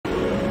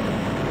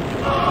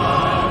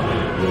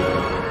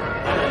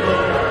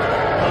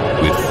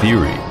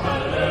Theory,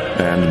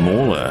 and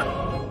Mauler.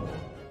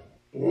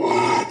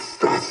 What's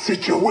the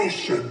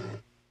situation?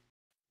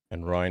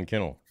 And Ryan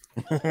Kinnell.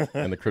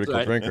 And the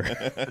Critical Drinker.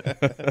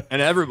 And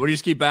everybody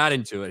just keep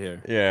adding to it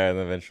here. Yeah, and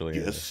eventually.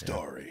 Guest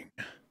starring.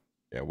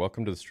 Yeah,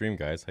 welcome to the stream,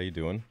 guys. How you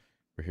doing?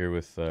 We're here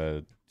with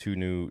two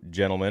new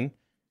gentlemen.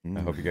 I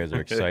hope you guys are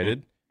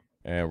excited.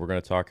 And we're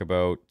going to talk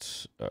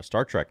about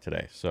Star Trek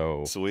today.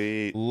 So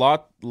Sweet.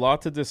 Lot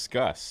to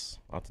discuss.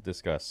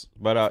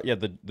 But yeah,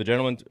 the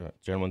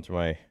gentleman to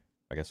my,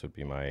 I guess would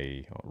be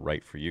my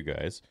right for you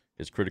guys,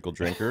 is Critical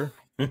Drinker.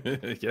 Yeah.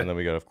 And then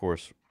we got, of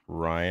course,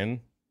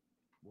 Ryan.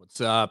 What's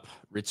up?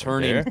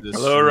 Returning to this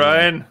Hello, stream.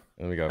 Ryan.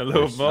 And we got, of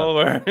Hello, course,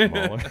 Mauler.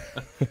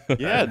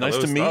 Yeah, nice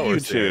Hello, to Star meet you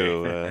Wars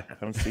two. Theory. I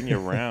haven't seen you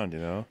around, you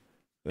know.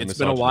 the It's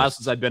been a while misogynist-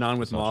 since I've been on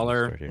with misogynist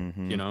Mahler. right here.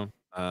 Mhm. You know.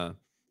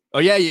 Oh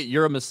yeah,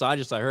 you're a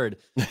misogynist. I heard.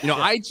 You know,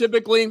 I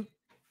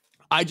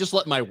just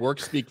let my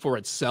work speak for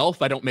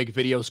itself. I don't make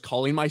videos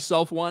calling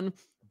myself one.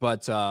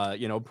 But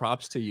you know,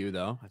 props to you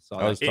though. I saw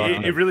I was that.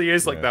 talking It really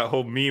is like yeah. that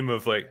whole meme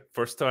of like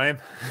first time.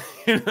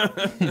 You know?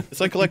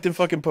 It's like collecting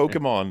fucking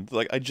Pokemon.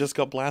 Like I just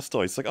got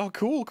Blastoise. It's like, oh,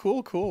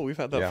 cool. We've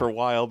had that Yeah. for a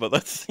while, but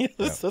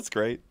that's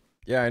great.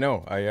 Yeah, I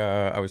know.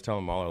 I was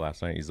telling Mahler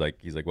last night. He's like,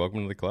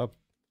 welcome to the club.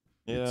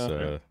 Yeah.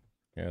 It's,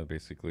 yeah,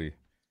 basically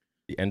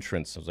the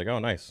entrance. I was like, oh,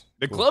 nice.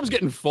 The Cool. club's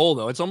getting full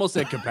though. It's almost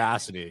at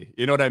capacity.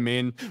 You know what I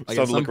mean? Like,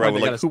 at to look some around, point, we're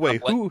they like, gotta who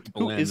stop letting who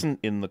people in. isn't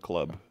in the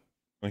club?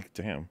 Like,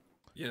 damn.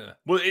 Yeah.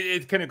 Well,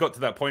 it kind of got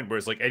to that point where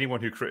it's like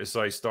anyone who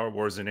criticized Star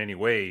Wars in any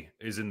way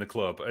is in the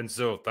club, and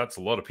so that's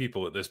a lot of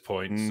people at this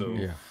point. So Mhm.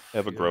 Yeah.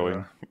 Ever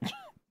growing.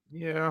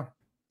 yeah.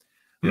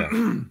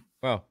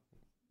 Well,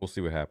 we'll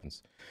see what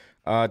happens.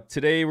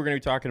 Today we're going to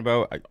be talking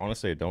about.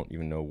 Honestly, I don't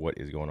even know what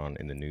is going on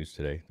in the news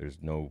today. There's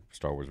no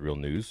Star Wars real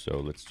news, so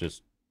let's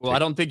just. Well, I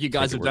don't think you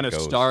guys it have where done it a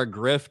goes. Star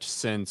Grift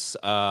since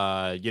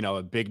you know,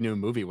 a big new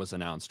movie was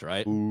announced,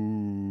 right?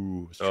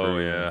 Ooh. It's Oh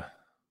true. yeah.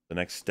 The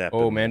next step.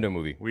 Oh, in- Mando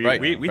movie. We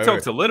right. we right,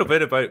 talked a little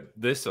bit about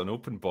this on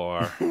Open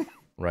Bar.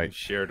 Right. We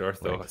shared our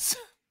thoughts.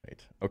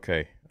 Right.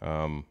 Okay.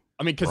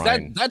 I mean, because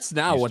Ryan, that's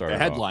now you what the started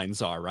off.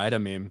 headlines are, right? I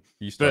mean,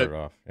 You started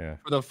off. Yeah.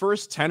 for the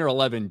first 10 or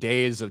 11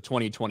 days of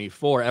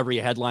 2024, every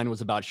headline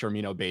was about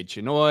Shermino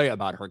Bay-Chinoy,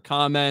 about her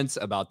comments,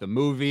 about the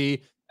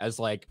movie, as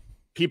like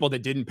people that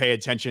didn't pay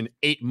attention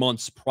 8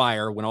 months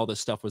prior when all this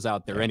stuff was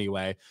out there Yeah.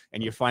 anyway.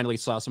 And you finally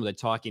saw some of the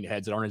talking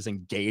heads that aren't as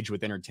engaged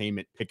with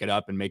entertainment pick it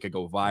up and make it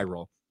go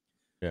viral.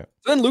 Yeah.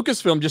 So then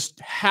Lucasfilm just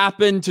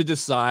happened to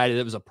decide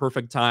it was a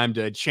perfect time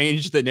to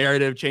change the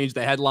narrative, change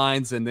the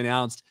headlines, and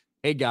announced,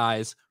 hey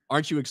guys,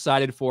 aren't you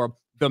excited for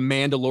The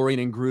Mandalorian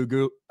and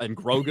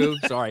Grogu?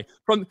 Sorry,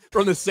 from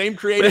the same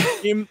creative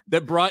team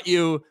that brought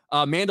you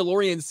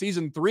Mandalorian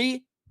season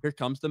 3. Here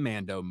comes the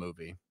Mando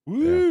movie.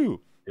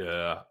 Woo.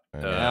 Yeah.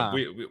 Yeah.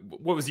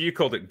 What was it you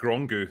called it?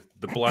 Grongu,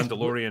 the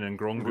Blandalorian and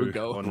Grongu.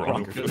 Grugo. on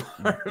Grongu.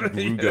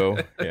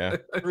 Rugo. Yeah.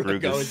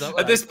 Grogu, is that what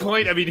At I this said?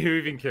 point, I mean, who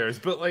even cares?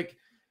 But like,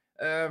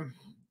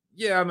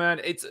 yeah,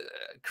 man, it's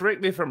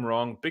correct me if I'm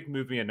wrong. Big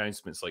movie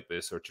announcements like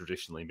this are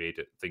traditionally made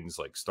at things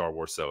like Star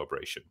Wars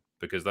Celebration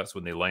because that's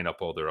when they line up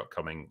all their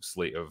upcoming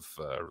slate of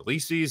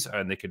releases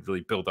and they can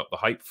really build up the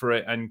hype for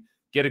it and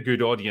get a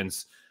good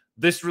audience.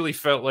 This really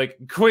felt like,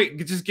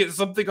 quick, just get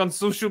something on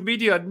social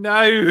media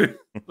now.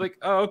 Like,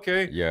 oh,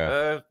 okay,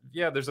 Yeah.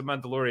 yeah, there's a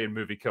Mandalorian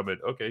movie coming.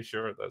 Okay,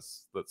 sure,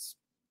 that's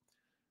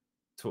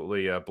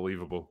totally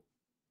believable.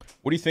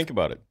 What do you think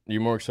about it? Are you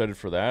more excited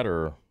for that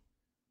or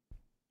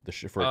for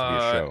it to be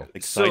a show?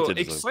 Excited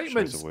is a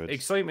excitement, choice of words.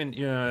 excitement,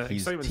 yeah,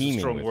 He's excitement's a teeming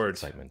strong with word.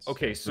 excitements.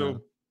 Okay,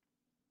 so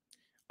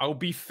I'll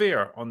be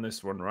fair on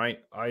this one, right?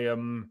 I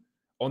am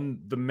on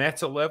the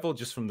meta level,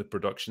 just from the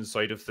production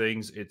side of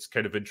things. It's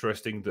kind of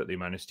interesting that they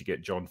managed to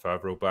get Jon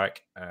Favreau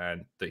back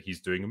and that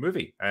he's doing a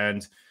movie.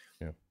 And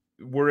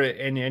were it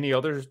in any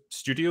other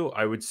studio,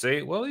 I would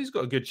say, well, he's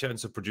got a good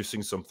chance of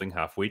producing something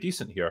halfway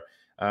decent here.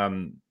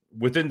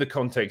 Within the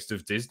context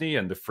of Disney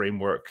and the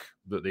framework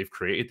that they've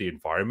created, the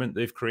environment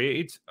they've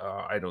created,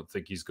 I don't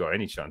think he's got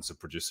any chance of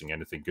producing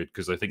anything good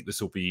because I think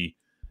this will be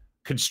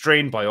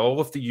constrained by all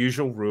of the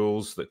usual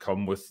rules that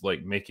come with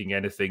like making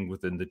anything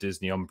within the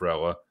Disney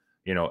umbrella.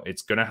 You know,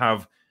 it's going to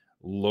have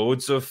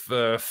loads of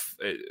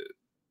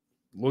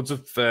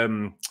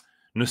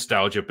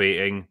nostalgia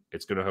baiting.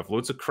 It's going to have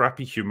loads of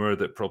crappy humor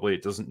that probably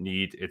it doesn't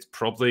need. It's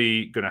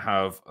probably going to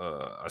have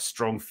a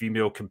strong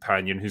female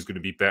companion who's going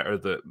to be better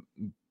than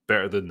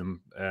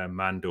the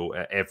Mando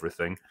at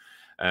everything.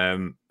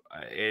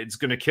 It's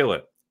going to kill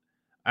it.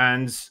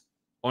 And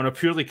on a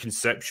purely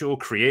conceptual,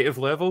 creative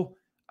level,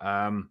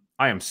 I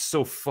am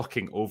so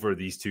fucking over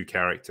these two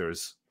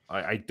characters.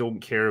 I don't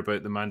care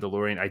about the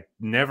Mandalorian. I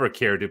never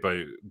cared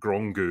about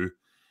Grongu.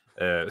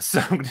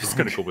 So I'm just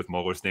going to go with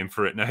Mauler's name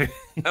for it now.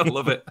 I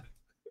love it.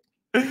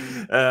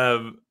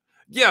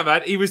 Yeah,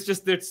 man, he was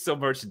just there to sell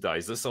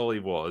merchandise. That's all he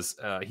was.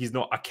 He's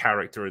not a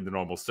character in the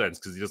normal sense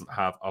because he doesn't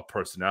have a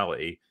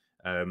personality.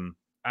 And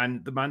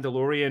the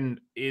Mandalorian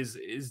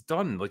is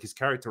done. Like his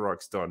character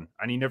arc's done.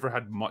 And he never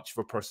had much of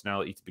a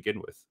personality to begin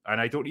with.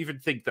 And I don't even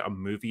think that a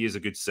movie is a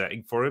good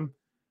setting for him.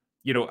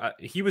 You know,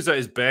 he was at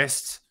his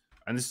best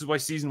And this is why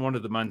season 1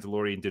 of The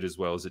Mandalorian did as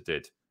well as it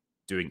did,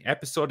 doing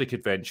episodic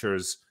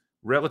adventures,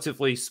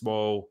 relatively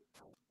small,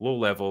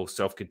 low-level,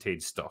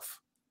 self-contained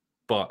stuff.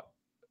 But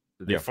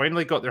they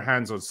finally got their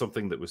hands on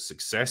something that was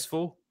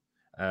successful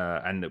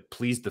and that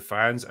pleased the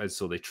fans, and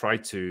so they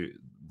tried to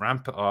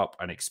ramp it up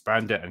and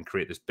expand it and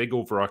create this big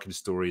overarching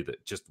story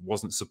that just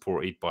wasn't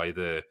supported by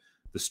the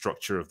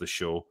structure of the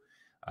show.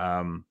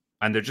 And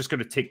they're just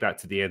going to take that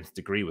to the nth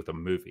degree with a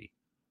movie.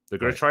 They're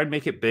going to try and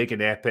make it big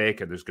and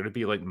epic, and there's going to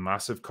be like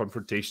massive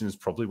confrontations,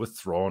 probably with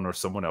Thrawn or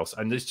someone else.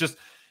 And it's just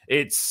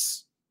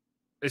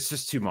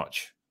too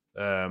much.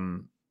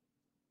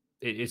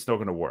 It's not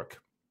going to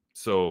work.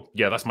 So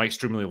yeah, that's my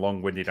extremely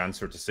long-winded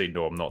answer to say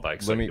no. I'm not that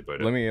excited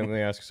about it. Let me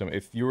ask you something.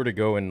 If you were to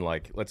go and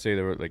like, let's say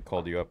they were like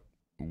called you up,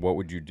 what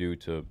would you do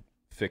to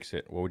fix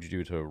it? What would you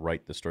do to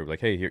write the story? Like,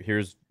 hey,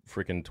 here's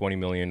freaking 20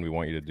 million. We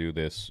want you to do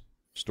this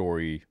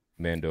story,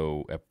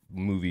 Mando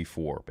movie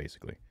 4,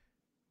 basically.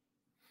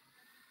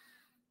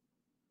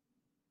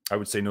 I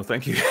would say no,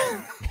 thank you.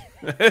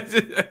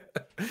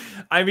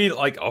 I mean,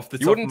 like off the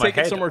top of my head, you wouldn't take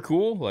it somewhere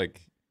cool,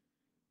 like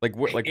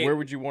where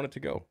would you want it to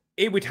go?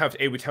 It would have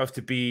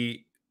to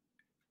be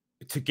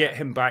to get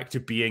him back to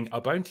being a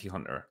bounty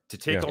hunter, to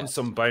take on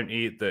some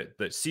bounty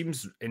that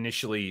seems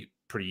initially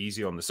pretty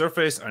easy on the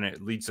surface, and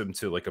it leads him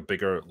to like a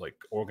bigger like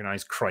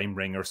organized crime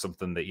ring or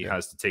something that he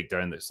has to take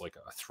down. That's like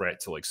a threat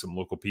to like some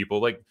local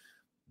people. Like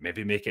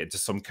maybe make it into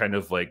some kind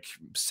of like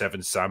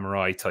Seven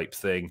Samurai type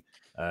thing.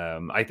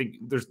 I think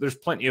there's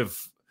plenty of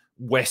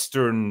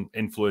Western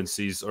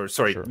influences, or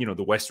sorry,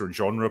 the Western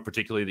genre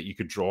particularly, that you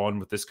could draw on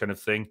with this kind of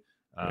thing.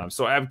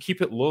 So I would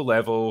keep it low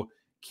level,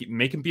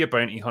 make him be a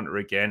bounty hunter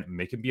again,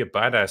 make him be a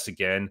badass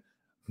again,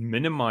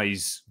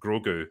 minimize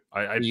Grogu.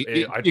 I'd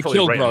probably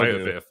write him out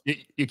of it.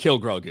 You kill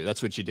Grogu.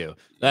 That's what you do.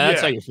 That's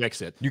how you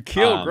fix it. You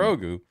kill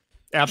Grogu.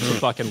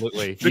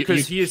 Absolutely,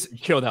 because he is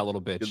kill that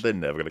little bitch. They're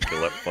never gonna kill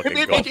that fucking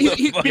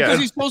because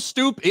he's so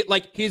stupid.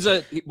 Like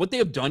what they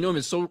have done to him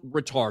is so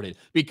retarded.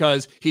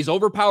 Because he's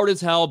overpowered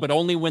as hell, but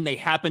only when they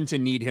happen to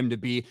need him to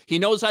be. He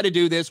knows how to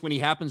do this when he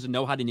happens to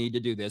know how to need to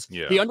do this.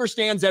 Yeah. He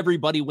understands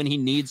everybody when he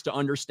needs to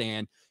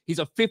understand. He's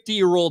a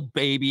 50-year-old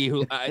baby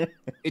who.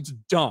 It's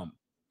dumb.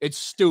 It's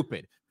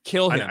stupid.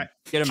 Kill him.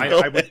 Get him.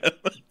 Kill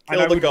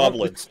the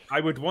goblins.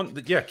 I would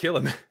want kill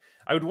him.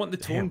 I would want the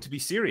tone to be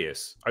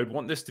serious. I would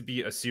want this to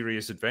be a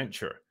serious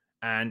adventure.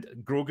 And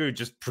Grogu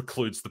just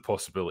precludes the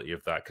possibility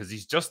of that because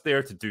he's just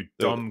there to do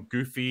dumb,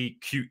 goofy,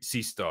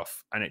 cutesy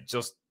stuff. And it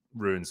just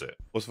ruins it.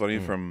 What's funny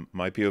from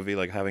my POV,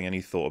 like having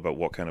any thought about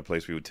what kind of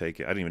place we would take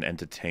it, I didn't even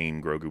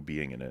entertain Grogu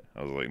being in it.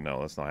 I was like,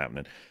 no, that's not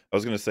happening. I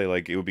was going to say,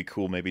 like, it would be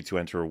cool maybe to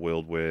enter a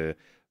world where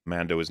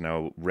Mando is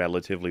now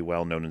relatively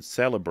well-known and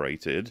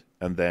celebrated,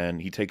 and then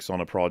he takes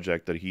on a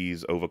project that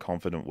he's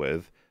overconfident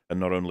with, and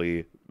not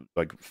only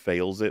like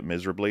fails it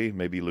miserably,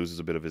 maybe loses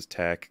a bit of his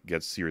tech,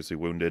 gets seriously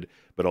wounded,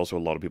 but also a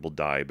lot of people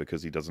die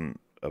because he doesn't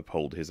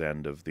uphold his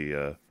end of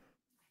the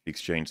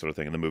exchange sort of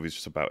thing. And the movie's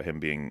just about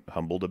him being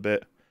humbled a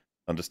bit,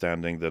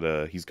 understanding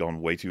that he's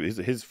gone way too...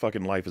 His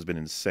fucking life has been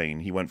insane.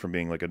 He went from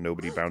being like a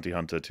nobody bounty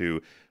hunter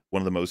to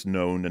one of the most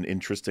known and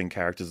interesting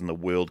characters in the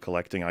world,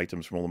 collecting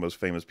items from all the most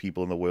famous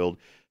people in the world.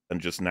 And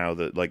just now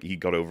that like he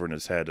got over in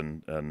his head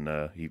and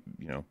he,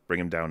 bring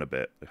him down a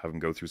bit, have him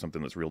go through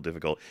something that's real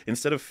difficult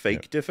instead of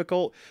fake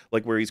difficult,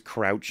 like where he's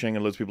crouching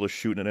and loads of people are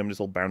shooting at him,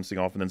 just all bouncing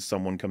off, and then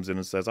someone comes in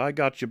and says, "I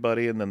got you,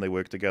 buddy," and then they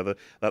work together.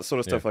 That sort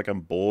of stuff. Like I'm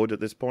bored at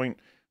this point.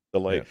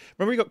 Remember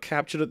he got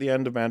captured at the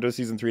end of Mando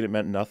season 3 and it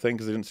meant nothing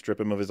because they didn't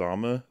strip him of his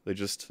armor. They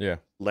just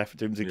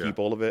left him to keep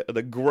all of it, and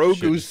then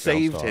Grogu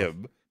saved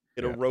him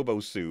in a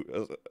robo suit.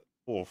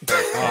 Oh,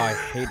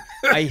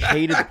 I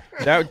hated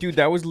that, dude.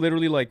 That was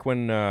literally like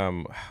when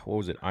what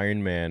was it,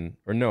 Iron Man,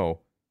 or no,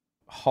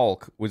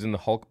 Hulk was in the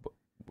Hulk.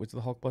 Was it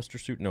the Hulkbuster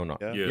suit? No,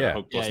 not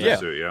Hulkbuster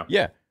suit.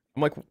 Yeah.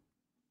 I'm like,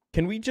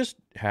 can we just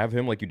have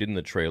him like you did in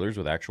the trailers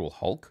with actual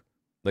Hulk?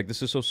 Like,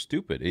 this is so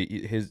stupid.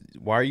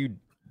 Why are you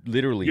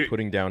literally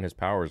putting down his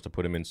powers to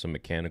put him in some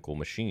mechanical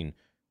machine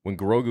when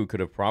Grogu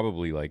could have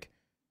probably like?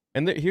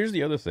 And here's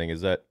the other thing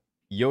is that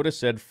Yoda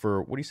said,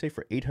 what do you say,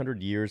 for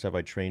 800 years have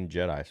I trained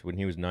Jedi, when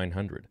he was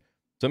 900.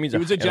 So that means he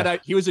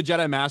was a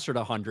Jedi master at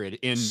 100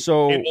 in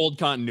old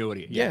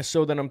continuity. Yeah,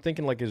 so then I'm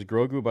thinking, like, is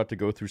Grogu about to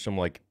go through some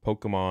like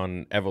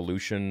Pokemon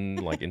evolution,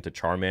 like into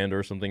Charmander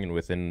or something, and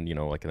within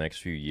like the next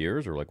few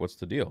years, or like what's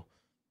the deal?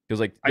 Because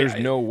like there's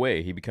no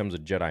way he becomes a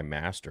Jedi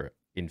master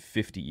in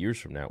 50 years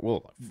from now.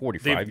 Well,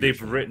 45 years.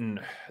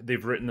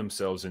 They've written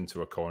themselves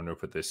into a corner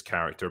with this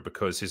character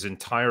because his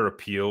entire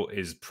appeal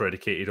is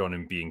predicated on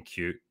him being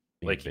cute.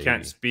 Like, he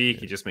can't speak,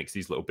 he just makes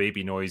these little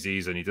baby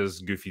noises, and he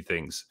does goofy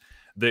things.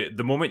 The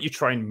moment you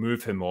try and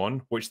move him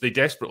on, which they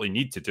desperately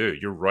need to do,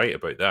 you're right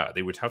about that.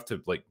 They would have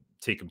to like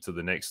take him to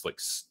the next like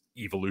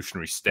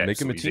evolutionary step.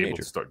 Make him a teenager. Able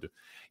to start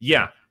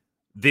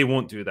they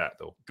won't do that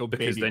though,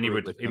 because then he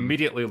would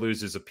immediately lose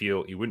his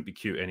appeal. He wouldn't be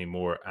cute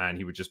anymore, and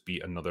he would just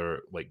be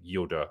another like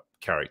Yoda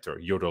character,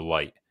 Yoda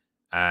light,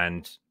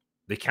 and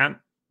they can't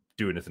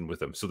do anything with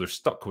him, so they're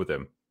stuck with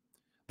him.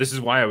 This is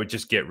why I would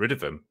just get rid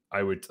of him.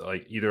 I would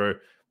like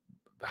either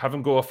have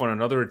him go off on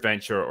another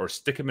adventure or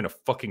stick him in a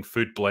fucking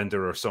food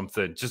blender or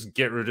something. Just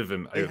get rid of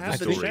him They out of the had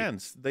the story.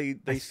 chance.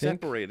 They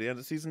separate at the end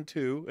of season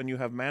 2, and you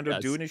have Mando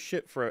Yes. doing his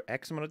shit for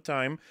X amount of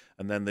time,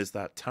 and then there's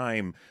that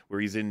time where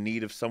he's in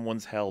need of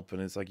someone's help,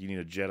 and it's like, you need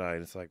a Jedi,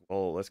 and it's like,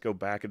 well, let's go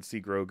back and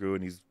see Grogu,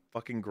 and he's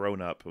fucking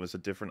grown up. It was a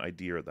different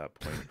idea at that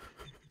point.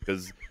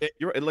 Because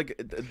you're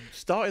like,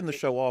 starting the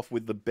show off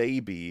with the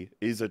baby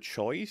is a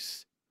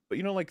choice, but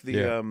you know, like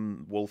the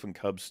Wolf and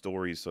Cub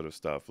stories sort of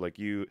stuff. Like,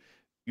 you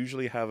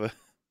usually have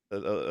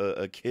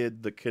a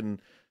kid that can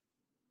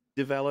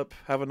develop,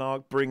 have an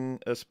arc, bring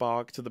a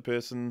spark to the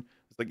person.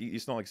 It's like,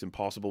 it's not like it's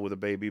impossible with a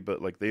baby,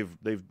 but like they've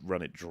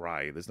run it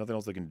dry. There's nothing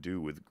else they can do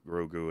with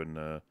Grogu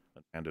and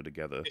Mando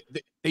together.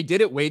 They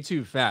did it way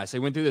too fast. They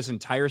went through this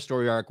entire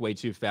story arc way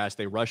too fast.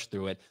 They rushed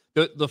through it.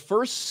 The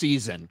first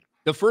season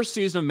of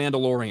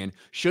Mandalorian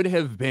should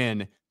have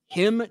been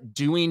him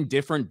doing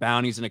different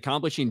bounties and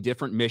accomplishing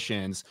different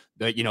missions.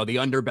 The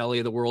underbelly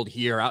of the world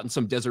here, out in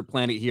some desert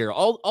planet here,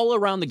 all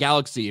around the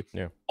galaxy,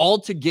 all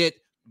to get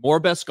more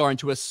Beskar and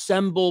to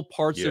assemble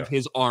parts of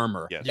his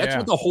armor. Yes. That's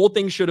what the whole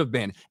thing should have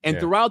been. And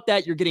throughout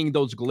that, you're getting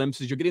those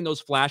glimpses, you're getting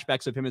those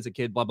flashbacks of him as a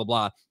kid, blah, blah,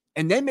 blah.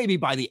 And then maybe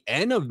by the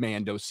end of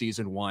Mando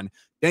season 1,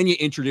 then you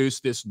introduce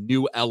this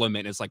new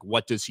element. It's like,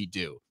 what does he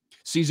do?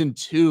 Season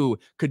 2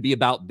 could be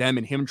about them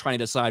and him trying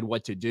to decide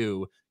what to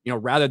do,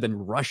 rather than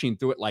rushing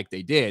through it like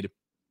they did.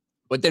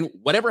 But then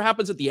whatever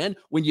happens at the end,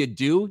 when you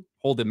do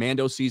hold the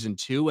Mando season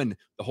 2 and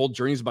the whole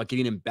journey is about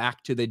getting him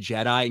back to the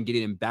Jedi and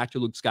getting him back to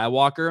Luke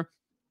Skywalker,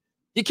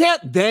 you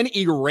can't then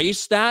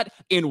erase that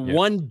in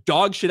one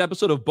dog shit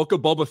episode of Book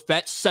of Boba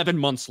Fett 7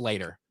 months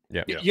later.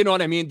 Yeah. You know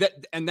what I mean?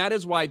 That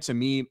is why, to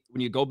me,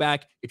 when you go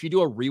back, if you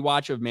do a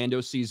rewatch of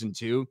Mando season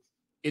 2,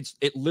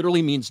 it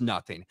literally means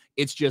nothing.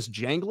 It's just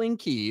jangling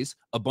keys,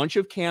 a bunch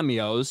of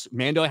cameos.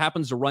 Mando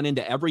happens to run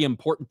into every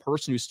important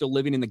person who's still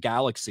living in the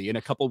galaxy in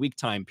a couple-week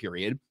time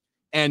period.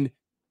 And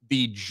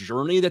the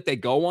journey that they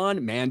go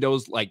on,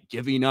 Mando's like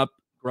giving up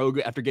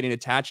Grogu after getting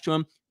attached to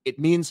him, it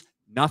means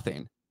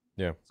nothing.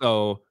 Yeah.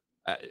 So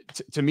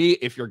to me,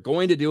 if you're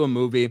going to do a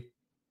movie,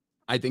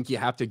 I think you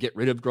have to get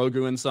rid of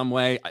Grogu in some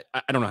way.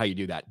 I don't know how you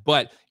do that,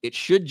 but it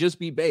should just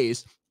be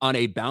based on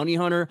a bounty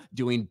hunter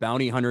doing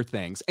bounty hunter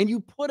things. And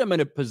you put him in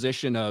a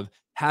position of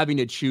having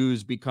to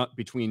choose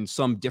between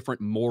some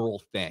different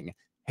moral thing.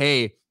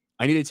 Hey,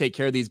 I need to take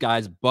care of these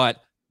guys,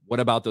 but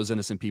what about those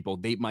innocent people?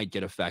 They might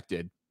get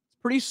affected.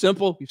 It's pretty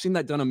simple. You've seen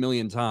that done a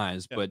million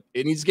times, but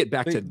it needs to get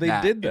back to they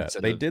that. Did that.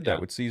 They did that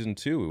with season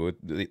 2.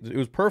 It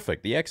was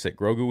perfect. The exit.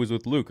 Grogu was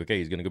with Luke. Okay,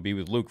 he's going to go be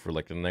with Luke for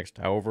like the next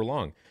however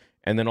long.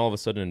 And then all of a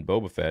sudden in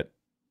Boba Fett,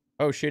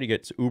 oh shit, he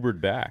gets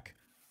Ubered back.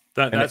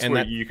 That's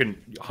where you can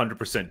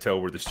 100%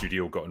 tell where the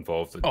studio got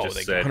involved and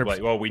just said, 100%.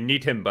 Like, well, we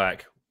need him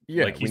back.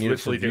 Yeah, like, he's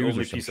literally the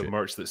only piece of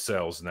merch that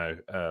sells now.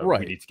 Right.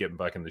 We need to get him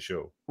back in the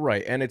show.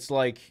 Right. And it's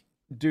like,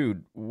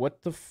 dude,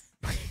 what the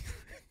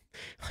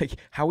like,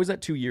 how is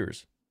that 2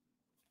 years?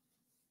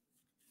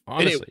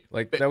 Honestly,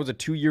 that was a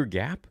 2-year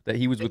gap that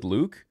he was with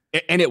Luke.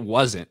 And it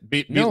wasn't.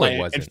 It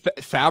wasn't. And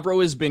Favreau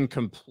has been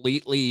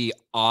completely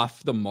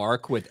off the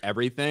mark with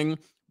everything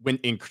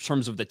in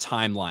terms of the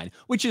timeline,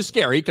 which is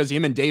scary because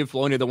him and Dave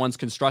Filoni are the ones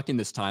constructing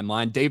this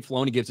timeline. Dave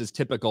Filoni gives his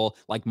typical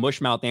like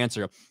mushmouth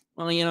answer.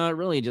 Well, it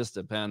really just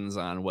depends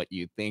on what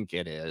you think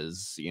it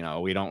is.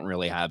 We don't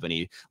really have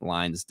any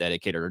lines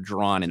dedicated or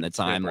drawn in the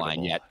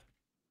timeline yet.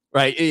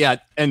 Right. Yeah.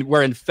 And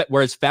whereas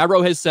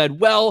Favreau has said,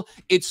 well,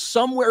 it's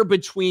somewhere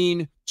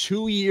between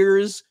 2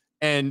 years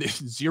and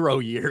 0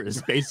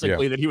 years,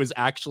 basically, that he was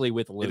actually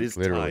with Luke. It is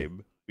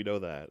time. We know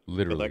that.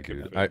 Literally,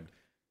 dude.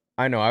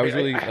 I know. I was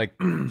really like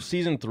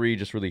season 3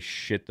 just really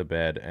shit the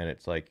bed, and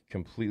it's like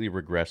completely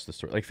regressed the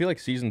story. Like, I feel like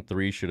season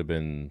 3 should have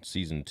been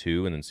season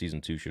 2, and then season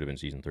 2 should have been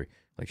season 3.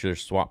 Like, should have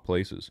swapped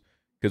places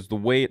because the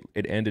way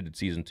it ended in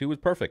season 2 was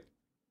perfect.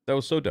 That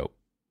was so dope.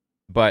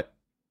 But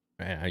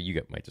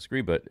you might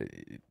disagree, but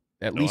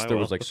at least there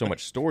was like so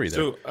much story there.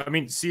 So, I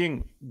mean,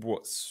 seeing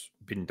what's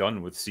been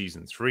done with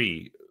season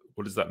 3,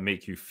 what does that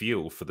make you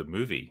feel for the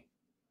movie?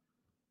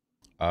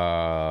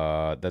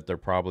 That they're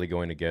probably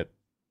going to get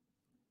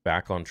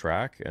back on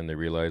track, and they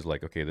realize,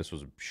 like, okay, this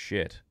was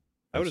shit.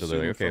 I would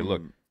assume okay, from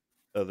look,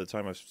 the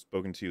time I've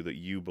spoken to you that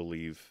you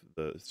believe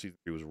the season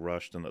 3 was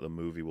rushed and that the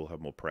movie will have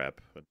more prep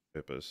and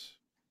purpose.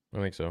 I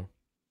think so.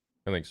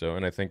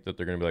 And I think that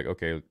they're going to be like,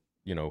 okay,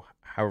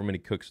 however many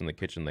cooks in the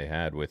kitchen they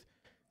had with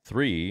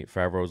 3,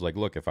 Favreau's like,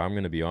 look, if I'm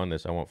going to be on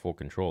this, I want full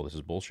control. This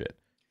is bullshit.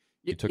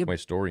 You took my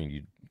story and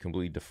you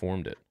completely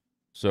deformed it.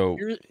 So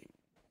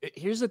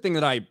here's the thing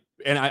that I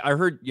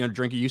heard,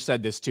 Drinky, you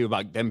said this too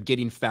about them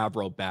getting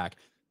Favreau back.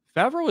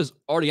 Favreau is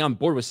already on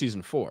board with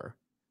season 4.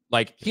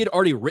 Like, he had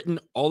already written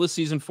all the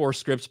season 4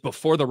 scripts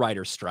before the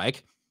writer's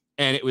strike.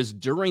 And it was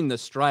during the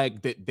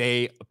strike that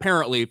they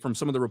apparently, from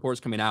some of the reports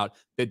coming out,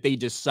 that they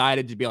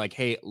decided to be like,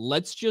 hey,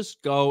 let's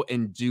just go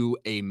and do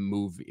a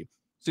movie.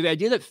 So the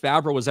idea that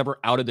Favreau was ever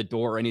out of the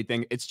door or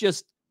anything, it's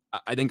just,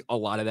 I think a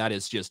lot of that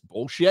is just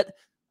bullshit.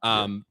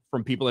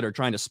 From people that are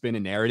trying to spin a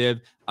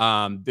narrative.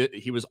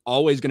 He was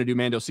always going to do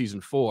Mando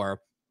season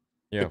 4.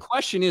 Yeah. The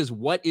question is,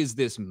 what is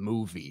this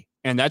movie?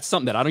 and that's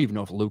something that I don't even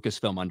know if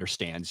Lucasfilm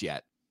understands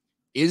yet.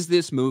 Is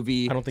this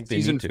movie I don't think they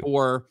season need to.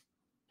 4,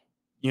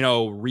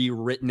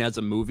 rewritten as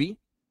a movie?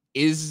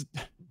 Is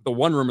the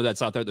one rumor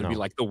that's out there that'd be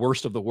like the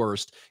worst of the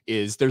worst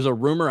is there's a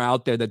rumor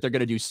out there that they're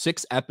going to do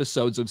 6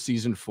 episodes of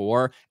season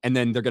 4 and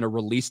then they're going to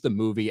release the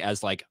movie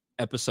as like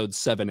episodes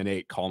 7 and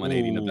 8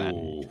 culminating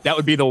event. That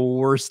would be the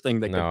worst thing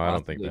they could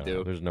possibly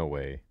do. There's no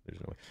way.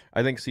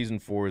 I think season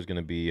 4 is going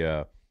to be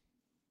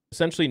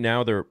essentially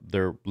now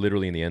they're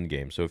literally in the end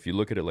game. So if you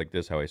look at it like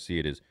this, how I see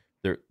it is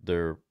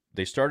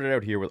they started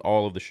out here with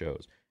all of the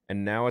shows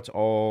and now it's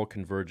all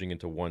converging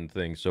into one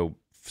thing. So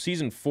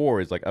season 4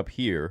 is like up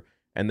here.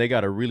 And they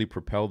got to really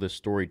propel this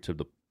story to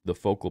the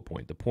focal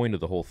point, the point of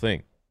the whole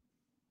thing.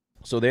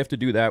 So they have to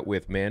do that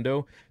with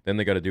Mando. Then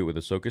they got to do it with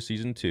Ahsoka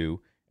season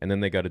 2, and then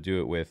they got to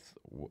do it with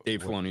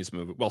Dave Filoni's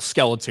movie. Well,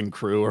 Skeleton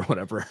Crew or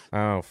whatever.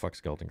 Oh, fuck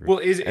Skeleton Crew. Well,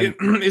 is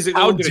it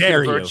how all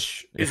dare you?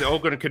 Is it all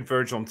going to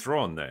converge on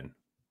Thrawn then?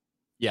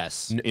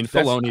 Yes, in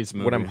Filoni's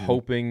movie. What I'm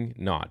hoping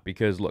not,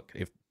 because look,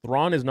 if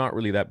Thrawn is not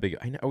really that big,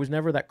 I was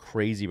never that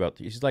crazy about.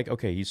 He's like,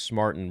 okay, he's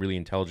smart and really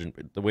intelligent,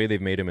 but the way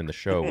they've made him in the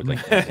show, was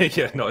like,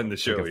 yeah, not in the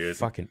show, like a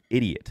fucking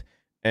idiot,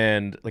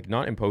 and like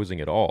not imposing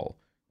at all.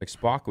 Like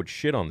Spock would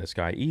shit on this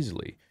guy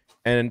easily,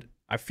 and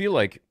I feel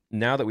like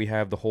now that we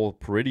have the whole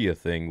Peridia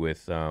thing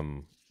with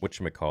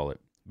whatchamacallit,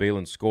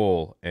 Baylan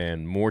Skoll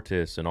and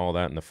Mortis and all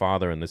that, and the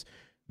father and this.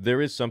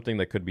 There is something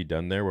that could be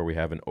done there where we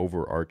have an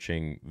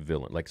overarching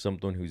villain, like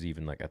someone who's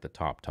even like at the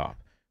top,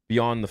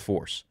 beyond the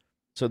Force.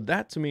 So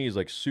that to me is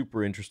like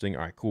super interesting.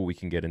 All right, cool, we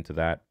can get into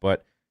that.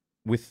 But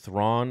with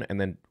Thrawn, and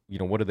then,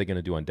 what are they going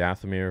to do on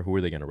Dathomir? Who are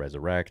they going to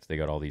resurrect? They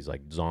got all these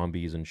like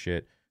zombies and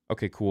shit.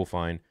 Okay, cool,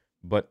 fine.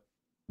 But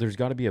there's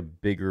got to be a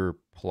bigger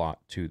plot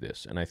to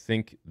this. And I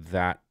think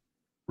that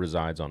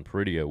resides on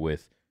Peridia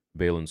with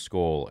Baylan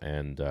Skoll.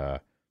 And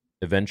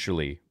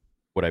eventually,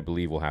 what I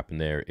believe will happen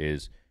there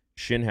is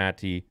Shin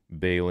Hati,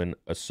 Baylan,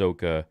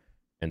 Ahsoka,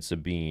 and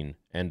Sabine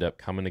end up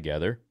coming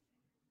together.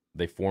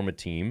 They form a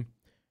team.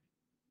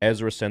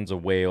 Ezra sends a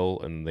whale,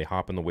 and they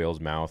hop in the whale's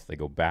mouth. They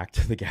go back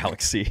to the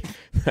galaxy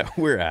that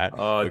we're at.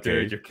 Oh, okay.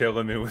 Dude, you're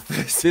killing me with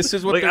this. This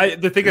is what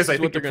the thing is, I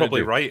think they're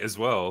probably right as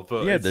well.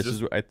 But yeah,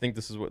 I think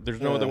this is what.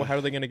 There's no other. How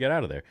are they going to get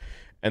out of there?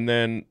 And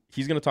then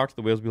he's going to talk to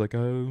the whales, be like,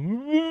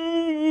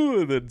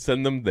 and then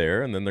send them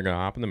there, and then they're going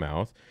to hop in the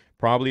mouth.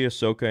 Probably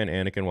Ahsoka and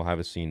Anakin will have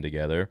a scene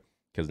together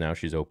because now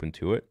she's open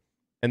to it.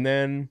 And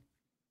then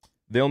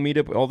they'll meet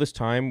up. All this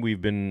time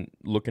we've been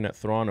looking at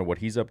Thrawn and what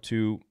he's up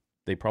to.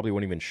 They probably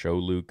won't even show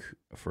Luke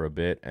for a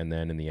bit, and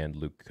then in the end,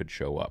 Luke could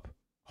show up.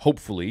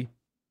 Hopefully,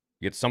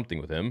 get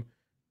something with him,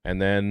 and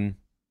then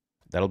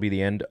that'll be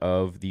the end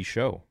of the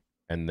show.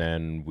 And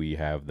then we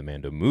have the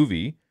Mando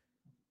movie,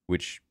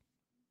 which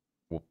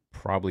will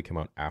probably come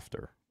out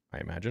after, I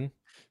imagine,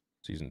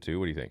 season 2.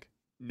 What do you think?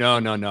 No.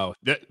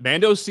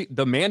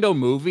 The Mando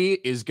movie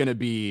is going to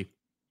be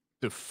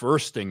the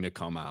first thing to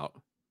come out.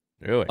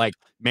 Really? Like,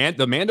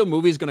 the Mando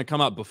movie is going to come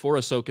out before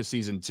Ahsoka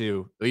season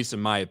 2, at least in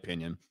my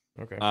opinion.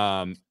 Okay.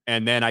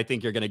 And then I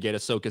think you're going to get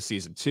Ahsoka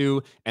season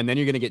 2, and then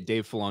you're going to get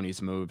Dave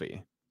Filoni's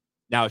movie.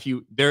 Now, I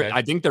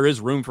think there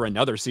is room for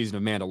another season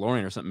of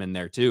Mandalorian or something in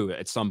there too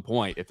at some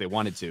point if they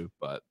wanted to.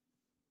 But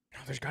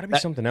there's got to be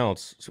something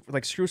else.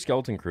 Like screw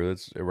Skeleton Crew,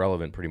 that's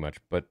irrelevant pretty much.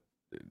 But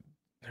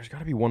there's got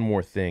to be one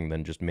more thing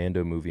than just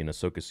Mando movie and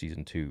Ahsoka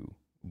season 2.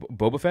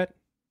 Boba Fett.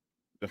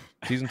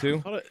 Season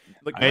 2?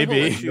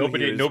 Maybe.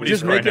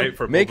 Nobody's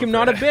make him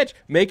not a bitch.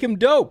 Make him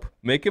dope.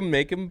 Make him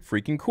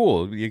freaking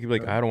cool. You could be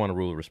like, I don't want to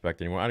rule with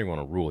respect anymore. I don't even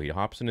want to rule. He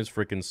hops in his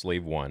freaking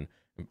Slave 1.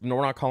 No,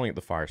 we're not calling it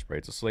the Fire Spray.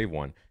 It's a Slave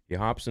 1. He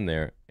hops in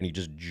there, and he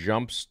just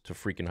jumps to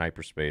freaking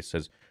hyperspace,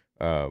 says,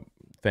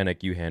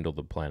 Fennec, you handle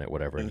the planet,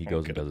 whatever, and he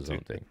goes and does his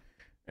own thing.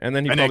 And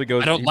then he probably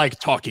goes... I don't like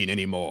talking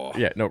anymore.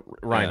 Yeah, no,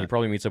 Ryan, he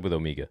probably meets up with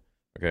Omega,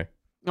 okay?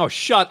 Oh,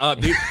 shut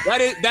up, dude.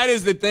 That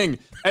is the thing.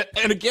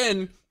 And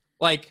again,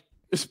 like...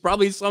 There's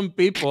probably some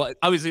people,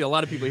 obviously a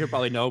lot of people here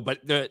probably know, but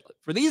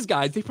for these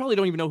guys, they probably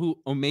don't even know who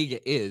Omega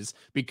is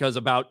because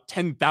about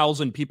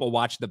 10,000 people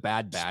watch The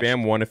Bad Batch.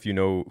 Spam 1 if you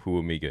know who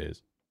Omega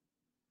is.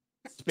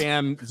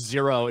 Spam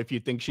 0 if you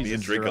think she's a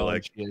zero.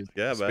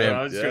 Yeah,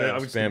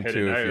 Spam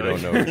 2 if you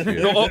don't know who she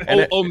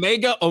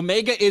is.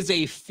 Omega is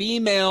a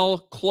female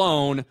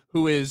clone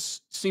who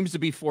seems to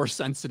be force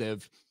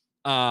sensitive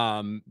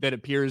that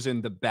appears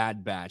in the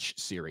Bad Batch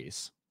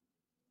series.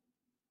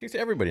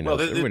 Everybody knows.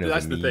 Well,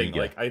 that's the thing.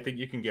 Like, I think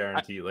you can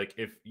guarantee, like,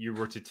 if you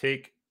were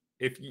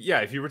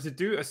to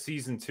do a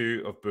season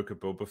 2 of Book of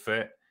Boba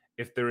Fett,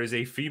 if there is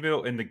a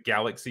female in the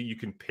galaxy you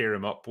can pair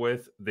him up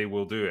with, they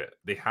will do it.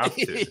 They have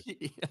to.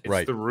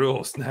 It's the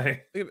rules now.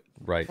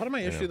 Right. Part of my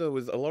issue though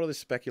is a lot of this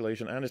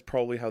speculation, and it's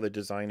probably how they're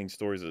designing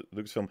stories at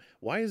Lucasfilm.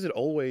 Why is it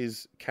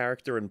always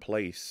character and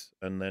place,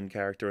 and then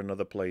character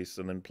another place,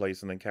 and then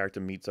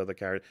character meets other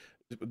character?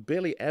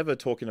 Barely ever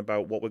talking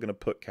about what we're going to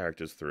put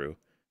characters through,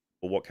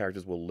 or what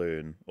characters will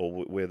learn,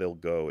 or where they'll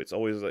go. It's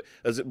always like,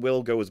 as it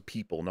will go as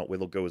people, not where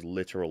they'll go as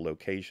literal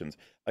locations.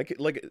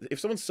 Like if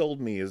someone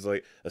sold me as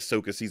like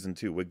Ahsoka season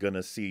 2, we're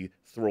gonna see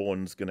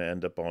Thrawn's gonna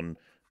end up on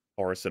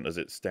Coruscant as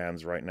it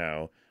stands right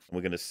now, and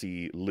we're going to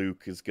see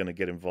Luke is going to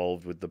get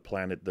involved with the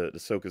planet that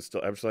Ahsoka's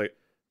still. I was like,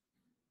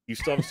 you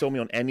still haven't told me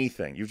on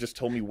anything. You've just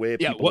told me where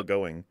people are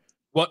going.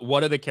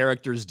 What are the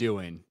characters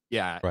doing?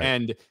 Yeah, Right.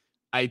 and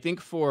I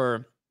think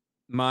for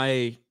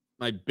my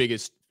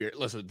biggest fear,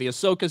 listen, the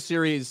Ahsoka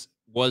series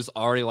was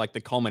already like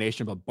the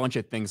culmination of a bunch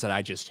of things that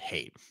I just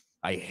hate.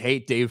 I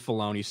hate Dave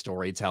Filoni's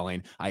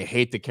storytelling. I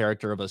hate the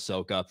character of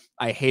Ahsoka.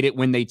 I hate it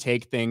when they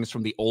take things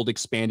from the old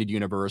expanded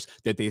universe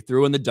that they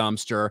threw in the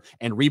dumpster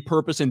and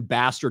repurpose and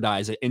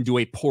bastardize it and do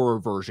a poorer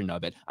version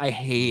of it. I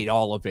hate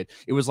all of it.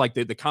 It was like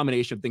the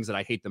combination of things that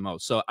I hate the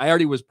most. So I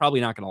already was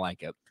probably not going to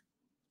like it.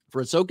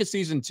 For Ahsoka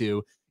season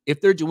 2,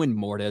 if they're doing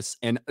Mortis,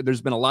 and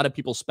there's been a lot of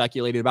people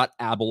speculating about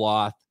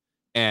Abeloth,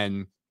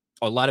 and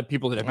a lot of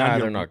people that have not,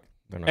 they're not.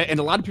 And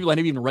a lot of people that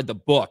haven't even read the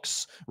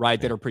books, right?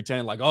 Yeah. That are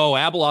pretending like, oh,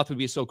 Abeloth would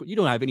be so cool. You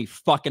don't have any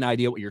fucking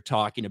idea what you're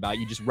talking about.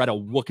 You just read a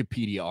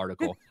Wikipedia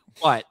article.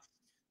 But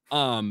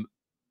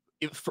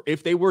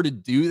if they were to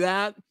do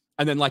that,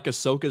 and then like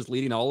Ahsoka's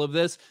leading all of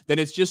this, then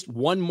it's just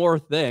one more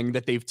thing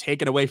that they've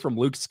taken away from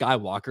Luke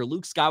Skywalker.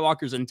 Luke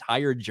Skywalker's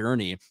entire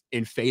journey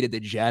in Fate of the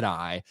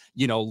Jedi,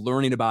 you know,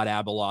 learning about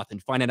Abeloth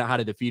and finding out how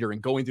to defeat her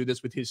and going through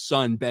this with his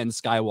son, Ben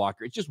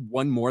Skywalker. It's just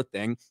one more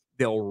thing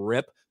they'll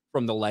rip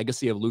from the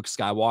legacy of Luke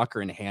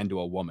Skywalker and hand to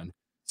a woman.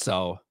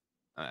 So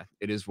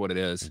it is what it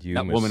is. You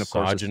that woman, of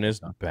course,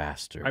 misogynist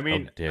bastard. I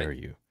mean, how dare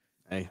you?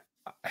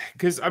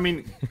 Because I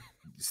mean,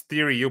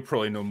 theory, you'll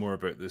probably know more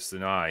about this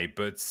than I,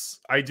 but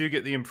I do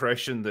get the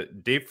impression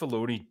that Dave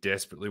Filoni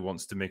desperately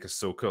wants to make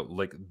Ahsoka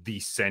like the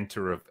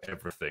center of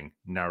everything,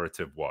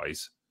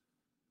 narrative-wise.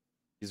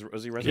 He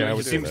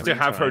seems to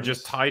have her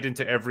just tied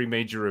into every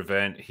major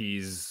event.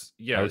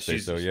 I would say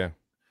so, yeah.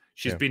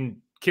 She's been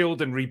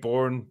killed and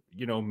reborn,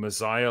 you know,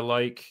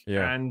 Messiah-like.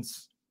 Yeah. And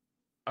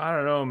I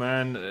don't know,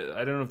 man.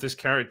 I don't know if this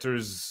character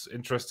is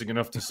interesting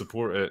enough to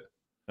support it.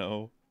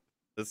 No.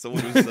 As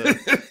someone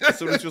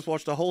who's just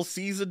watched a whole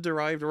season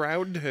derived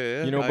around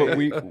her. You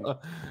know,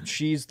 but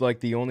she's like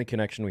the only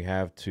connection we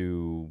have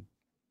to,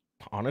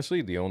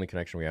 honestly, the only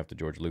connection we have to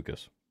George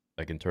Lucas.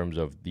 Like in terms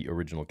of the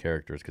original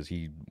characters, because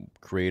he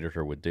created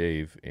her with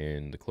Dave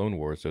in the Clone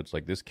Wars. So it's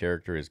like this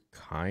character is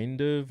kind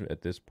of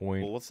at this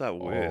point. Well, what's that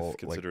with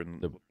considering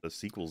like the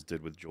sequels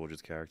did with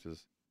George's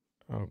characters?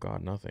 Oh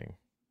God, nothing.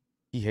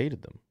 He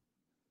hated them.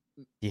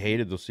 He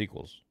hated those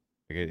sequels.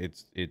 Like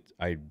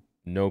I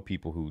know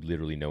people who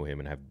literally know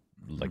him and have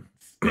like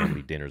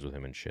family dinners with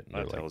him and shit. And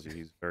that tells you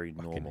he's very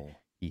normal.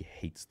 He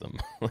hates them.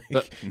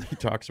 Like, he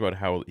talks about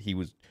how he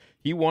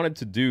wanted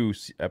to do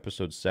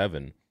episode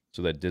 7.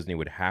 So that Disney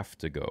would have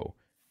to go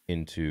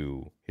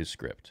into his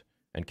script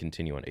and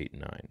continue on 8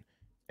 and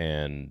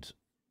 9,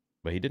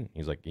 but he didn't.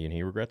 He's like, and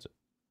he regrets it.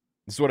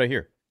 This is what I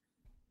hear.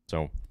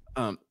 So,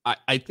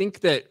 I think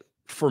that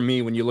for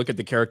me, when you look at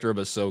the character of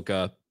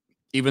Ahsoka,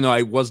 even though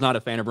I was not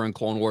a fan of her in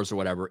Clone Wars or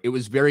whatever, it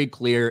was very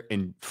clear,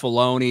 and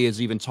Filoni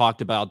has even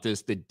talked about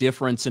this, the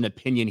difference in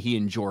opinion he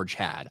and George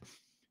had.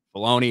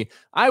 Filoni,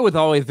 I was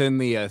always in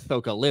the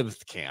Ahsoka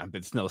lives camp.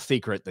 It's no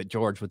secret that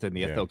George was in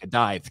the Ahsoka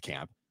dies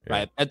camp.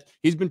 Yeah. Right.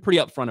 He's been pretty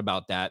upfront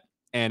about that.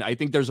 And I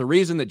think there's a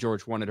reason that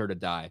George wanted her to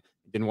die.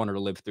 He didn't want her to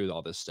live through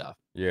all this stuff.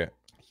 Yeah.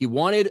 He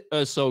wanted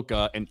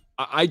Ahsoka, and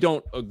I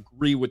don't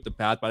agree with the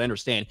path, but I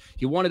understand.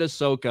 He wanted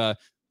Ahsoka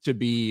to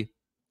be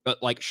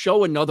like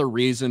show another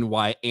reason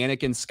why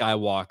Anakin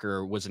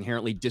Skywalker was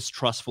inherently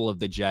distrustful of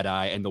the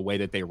Jedi and the way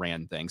that they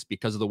ran things,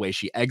 because of the way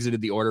she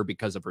exited the order,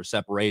 because of her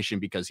separation,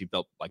 because he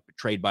felt like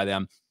betrayed by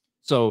them.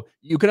 So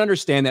you can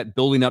understand that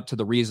building up to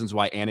the reasons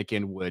why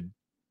Anakin would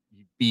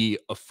be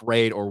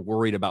afraid or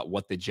worried about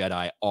what the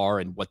Jedi are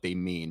and what they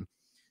mean.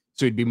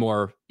 So it'd be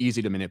more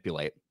easy to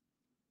manipulate.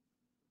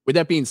 With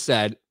that being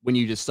said, when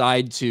you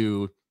decide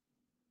to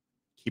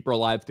keep her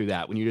alive through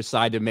that, when you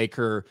decide to make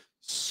her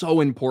so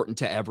important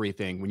to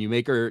everything, when you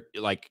make her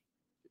like,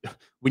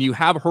 when you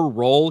have her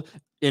role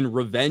in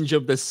Revenge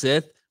of the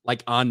Sith,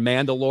 like on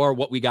Mandalore,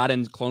 what we got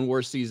in Clone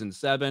Wars season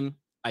 7,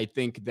 I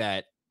think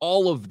that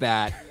all of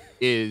that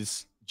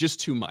is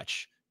just too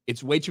much.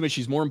 It's way too much.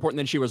 She's more important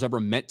than she was ever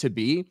meant to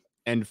be.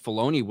 And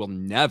Filoni will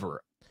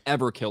never,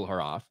 ever kill her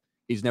off.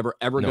 He's never,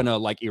 ever going to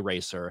like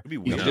erase her.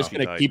 He's just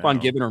going to keep on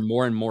giving her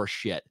more and more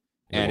shit.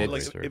 And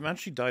like, imagine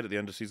she died at the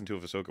end of season 2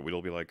 of Ahsoka. We'd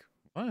all be like,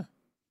 what?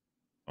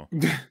 Oh.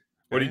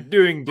 What are you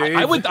doing, Dave?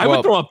 I would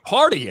throw a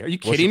party. Are you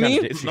kidding me?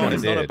 It's not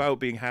about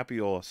being happy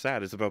or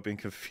sad. It's about being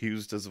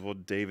confused as to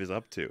what Dave is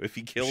up to. If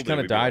he killed her, she kind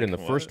of died in the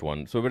first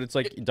one. So, but it's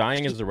like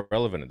dying is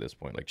irrelevant at this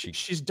point. Like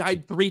she's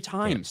died 3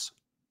 times.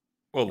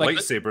 Well, like,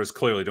 lightsabers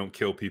clearly don't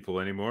kill people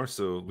anymore,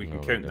 so we can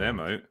count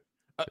them out.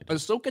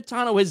 Ahsoka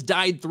Tano has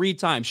died 3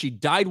 times. She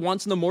died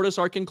once in the Mortis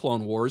arc in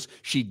Clone Wars.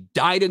 She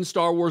died in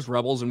Star Wars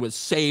Rebels and was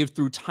saved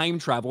through time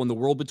travel in the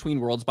World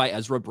Between Worlds by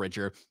Ezra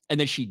Bridger. And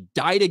then she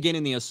died again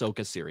in the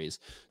Ahsoka series.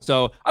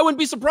 So I wouldn't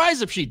be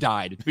surprised if she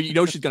died, but you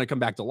know she's going to come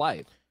back to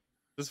life.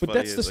 But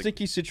that's the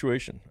sticky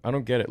situation. I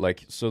don't get it.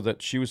 Like, so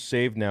that she was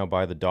saved now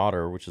by the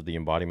daughter, which is the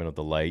embodiment of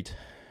the light,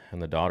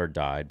 and the daughter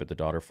died, but the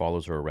daughter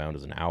follows her around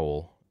as an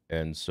owl.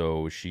 And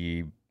so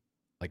she,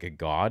 like a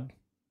god,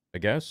 I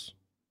guess.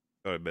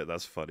 I admit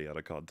that's funny out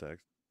of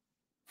context.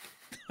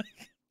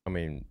 I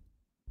mean,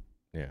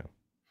 yeah.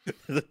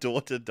 The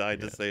daughter died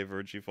Yeah. to save her,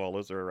 and she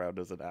follows her around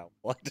as an owl.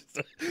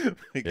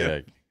 Yeah.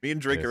 Me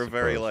and Drake I are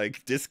very suppose.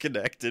 like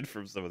disconnected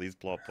from some of these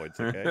plot points.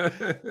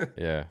 Okay.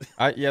 Yeah.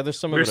 There's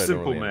some of We're it I don't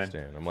simple really men.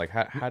 understand. I'm like,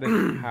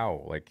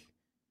 how? Like,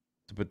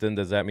 but then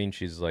does that mean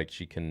she's like,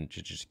 she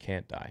just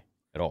can't die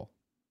at all,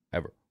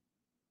 ever?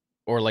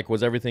 Or like,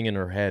 was everything in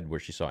her head where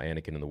she saw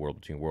Anakin in the world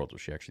between worlds?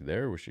 Was she actually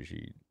there? Was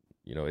she,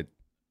 you know,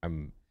 I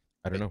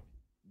don't know.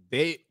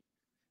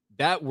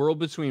 That world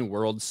between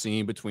worlds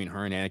scene between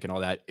her and Anakin, all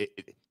that.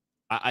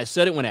 I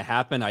said it when it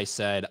happened. I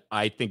said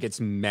I think it's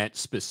meant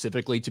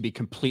specifically to be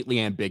completely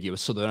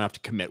ambiguous, so they don't have to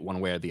commit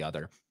one way or the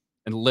other,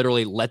 and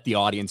literally let the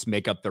audience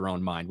make up their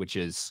own mind, which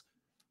is,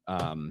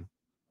 well,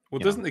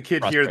 doesn't the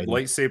kid hear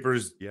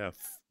lightsabers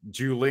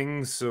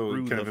dueling? So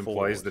Through it kind the of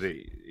implies Force. that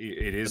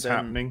it is But then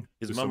happening.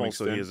 His to mom some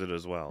also extent. hears it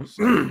as well.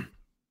 So.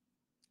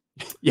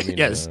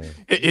 Yes,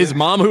 his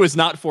mom, who is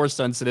not force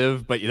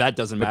sensitive, but that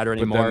doesn't matter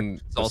anymore. then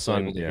Is the also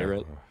son, able to hear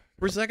it.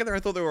 For a second there, I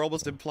thought they were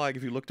almost implying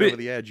if you looked But- over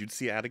the edge, you'd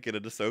see Anakin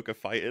and Ahsoka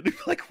fighting.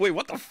 Like, wait,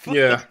 what the fuck?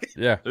 Yeah.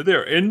 Yeah.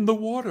 They're in the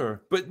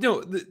water. But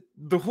no,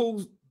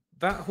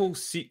 that whole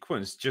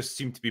sequence just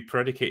seemed to be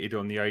predicated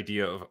on the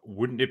idea of,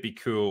 wouldn't it be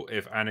cool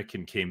if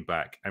Anakin came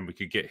back and we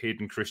could get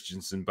Hayden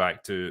Christensen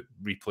back to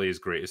replay his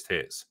greatest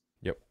hits?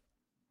 Yep.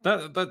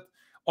 That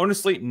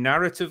honestly,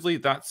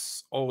 narratively,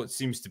 that's all it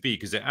seems to be,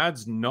 because it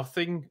adds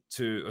nothing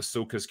to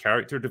Ahsoka's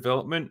character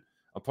development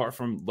apart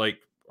from like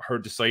her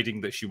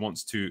deciding that she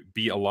wants to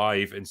be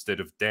alive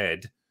instead of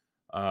dead.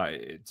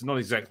 It's not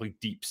exactly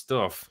deep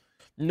stuff.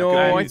 No,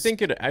 And I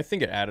think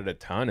it added a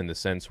ton in the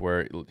sense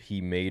where he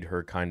made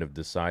her kind of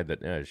decide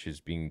that she's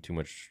being too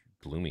much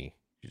gloomy.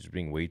 She's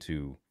being way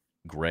too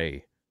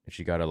gray, and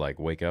she got to like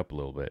wake up a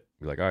little bit.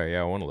 Be like, oh yeah,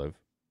 I want to live.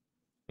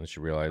 And she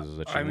realizes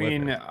that she. I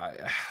mean,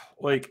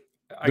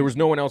 there was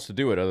no one else to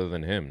do it other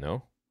than him.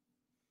 No.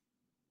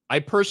 I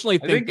personally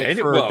think that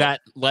for well-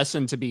 that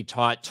lesson to be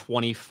taught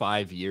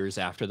 25 years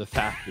after the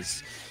fact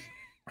is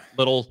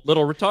little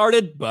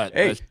retarded, but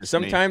Hey, that's just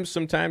me.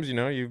 sometimes you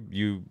know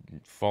you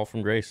fall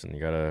from grace and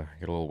you gotta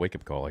get a little wake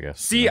up call, I guess.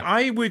 See, you know?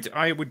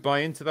 I would buy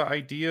into that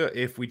idea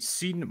if we'd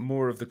seen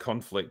more of the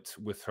conflict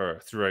with her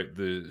throughout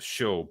the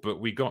show,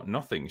 but we got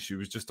nothing. She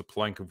was just a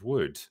plank of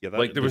wood. Yeah,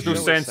 Like there the was no show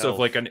sense of itself-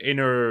 like an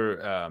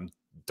inner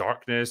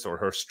darkness or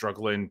her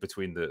struggling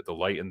between the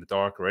light and the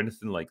dark or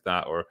anything like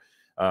that, or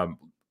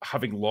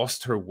having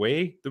lost her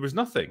way. There was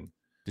nothing.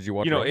 Did you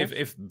watch? You know, Rebels?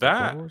 if Clone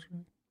that, Wars?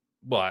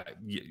 well,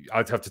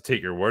 I'd have to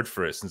take your word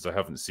for it since I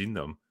haven't seen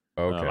them.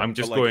 Okay. I'm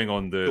just But, like, going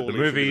on the surely it should be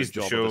movies, the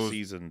job of shows. the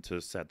season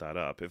to set that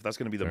up. If that's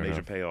going to be the Fair major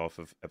enough. payoff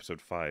of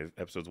episode 5,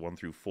 episodes 1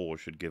 through 4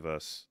 should give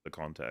us the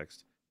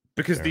context.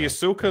 Because Fair the enough,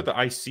 Ahsoka yeah. that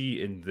I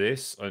see in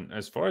this, and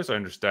as far as I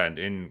understand,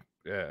 in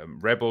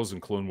Rebels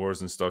and Clone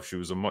Wars and stuff, she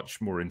was a much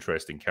more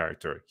interesting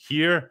character.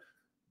 Here,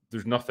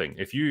 there's nothing.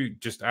 If you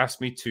just ask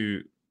me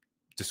to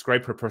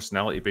describe her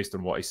personality based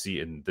on what I see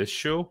in this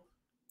show,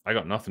 I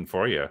got nothing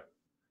for you.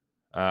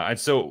 And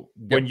so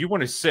when you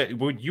want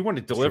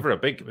to deliver a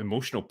big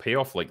emotional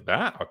payoff like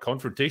that, a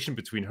confrontation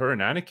between her and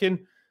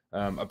Anakin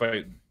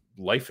about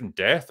life and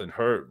death and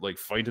her like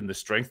finding the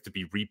strength to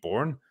be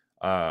reborn,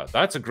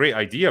 that's a great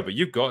idea, but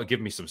you've got to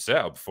give me some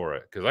setup for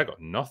it because I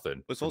got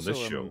nothing It's from also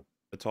this show.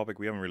 a topic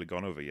we haven't really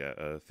gone over yet,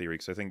 Theory,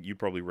 because I think you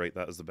probably rate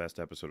that as the best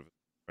episode of it,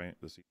 right?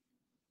 This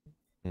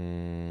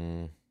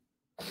season.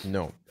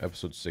 No,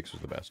 episode 6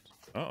 was the best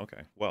Oh,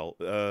 okay. Well,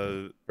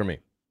 for me.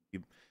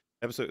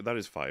 episode that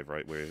is 5,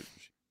 right? Where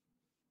she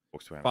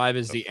walks to Anakin. 5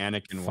 is the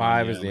Anakin one.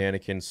 5 is yeah. the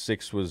Anakin.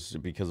 6 was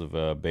because of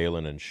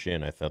Balin and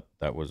Shin. I thought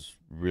that was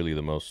really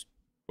one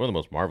of the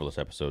most marvelous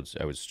episodes.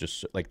 I was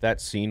just like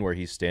that scene where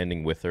he's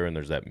standing with her and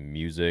there's that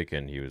music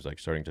and he was like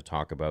starting to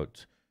talk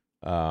about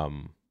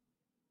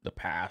the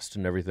past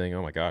and everything.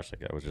 Oh my gosh,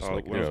 like I was just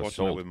like, when I was you know, watching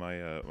it sold. with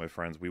my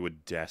friends, we were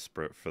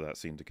desperate for that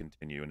scene to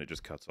continue, and it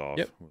just cuts off.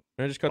 Yep. And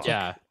I just cut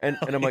Yeah. and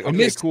I'm like, I okay,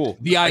 missed cool.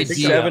 the I think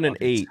idea 7 of and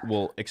it. 8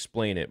 will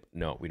explain it.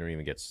 No, we don't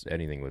even get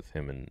anything with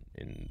him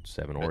in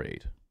 7 or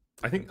 8.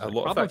 I think a The lot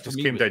of problem that for just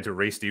me came with- down to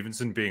Ray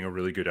Stevenson being a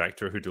really good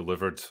actor who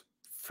delivered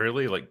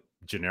fairly like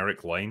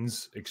generic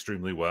lines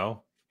extremely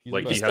well. He's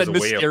Like the he He best. has said a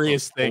way of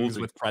mysterious things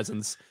holding- with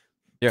presence.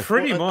 Yeah.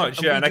 Pretty Well, much,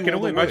 and yeah. we And I do can all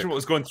only the imagine work. what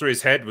was going through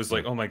his head was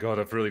like, oh my god,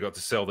 I've really got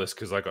to sell this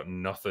because I got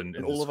nothing in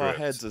And the all of our script.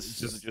 heads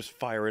It's is just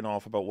firing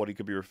off about what he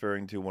could be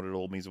referring to and what it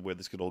all means and where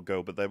this could all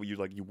go. But then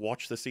you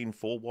watch the scene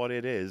for what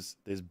it is.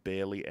 There's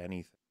barely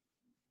anything.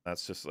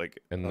 That's just like,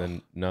 and ugh.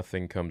 then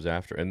nothing comes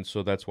after. And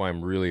so that's why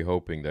I'm really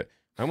hoping that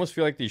I almost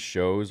feel like these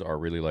shows are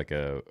really like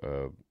a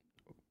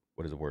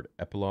what is the word?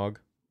 Epilogue?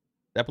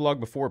 Epilogue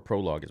before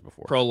prologue is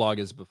before. Prologue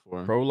is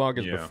before. Prologue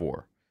is Yeah.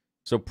 before.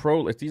 So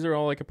these are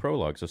all like a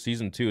prologue. So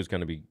season 2 is going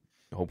to be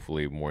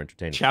hopefully more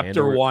entertaining.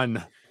 Chapter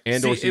 1.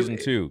 and See, or it- season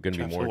 2 going to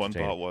be Chapter more 1,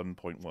 entertaining.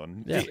 part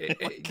 1.1.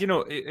 Yeah. You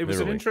know, it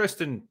was an Literally.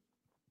 interesting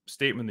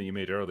statement that you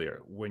made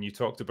earlier when you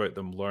talked about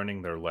them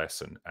learning their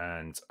lesson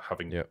and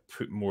having Yep.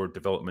 put more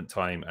development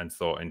time and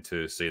thought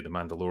into, say, the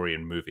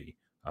Mandalorian movie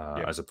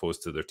Yep. as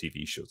opposed to their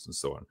TV shows and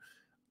so on.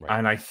 Right.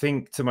 And I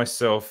think to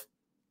myself,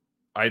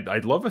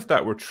 I'd love if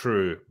that were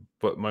true,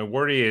 but my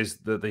worry is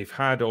that they've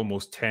had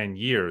almost 10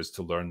 years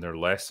to learn their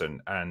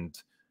lesson, and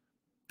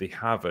they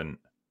haven't,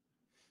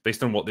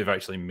 based on what they've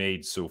actually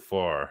made so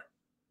far.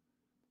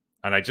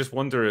 And I just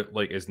wonder,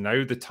 like, is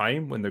now the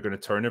time when they're going to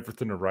turn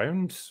everything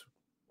around,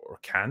 or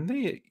can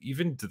they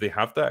even? Do they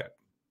have that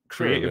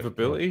creative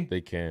ability?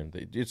 They can.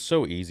 It's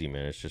so easy,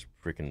 man. It's just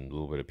freaking a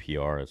little bit of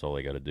PR. That's all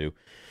they got to do.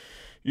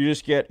 You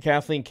just get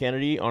Kathleen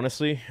Kennedy,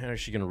 honestly, and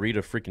she's going to read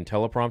a freaking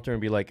teleprompter and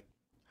be like,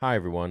 "Hi,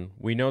 everyone.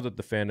 We know that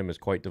the fandom is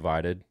quite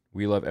divided.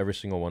 We love every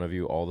single one of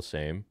you all the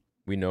same.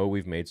 We know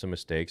we've made some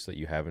mistakes that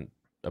you haven't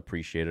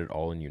appreciated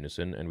all in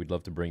unison, and we'd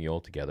love to bring you all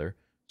together.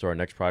 So our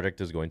next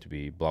project is going to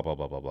be blah, blah,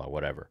 blah, blah, blah,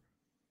 whatever."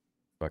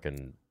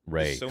 Fucking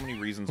Ray. There's so many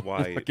reasons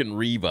why fucking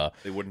Reva.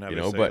 They wouldn't have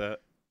to say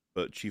that,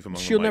 but chief among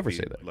them she'll might never be,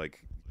 say that.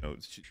 Like,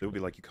 they'll be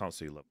like, you can't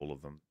say all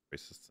of them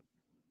racist.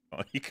 Oh,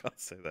 you can't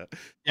say that.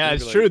 Yeah,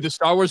 it's true. The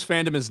Star Wars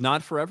fandom is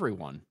not for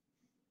everyone.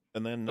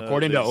 And then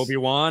according to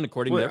Obi-Wan,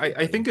 according to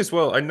I think as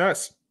well, and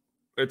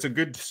it's a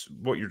good,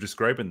 what you're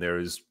describing there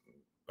is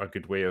a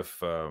good way of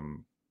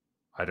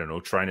I don't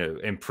know, trying to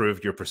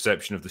improve your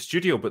perception of the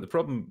studio. But the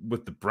problem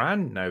with the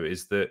brand now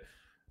is that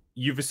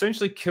you've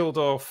essentially killed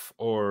off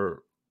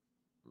or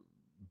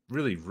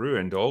really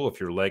ruined all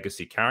of your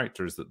legacy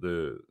characters that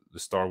the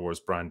Star Wars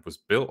brand was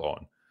built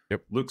on.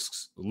 Yep.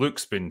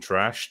 Luke's been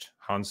trashed.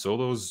 Han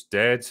Solo's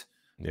dead.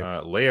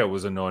 Yep. Leia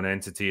was a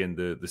non-entity in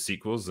the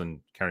sequels, and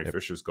Carrie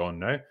Fisher's gone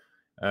now.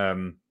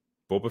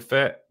 Boba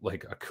Fett,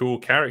 like a cool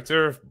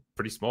character,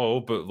 pretty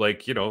small, but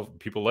like, you know,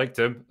 people liked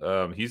him.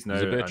 He's now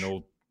an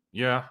old.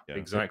 Yeah,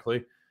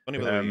 exactly. Funny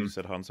way you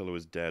said Han Solo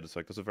is dead. It's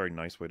like, that's a very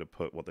nice way to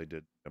put what they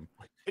did to him.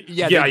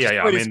 Yeah.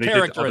 I mean, they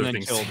did other and then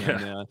things. Killed him,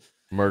 yeah.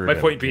 Murdered My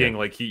point being,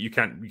 like, you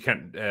can't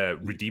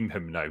redeem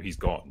him now. He's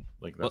gone.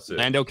 Like, that's it.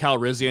 Lando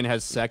Calrissian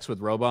has sex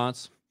with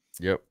robots.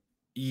 Yep.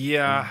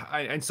 Yeah,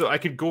 and so I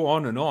could go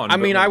on and on. I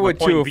mean, I would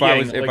too if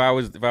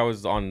I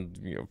was on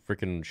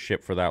freaking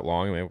ship for that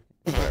long. I mean,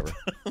 whatever.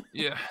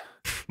 Yeah.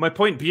 My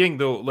point being,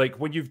 though, like,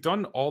 when you've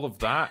done all of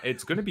that,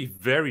 it's going to be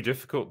very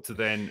difficult to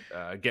then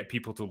get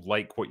people to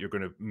like what you're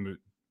going to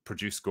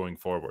produce going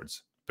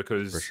forwards,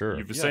 because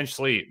you've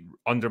essentially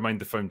undermined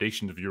the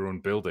foundation of your own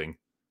building.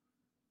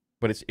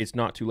 But it's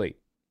not too late.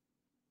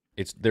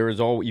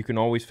 You can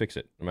always fix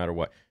it no matter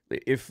what.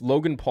 If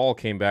Logan Paul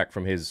came back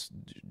from his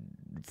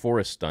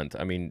forest stunt,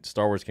 I mean,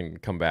 Star Wars can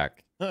come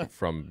back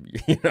from,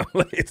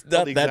 it's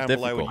not that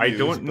difficult. I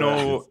don't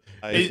know.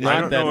 I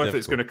don't know if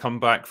it's going to come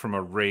back from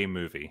a Rey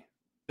movie.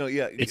 No,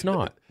 yeah, it's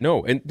not.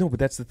 No, but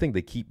that's the thing.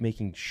 They keep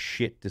making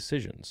shit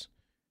decisions,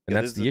 and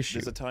that's the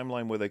issue. There's a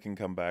timeline where they can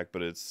come back,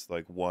 but it's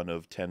like one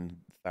of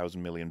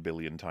 10,000 million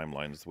billion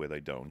timelines where they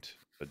don't.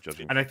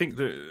 Judging, and I think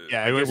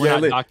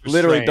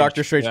literally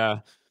Doctor Strange. Yeah.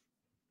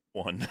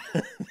 One,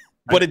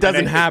 but it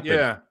doesn't happen.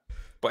 Yeah,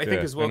 but I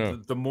think as well,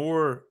 the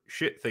more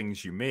shit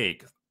things you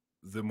make,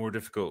 the more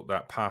difficult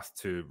that path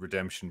to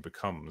redemption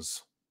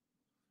becomes.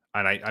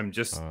 And I'm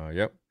just,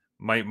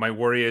 my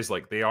worry is,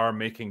 like, they are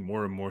making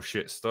more and more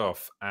shit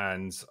stuff,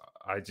 and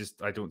I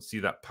don't see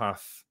that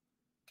path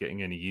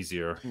getting any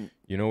easier.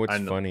 You know what's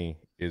funny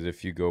is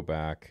if you go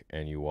back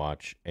and you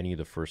watch any of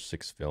the first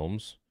 6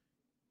 films,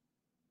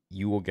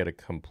 you will get a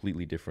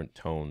completely different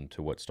tone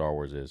to what Star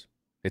Wars is.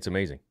 It's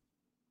amazing.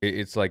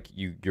 It's like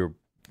you're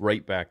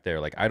right back there.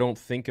 Like, I don't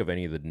think of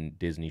any of the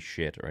Disney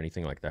shit or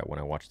anything like that when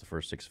I watch the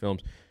first 6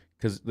 films,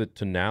 because the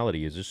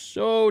tonality is just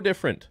so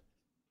different,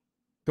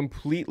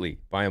 completely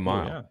by a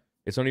mile. Yeah.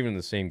 It's not even in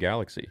the same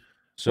galaxy.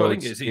 So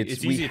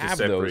it's we have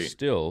those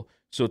still.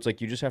 So it's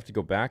like you just have to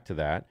go back to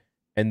that,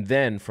 and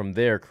then from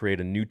there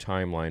create a new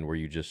timeline where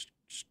you just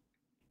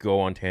go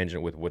on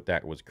tangent with what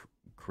that was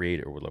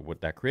created, or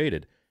what that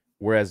created.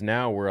 Whereas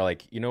now we're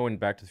like, in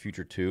Back to the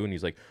Future 2, and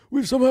he's like,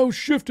 we've somehow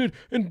shifted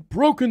and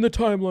broken the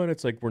timeline.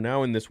 It's like we're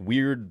now in this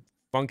weird,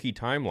 funky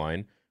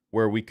timeline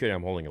where we could,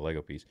 I'm holding a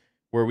Lego piece,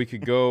 where we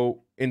could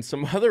go in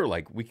some other,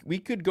 like, we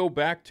could go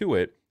back to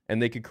it,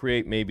 and they could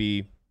create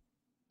maybe,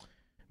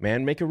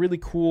 make a really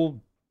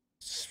cool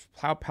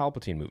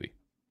Palpatine movie,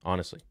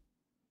 honestly.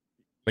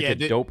 Like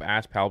a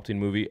dope-ass Palpatine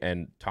movie,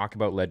 and talk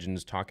about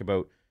Legends,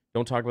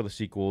 don't talk about the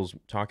sequels,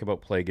 talk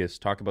about Plagueis,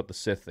 talk about the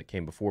Sith that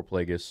came before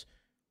Plagueis.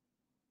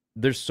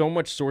 There's so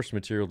much source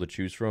material to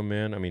choose from,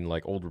 man. I mean,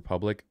 like Old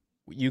Republic,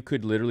 you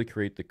could literally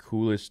create the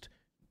coolest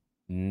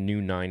new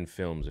 9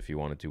 films if you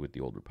wanted to with the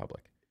Old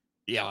Republic.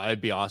 Yeah,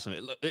 that'd be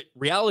awesome.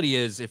 Reality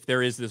is, if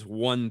there is this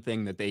one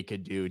thing that they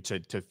could do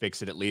to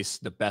fix it, at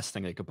least the best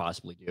thing they could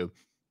possibly do,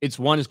 it's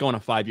go on a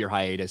 5-year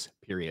hiatus,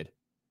 period.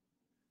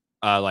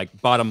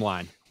 Like, bottom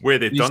line. Where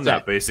they've done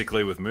that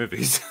basically with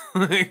movies.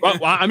 well,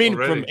 I mean,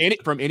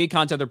 from any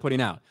content they're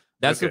putting out.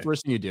 That's the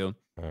first thing you do.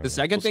 The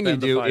second thing you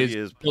do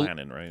is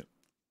planning, right?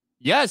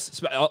 Yes,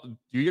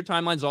 do your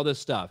timelines, all this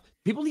stuff.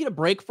 People need a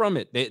break from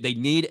it. They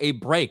need a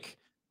break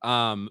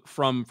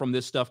from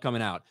this stuff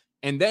coming out.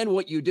 And then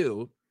what you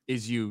do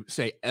is you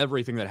say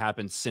everything that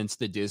happened since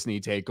the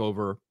Disney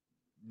takeover,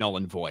 null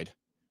and void.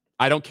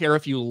 I don't care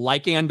if you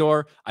like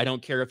Andor. I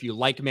don't care if you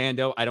like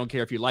Mando. I don't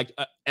care if you like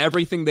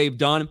everything they've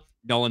done.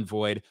 null and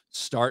void,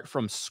 start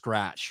from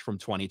scratch from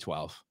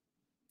 2012.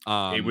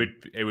 It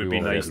would we be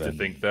won't nice get to that.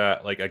 think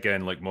that, like,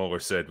 again, like Mueller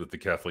said with the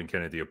Kathleen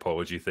Kennedy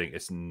apology thing,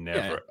 it's Yeah.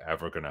 never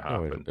ever going to No,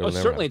 happen. it'll never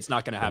Certainly happen. it's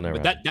not going to It'll happen, never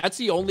but happen. that's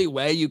the only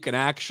way you can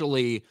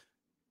actually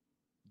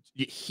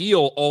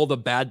heal all the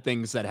bad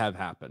things that have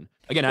happened.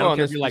 Again, I Well, don't and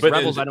care if this- you like but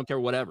Rebels, it- I don't care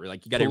whatever.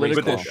 Like, you got to erase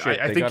Political it all. shit.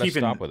 I They think gotta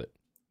even stop with it.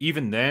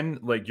 even then,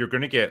 like, you're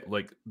going to get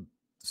like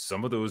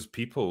some of those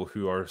people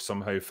who are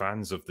somehow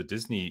fans of the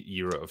Disney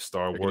era of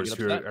Star They're gonna Wars get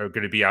who upset. are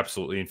going to be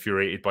absolutely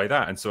infuriated by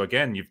that. And so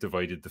again, you've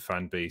divided the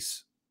fan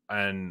base,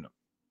 and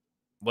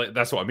like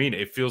that's what I mean.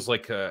 It feels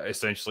like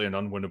essentially an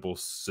unwinnable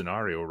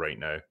scenario right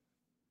now,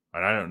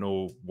 and I don't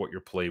know what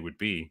your play would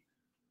be.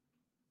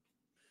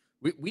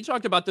 We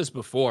talked about this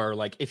before.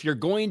 Like, if you're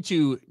going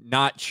to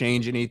not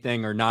change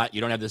anything or not, you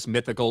don't have this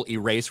mythical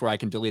erase where I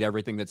can delete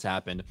everything that's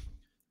happened.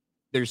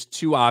 There's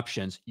two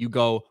options. You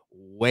go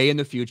way in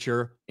the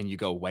future and you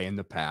go way in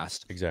the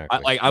past.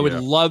 Exactly. I would Yeah.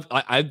 love,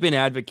 I've been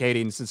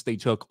advocating since they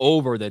took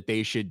over that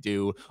they should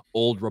do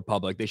Old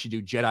Republic. They should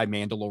do Jedi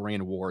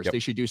Mandalorian Wars. Yep. They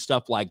should do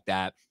stuff like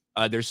that.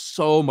 There's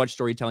so much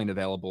storytelling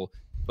available,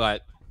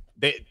 but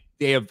they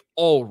have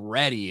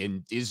already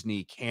in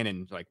Disney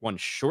canon, like, one,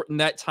 shortened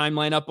that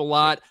timeline up a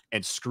lot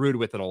and screwed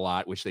with it a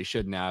lot, which they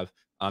shouldn't have.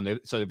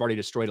 So they've already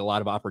destroyed a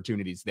lot of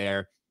opportunities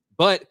there.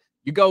 But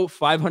you go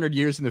 500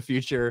 years in the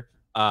future.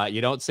 You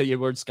don't say the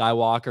word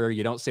Skywalker,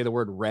 you don't say the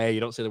word Rey,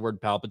 you don't say the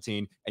word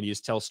Palpatine, and you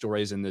just tell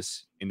stories in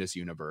this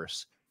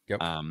universe.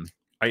 Yep.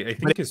 I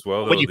think as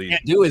well, What though, you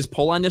can't do is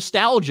pull on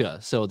nostalgia,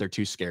 so they're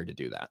too scared to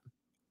do that.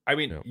 I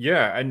mean, Yep.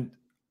 yeah, and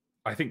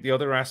I think the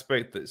other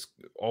aspect that's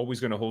always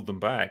going to hold them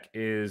back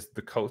is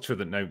the culture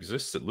that now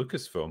exists at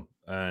Lucasfilm.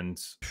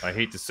 And I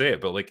hate to say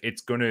it, but like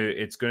it's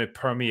gonna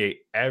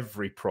permeate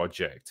every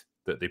project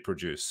that they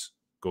produce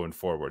going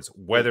forwards.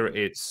 Whether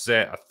it's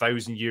set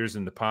 1,000 years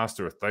in the past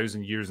or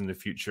 1,000 years in the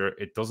future,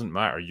 it doesn't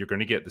matter. You're going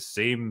to get the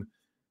same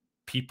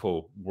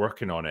people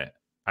working on it,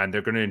 and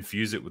they're going to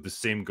infuse it with the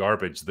same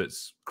garbage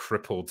that's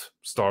crippled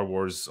Star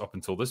Wars up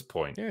until this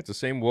point. Yeah, it's the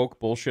same woke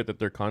bullshit that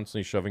they're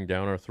constantly shoving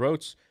down our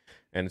throats.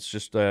 And it's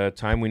just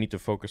time we need to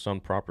focus on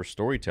proper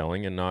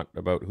storytelling and not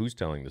about who's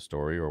telling the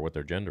story or what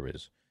their gender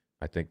is.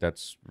 I think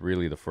that's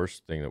really the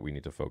first thing that we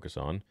need to focus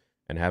on,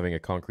 and having a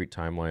concrete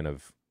timeline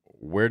of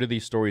where do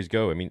these stories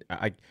go. I mean,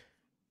 I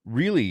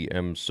really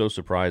am so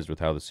surprised with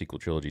how the sequel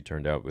trilogy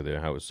turned out, with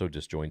it, how it was so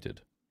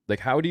disjointed. Like,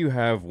 how do you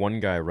have one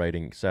guy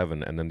writing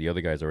 7 and then the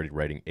other guy's already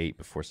writing 8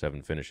 before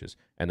 7 finishes,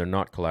 and they're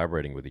not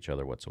collaborating with each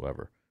other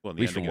whatsoever? Well, At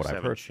the least from ending of what I've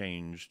 7 heard.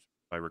 changed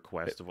by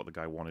request of what the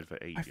guy wanted for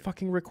 8. I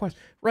fucking request.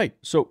 Right.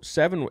 So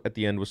 7 at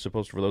the end was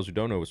supposed to, for those who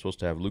don't know, was supposed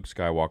to have Luke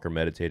Skywalker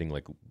meditating,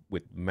 like,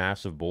 with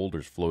massive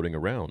boulders floating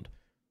around.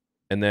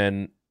 And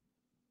then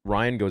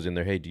Ryan goes in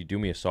there, hey, do you do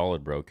me a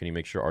solid, bro? Can you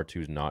make sure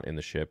R2's not in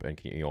the ship? And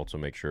can you also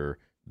make sure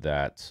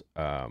that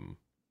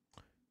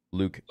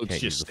Luke Luke's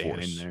can't use just the standing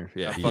Force? there.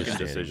 Yeah, Yeah. He's fucking just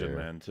standing decision, there.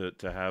 man.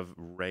 To have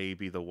Rey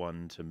be the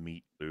one to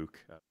meet Luke,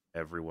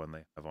 everyone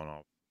they have on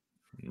off.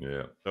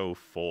 Yeah. So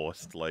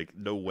forced. Like,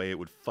 no way it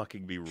would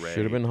fucking be Rey.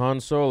 Should have been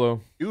Han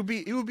Solo. It would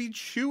be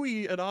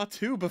Chewie and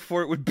R2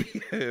 before it would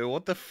be her.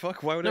 What the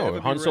fuck? Why would it No, ever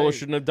Han be Solo Rey?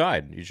 shouldn't have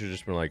died. You should have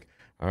just been like,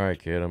 all right,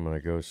 kid, I'm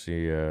gonna go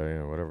see,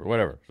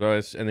 whatever.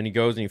 So and then he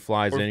goes and he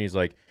flies in. He's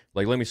like,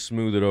 let me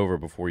smooth it over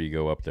before you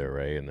go up there,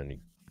 Ray. And then he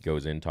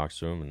goes in, talks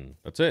to him, and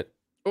that's it.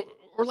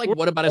 Or like,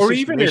 what about a Or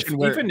situation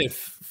where even if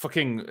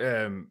fucking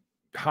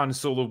Han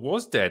Solo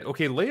was dead,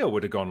 okay, Leia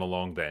would have gone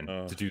along then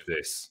to do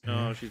this.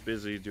 No, she's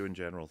busy doing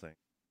general things.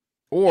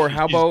 Or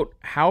She's-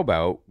 how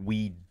about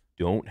we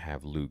don't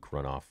have Luke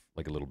run off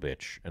like a little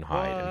bitch and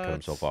hide and cut What?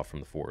 himself off from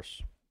the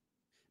Force?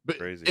 But,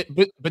 Crazy.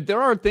 but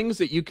there are things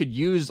that you could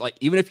use, like,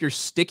 even if you're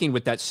sticking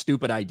with that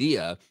stupid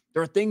idea,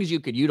 there are things you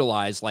could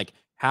utilize, like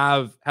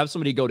have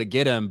somebody go to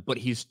get him, but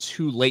he's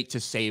too late to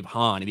save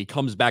Han, and he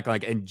comes back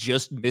like and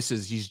just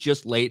misses. He's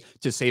just late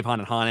to save Han,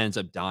 and Han ends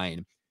up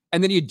dying.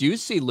 And then you do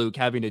see Luke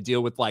having to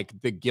deal with like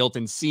the guilt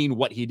and seeing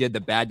what he did,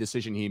 the bad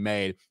decision he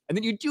made. And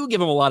then you do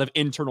give him a lot of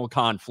internal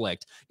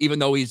conflict, even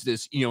though he's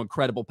this,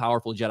 incredible,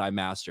 powerful Jedi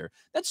master.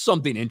 That's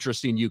something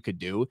interesting you could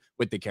do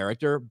with the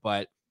character,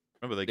 but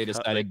Remember, They they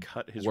decided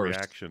cut his worse.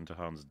 reaction to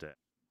Han's death.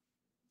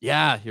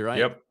 yeah, you're right.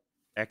 Yep.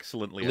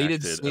 Excellently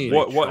Deleted acted. scene. And they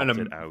What an chopped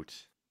am- it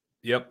out.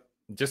 Yep.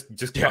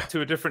 Just Yeah. cut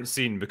to a different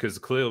scene because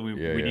clearly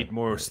we Yeah. need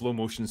more slow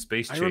motion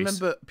space chase. I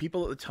remember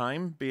people at the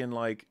time being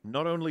like,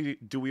 not only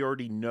do we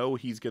already know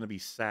he's going to be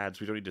sad,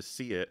 so we don't need to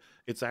see it,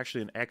 it's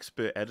actually an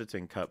expert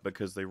editing cut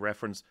because they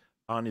reference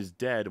Han is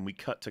dead and we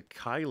cut to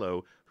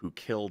Kylo who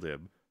killed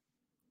him.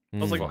 I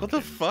was like, what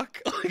the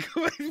fuck?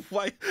 Like,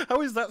 why?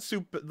 How is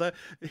that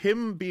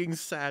him being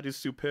sad is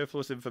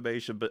superfluous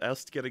information, but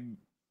us getting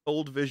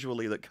told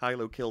visually that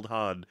Kylo killed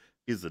Han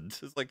isn't?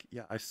 It's like,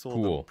 yeah, I saw the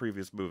Cool.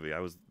 previous movie.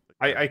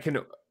 I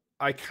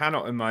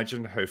cannot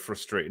imagine how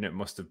frustrating it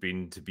must have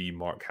been to be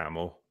Mark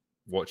Hamill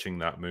watching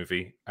that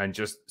movie and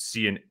just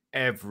seeing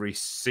every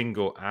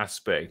single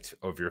aspect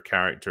of your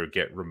character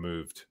get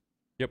removed.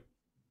 Yep.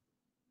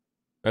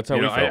 That's how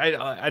You we know,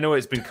 felt. I know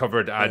it's been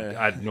covered Yeah.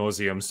 ad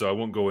nauseum, so I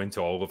won't go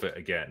into all of it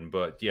again.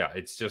 But yeah,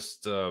 it's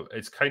just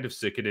it's kind of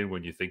sickening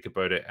when you think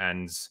about it.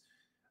 And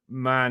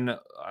man,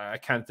 I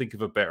can't think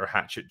of a better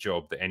hatchet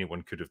job that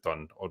anyone could have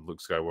done on Luke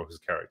Skywalker's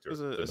character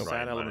There's a than sad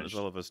Ryan element as managed.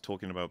 well of us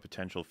talking about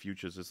potential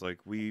futures. It's like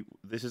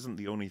this isn't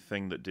the only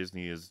thing that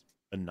Disney is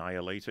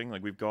annihilating.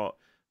 Like we've got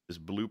this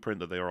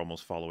blueprint that they are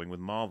almost following with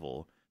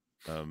Marvel.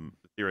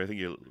 Theory, I think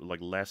you're like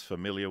less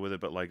familiar with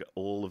it, but like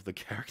all of the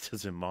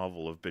characters in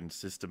Marvel have been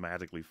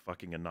systematically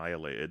fucking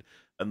annihilated,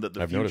 and that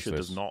the I've noticed future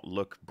does this. not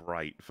look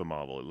bright for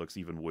Marvel. It looks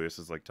even worse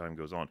as like time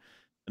goes on.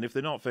 And if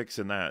they're not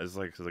fixing that, is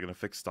like, are they going to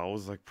fix Star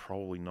Wars? Like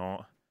probably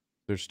not.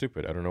 They're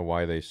stupid. I don't know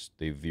why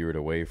they veered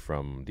away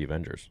from the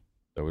Avengers.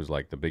 That was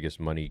like the biggest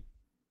money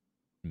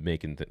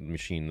making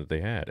machine that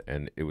they had,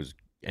 and it was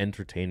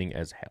entertaining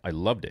as hell. I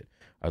loved it.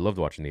 I loved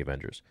watching the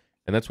Avengers,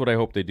 and that's what I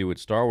hope they do with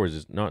Star Wars.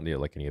 Is not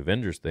like any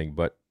Avengers thing,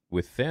 but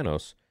with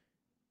Thanos.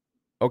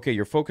 Okay,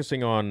 you're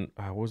focusing on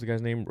what was the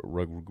guy's name?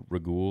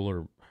 Ragul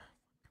or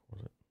what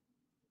was it?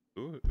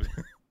 Ooh.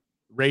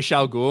 Ra's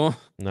al Ghul,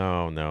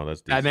 No,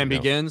 that's DC. Batman No.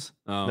 Begins.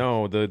 Oh.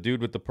 No, the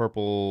dude with the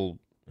purple.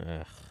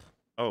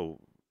 Oh,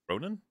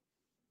 Ronan?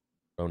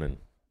 Ronan.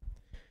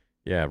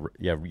 Yeah,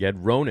 yeah. You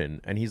had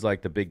Ronan, and he's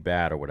like the big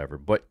bad or whatever.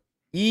 But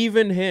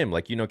even him,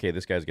 like okay,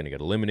 this guy's gonna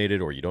get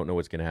eliminated, or you don't know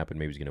what's gonna happen.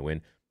 Maybe he's gonna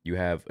win. You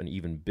have an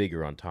even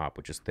bigger on top,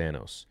 which is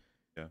Thanos.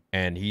 Yeah.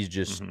 And he's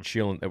just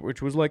chilling,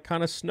 which was like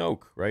kind of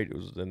Snoke, right?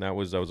 I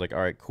was like, all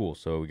right, cool.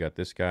 So we got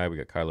this guy, we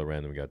got Kylo Ren,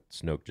 and we got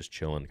Snoke just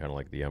chilling, kind of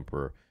like the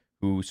Emperor,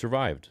 who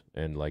survived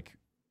and like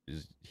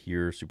is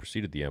here,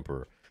 superseded the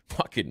Emperor.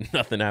 Fucking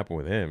nothing happened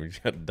with him. He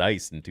just got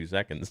diced in 2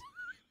 seconds.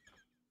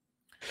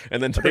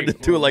 And then turned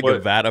into like a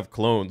vat of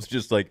clones,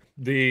 just like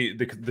the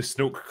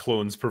Snoke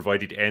clones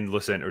provided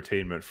endless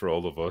entertainment for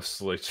all of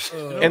us. Like,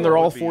 and they're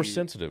all force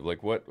sensitive.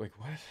 Like what? Like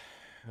what?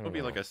 It would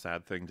be like a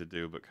sad thing to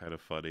do, but kind of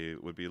funny.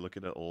 It would be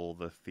looking at all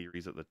the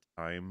theories at the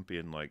time,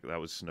 being like, that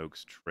was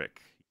Snoke's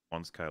trick. He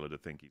wants Kylo to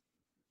think he's...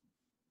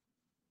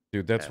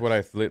 Dude, that's what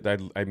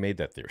I made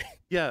that theory.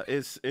 Yeah,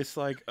 it's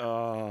like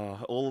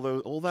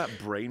all that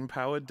brain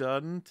power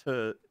done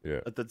to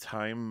at the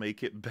time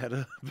make it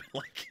better.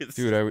 Like it's...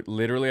 Dude,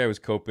 I was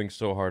coping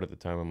so hard at the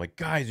time. I'm like,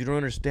 guys, you don't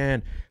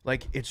understand.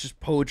 Like it's just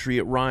poetry.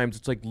 It rhymes.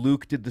 It's like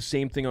Luke did the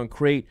same thing on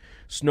Crate.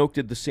 Snoke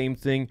did the same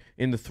thing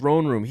in the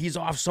throne room. He's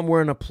off somewhere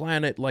on a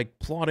planet, like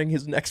plotting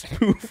his next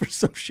move or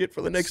some shit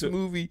for the next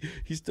movie.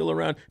 He's still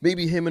around.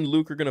 Maybe him and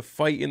Luke are gonna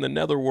fight in the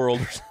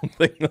Netherworld or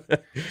something.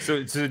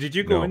 So did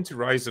you go into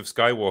Rise of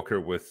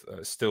Skywalker with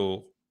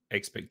still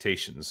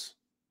expectations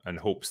and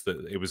hopes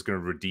that it was going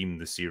to redeem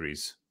the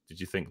series? Did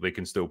you think they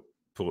can still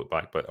pull it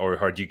back, or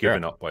had you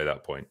given up by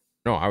that point?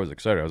 No, I was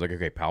excited. I was like,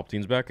 okay,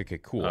 Palpatine's back. Okay,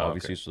 cool.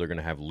 Obviously, okay. so they're going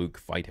to have Luke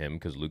fight him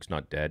because Luke's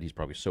not dead. He's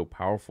probably so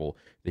powerful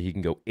that he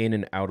can go in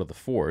and out of the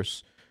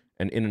Force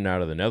and in and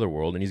out of the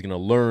Netherworld, and he's going to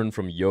learn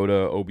from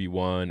Yoda,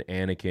 Obi-Wan,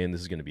 Anakin.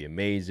 This is going to be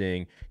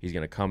amazing. He's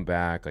going to come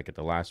back like at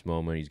the last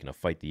moment. He's going to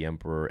fight the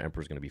Emperor.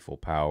 Emperor's going to be full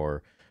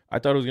power. I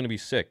thought it was going to be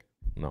sick.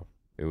 No,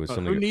 it was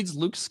something. Who needs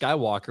Luke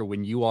Skywalker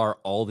when you are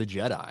all the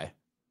Jedi? I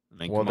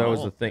mean, well, that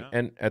was the thing. Yeah.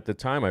 And at the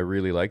time, I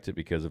really liked it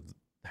because of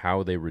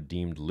how they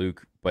redeemed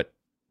Luke, but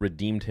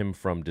redeemed him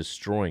from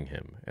destroying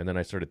him. And then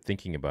I started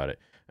thinking about it.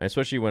 And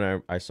especially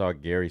when I saw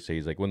Gary say,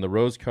 he's like, when the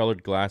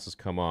rose-colored glasses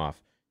come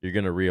off, you're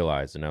going to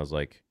realize. And I was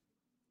like,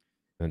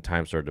 and then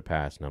time started to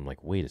pass. And I'm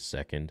like, wait a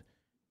second.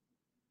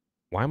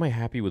 Why am I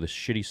happy with a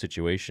shitty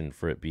situation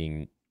for it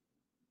being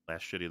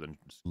less shitty than...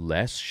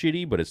 less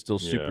shitty, but it's still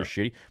super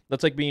shitty?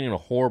 That's like being in a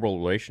horrible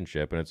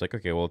relationship, and it's like,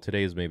 okay, well,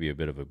 today is maybe a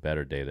bit of a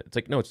better day. It's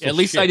like, no, it's still at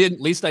least shit. At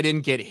least I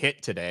didn't get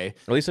hit today.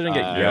 At least I didn't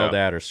get yelled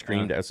at or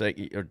screamed at. It's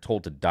like, or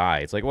told to die.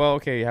 It's like, well,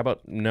 okay, how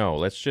about no?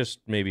 Let's just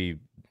maybe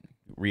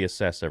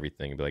reassess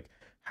everything and be like,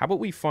 how about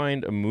we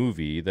find a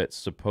movie that's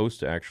supposed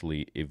to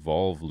actually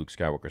evolve Luke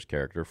Skywalker's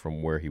character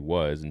from where he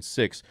was in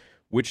 6,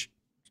 which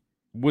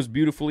was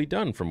beautifully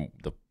done, from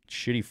the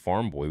shitty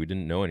farm boy who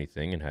didn't know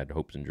anything and had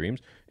hopes and dreams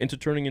into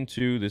turning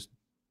into this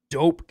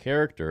dope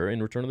character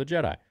in Return of the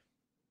Jedi.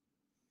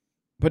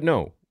 But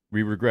no,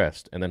 we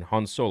regressed. And then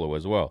Han Solo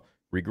as well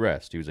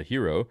regressed. He was a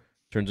hero,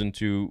 turns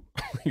into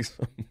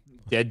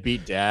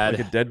Deadbeat dad.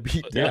 like a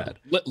deadbeat dad.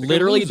 Like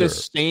literally the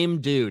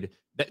same dude.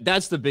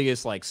 That's the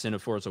biggest like sin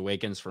of Force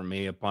Awakens for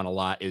me upon a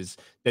lot, is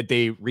that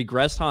they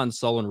regressed Han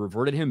Solo and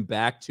reverted him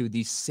back to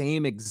the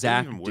same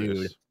exact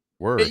dude.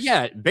 Worse.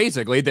 Yeah,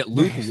 basically that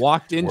Luke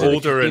walked into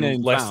older the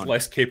and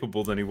less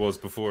capable than he was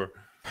before.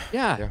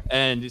 Yeah,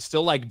 and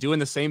still like doing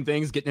the same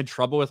things, getting in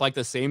trouble with like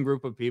the same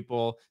group of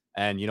people,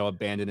 and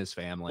abandon his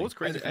family. What's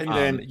crazy? And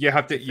then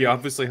you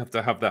obviously have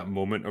to have that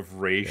moment of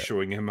Rey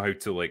showing him how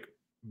to like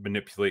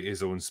manipulate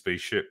his own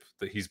spaceship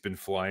that he's been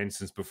flying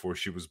since before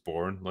she was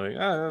born. Like,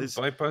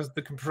 bypass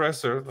the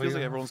compressor. It feels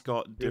like everyone's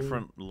got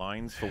different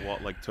lines for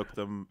what like took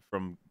them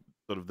from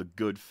sort of the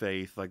good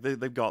faith, like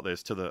they've got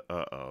this, to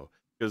the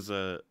because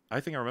I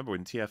think I remember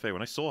in TFA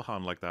when I saw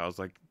Han like that, I was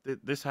like,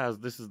 there's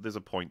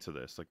a point to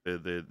this. Like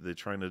they're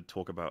trying to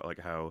talk about like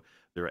how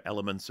there are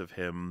elements of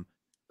him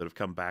that have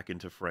come back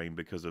into frame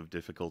because of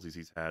difficulties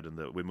he's had, and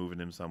that we're moving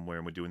him somewhere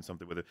and we're doing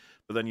something with it.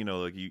 But then, you know,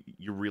 like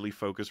you really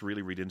focus,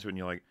 really read into it, and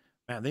you're like,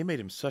 man, they made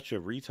him such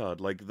a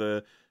retard. Like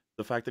the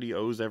fact that he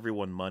owes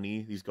everyone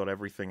money, he's got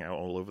everything out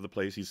all over the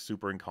place, he's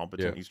super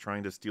incompetent, he's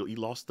trying to steal, he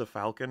lost the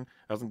Falcon,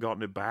 hasn't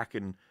gotten it back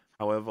in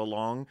however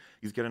long,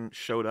 he's getting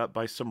showed up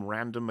by some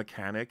random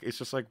mechanic. It's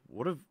just like,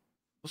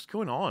 what's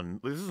going on?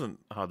 This isn't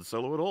Han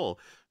Solo at all.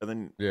 And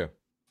then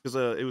because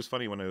it was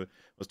funny when I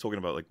was talking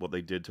about like what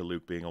they did to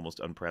Luke being almost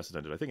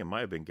unprecedented. I think it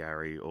might have been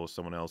Gary or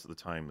someone else at the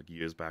time, like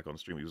years back on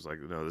stream. He was like,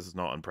 "No, this is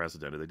not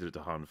unprecedented. They did it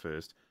to Han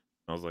first."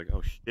 And I was like,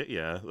 "Oh shit,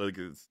 yeah!" Like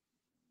it's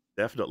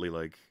definitely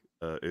like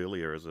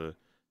earlier as a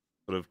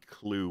sort of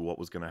clue what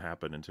was going to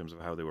happen in terms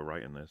of how they were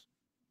writing this.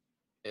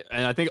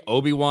 And I think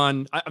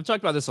Obi-Wan, I've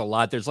talked about this a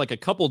lot. There's like a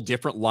couple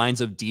different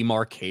lines of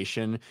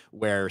demarcation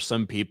where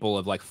some people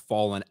have like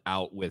fallen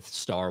out with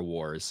Star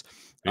Wars.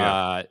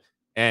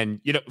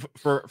 And you know,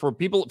 for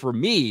people, for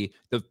me,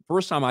 the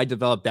first time I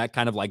developed that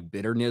kind of like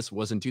bitterness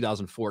was in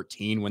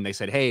 2014 when they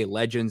said, "Hey,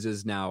 Legends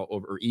is now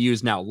over, or EU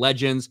is now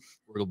Legends.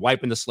 We're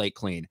wiping the slate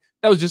clean."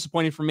 That was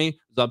disappointing for me. It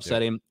was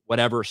upsetting,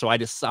 whatever. So I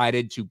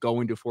decided to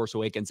go into Force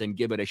Awakens and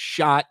give it a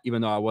shot,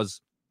 even though I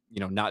was, you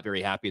know, not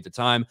very happy at the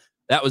time.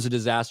 That was a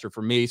disaster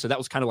for me. So that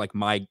was kind of like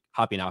my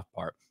hopping off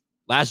part.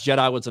 Last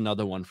Jedi was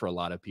another one for a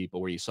lot of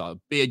people where you saw a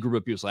big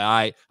group of people say,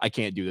 I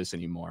can't do this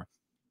anymore.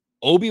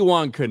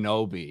 Obi-Wan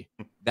Kenobi,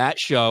 that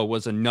show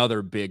was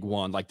another big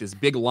one, like this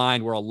big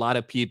line where a lot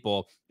of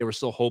people, they were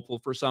so hopeful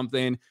for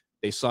something.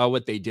 They saw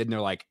what they did and they're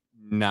like,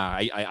 nah,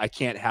 I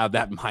can't have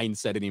that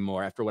mindset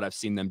anymore after what I've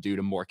seen them do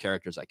to more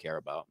characters I care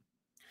about.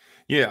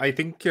 Yeah, I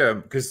think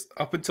because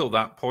up until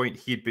that point,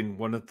 he'd been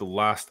one of the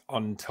last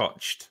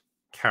untouched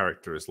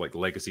characters, like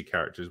legacy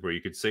characters, where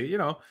you could say, you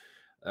know,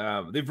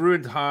 they've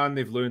ruined Han,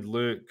 they've ruined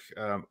Luke,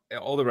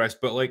 all the rest,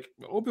 but like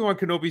Obi-Wan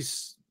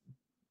Kenobi's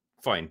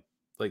fine.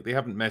 Like they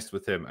haven't messed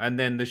with him. And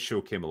then this show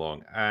came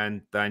along,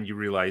 and then you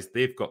realize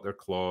they've got their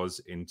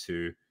claws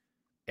into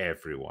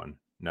everyone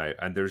now,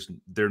 and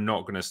they're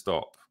not going to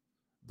stop.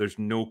 There's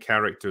no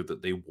character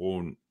that they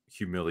won't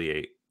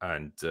humiliate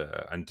and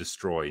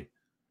destroy.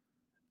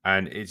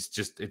 And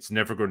it's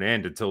never going to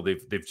end until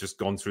they've just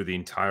gone through the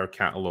entire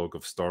catalog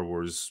of Star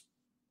Wars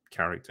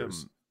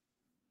characters.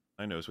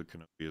 I noticed with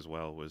Kenobi as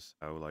well was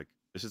how like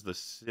this is the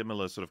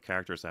similar sort of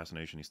character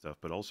assassination-y stuff,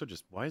 but also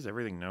just why is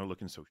everything now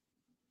looking so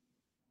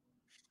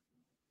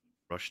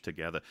rushed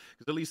together?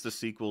 Because at least the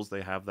sequels,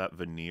 they have that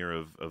veneer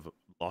of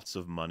lots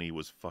of money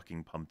was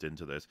fucking pumped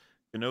into this.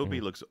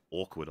 Kenobi looks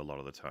awkward a lot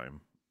of the time.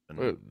 And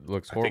it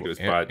looks horrible. I think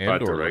it was bad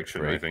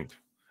direction, I think.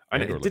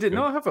 And did it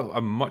not have a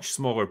much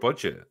smaller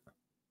budget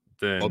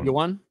than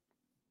Obi-Wan?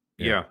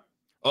 Yeah.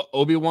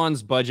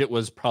 Obi-Wan's budget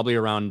was probably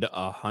around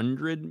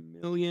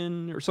 100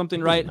 million or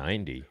something, right?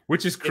 90.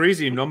 Which is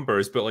crazy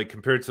numbers, but like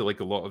compared to like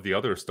a lot of the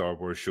other Star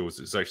Wars shows,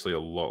 it's actually a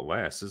lot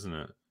less, isn't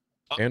it?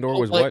 Andor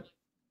was what?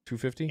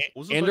 250?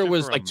 Andor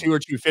was like 2 or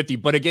 250.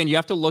 But again, you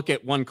have to look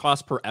at one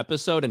cost per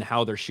episode and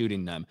how they're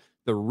shooting them.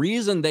 The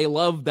reason they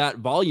love that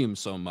volume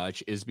so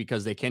much is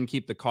because they can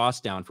keep the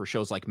cost down for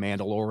shows like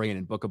Mandalorian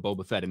and Book of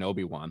Boba Fett and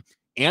Obi-Wan.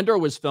 Andor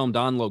was filmed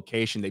on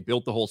location. They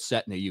built the whole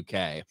set in the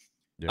UK.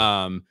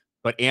 Yeah.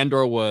 But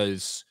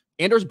Andor's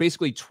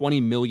basically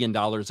 $20 million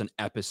an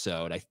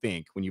episode, I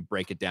think, when you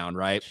break it down,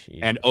 right? Jeez.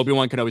 And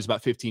Obi-Wan Kenobi is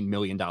about $15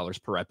 million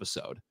per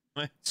episode.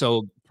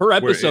 So per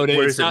episode,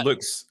 whereas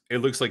it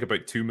looks like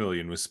about 2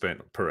 million was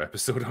spent per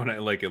episode on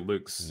it. Like it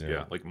looks,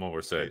 like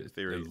Muller said,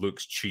 it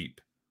looks cheap.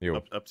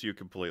 Up to you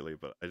completely,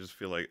 but I just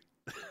feel like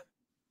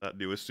that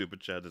newest super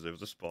chat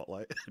deserves a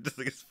spotlight. I just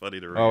think it's funny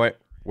to read. Oh wait,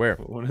 where?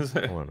 What is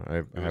it? Hold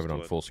on, I have it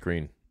on full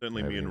screen.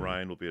 Certainly, me and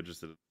Ryan will be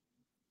interested.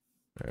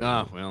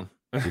 Well.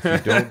 If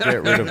you don't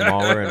get rid of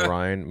Mahler and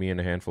Ryan, me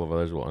and a handful of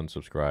others will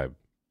unsubscribe.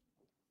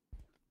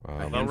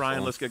 Well,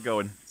 Ryan, let's get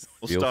going.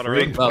 We'll Feel start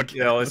free. our own.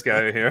 Yeah, let's get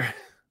out of here.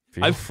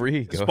 Feel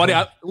free. It's Go funny.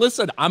 ahead.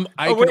 Listen, I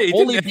wait, can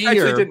only be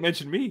here. Didn't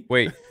mention me.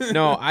 Wait,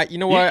 no, you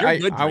know what? You're a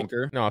good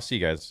drinker. No, I'll see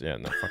you guys. Yeah,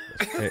 no, fuck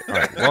this. Hey, all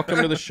right,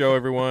 welcome to the show,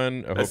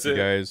 everyone. I hope you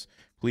guys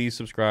please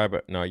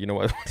subscribe. No, you know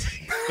what?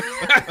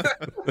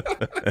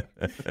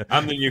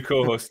 I'm the new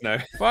co-host now.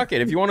 Fuck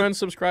it. If you want to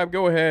unsubscribe,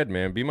 go ahead,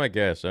 man. Be my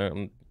guest. I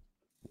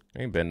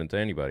ain't bending to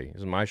anybody.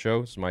 This is my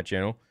show. This is my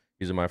channel.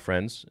 These are my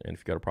friends. And if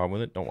you got a problem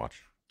with it, don't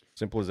watch.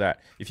 Simple as that.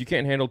 If you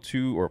can't handle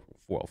 2 or,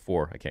 well,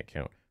 4, I can't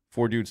count,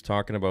 4 dudes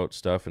talking about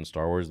stuff in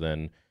Star Wars,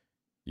 then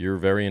you're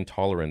very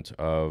intolerant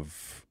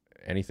of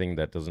anything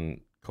that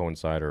doesn't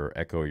coincide or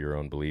echo your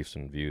own beliefs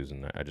and views.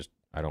 And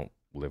I don't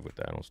live with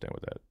that. I don't stand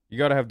with that. You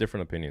got to have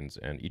different opinions.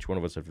 And each one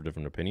of us have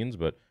different opinions,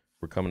 but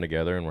we're coming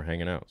together and we're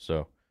hanging out.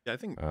 So yeah, I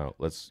think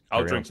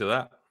I'll drink to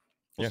that.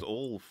 Plus,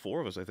 all 4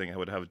 of us, I think,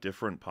 would have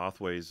different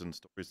pathways and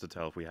stories to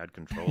tell if we had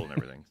control and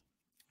everything.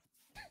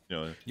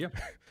 Yeah.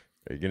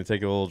 Are you gonna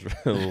take a little drink?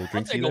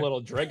 I'll take a little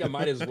drink. I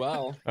might as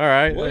well. All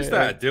right. What is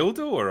that? A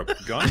dildo or a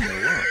gun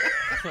or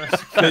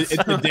what?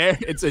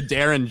 It's a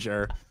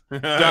Derringer.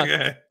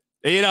 Okay.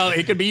 You know,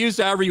 it could be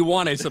used however you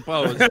want, I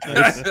suppose.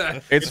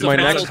 It's my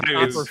next.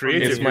 It's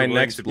It's my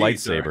next to be,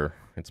 lightsaber.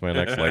 It's my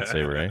next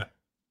lightsaber,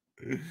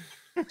 eh?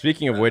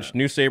 Speaking of which,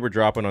 new saber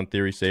dropping on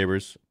Theory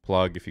Sabers.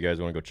 Plug if you guys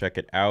want to go check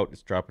it out.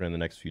 It's dropping in the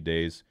next few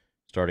days,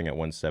 starting at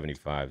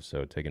 175.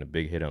 So taking a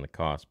big hit on the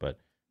cost, but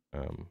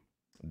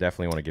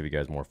definitely want to give you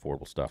guys more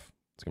affordable stuff.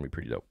 It's gonna be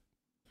pretty dope.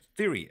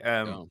 Theory,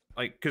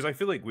 like, because I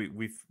feel like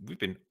we've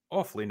been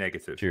awfully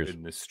negative Cheers.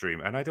 in this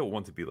stream, and I don't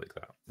want to be like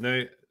that.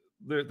 Now,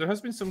 there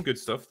has been some good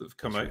stuff that's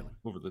come out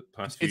over the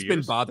past few It's years.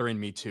 been bothering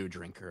me too,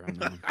 Drinker.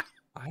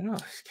 I know, I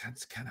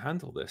can't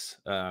handle this.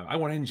 I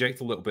want to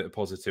inject a little bit of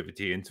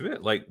positivity into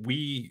it. Like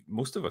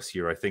most of us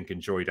here, I think,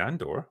 enjoyed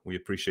Andor. We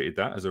appreciated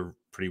that as a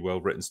pretty well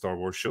written Star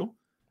Wars show.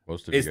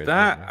 Most of Is you guys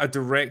that did, a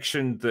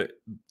direction that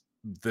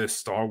the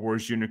Star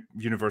Wars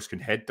universe can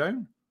head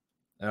down?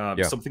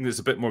 Yeah. Something that's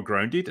a bit more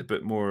grounded, a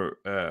bit more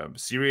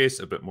serious,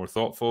 a bit more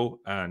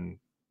thoughtful, and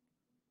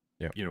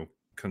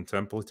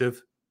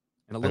contemplative.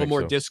 And a little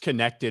more so.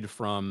 disconnected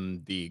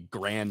from the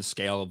grand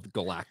scale of the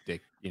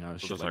galactic,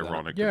 It's shit just like that.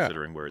 ironic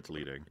considering where it's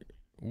leading.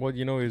 Well,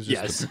 it's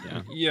just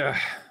Yeah.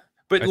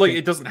 But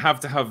it doesn't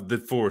have to have the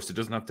Force. It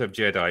doesn't have to have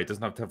Jedi. It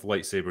doesn't have to have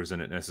lightsabers in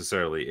it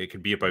necessarily. It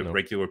could be about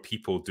regular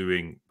people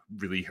doing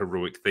really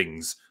heroic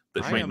things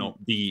that might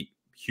not be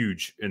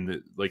huge in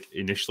the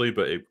initially,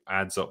 but it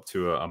adds up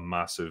to a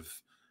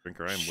massive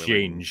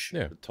change.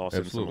 To toss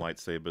in some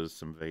lightsabers,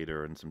 some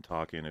Vader, and some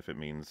Tarkin if it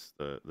means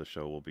the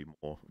show will be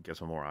get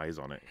some more eyes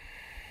on it.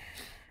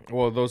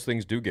 Well, those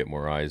things do get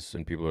more eyes,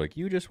 and people are like,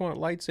 "You just want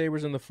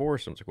lightsabers in the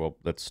Force." I'm like, "Well,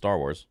 that's Star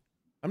Wars."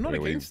 I'm not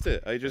against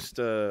it. I just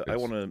I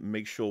want to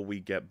make sure we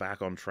get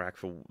back on track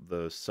for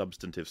the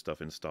substantive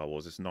stuff in Star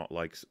Wars. It's not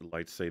like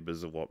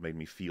lightsabers are what made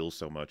me feel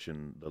so much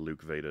in the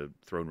Luke Vader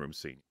throne room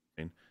scene.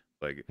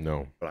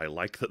 No, but I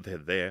like that they're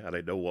there, and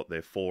I know what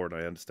they're for, and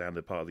I understand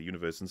they're part of the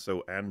universe. And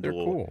so Andor,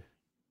 they're cool.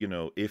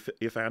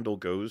 If Andor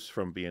goes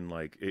from being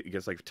it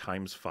gets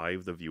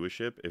 ×5 the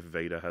viewership if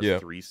Vader has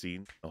 3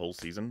 scenes the whole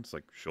season, it's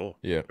sure,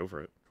 go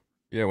for it.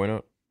 Yeah, why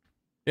not?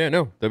 Yeah,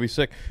 no, that'd be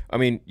sick. I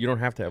mean, you don't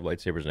have to have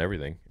lightsabers and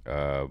everything,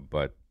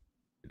 but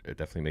it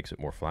definitely makes it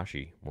more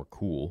flashy, more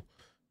cool.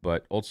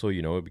 But also,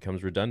 it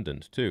becomes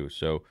redundant too.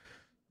 So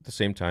at the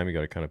same time, you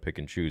got to kind of pick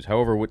and choose.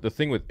 However, the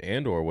thing with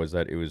Andor was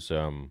that it was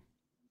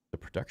the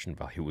production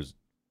value was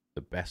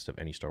the best of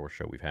any Star Wars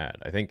show we've had.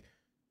 I think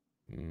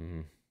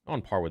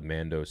on par with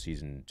Mando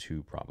season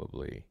 2,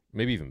 probably,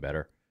 maybe even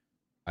better.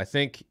 I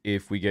think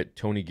if we get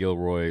Tony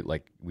Gilroy,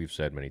 like we've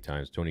said many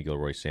times, Tony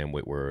Gilroy, Sam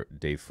Witwer,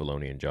 Dave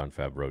Filoni, and Jon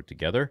Favreau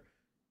together.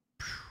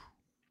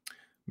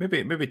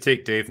 Maybe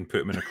take Dave and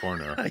put him in a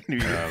corner. I knew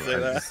you'd say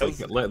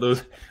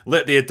that.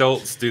 Let the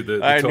adults do the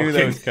I talking. knew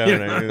that was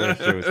coming. I knew that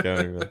shit was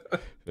coming.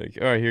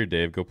 All right, here,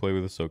 Dave, go play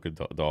with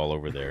Ahsoka doll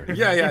over there.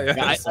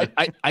 Yeah.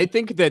 I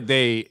think that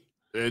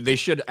they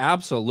should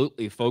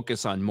absolutely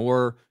focus on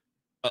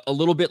a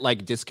little bit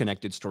like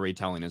disconnected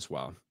storytelling as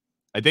well.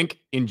 I think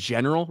in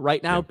general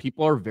right now,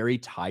 people are very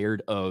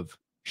tired of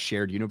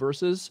shared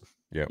universes.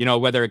 Yeah.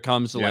 Whether it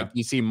comes to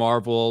DC,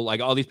 Marvel,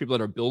 all these people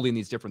that are building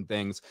these different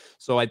things.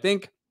 So I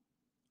think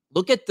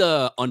look at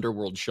the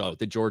Underworld show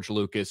that George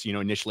Lucas,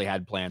 initially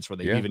had plans for.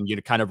 They even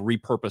kind of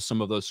repurpose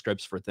some of those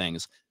scripts for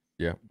things.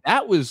 Yeah.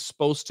 That was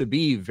supposed to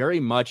be very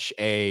much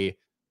a,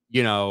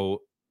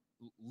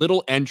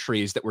 little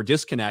entries that were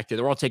disconnected.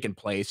 They're all taking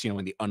place,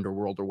 in the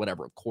underworld or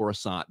whatever,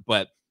 Coruscant,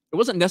 but it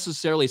wasn't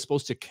necessarily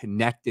supposed to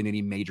connect in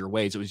any major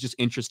ways. It was just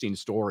interesting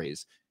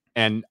stories.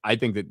 And I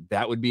think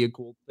that would be a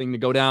cool thing to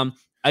go down.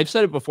 I've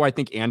said it before. I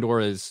think Andor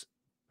is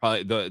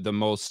probably the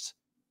most,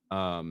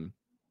 I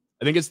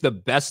think it's the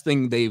best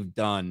thing they've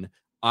done.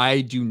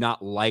 I do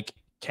not like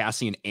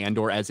Cassian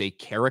Andor as a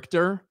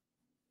character.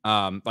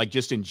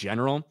 Just in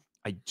general,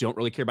 I don't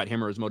really care about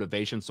him or his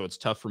motivation. So it's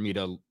tough for me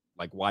to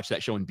watch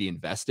that show and be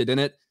invested in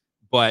it.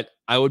 But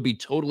I would be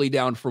totally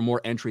down for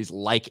more entries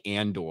like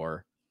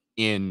Andor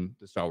in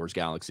the Star Wars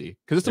galaxy,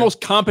 because it's the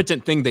most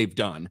competent thing they've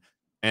done.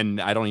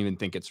 And I don't even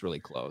think it's really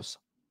close.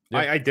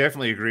 I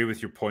definitely agree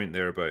with your point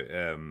there about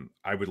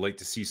I would like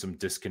to see some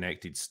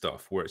disconnected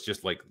stuff where it's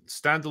just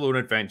standalone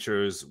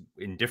adventures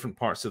in different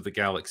parts of the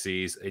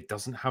galaxies. It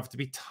doesn't have to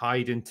be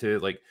tied into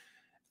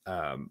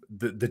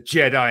the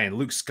Jedi and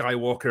Luke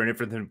Skywalker and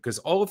everything, because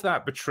all of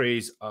that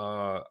betrays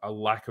a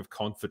lack of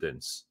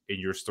confidence in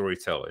your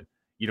storytelling.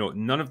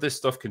 None of this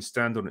stuff can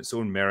stand on its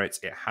own merits.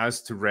 It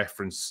has to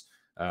reference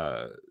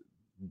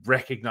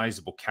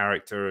recognizable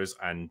characters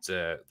and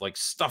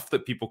stuff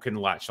that people can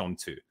latch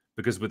onto,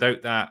 because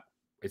without that,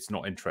 it's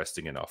not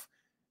interesting enough.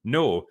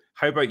 No,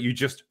 how about you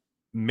just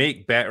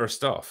make better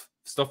stuff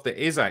that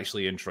is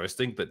actually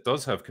interesting, that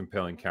does have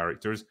compelling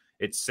characters.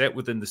 It's set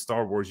within the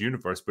Star Wars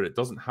universe, but it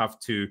doesn't have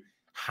to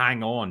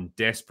hang on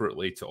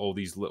desperately to all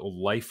these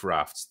little life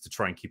rafts to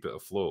try and keep it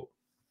afloat.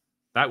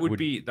 That would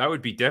be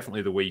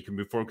definitely the way you can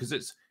move forward,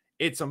 because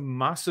it's a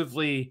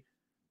massively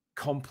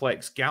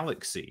complex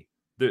galaxy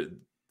that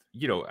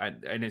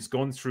and it's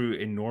gone through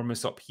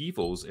enormous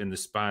upheavals in the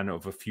span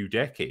of a few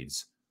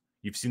decades.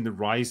 You've seen the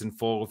rise and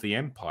fall of the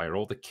Empire,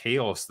 all the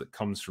chaos that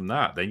comes from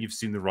that. Then you've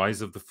seen the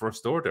rise of the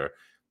First Order.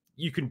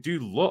 You can do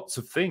lots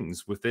of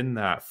things within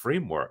that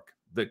framework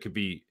that could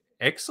be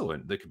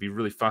excellent, that could be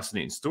really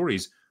fascinating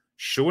stories,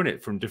 showing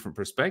it from different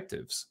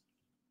perspectives.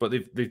 but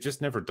they've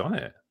just never done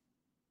it.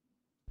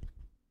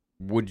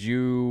 Would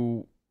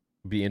you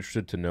be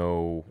interested to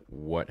know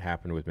what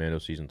happened with Mando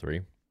season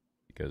 3?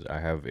 Because I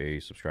have a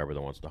subscriber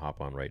that wants to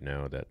hop on right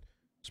now that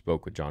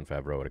spoke with Jon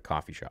Favreau at a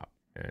coffee shop,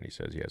 and he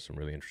says he has some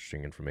really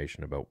interesting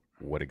information about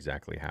what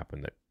exactly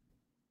happened that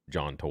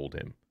John told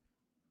him.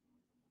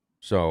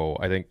 So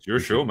I think It's your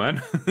show,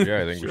 man.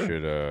 yeah, I think Sure. we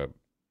should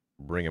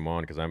bring him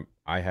on, because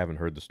I haven't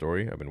heard the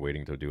story. I've been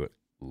waiting to do it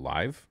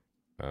live,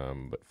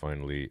 but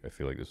finally I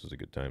feel like this is a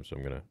good time, so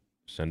I'm gonna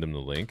send him the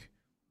link,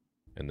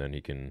 and then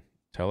he can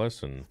tell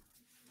us, and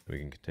we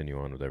can continue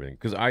on with everything.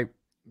 Because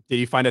Did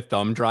you find a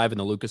thumb drive in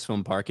the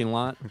Lucasfilm parking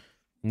lot?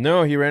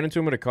 no, he ran into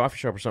him at a coffee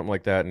shop or something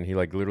like that, and he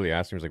like literally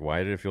asked him, he's like,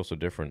 "Why did it feel so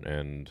different?"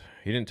 And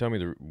he didn't tell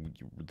me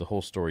the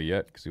whole story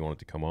yet because he wanted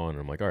to come on. And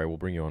I'm like, "All right, we'll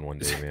bring you on one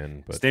day,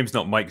 man." But His name's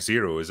not Mike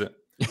Zero, is it?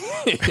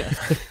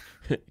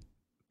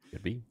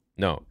 could be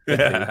no,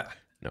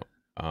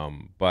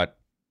 but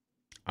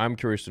I'm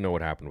curious to know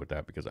what happened with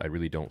that, because I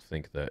really don't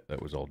think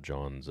that was all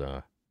John's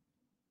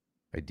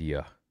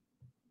idea.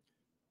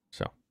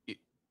 So.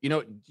 You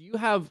know, do you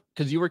have,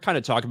 because you were kind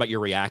of talking about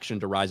your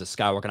reaction to Rise of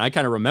Skywalker, and I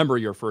kind of remember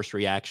your first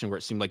reaction where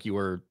it seemed like you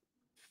were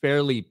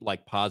fairly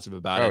like positive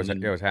about I it. was,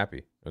 and I was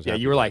happy.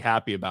 you were like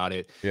happy about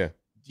it. Yeah.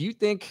 Do you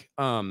think,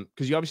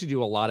 because you obviously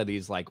do a lot of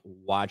these like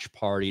watch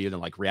party and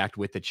like react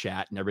with the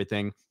chat and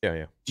everything.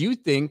 Yeah. Do you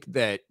think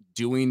that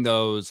doing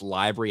those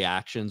live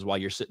reactions while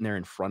you're sitting there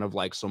in front of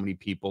like so many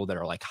people that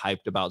are like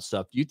hyped about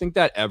stuff, do you think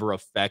that ever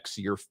affects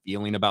your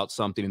feeling about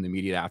something in the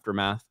immediate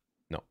aftermath?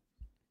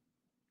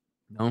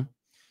 No.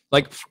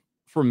 Like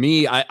for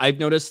me, I've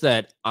noticed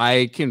that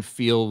I can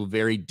feel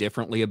very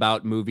differently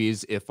about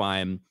movies if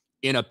I'm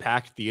in a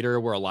packed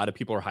theater where a lot of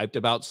people are hyped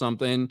about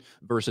something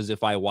versus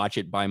if I watch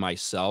it by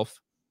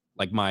myself.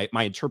 Like my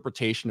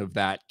interpretation of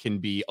that can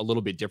be a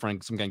little bit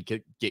different. Sometimes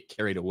get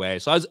carried away.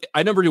 So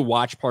I never do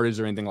watch parties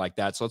or anything like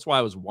that. So that's why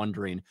I was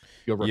wondering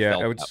if you ever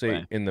felt I would that say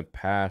way. in the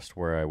past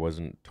where I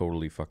wasn't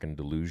totally fucking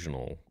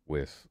delusional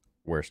with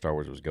where Star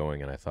Wars was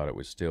going, and I thought it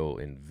was still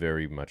in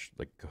very much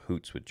like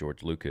cahoots with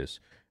George Lucas,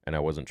 and I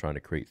wasn't trying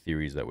to create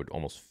theories that would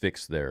almost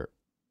fix their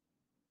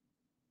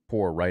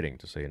poor writing,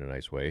 to say it in a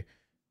nice way.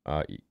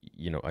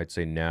 I'd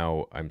say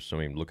now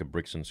look at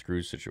Bricks and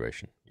Screws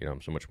situation.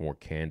 I'm so much more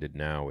candid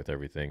now with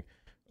everything.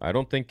 I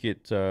don't think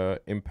it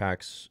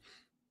impacts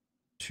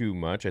too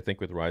much. I think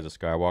with Rise of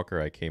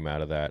Skywalker, I came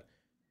out of that,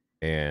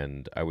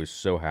 and I was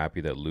so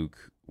happy that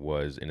Luke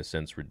was, in a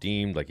sense,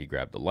 redeemed. Like, he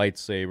grabbed the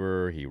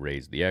lightsaber, he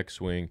raised the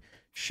X-Wing.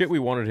 Shit we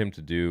wanted him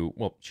to do.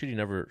 Well, shit he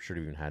never should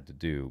have even had to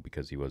do,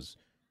 because he was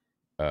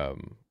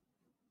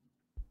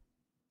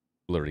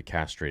literally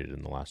castrated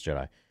in The Last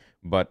Jedi.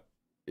 But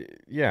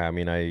yeah, I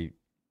mean, I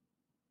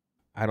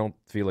don't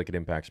feel like it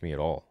impacts me at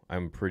all.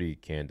 I'm pretty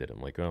candid.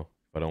 I'm like, oh,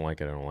 if I don't like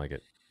it, I don't like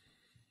it.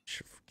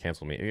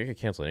 Cancel me. I can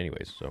cancel it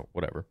anyways, so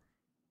whatever.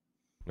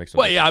 Makes no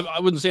Well, yeah, difference.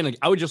 I wouldn't say like,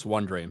 I was just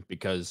wondering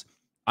because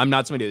I'm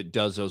not somebody that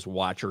does those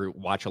watch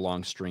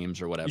along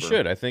streams or whatever. You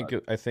should. I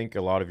think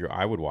a lot of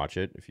I would watch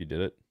it if you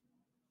did it.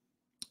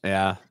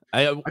 Yeah,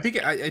 I think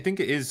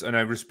it is, and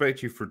I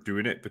respect you for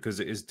doing it, because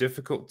it is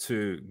difficult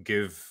to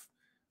give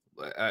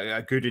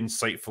a good,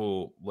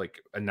 insightful like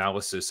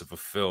analysis of a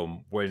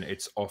film when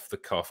it's off the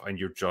cuff and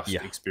you're just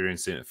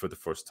experiencing it for the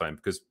first time.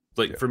 Because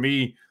for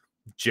me,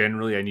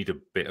 generally, I need a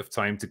bit of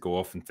time to go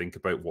off and think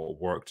about what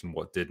worked and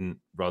what didn't,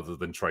 rather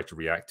than try to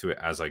react to it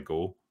as I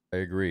go. I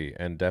agree,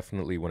 and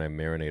definitely when I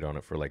marinate on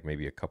it for like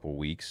maybe a couple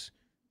weeks,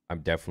 I'm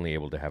definitely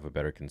able to have a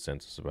better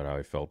consensus about how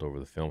I felt over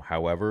the film.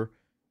 However,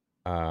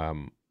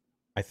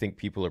 I think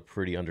people are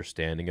pretty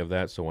understanding of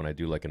that. So when I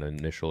do like an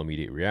initial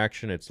immediate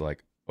reaction, it's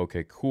like,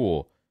 okay,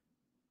 cool.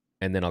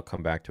 And then I'll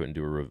come back to it and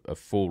do a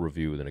full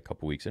review within a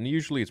couple weeks. And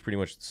usually it's pretty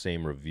much the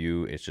same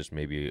review. It's just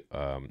maybe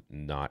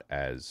not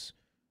as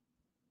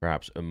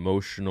perhaps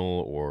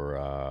emotional or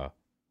a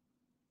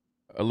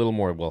little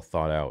more well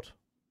thought out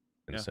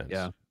in a sense.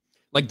 Yeah.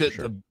 Like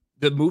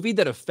the movie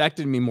that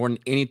affected me more than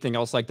anything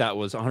else like that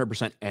was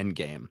 100%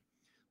 Endgame.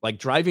 Like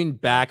driving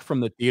back from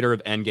the theater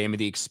of Endgame and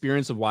the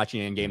experience of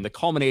watching Endgame, the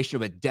culmination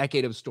of a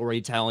decade of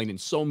storytelling and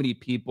so many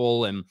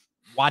people, and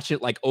watch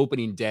it like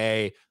opening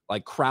day,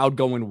 like crowd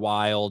going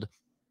wild.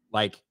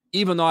 Like,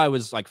 even though I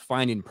was like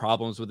finding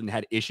problems with and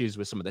had issues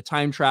with some of the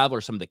time travel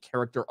or some of the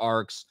character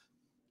arcs,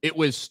 it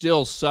was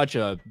still such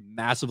a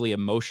massively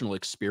emotional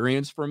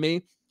experience for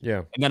me.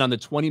 Yeah. And then on the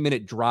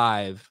 20-minute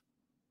drive,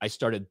 I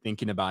started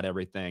thinking about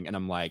everything, and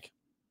I'm like,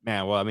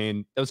 man, well, I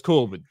mean, that was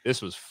cool, but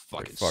this was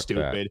fucking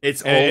stupid.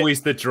 It's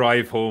always the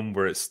drive home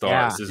where it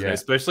starts, isn't it? Yeah.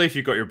 Especially if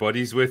you've got your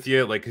buddies with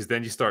you, like, because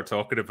then you start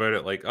talking about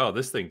it, like, oh,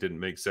 this thing didn't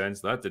make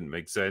sense, that didn't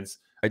make sense.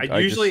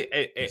 Usually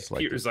it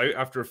peters out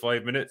after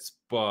 5 minutes,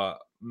 but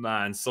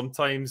man,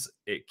 sometimes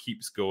it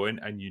keeps going,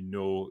 and you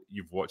know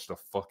you've watched a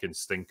fucking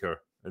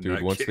stinker.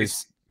 Dude,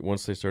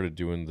 once they started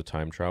doing the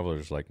time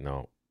travelers, like,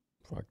 no,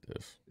 fuck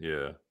this.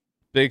 Yeah.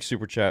 Big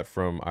super chat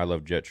from I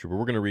Love Jet Trooper.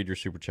 We're gonna read your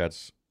super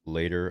chats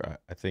later.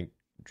 I think,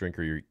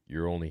 Drinker,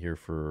 you're only here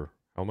for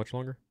how much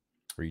longer?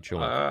 Are you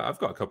chilling? I've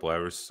got a couple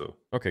hours, so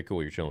okay,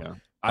 cool. You're chilling. Yeah.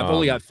 I've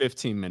only got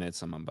 15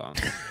 minutes. I'm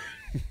about.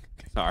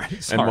 Sorry.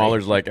 And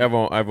Mahler's like, I've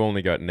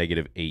only got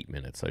 -8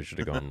 minutes. I should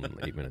have gone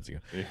 8 minutes ago.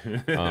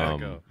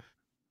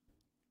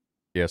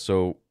 Yeah,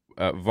 so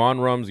Von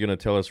Rum's going to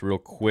tell us real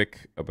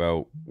quick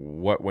about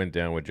what went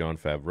down with Jon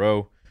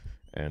Favreau.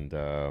 And,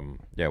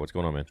 yeah, what's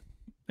going on, man?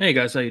 Hey,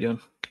 guys. How you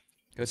doing?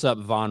 What's up,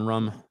 Von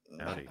Rum?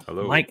 Howdy.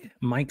 Hello.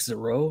 Mike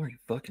Zero? Are you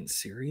fucking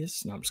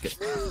serious? No, I'm just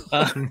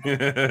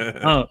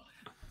kidding.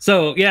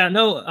 So, yeah,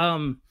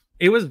 no,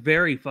 it was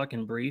very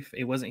fucking brief.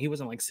 He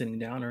wasn't like sitting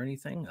down or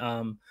anything.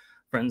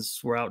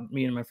 Friends were out.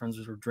 Me and my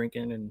friends were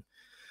drinking, and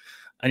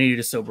I needed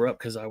to sober up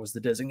because I was the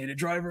designated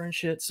driver and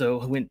shit.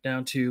 So I went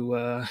down to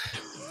a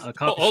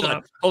coffee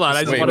shop. Hold on.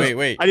 I just want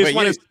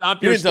to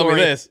stop your you didn't story. tell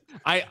me this.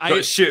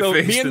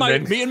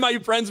 Me and my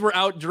friends were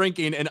out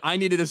drinking, and I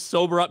needed to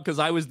sober up because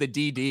I was the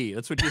DD.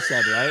 That's what you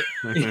said, right?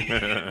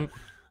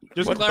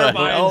 Just What the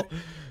clarifying. hell?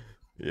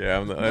 Yeah,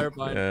 I'm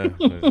the.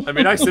 Yeah. I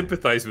mean, I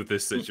sympathize with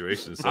this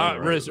situation. So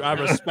I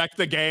respect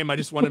the game. I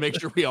just want to make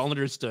sure we all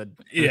understood.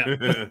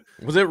 Yeah.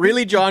 Was it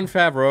really Jon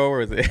Favreau, or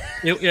is it?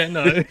 Yeah,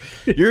 no.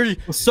 You're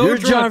So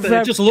Jon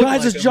Favreau. Favreau.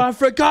 Guys, it's Jon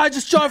Favreau. Guys,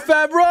 it's Jon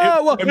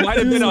Favreau. It might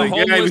have been a like,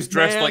 homeless yeah, he was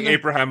dressed man. like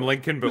Abraham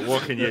Lincoln, but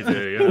what can you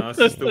do? You know, that's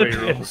just the way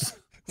it rolls.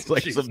 It's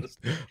like some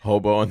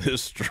hobo on the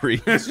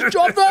street.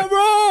 Jon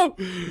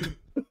Favreau.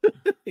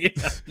 Yeah.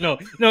 No,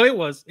 it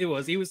was. He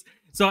was.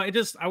 So I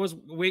was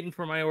waiting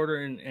for my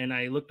order, and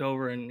I looked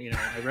over, and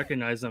I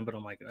recognized him, but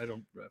I'm like, I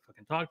don't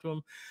fucking talk to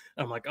him.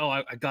 I'm like, oh,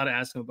 I gotta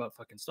ask him about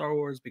fucking Star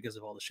Wars because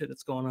of all the shit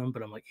that's going on.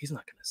 But I'm like, he's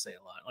not gonna say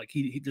a lot. Like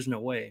he there's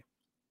no way.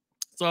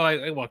 So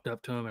I walked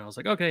up to him, and I was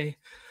like, okay.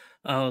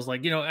 I was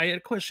like, I had a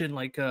question,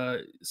 like,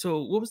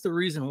 so what was the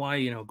reason why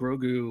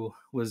Grogu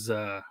was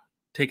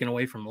taken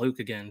away from Luke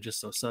again just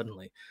so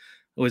suddenly?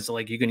 Was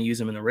like, you gonna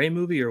use him in the Rey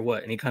movie or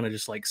what? And he kind of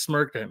just like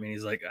smirked at me.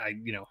 He's like, I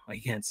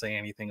can't say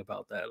anything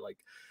about that. Like.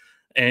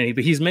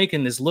 But he's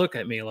making this look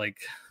at me like,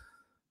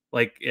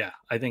 yeah,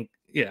 I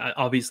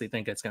obviously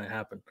think it's going to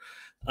happen.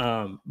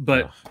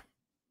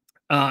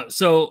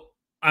 So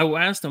I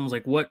asked him, I was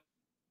like, what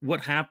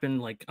happened?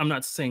 Like, I'm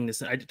not saying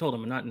this. I told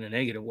him not in a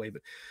negative way,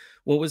 but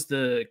what was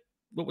the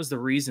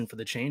reason for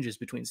the changes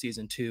between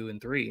season 2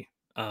 and 3?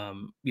 I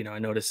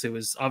noticed it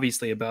was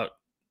obviously about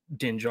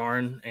Din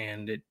Djarin,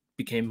 and it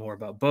became more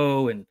about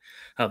Bo and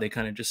how they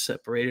kind of just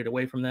separated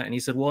away from that. And he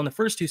said, well, in the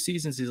first 2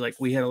 seasons, he's like,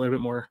 we had a little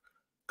bit more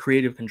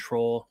creative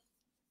control.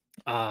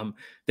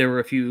 There were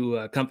a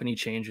few company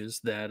changes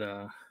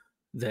that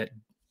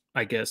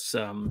I guess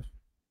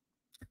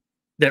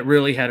that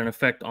really had an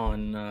effect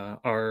on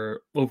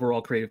our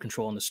overall creative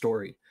control in the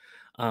story.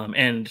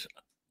 And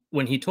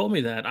when he told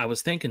me that, I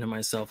was thinking to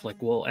myself, like,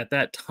 well, at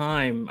that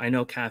time, I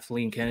know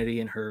Kathleen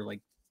Kennedy and her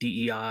like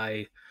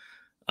DEI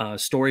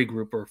story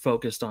group were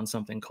focused on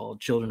something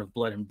called Children of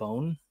Blood and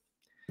Bone.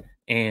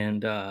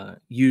 And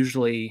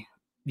usually,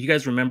 you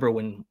guys remember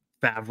when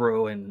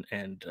Favreau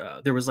and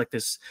there was like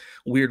this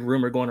weird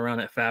rumor going around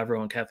that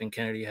Favreau and Kathleen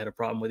Kennedy had a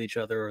problem with each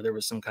other, or there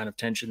was some kind of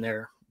tension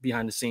there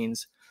behind the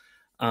scenes.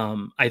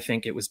 I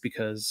think it was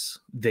because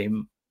they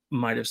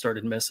might have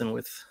started messing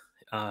with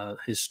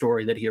his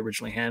story that he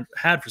originally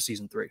had for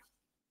season 3,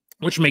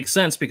 which makes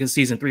sense because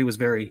season 3 was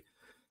very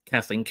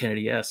Kathleen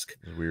Kennedy-esque.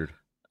 Weird.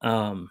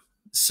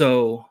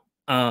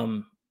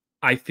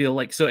 I feel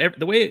like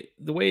the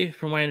way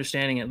from my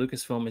understanding at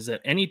Lucasfilm is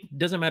that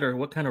doesn't matter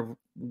what kind of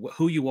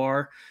who you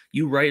are,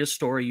 you write a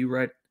story, you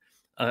write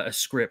a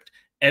script,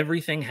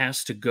 everything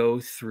has to go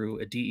through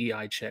a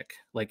DEI check.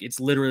 Like it's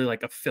literally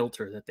like a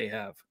filter that they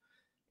have.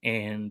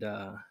 And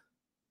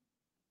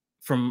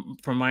from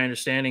my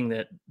understanding,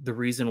 that the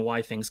reason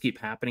why things keep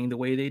happening the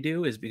way they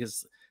do is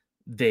because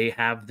they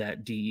have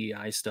that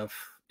DEI stuff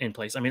in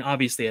place. I mean,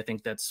 obviously, I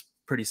think that's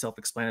pretty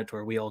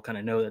self-explanatory. We all kind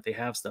of know that they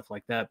have stuff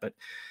like that, but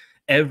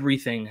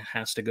everything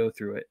has to go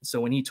through it.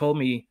 So when he told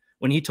me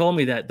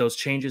that those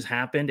changes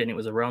happened, and it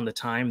was around the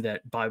time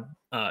that Bob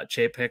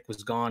Chapek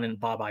was gone and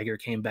Bob Iger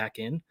came back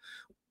in,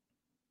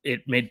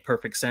 it made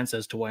perfect sense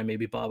as to why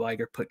maybe Bob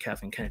Iger put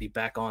Kathleen Kennedy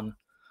back on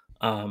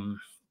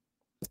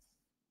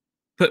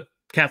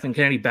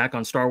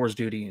Star Wars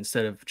duty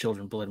instead of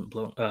Children of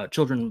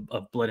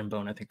Blood and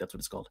Bone. I think that's what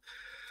it's called.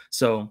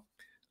 So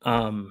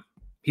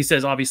he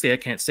says, obviously I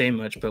can't say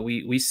much, but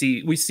we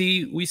see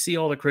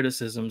all the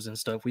criticisms and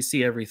stuff. We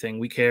see everything.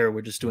 We care.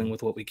 We're just doing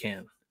with what we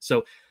can.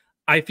 So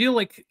I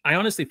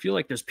honestly feel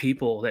like there's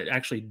people that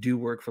actually do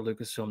work for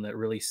Lucasfilm that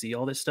really see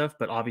all this stuff,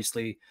 but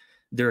obviously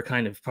they're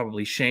kind of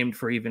probably shamed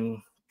for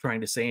even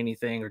trying to say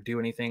anything or do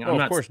anything. Oh,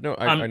 of course. No,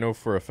 I know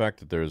for a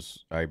fact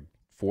that I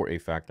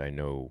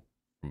know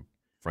from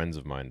friends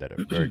of mine that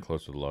are very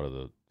close with a lot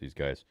of these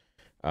guys.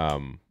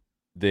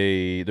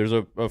 There's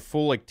a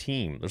full like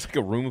team. There's like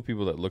a room of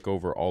people that look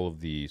over all of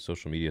the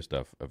social media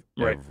stuff of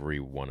every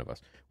one of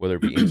us, whether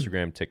it be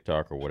Instagram,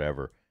 TikTok, or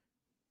whatever.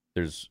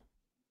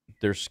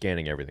 They're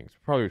scanning everything. It's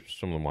probably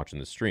some of them watching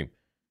this stream.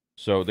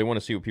 So they want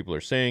to see what people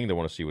are saying. They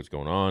want to see what's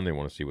going on. They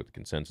want to see what the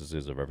consensus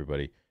is of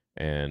everybody,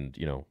 and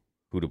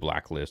who to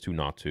blacklist, who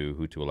not to,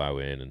 who to allow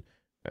in, and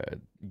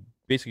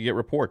basically get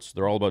reports.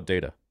 They're all about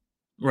data.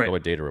 Right. All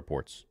about data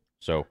reports.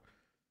 So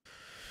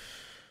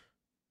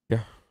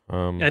yeah.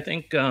 I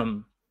think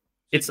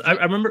it's. I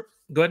remember.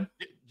 Go ahead.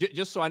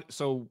 Just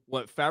so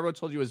what Favreau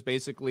told you is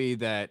basically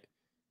that.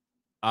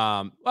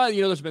 Well,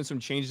 there's been some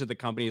changes at the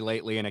company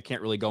lately, and I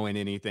can't really go into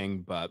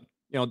anything, but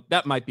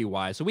that might be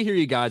why. So we hear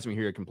you guys, and we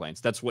hear your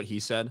complaints. That's what he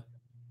said.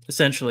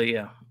 Essentially,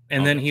 yeah.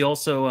 And then he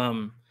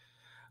also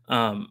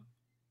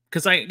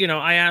because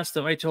I asked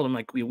him, I told him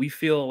like we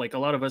feel like a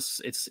lot of us,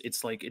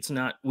 it's like it's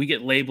not, we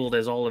get labeled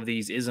as all of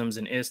these isms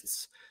and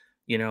ists,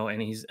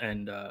 and he's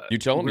you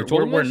told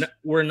him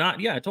we're not.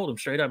 Yeah, I told him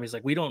straight up. He's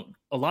like,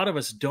 a lot of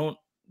us don't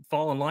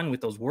fall in line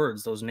with those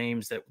words, those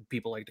names that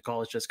people like to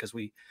call us just because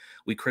we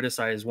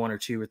criticize one or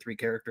two or three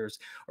characters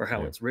or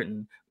how it's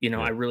written.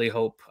 I really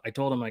hope, I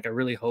told him like, I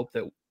really hope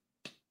that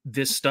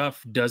this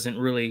stuff doesn't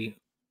really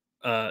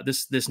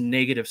this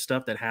negative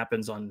stuff that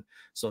happens on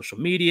social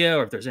media,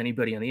 or if there's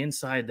anybody on the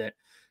inside that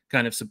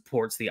kind of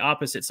supports the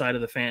opposite side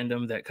of the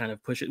fandom that kind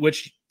of pushes,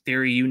 which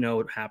theory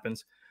it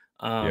happens.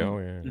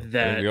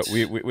 That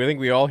we think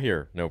we all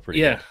here know pretty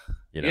good.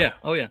 Yeah.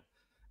 Oh yeah.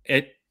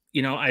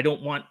 I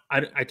don't want.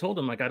 I told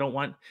him like I don't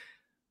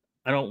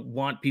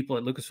want people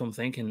at Lucasfilm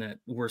thinking that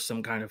we're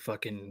some kind of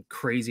fucking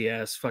crazy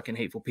ass fucking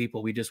hateful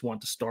people. We just want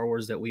the Star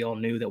Wars that we all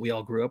knew, that we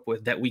all grew up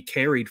with, that we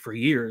carried for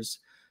years.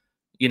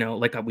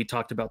 Like we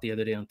talked about the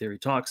other day on Theory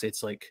Talks,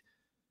 it's like,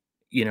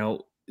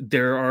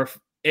 there are,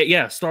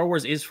 Star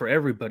Wars is for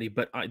everybody,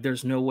 but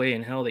there's no way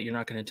in hell that you're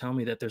not going to tell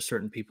me that there's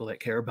certain people that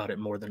care about it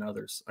more than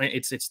others.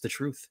 It's the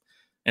truth.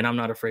 And I'm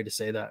not afraid to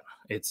say that.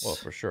 Well,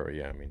 for sure.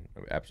 Yeah. I mean,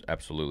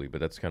 absolutely.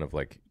 But that's kind of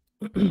like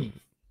the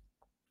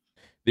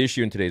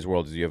issue in today's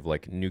world is you have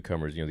like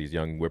newcomers, these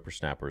young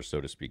whippersnappers,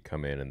 so to speak,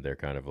 come in and they're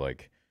kind of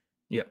like,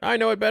 yeah, I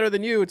know it better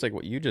than you. It's like,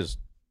 what are you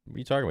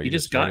talking about? You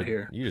just got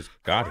here. You just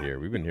got here.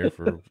 We've been here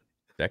for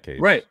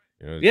decades. Right.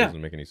 It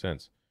doesn't make any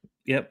sense.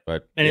 Yep.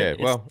 But and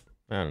well,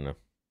 I don't know.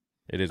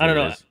 It is. I don't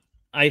know.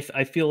 I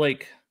feel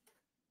like,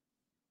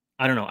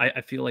 I don't know.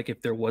 I feel like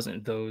if there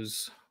wasn't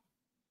those,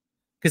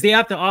 because they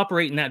have to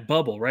operate in that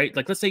bubble, right?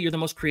 Like, let's say you're the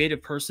most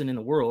creative person in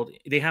the world.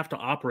 They have to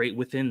operate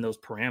within those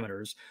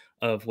parameters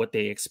of what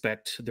they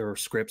expect their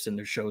scripts and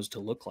their shows to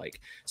look like.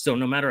 So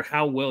no matter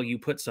how well you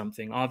put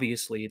something,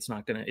 obviously it's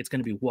going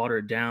to be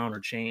watered down or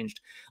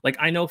changed. Like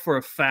I know for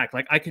a fact,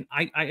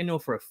 I know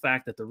for a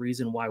fact that the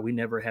reason why we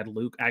never had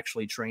Luke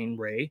actually train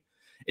Rey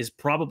is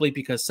probably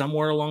because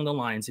somewhere along the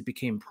lines, it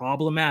became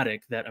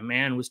problematic that a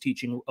man was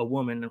teaching a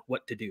woman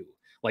what to do.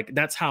 Like,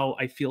 that's how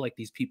I feel like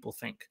these people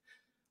think.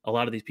 A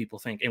lot of these people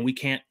think, and we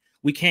can't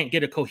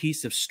get a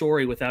cohesive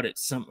story without it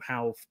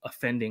somehow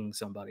offending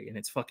somebody, and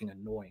it's fucking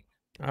annoying.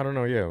 I don't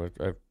know. Yeah,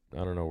 I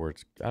don't know where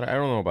it's. I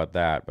don't know about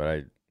that,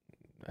 but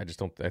I just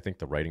don't. I think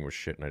the writing was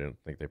shit, and I didn't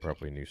think they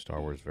probably knew Star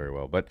Wars very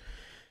well. But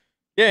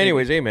yeah,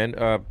 anyways, hey man,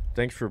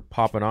 thanks for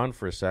popping on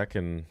for a sec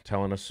and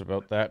telling us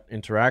about that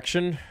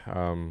interaction.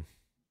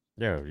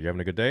 Yeah, you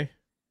having a good day?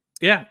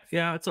 Yeah,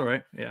 it's all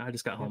right. Yeah, I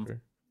just got home. Okay.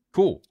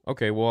 Cool.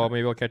 Okay, well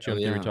maybe I'll catch you on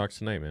Theory Talks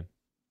tonight, man.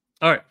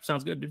 All right,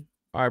 sounds good, dude.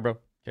 All right, bro.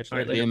 Catch you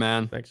later. Yeah,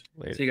 man. Thanks.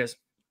 Later. See you guys.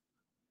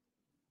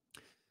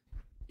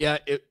 Yeah,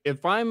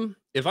 if I'm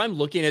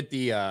looking at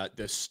the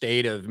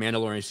state of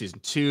Mandalorian season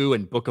 2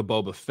 and Book of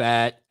Boba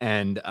Fett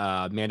and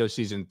Mando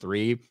season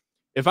 3,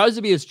 if I was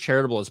to be as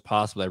charitable as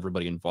possible to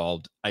everybody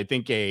involved, I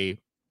think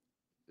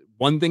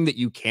one thing that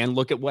you can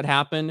look at what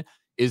happened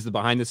is the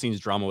behind the scenes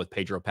drama with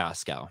Pedro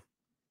Pascal,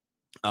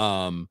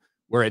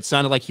 where it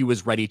sounded like he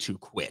was ready to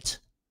quit,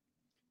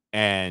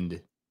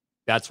 and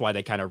that's why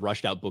they kind of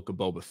rushed out Book of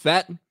Boba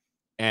Fett.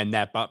 And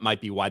that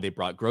might be why they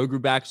brought Grogu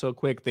back so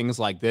quick. Things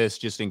like this,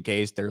 just in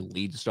case their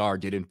lead star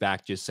did in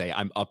fact just say,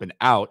 I'm up and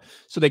out,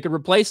 so they could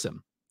replace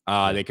him.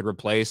 They could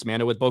replace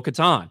Mando with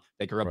Bo-Katan.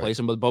 They could replace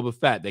him with Boba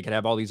Fett. They could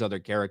have all these other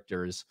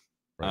characters.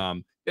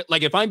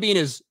 Like, if I'm being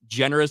as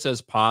generous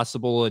as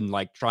possible and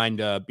like trying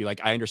to be like,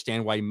 I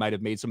understand why you might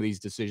have made some of these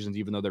decisions,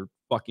 even though they're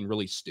fucking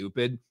really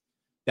stupid.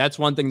 That's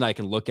one thing that I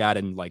can look at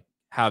and like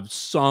have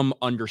some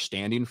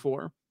understanding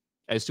for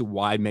as to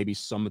why maybe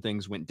some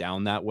things went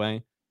down that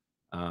way.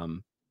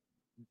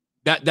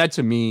 That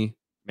to me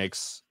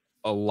makes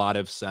a lot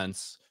of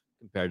sense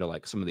compared to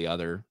like some of the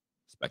other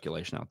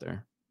speculation out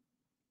there.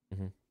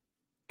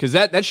 Because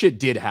that shit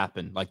did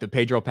happen. Like the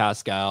Pedro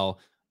Pascal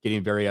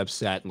getting very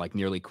upset and like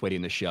nearly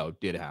quitting the show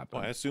did happen.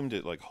 Well, I assumed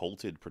it like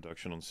halted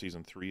production on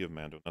season 3 of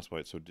Mando. That's why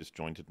it's so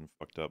disjointed and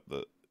fucked up.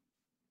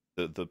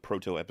 The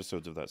proto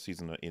episodes of that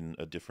season are in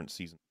a different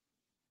season.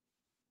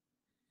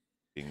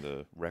 Being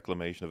the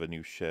reclamation of a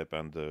new ship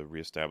and the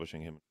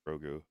reestablishing him in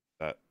Grogu.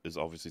 That is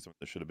obviously something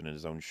that should have been in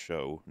his own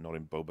show, not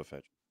in Boba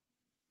Fett.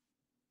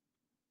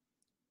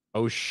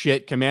 Oh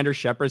shit! Commander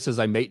Shepard says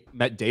I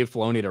met Dave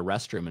Filoni at a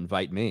restroom.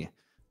 Invite me.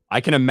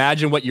 I can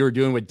imagine what you were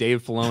doing with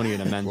Dave Filoni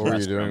in a men's restroom. What were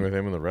you doing with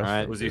him in the restroom?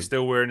 Right? Was he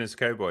still wearing his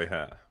cowboy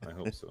hat? I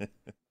hope so.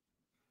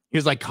 He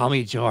was like, "Call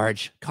me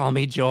George. Call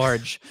me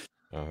George."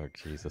 Oh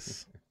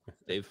Jesus!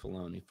 Dave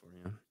Filoni for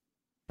you.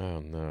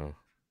 Oh no.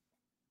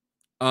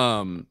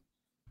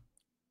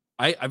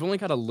 I've only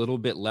got a little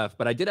bit left,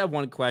 but I did have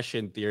one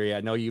question, Theory.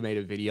 I know you made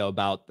a video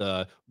about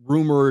the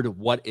rumored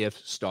What If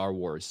Star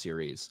Wars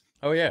series.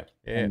 Oh, yeah.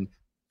 And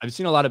I've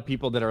seen a lot of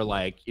people that are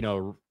like,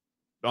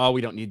 oh,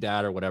 we don't need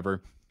that or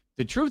whatever.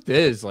 The truth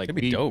is, like, It'd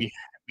be dope.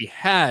 we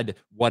had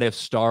What If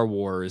Star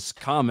Wars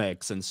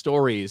comics and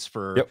stories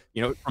for,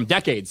 from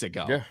decades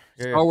ago. Yeah.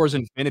 Star Wars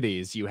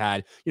Infinities, you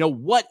had,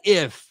 what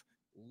if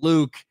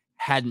Luke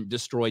hadn't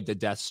destroyed the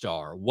Death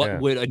Star? What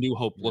would A New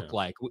Hope look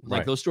like?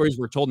 Like, those stories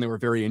were told and they were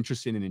very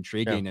interesting and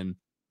intriguing. And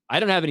I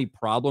don't have any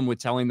problem with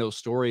telling those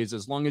stories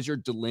as long as you're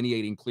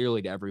delineating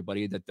clearly to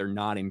everybody that they're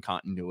not in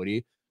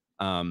continuity.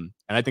 And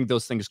I think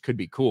those things could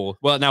be cool.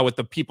 Well, now with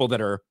the people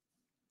that are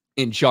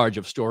in charge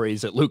of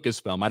stories at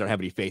Lucasfilm, I don't have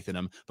any faith in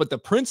them, but the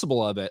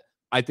principle of it,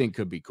 I think,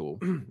 could be cool.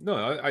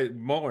 No,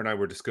 Mauler and I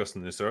were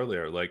discussing this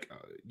earlier. Like,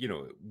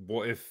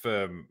 what if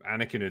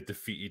Anakin had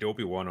defeated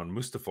Obi-Wan on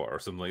Mustafar or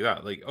something like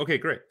that? Like, okay,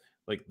 great.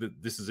 Like,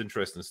 this is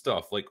interesting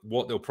stuff. Like,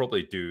 what they'll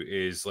probably do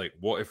is, like,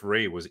 what if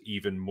Rey was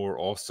even more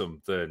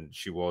awesome than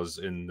she was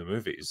in the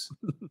movies?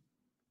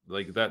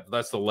 Like,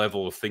 that's the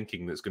level of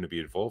thinking that's going to be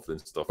involved in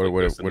stuff. Or like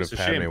what if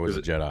Padme was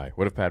a Jedi?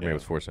 What if Padme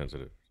was Force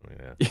sensitive?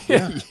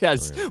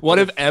 Yes. What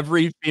if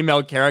every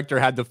female character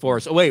had the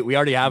Force? Oh wait, we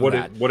already have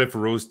that. What if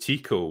Rose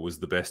Tico was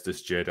the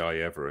bestest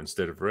Jedi ever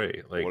instead of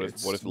Rey? Like, what if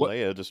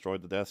Leia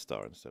destroyed the Death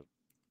Star instead?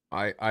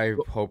 I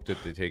hope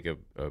that they take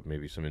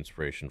maybe some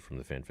inspiration from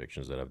the fan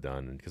fictions that I've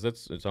done, because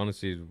it's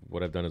honestly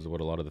what I've done is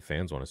what a lot of the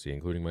fans want to see,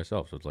 including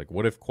myself. So it's like,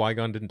 what if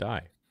Qui-Gon didn't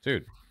die,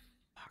 dude?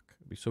 Fuck,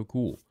 it'd be so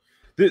cool.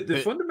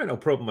 The fundamental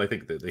problem I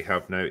think that they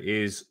have now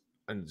is,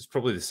 and it's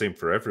probably the same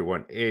for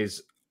everyone,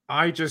 is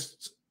I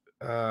just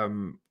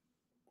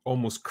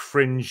almost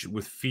cringe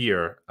with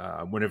fear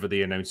whenever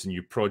they announce a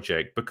new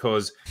project,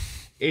 because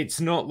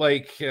it's not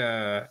like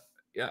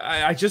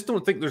I just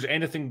don't think there's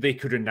anything they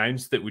could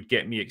announce that would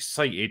get me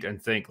excited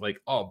and think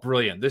like, oh,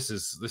 brilliant, this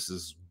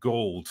is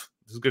gold.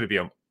 This is going to be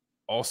an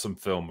awesome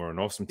film or an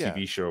awesome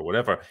TV show or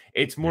whatever.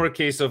 It's more a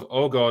case of,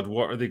 oh God,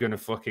 what are they going to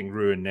fucking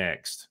ruin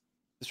next?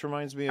 This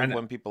reminds me of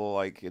when people are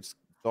like, it's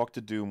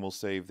Doctor Doom will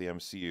save the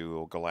MCU,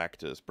 or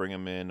Galactus, bring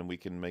him in and we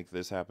can make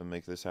this happen,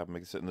 make this happen,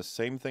 make this. And the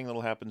same thing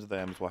that'll happen to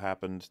them is what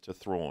happened to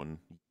Thrawn.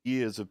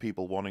 Years of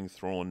people wanting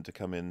Thrawn to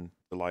come in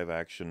the live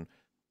action,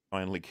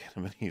 finally get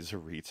him and he's a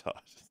retard.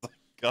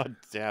 God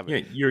damn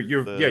it.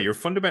 Yeah, your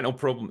fundamental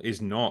problem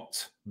is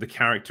not the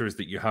characters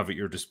that you have at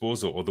your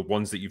disposal or the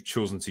ones that you've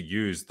chosen to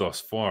use thus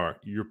far.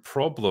 Your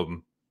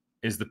problem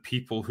is the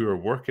people who are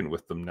working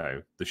with them now.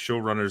 The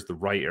showrunners, the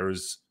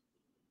writers.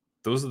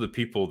 Those are the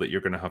people that you're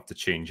going to have to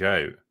change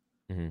out.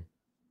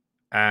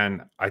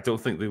 And I don't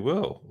think they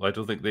will. I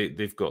don't think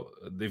they've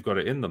got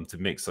it in them to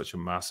make such a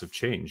massive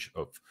change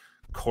of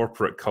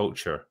corporate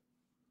culture.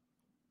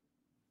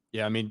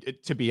 Yeah, I mean,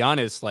 to be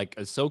honest, like,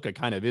 Ahsoka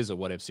kind of is a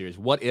what if series.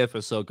 What if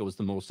Ahsoka was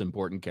the most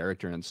important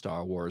character in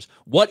Star Wars?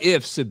 What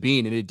if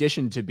Sabine, in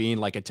addition to being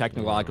like a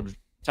technological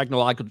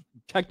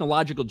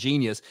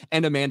genius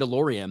and a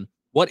Mandalorian,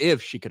 what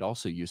if she could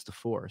also use the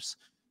Force?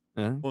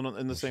 Well,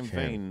 in the same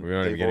vein, we're not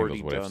even they've getting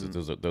already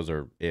those what ifs.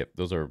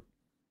 Those are.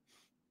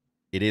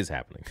 It is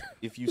happening.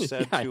 If you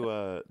said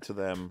to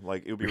them,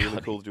 like, it would be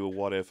really cool to do a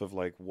what if of,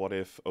 like, what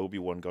if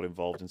Obi-Wan got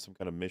involved in some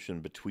kind of mission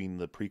between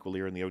the prequel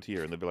era and the OT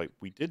era, and they'd be like,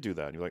 we did do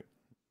that, and you're like,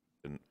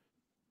 didn't.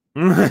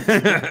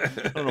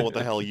 I don't know what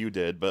the hell you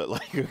did, but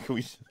like,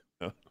 we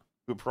do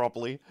it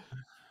properly.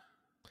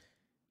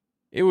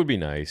 It would be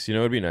nice,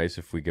 it'd be nice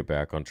if we get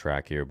back on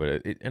track here,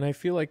 but and I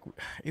feel like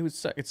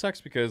it sucks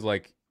because,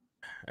 like,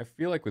 I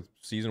feel like with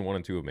season 1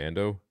 and 2 of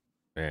Mando,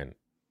 man,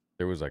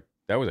 that was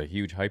a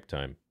huge hype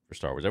time for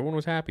Star Wars. Everyone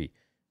was happy.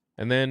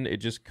 And then it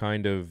just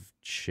kind of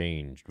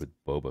changed with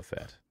Boba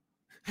Fett.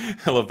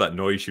 I love that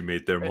noise you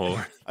made there, Mo.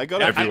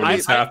 Everyone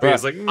was happy. I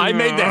was like, I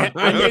made the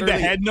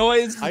head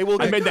noise. I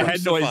made the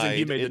head noise and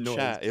he made the noise.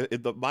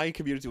 Chat. My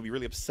community will be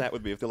really upset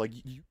with me if they're like,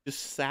 you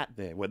just sat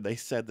there when they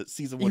said that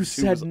season 1 and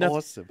 2 was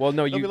awesome. Well,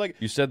 no,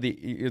 you said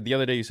the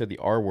other day you said the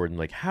R word, and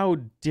like, how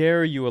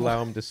dare you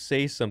allow him to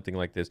say something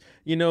like this?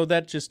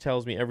 That just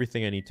tells me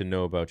everything I need to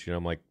know about you. And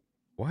I'm like,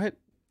 what?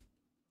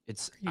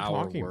 It's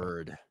our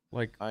word. About?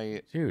 Like,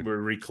 dude, we're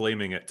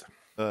reclaiming it.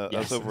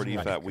 As over at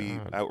EFAT, we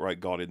outright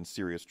got in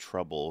serious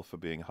trouble for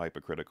being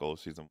hypercritical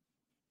of season 1.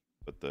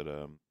 But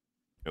that,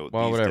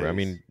 well, whatever. Days... I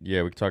mean,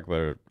 yeah, we could talk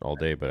about it all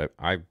day, but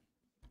I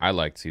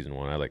liked season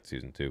 1. I liked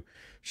season 2.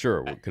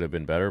 Sure, it could have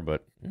been better,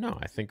 but no,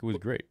 I think it was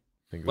great.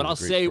 What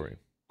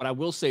I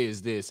will say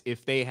is this: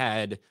 if they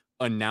had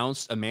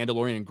announced a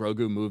Mandalorian and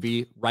Grogu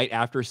movie right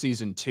after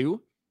season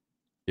 2,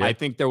 I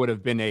think there would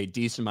have been a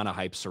decent amount of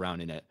hype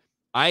surrounding it.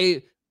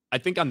 I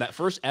think on that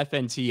first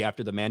FNT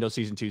after the Mando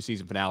season 2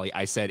 season finale,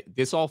 I said,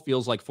 this all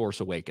feels like Force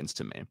Awakens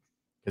to me.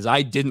 Because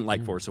I didn't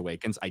like Force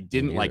Awakens. I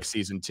didn't like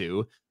season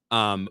 2.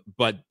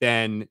 But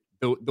then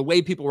the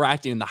way people were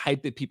acting and the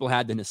hype that people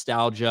had, the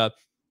nostalgia,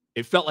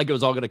 it felt like it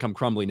was all going to come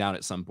crumbling down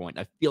at some point.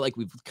 I feel like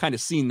we've kind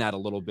of seen that a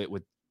little bit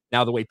with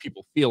now the way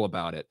people feel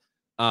about it.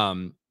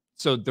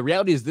 So the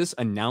reality is this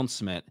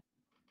announcement,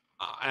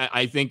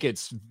 I think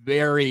it's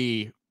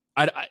very...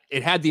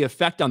 it had the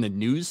effect on the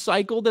news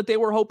cycle that they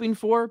were hoping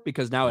for,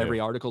 because now every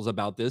article's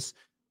about this.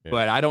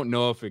 But I don't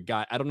know if it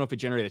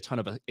generated a ton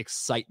of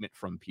excitement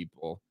from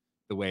people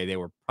the way they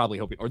were probably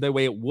hoping, or the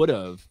way it would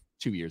have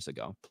 2 years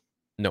ago.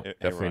 No, Hey,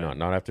 definitely Ryan,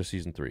 not. Not after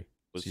season 3.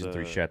 was Season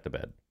 3 shat the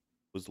bed.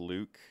 was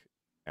Luke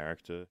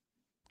character?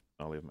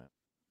 I'll leave man.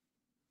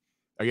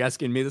 Are you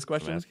asking me this I'm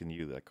question? asking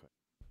you that question.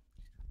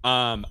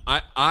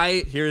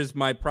 I here's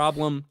my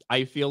problem.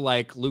 I feel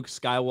like Luke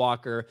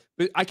Skywalker,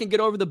 but I can get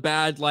over the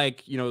bad,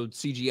 like,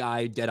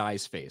 CGI Dead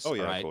Eyes face. Oh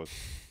yeah, all of right.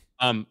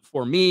 course.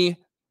 For me,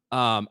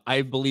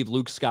 I believe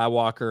Luke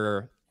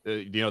Skywalker,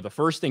 the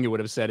first thing he would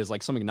have said is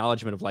like some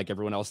acknowledgement of like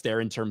everyone else there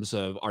in terms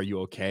of, are you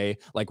okay?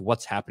 Like,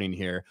 what's happening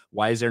here?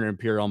 Why is there an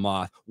Imperial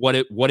moth?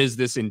 What is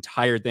this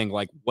entire thing?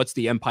 Like, what's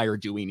the Empire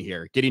doing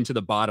here? Getting to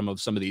the bottom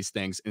of some of these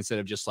things instead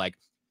of just like,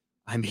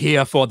 I'm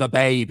here for the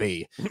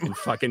baby and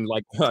fucking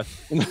like,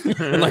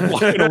 and like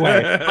walking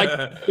away.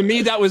 Like, to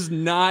me, that was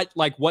not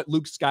like what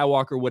Luke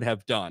Skywalker would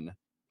have done.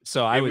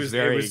 So I was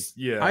very,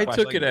 yeah. I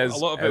took it a as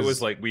lot of it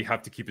was like we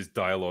have to keep his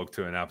dialogue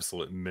to an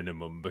absolute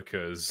minimum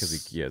because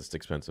it's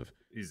expensive.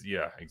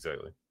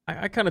 Exactly.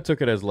 I kind of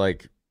took it as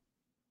like,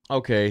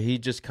 okay, he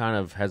just kind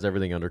of has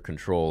everything under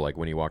control. Like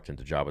when he walked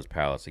into Jabba's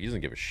palace, he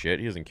doesn't give a shit.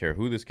 He doesn't care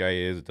who this guy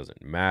is. It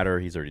doesn't matter.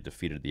 He's already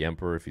defeated the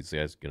Emperor. If he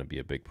says it's going to be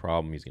a big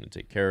problem, he's going to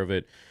take care of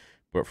it.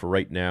 But for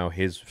right now,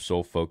 his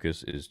sole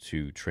focus is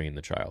to train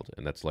the child.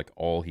 And that's like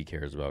all he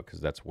cares about because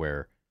that's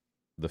where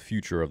the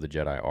future of the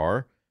Jedi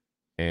are.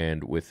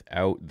 And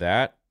without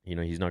that,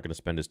 he's not going to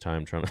spend his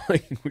time trying to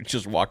like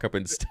just walk up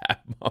and stab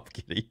Moff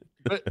Gideon.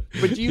 but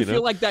do you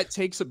feel like that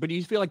takes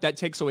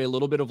away a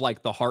little bit of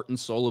like the heart and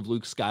soul of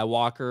Luke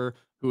Skywalker,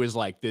 who is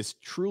like this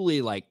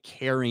truly like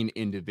caring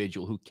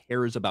individual who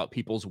cares about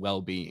people's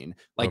well-being?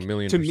 Like,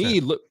 to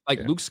me, Luke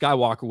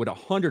Skywalker would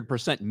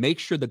 100% make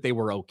sure that they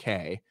were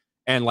okay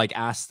and like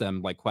ask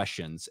them like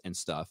questions and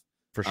stuff.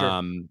 For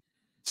sure.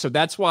 So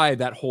that's why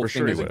that whole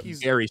thing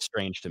is very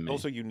strange to me.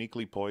 Also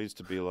uniquely poised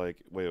to be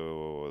like, wait,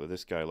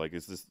 this guy, like,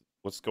 is this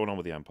what's going on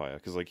with the Empire?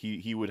 Because like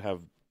he would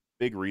have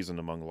big reason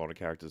among a lot of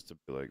characters to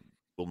be like,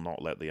 will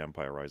not let the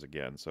Empire rise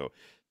again. So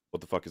what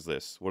the fuck is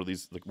this? What are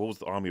these, like, what was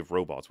the army of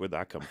robots? Where'd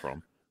that come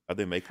from? How'd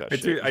they make that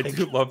shit? I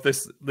do love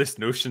this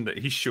notion that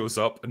he shows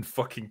up and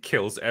fucking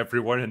kills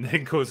everyone and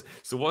then goes,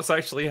 so what's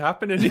actually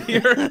happening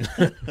here?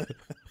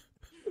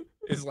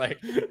 It's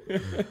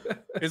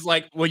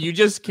like, well, you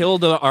just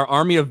killed our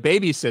army of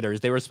babysitters.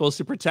 They were supposed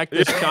to protect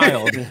this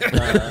child.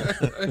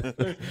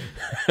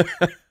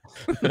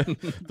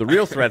 The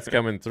real threat's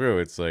coming through.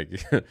 It's like,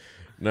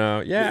 no,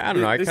 yeah, I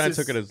don't know. I kind of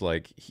took it as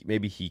like,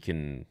 maybe he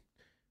can.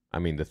 I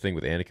mean, the thing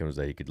with Anakin was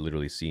that he could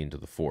literally see into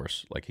the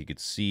Force. Like, he could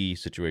see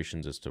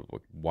situations as to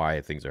why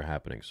things are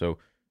happening. So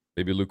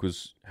maybe Luke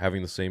was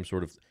having the same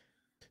sort of.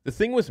 The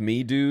thing with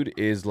me, dude,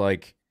 is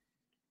like,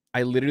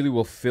 I literally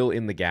will fill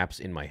in the gaps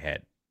in my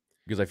head.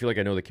 Because I feel like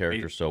I know the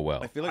character so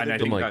well. I feel like, and I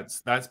think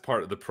that's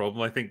part of the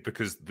problem. I think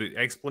because the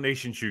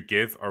explanations you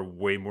give are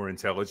way more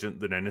intelligent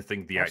than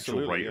anything the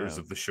actual writers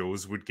of the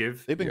shows would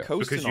give. They've been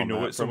coasting because you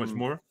know it so much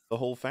more. The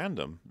whole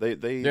fandom. They're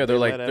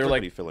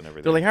like fill in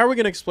everything. They're like, how are we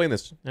going to explain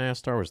this?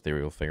 Star Wars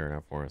theory will figure it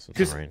out for us.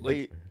 It's right.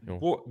 Like,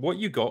 what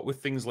you got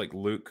with things like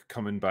Luke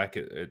coming back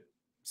at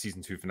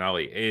season 2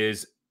 finale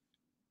is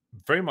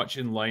very much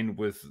in line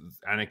with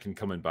Anakin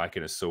coming back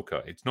in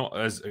Ahsoka. It's not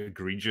as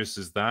egregious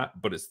as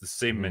that, but it's the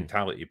same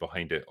mentality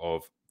behind it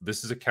of,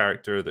 this is a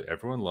character that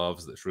everyone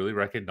loves, that's really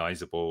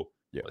recognizable.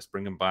 Yeah. Let's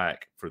bring him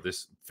back for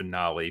this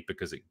finale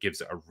because it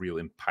gives it a real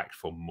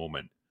impactful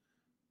moment.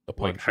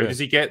 Like, how does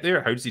he get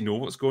there? How does he know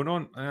what's going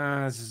on?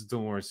 Just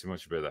don't worry too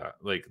much about that.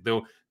 Like,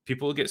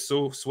 people get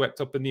so swept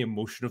up in the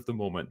emotion of the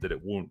moment that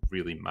it won't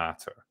really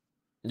matter.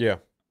 Yeah.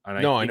 And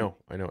I know.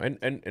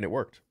 And it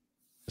worked.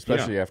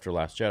 Especially after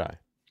Last Jedi.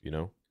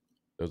 It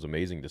was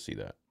amazing to see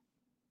that.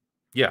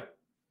 Yeah.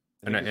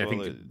 And I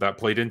think that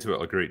played into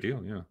it a great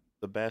deal. Yeah.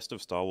 The best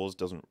of Star Wars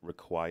doesn't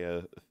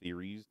require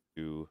theories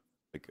to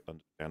like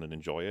understand and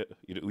enjoy it.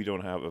 We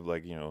don't have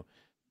like,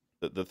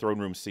 the throne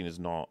room scene is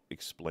not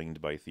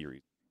explained by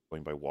theories,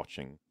 explained by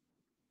watching,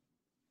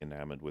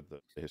 enamored with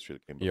the history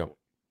that came before. Yep.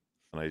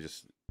 And I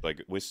just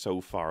like, we're so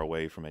far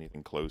away from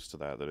anything close to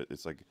that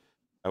it's like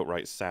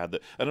outright sad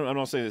that I'm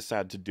not saying it's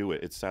sad to do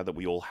it. It's sad that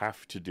we all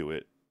have to do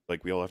it.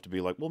 Like, we all have to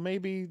be like, well,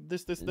 maybe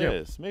this,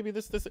 maybe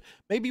this.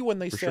 Maybe when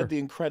they said the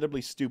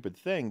incredibly stupid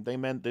thing, they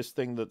meant this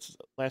thing that's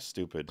less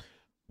stupid.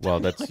 Well,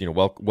 that's,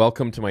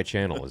 welcome to my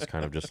channel is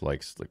kind of just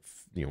like,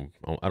 I don't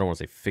want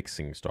to say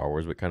fixing Star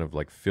Wars, but kind of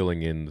like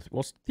filling in,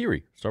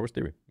 theory, Star Wars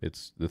theory.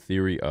 It's the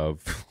theory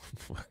of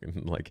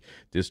fucking like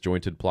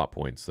disjointed plot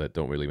points that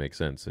don't really make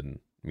sense and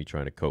me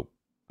trying to cope,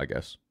 I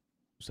guess,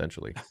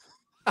 essentially.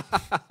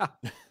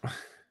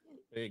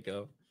 There you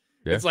go.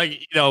 Yeah. It's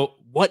like,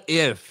 what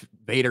if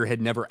Vader had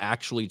never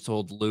actually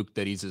told Luke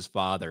that he's his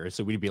father?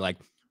 So we'd be like,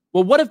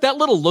 well, what if that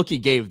little look he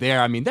gave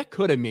there? I mean, that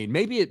could have mean,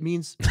 maybe it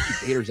means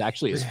Vader's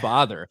actually his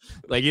father.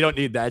 Like, you don't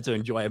need that to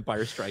enjoy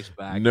Empire Strikes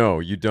Back.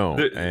 No, you don't.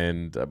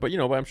 But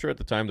I'm sure at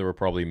the time there were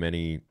probably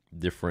many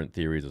different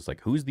theories. It's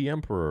like, who's the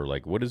Emperor?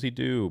 Like, what does he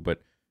do?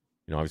 But,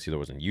 obviously there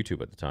wasn't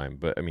YouTube at the time.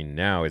 But I mean,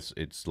 now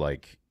it's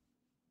like,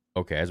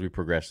 okay, as we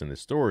progress in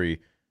this story,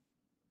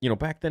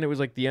 back then it was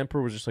like the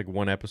Emperor was just like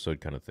one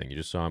episode kind of thing. You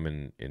just saw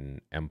him in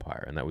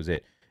Empire, and that was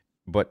it.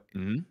 But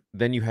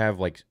then you have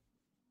like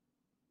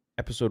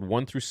episode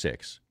 1 through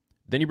 6.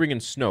 Then you bring in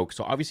Snoke.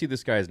 So obviously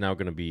this guy is now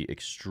going to be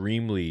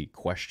extremely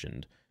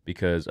questioned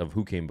because of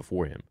who came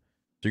before him.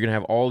 So you're going to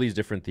have all these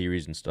different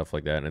theories and stuff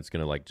like that, and it's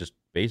going to like just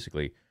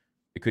basically,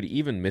 it could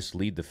even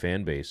mislead the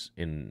fan base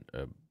in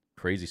a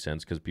crazy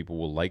sense because people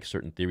will like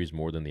certain theories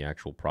more than the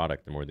actual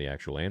product and more than the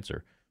actual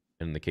answer.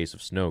 And in the case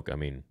of Snoke, I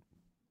mean,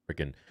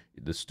 freaking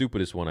the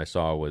stupidest one I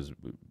saw was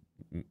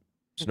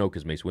Snoke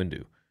as Mace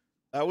Windu.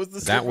 That was the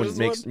That one stupidest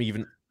makes me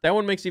even that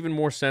one makes even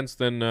more sense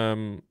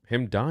than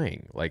him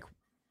dying. Like,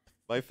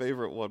 My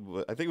favorite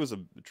one, I think it was a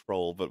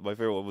troll, but my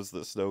favorite one was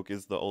that Snoke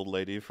is the old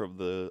lady from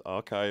the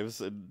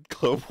archives in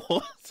Clone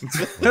Wars.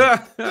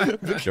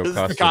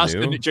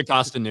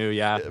 Jocasta knew,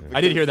 yeah.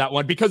 I did hear that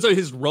one because of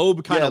his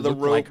robe kind of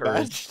looked like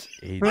hers.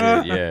 He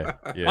did,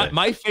 yeah.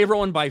 My favorite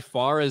one by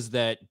far is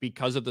that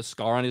because of the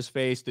scar on his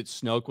face, that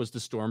Snoke was the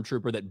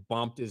stormtrooper that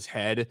bumped his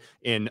head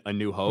in A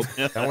New Hope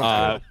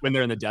when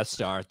they're in the Death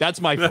Star.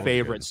 That's my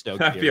favorite Snoke.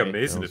 That'd be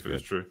amazing if it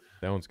was true.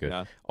 That one's good.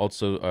 Yeah.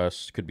 Also,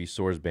 could be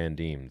Sour's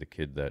Bandim, the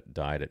kid that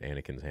died at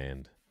Anakin's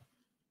hand.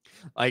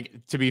 Like,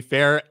 to be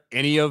fair,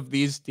 any of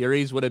these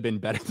theories would have been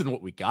better than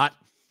what we got.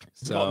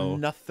 So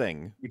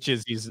nothing. Which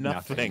is he's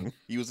nothing.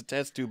 He was a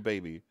test tube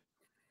baby.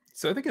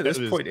 So I think at this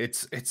point,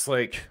 it's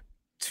like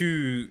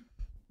to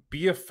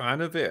be a fan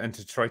of it and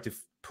to try to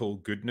pull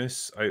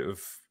goodness out of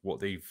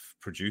what they've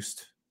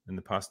produced in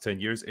the past 10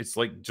 years. It's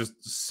like just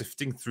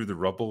sifting through the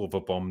rubble of a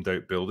bombed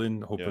out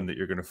building, hoping that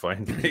you're going to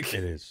find. Like,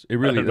 it is. It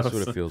really. That's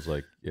what it feels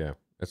like. Yeah.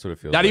 That's what it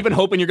feels Not like. even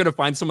hoping you're going to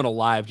find someone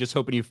alive, just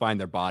hoping you find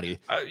their body.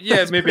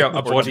 Yeah, maybe a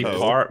body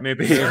part,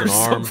 maybe an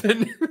arm.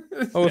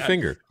 Oh, a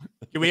finger.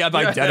 Can we have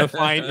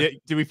identifying?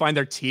 Do we find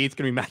their teeth?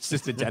 Can we match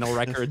this to dental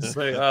records?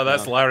 Like, oh,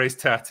 that's Larry's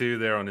tattoo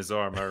there on his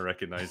arm. I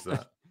recognize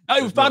that.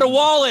 Oh, we found a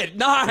wallet.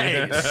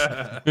 Nice.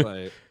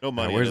 No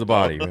money. Where's the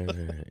body?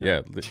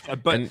 Yeah,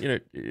 but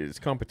and it's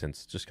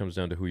competence. It just comes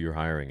down to who you're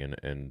hiring,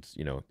 and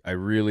I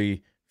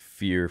really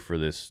fear for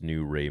this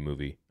new Rey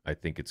movie. I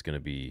think it's going to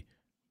be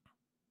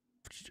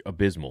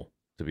abysmal,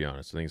 to be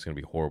honest. I think it's going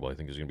to be horrible. I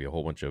think there's going to be a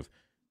whole bunch of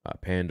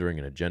pandering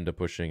and agenda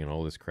pushing and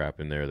all this crap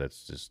in there.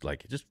 That's just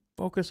like, just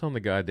focus on the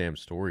goddamn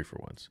story for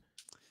once.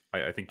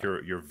 I think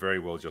you're very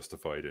well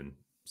justified in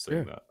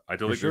saying that. I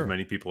don't think there's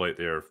many people out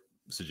there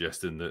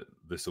suggesting that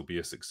this will be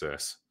a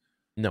success.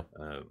 No,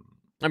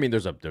 I mean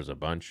there's a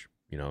bunch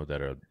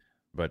that are,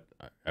 but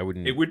I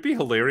wouldn't. It would be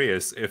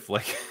hilarious if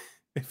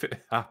if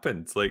it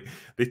happened, like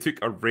they took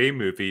a Rey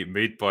movie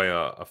made by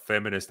a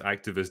feminist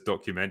activist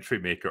documentary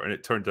maker, and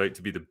it turned out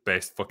to be the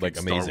best fucking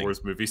Star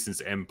Wars movie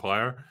since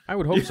Empire. I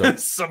would hope so.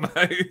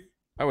 Somehow,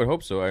 I would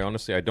hope so. I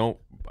honestly, I don't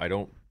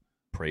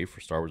pray for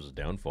Star Wars'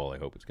 downfall. I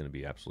hope it's going to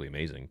be absolutely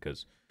amazing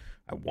because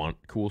I want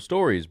cool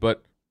stories.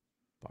 But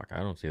fuck, I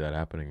don't see that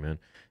happening, man.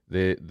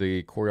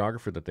 The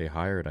choreographer that they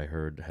hired, I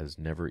heard, has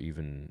never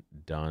even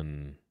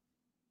done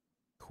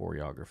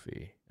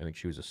choreography. I think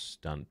she was a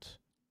stunt.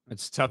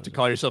 It's tough to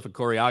call yourself a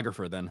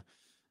choreographer then.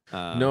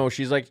 No,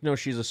 she's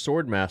a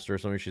sword master or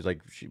something. She's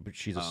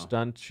a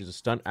stunt. She's a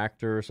stunt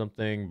actor or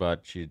something, but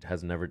she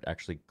has never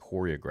actually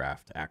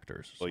choreographed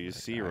actors. Well, you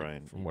see,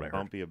 Ryan, from what I heard,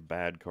 can't be a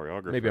bad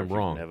choreographer. Maybe I'm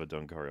wrong. Never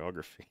done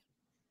choreography.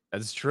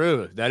 That's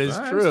true. That is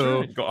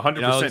true. Got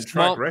 100%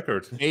 track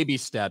record. Baby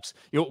steps.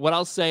 What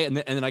I'll say, and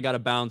then I got to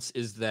bounce,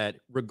 is that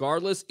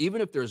regardless,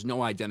 even if there's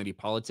no identity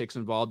politics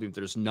involved, even if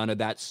there's none of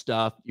that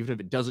stuff, even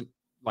if it doesn't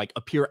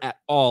appear at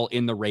all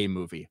in the Rey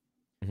movie,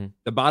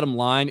 the bottom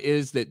line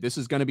is that this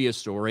is going to be a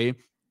story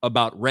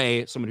about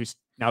Rey, someone who's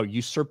now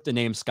usurped the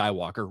name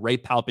Skywalker, Rey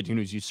Palpatine,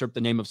 who's usurped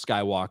the name of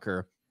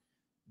Skywalker,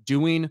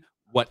 doing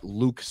what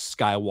Luke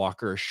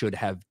Skywalker should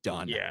have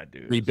done. Yeah,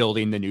 dude.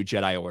 Rebuilding the new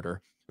Jedi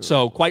Order.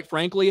 So quite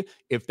frankly,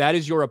 if that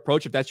is your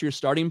approach, if that's your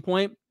starting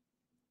point,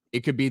 it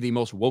could be the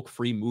most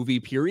woke-free movie,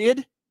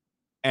 period.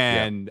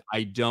 And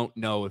I don't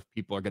know if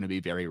people are going to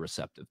be very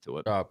receptive to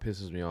it. Oh, it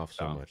pisses me off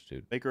so much,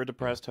 dude. Make her a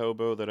depressed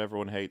hobo that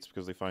everyone hates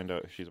because they find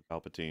out she's a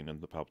Palpatine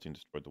and the Palpatine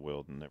destroyed the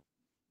world, and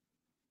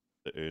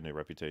they earn a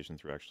reputation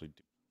through actually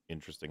doing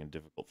interesting and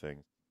difficult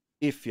things.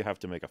 If you have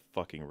to make a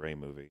fucking Rey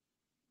movie.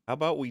 How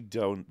about we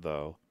don't,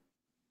 though?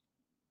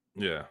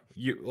 Yeah.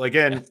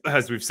 Again,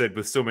 as we've said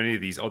with so many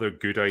of these other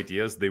good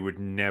ideas, they would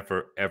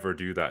never, ever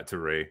do that to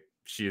Rey.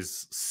 She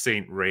is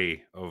Saint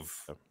Rey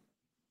of...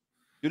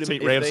 Dude,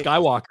 Saint Rey of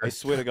Skywalker. I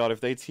swear to God, if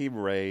they team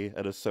Rey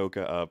and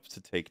Ahsoka up to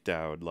take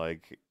down, and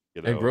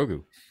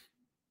Grogu,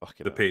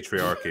 the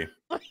patriarchy,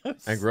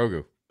 and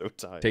Grogu, so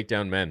tired. Take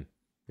down men,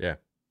 yeah.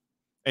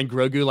 And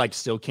Grogu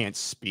still can't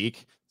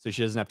speak, so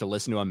she doesn't have to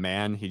listen to a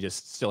man. He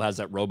just still has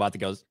that robot that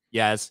goes,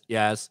 yes,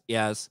 yes,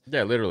 yes.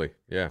 Yeah, literally,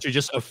 yeah. She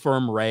just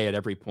affirm Rey at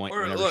every point.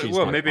 Or,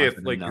 maybe if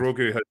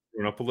Grogu had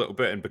grown up a little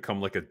bit and become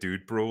like a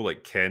dude bro,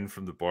 like Ken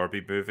from the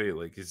Barbie movie,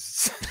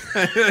 he's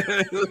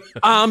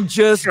I'm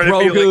just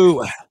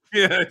Grogu.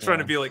 Trying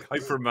to be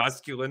hyper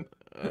masculine.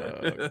 Oh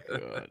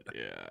God,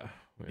 yeah.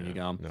 There you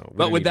go. No,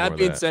 but with that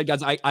being said,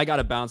 guys, I got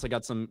to bounce. I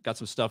got some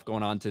stuff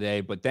going on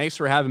today. But thanks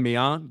for having me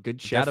on. Good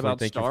chat about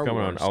Thank Star you for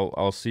Wars. coming on.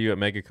 I'll see you at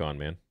MegaCon,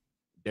 man.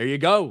 There you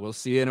go. We'll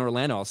see you in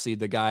Orlando. I'll see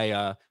the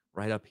guy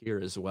right up here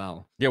as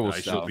well. Yeah, I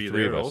shall be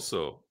there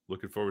also.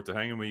 looking forward to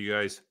hanging with you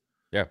guys.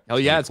 Yeah. Hell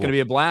yeah, it's gonna be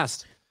a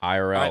blast.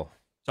 IRL. Right.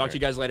 Talk to you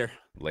guys later.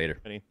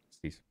 Later.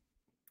 Peace.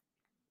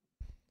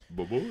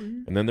 Bye bye.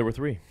 And then there were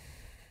 3.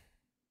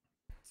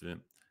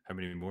 How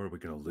many more are we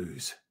gonna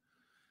lose?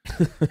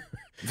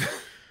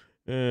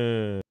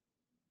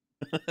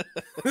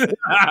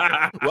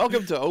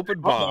 Welcome to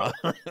Open Bar.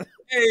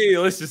 Hey,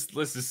 let's just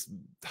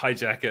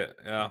hijack it.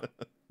 Yeah,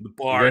 the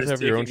bar. You guys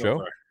have your own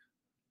show?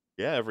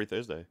 Yeah, every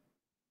Thursday.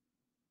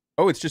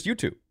 Oh, it's just you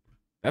two.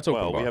 That's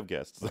Open Well, Bar. we have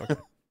guests. Okay.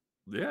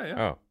 Yeah.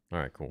 Oh, all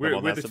right, cool. We're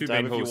on the that two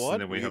sometime main if you hosts, want.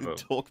 and then we have a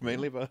talk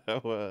mainly about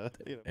how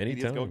media's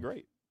Anytime. going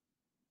great.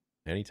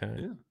 Anytime.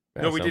 Yeah.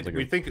 Yeah, No, we sounds did. like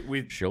We a think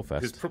we shill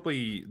because fest.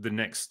 probably the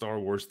next Star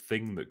Wars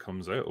thing that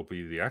comes out will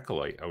be the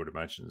Acolyte. I would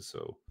imagine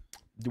so.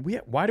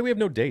 Why do we have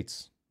no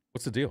dates?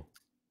 What's the deal?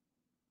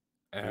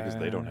 Because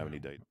they don't have any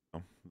date.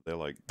 They're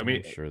like, I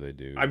mean, I'm sure they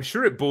do. I'm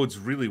sure it bodes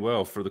really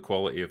well for the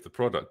quality of the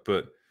product,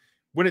 but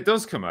when it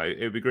does come out, it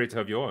would be great to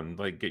have you on,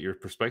 like get your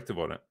perspective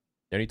on it.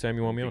 Anytime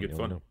you want me Be on, good let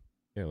me fun. know.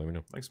 Yeah, let me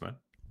know. Thanks, man.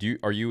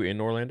 Are you in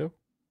Orlando?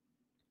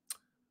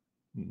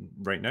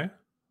 Right now?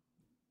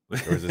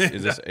 Or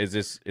is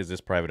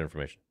this private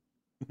information?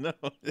 no.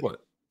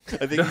 What?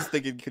 I think he's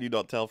thinking, can you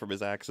not tell from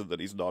his accent that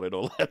he's not in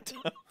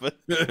Orlando? But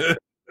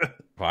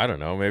Well, I don't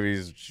know.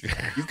 Maybe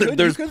could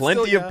there's still,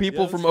 plenty of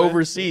people that's from fair.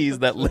 overseas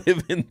that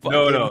live in.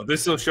 No,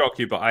 this will shock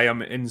you, but I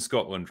am in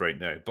Scotland right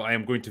now. But I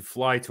am going to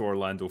fly to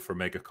Orlando for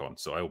MegaCon,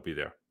 so I will be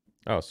there.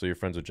 Oh, so you're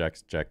friends with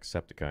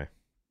Jacksepticeye?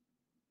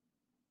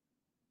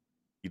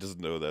 he doesn't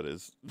know who that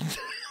is.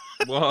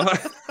 Well,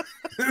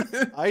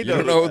 I You know don't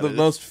who know that the is.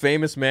 most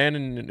famous man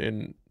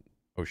in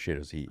Oh shit,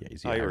 is he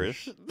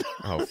Irish.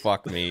 Oh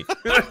fuck me.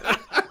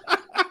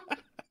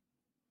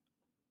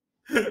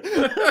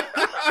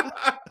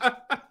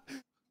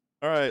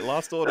 All right,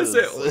 last orders.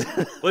 That's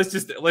it.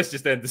 Let's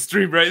just end the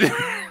stream right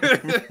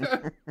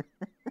there.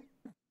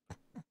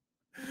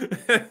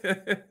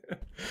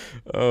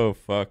 Oh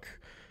fuck.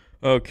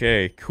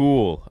 Okay,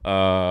 cool.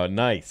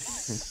 Nice.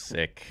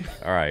 Sick.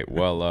 All right.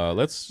 Well,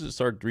 let's just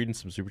start reading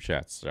some super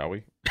chats, shall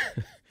we?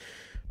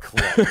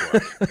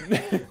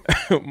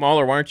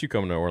 Mahler, why aren't you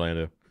coming to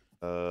Orlando?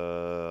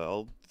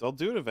 I'll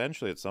do it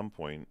eventually at some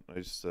point. I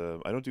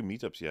don't do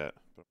meetups yet,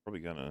 but I'm probably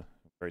gonna.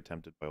 I'm very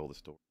tempted by all the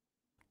stories.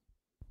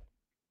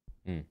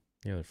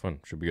 Yeah, they're fun.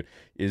 Should be good.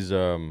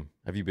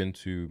 Have you been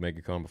to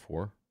MegaCon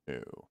before,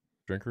 No.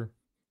 Drinker?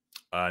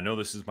 No,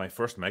 this is my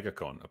first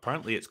MegaCon.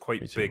 Apparently, it's Me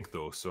quite too. big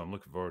though, so I'm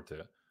looking forward to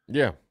it.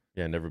 Yeah,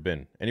 never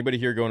been. Anybody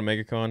here going to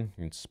MegaCon?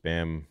 You can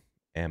spam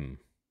M.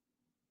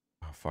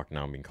 Oh fuck!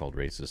 Now I'm being called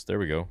racist. There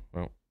we go.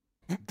 Well,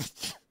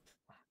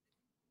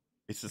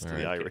 It's just All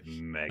the right. Irish.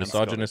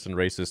 misogynist and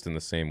racist in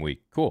the same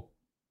week. Cool.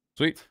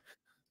 Sweet.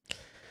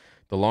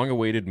 The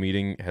long-awaited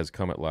meeting has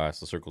come at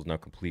last. The circle is now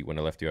complete. When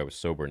I left you, I was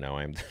sober. Now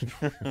I am.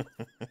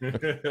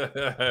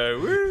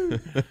 Woo!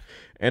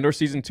 Andor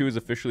Season 2 is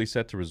officially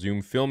set to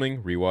resume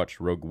filming. Rewatch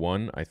Rogue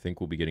One. I think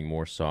we'll be getting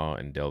more Saw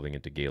and delving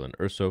into Galen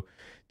Erso. Do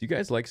you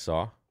guys like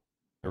Saw?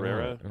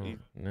 Herrera,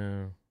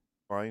 No.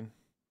 Fine.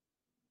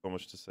 Not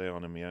much to say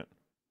on him yet.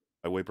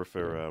 I way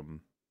prefer.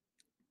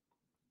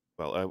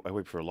 Well, I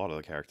way prefer a lot of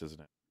the characters in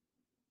it.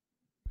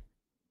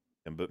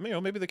 But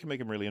maybe they can make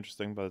him really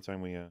interesting by the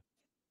time we get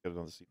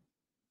another season.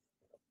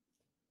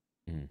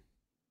 Mhm.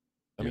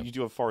 I mean, Yeah. you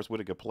do have Forrest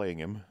Whitaker playing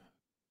him,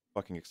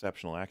 fucking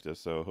exceptional actor.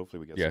 So hopefully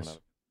we get Yes. someone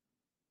out.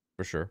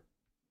 For sure.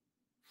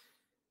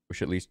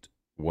 Wish at least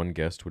one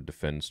guest would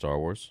defend Star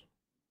Wars.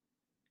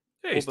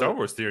 Hey, Well, Star the-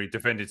 Wars Theory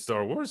defended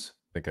Star Wars.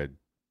 I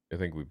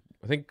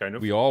think Kind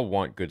of. we all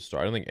want good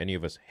Star. I don't think any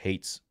of us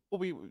hates Well,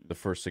 the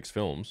first 6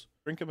 films.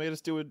 Drinker made us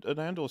do an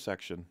Andor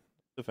section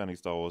defending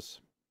Star Wars.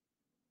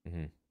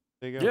 Mm-hmm.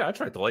 There you go. Yeah, I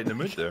tried to lighten the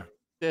mood there.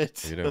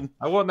 It. You know.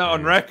 I want that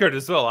on Yeah. record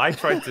as well. I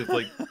tried to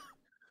like.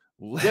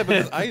 Yeah,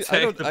 because I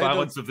protect the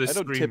balance of this I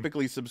don't screen.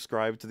 typically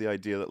subscribe to the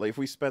idea that like if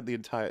we spent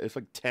it's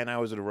like 10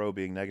 hours in a row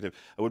being negative,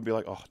 I wouldn't be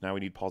like, oh, now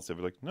we need positive.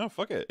 We're like, no,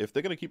 fuck it. If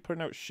they're gonna keep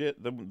putting out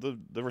shit,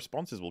 the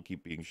responses will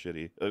keep being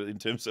shitty in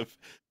terms of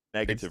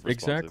negative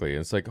responses. Exactly.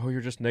 It's like, oh,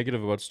 you're just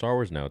negative about Star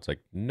Wars now. It's like,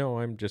 no,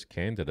 I'm just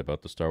candid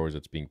about the Star Wars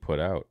that's being put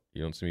out.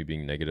 You don't see me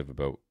being negative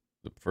about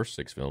the first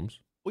 6 films.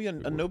 Well, yeah, It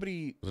and would-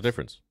 nobody There's a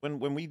difference.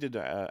 when we did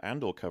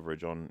Andor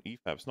coverage on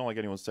EFAP, it's not like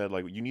anyone said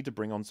like you need to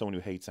bring on someone who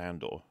hates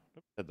Andor.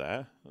 Nobody said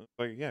that.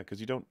 Like, yeah,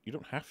 because you don't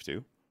have to.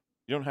 You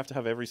don't have to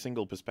have every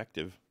single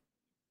perspective.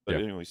 But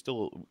Yeah. anyway,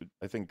 still,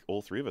 I think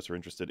all three of us are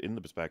interested in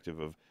the perspective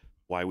of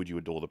why would you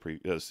adore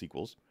the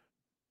sequels.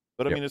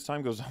 But I Yep. mean, as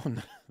time goes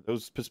on,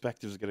 those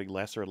perspectives are getting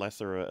lesser and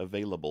lesser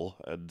available,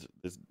 and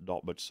there's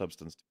not much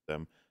substance to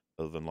them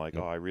other than like,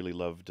 Yep. oh, I really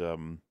loved,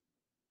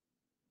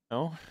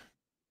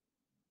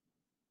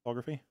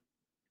 photography.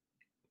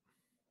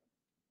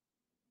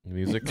 The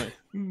music,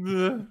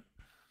 the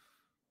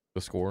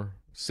score.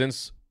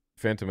 Since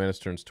Phantom Menace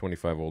turns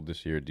 25 old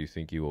this year, do you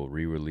think they'll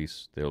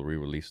re-release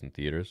in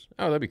theaters?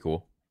 Oh, that'd be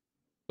cool.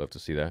 Love to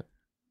see that.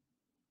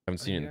 Haven't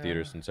seen it in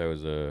theaters Yeah. since I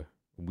was a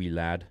wee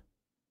lad.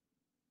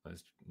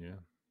 Yeah,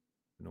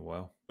 in a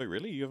while. Wait,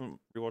 really? You haven't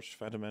rewatched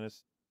Phantom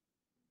Menace?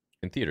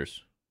 In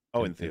theaters.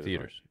 Oh, in in theaters.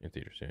 theaters. In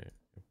theaters,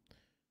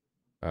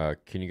 yeah.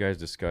 Can you guys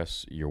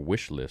discuss your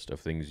wish list of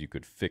things you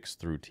could fix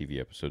through TV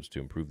episodes to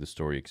improve the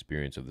story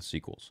experience of the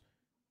sequels?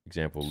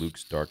 Example,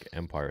 Luke's Dark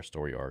Empire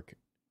story arc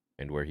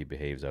and where he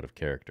behaves out of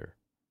character.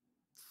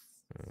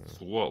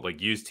 So what, like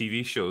use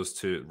TV shows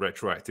to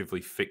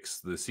retroactively fix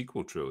the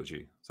sequel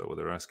trilogy? Is that what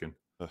they're asking?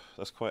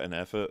 That's quite an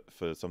effort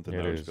for something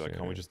that would just be like,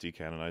 can't we just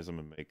decanonize them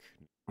and make...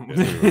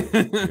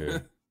 Yeah.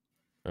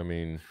 I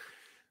mean...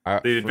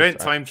 they invent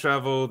time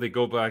travel, they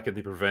go back and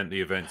they prevent the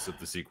events of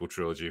the sequel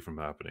trilogy from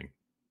happening.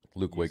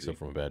 Luke wakes up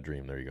from a bad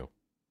dream. There you go.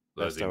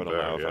 That's how I would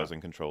allow if I was in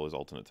control his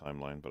alternate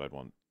timeline, but I'd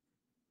want...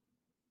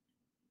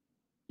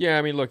 Yeah,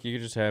 I mean, look, you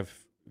could just have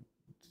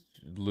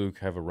Luke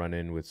have a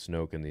run-in with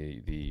Snoke and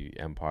the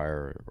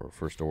Empire or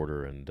First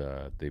Order, and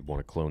they want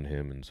to clone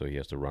him, and so he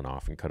has to run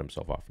off and cut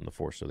himself off from the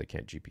Force so they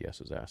can't GPS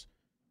his ass.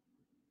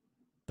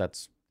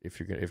 That's... If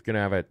you're gonna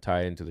have it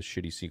tie into the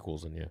shitty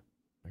sequels, then yeah,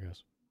 I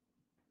guess.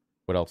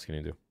 What else can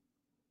you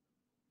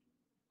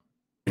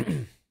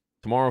do?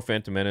 Tomorrow,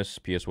 Phantom Menace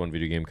PS1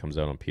 video game comes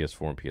out on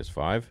PS4 and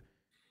PS5.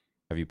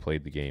 Have you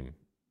played the game?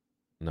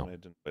 No, I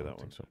didn't play that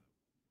one. So.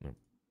 No.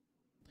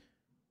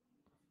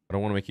 I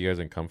don't want to make you guys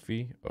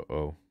uncomfy.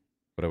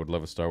 But I would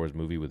love a Star Wars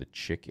movie with a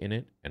chick in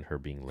it and her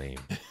being lame.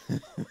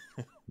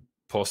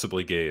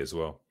 Possibly gay as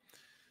well.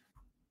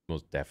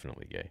 Most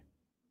definitely gay.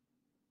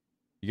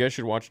 You guys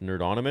should watch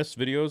Nerdonomous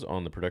videos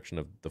on the production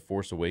of The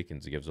Force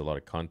Awakens. It gives a lot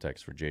of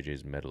context for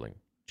JJ's meddling.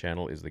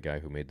 Channel is the guy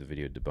who made the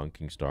video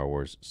debunking Star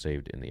Wars,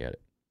 saved in the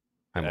edit.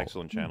 An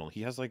excellent channel.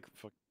 He has like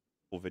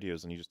full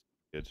videos, and he just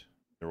did.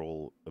 They're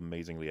all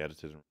amazingly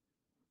edited.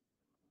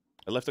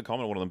 I left a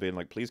comment on one of them being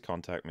like, "Please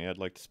contact me. I'd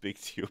like to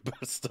speak to you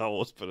about Star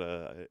Wars."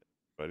 But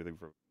anything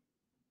for.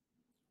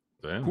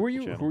 Damn. Who are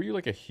you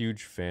like a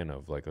huge fan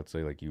of? Like, let's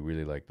say like you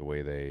really like the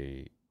way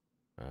they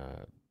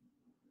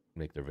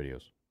make their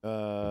videos.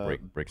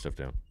 Break stuff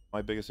down.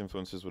 My biggest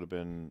influences would have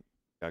been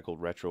a guy called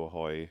Retro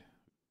Ahoy.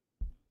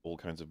 All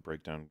kinds of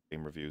breakdown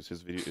game reviews.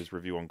 His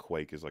review on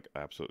Quake is like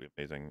absolutely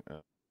amazing.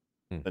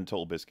 Then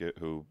Total Biscuit,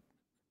 who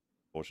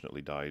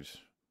fortunately died.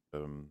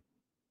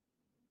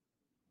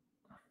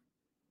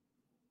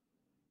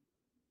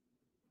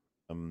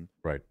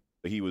 Right.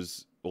 He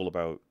was all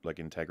about like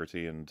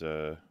integrity and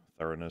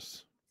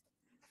thoroughness,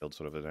 build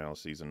sort of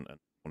analyses and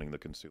wanting the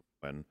consumer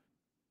when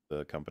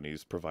the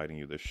companies providing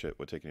you this shit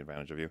were taking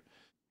advantage of you.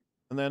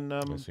 And then,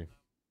 I see.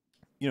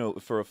 you know,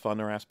 for a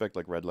funner aspect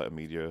like Red Letter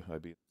Media,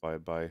 I'd be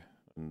inspired by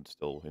and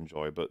still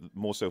enjoy, but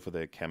more so for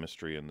their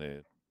chemistry and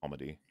their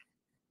comedy.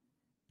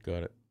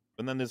 Got it.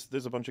 And then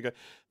there's a bunch of guys.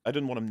 I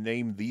didn't want to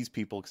name these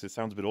people because it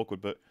sounds a bit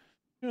awkward, but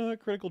you know, that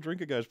Critical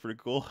Drinker guy's pretty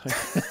cool.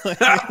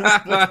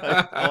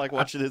 I like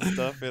watching his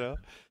stuff, you know.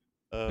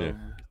 Yeah.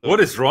 What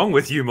is wrong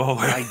with you, Mo?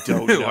 I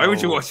don't know. Why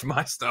would you watch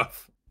my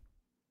stuff?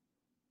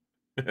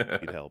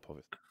 Need help,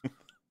 obviously.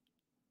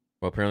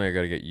 Well, apparently I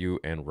got to get you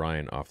and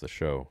Ryan off the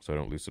show so I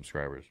don't lose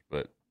subscribers.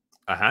 But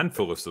a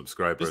handful of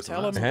subscribers. Just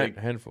tell them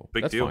handful.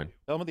 Big That's deal. fine.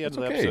 Tell them at the end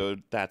of the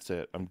episode, that's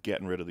it. I'm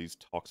getting rid of these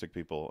toxic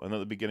people. And at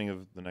the beginning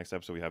of the next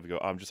episode, we have to go,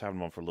 I'm just having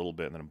them on for a little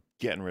bit, and then I'm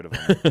getting rid of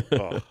them.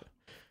 Oh.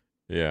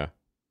 Yeah.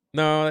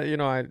 No, you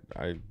know, I'll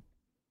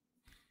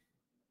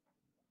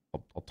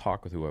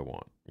talk with who I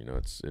want. You know,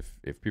 it's if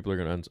people are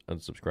going to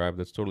unsubscribe,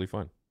 that's totally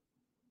fine.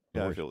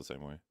 Yeah, I feel the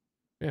same way.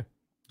 Yeah.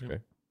 Okay.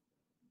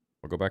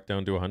 I'll go back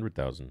down to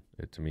 100,000.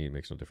 To me, it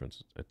makes no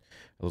difference.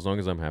 As long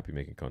as I'm happy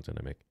making content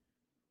I make.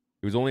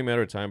 It was only a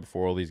matter of time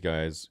before all these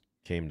guys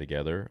came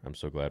together. I'm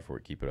so glad for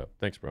it. Keep it up.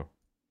 Thanks, bro.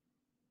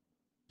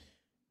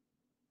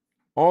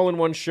 All in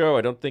one show.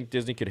 I don't think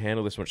Disney could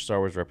handle this much Star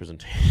Wars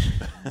representation.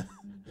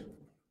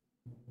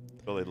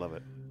 Well, they'd love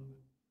it.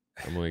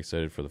 I'm really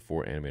excited for the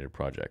 4 animated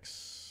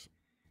projects.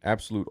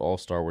 Absolute all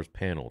Star Wars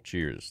panel.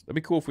 Cheers. That'd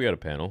be cool if we had a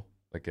panel,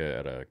 like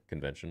at a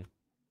convention.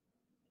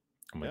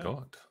 Oh my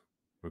god.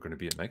 We're going to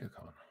be at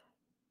MegaCon.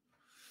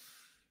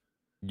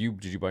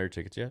 Did you buy your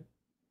tickets yet?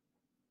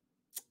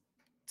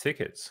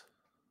 Tickets?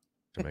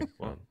 To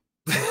MegaCon.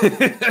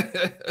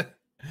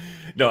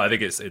 No, I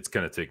think it's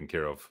kind of taken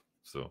care of.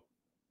 So.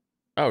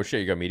 Oh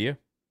shit! You got media?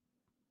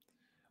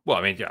 Well,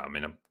 I mean, yeah. I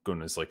mean, I'm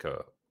going as like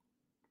a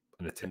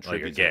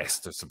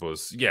guest, I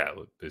suppose. Yeah,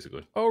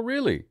 basically. Oh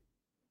really?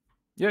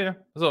 Yeah.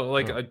 So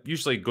like, I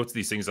usually go to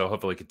these things. I'll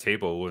have like a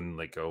table and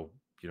like I'll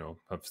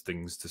have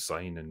things to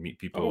sign and meet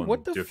people. Oh, and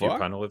what the do a fuck? few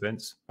panel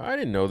events. I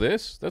didn't know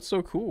this. That's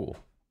so cool.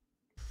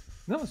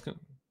 No, it's good.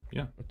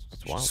 Yeah,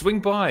 that's wild.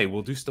 Swing by.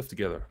 We'll do stuff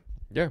together.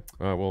 Yeah.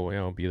 Well, yeah,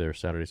 I'll be there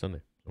Saturday,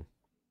 Sunday. So.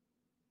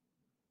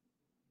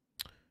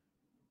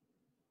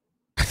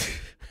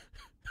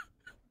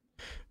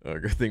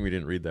 Good thing we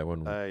didn't read that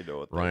one. I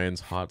know.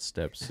 Ryan's hot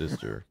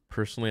stepsister.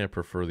 Personally, I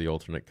prefer the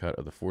alternate cut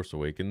of The Force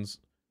Awakens.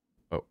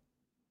 Oh.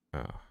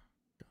 God.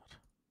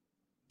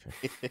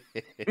 Okay.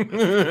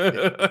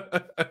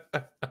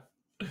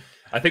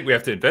 I think we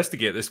have to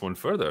investigate this one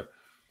further.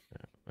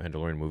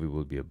 Mandalorian movie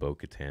will be a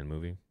Bo-Katan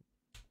movie?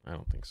 I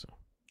don't think so.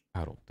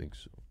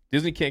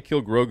 Disney can't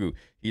kill Grogu.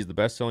 He's the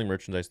best-selling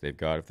merchandise they've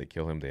got. If they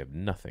kill him, they have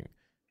nothing.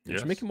 Yes.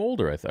 Just make him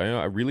older.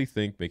 I really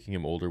think making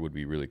him older would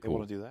be really cool. They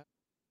want to do that?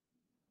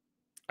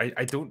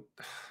 I don't.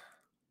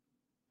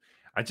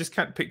 I just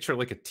can't picture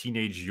like a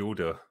teenage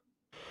Yoda.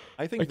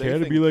 I think I they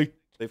can't think be like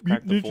they've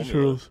cracked the Ninja formula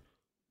Turtles.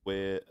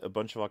 where a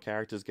bunch of our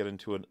characters get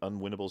into an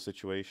unwinnable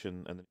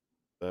situation, and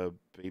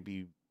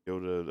Baby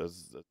Yoda,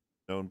 as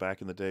known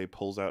back in the day,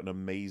 pulls out an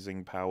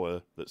amazing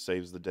power that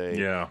saves the day.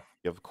 Yeah.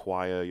 You have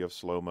choir, you have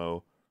slow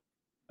mo,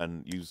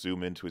 and you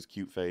zoom into his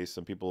cute face,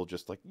 and people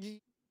just like,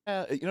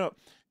 yeah, you know,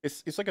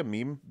 it's like a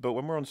meme. But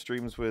when we're on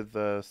streams with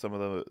some of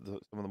the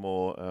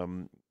more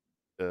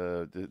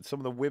some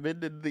of the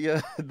women in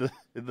the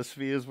in the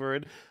spheres we're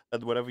in,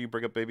 and whenever you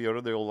bring up Baby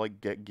Yoda, they all like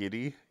get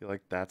giddy. You're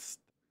like, that's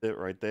it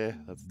right there.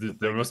 That's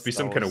There must be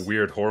some kind of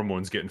weird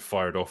hormones getting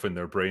fired off in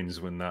their brains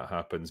when that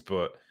happens.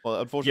 But well,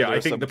 unfortunately, yeah, there I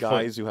are think some the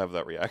guys who have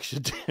that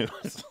reaction too.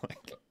 It's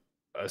like,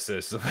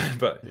 assist.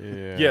 But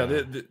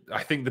Yeah.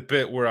 I think the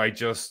bit where I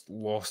just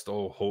lost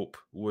all hope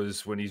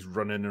was when he's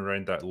running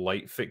around that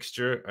light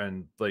fixture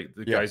and like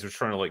the guys are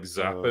trying to like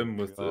zap him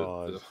with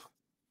God.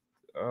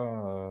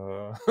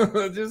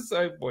 just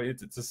I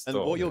wanted it to stop.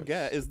 And what you'll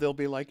get is they'll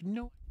be like,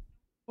 no,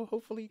 well,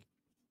 hopefully,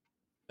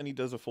 and he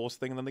does a force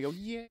thing, and then they go,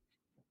 yeah,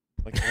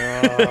 like,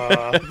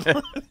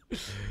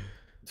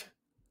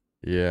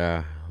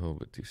 Yeah, a little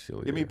bit too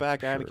silly. give me there, back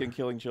for Anakin sure.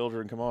 killing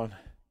children. Come on.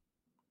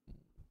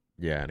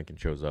 Yeah, Anakin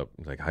shows up.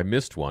 He's like, I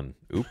missed one.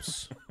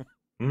 Oops.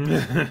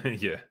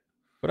 Yeah.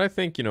 But I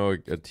think, you know,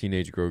 a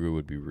teenage Grogu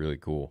would be really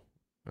cool.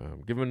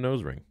 Give him a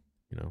nose ring.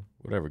 You know,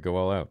 whatever. Go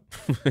all out.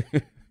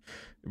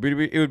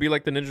 It would be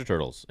like the Ninja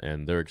Turtles,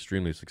 and they're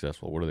extremely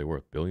successful. What are they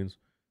worth? Billions?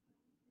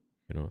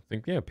 You know, I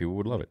think, yeah, people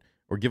would love it.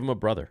 Or give him a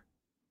brother.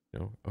 You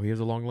know, oh, he has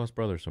a long-lost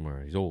brother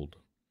somewhere. He's old.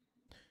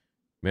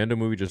 Mando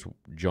movie, just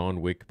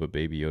John Wick, but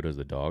Baby Yoda's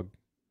the dog.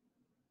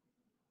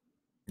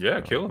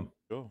 Yeah, kill him.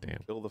 Go.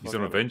 Damn. Kill the He's fuck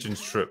on a out of him.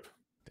 vengeance trip.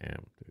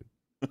 Damn, dude.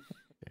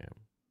 Damn.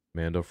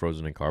 Mando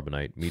frozen in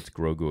carbonite meets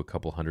Grogu a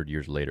couple hundred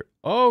years later.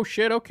 Oh,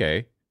 shit,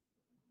 okay.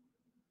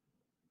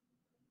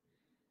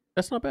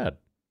 That's not bad.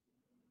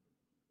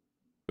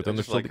 But then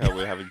It's there's just still like how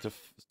we're having to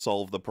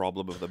solve the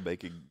problem of them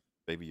making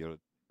Baby Yoda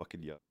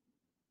fucking young.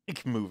 He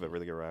can move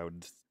everything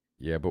around.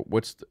 Yeah, but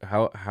what's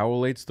how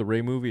late's the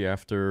Rey movie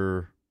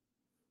after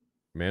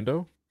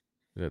Mando?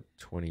 Is that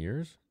 20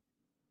 years?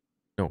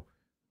 No,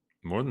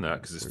 More than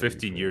that, because it's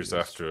 15 years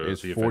after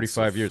It's the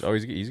 45 years. events of- Oh,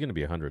 he's going to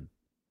be 100.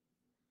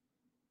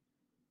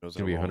 Knows He's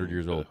gonna be how 100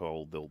 years old. how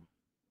old they'll...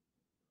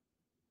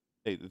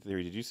 Hey, the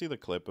Theory, did you see the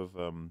clip of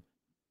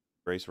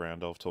Grace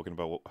Randolph talking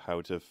about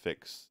how to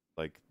fix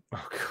like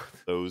Oh god.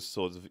 those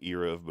sorts of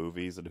era of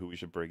movies and who we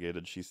should bring in?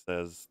 And she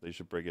says they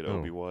should bring in Oh.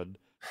 Obi-Wan.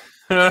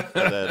 And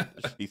then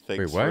she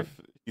thinks what?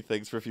 he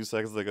thinks for a few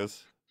seconds and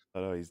goes,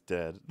 "Oh no, he's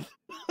dead."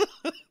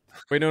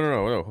 Wait,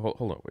 no.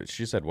 Hold on. Wait,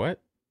 she said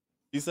what?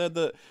 He said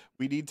that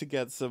we need to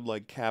get some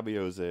like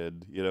cameos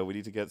in. You know, we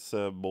need to get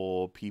some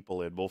more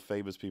people in, more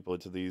famous people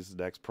into these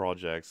next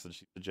projects. And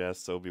she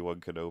suggests Obi-Wan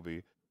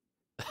Kenobi.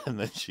 And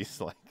then she's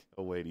like,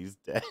 "Oh wait, he's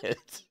dead."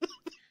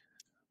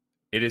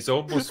 It is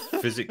almost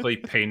physically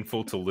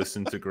painful to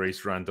listen to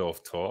Grace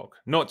Randolph talk.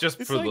 Not just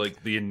It's for like-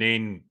 like the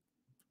inane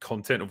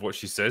content of what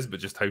she says, but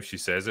just how she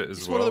says it as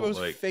It's well. one of the most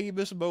Like,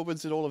 famous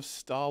moments in all of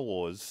Star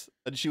Wars.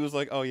 And she was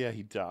like, "Oh yeah,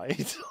 he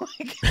died."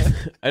 Like,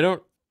 I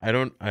don't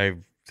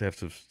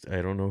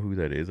know who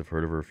that is. I've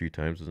heard of her a few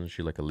times. Isn't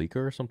she like a leaker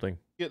or something?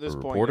 at this A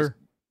point, reporter?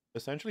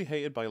 essentially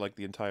hated by like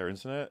the entire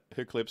internet.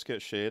 Her clips get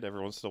shared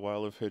every once in a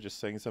while of her just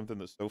saying something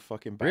that's so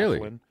fucking Really?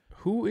 baffling.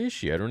 Who is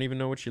she? I don't even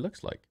know what she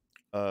looks like.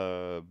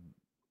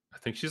 I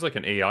think she's like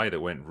an AI that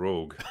went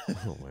rogue,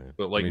 Oh man.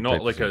 but Let like me not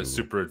type like this in a Google.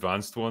 super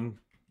advanced one,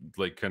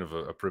 like kind of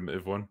a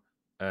primitive one.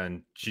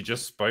 And she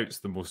just spouts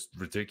the most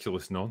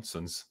ridiculous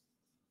nonsense.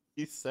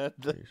 He said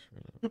that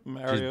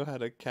Mario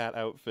had a cat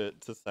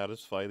outfit to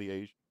satisfy the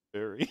Asian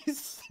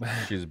furries.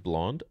 She's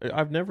blonde.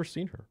 I've never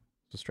seen her.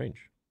 It's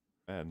strange.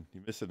 Man,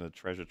 you're missing a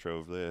treasure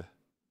trove there.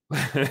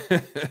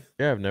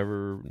 Yeah, I've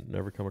never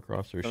come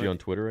across her. Is she on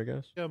Twitter, I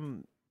guess?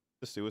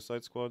 The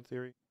Suicide Squad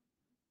theory.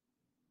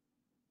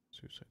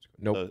 Suicide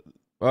Squad. Nope.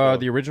 no.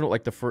 The original,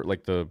 like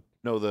the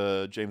No,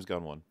 the James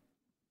Gunn one.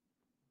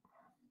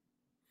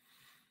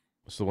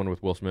 what's the one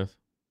with Will Smith?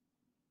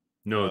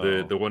 No,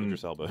 Oh, the one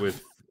Idris Elba.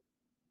 with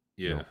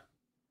yeah. No.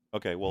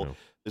 Okay, well, No.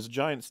 there's a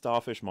giant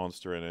starfish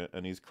monster in it,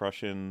 and he's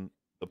crushing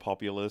the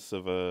populace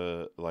of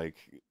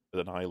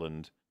an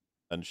island.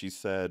 And she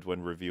said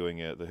when reviewing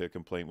it that her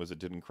complaint was it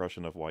didn't crush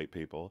enough white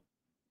people.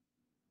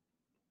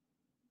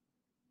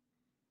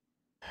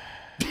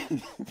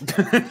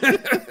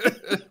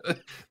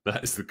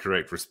 That is the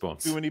correct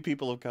response. Too many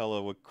people of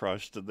color were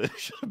crushed, and there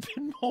should have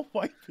been more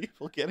white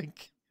people getting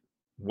killed.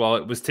 While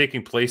it was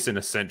taking place in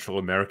a Central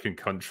American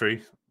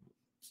country,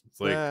 it's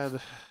like Yeah,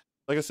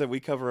 like I said, we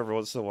cover every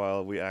once in a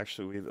while. We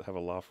have a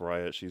laugh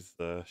riot. She's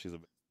a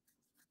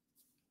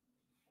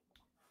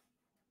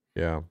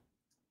Yeah.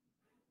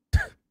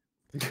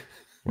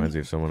 Reminds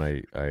me of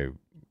someone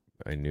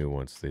I knew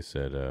once. They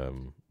said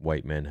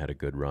white men had a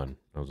good run.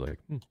 I was like,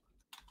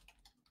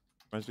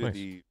 reminds me of Nice.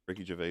 the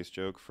Ricky Gervais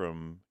joke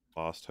from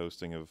last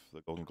hosting of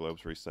the Golden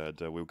Globes, where he said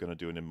we were going to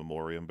do an in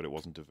memoriam, but it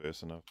wasn't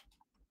diverse enough.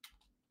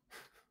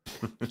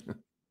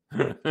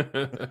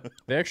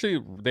 they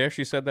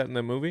actually said that in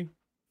the movie.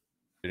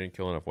 They didn't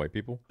kill enough white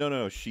people?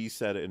 No. She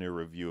said it in her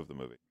review of the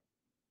movie.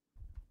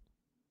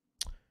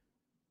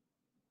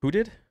 Who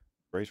did?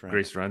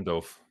 Grace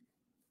Randolph.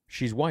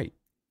 She's white.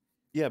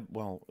 Yeah,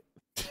 well,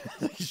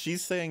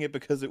 she's saying it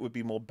because it would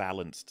be more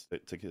balanced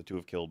to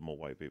have killed more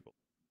white people.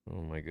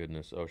 Oh my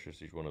goodness. Oh,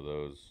 she's one of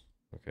those.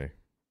 Okay.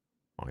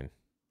 Fine.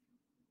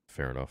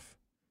 Fair enough.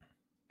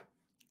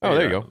 Oh,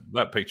 there you go.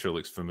 That picture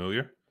looks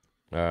familiar.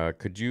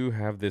 Could you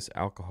have this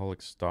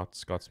alcoholic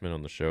Scotsman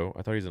on the show?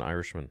 I thought he's an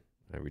Irishman.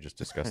 We just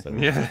discussed that.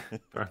 Yeah,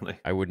 apparently.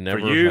 I would never.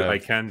 For you, have... I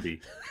can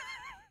be.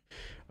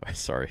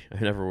 Sorry, I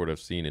never would have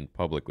seen in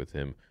public with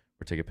him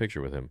or take a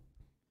picture with him,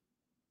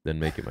 then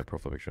make it my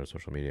profile picture on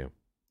social media.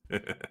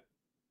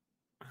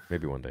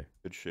 Maybe one day.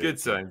 Good shit. Good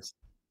signs.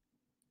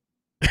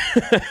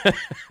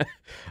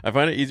 I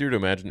find it easier to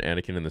imagine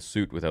Anakin in the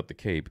suit without the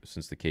cape,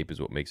 since the cape is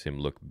what makes him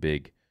look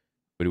big.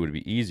 But it would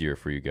be easier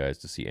for you guys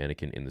to see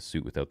Anakin in the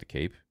suit without the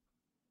cape.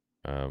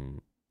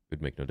 It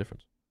would make no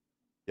difference.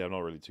 Yeah, I'm not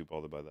really too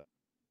bothered by that.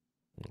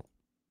 No.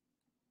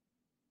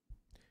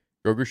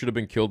 Grogu should have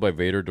been killed by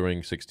Vader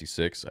during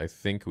 66. I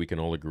think we can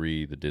all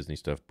agree the Disney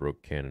stuff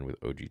broke canon with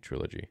OG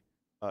trilogy.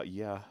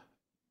 Yeah.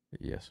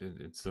 Yes.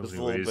 It's Just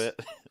a little bit.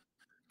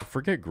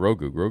 Forget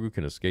Grogu. Grogu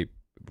can escape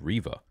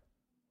Riva.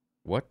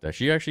 What?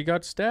 She actually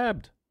got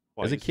stabbed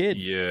as a kid.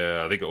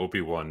 Yeah, I think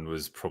Obi-Wan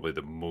was probably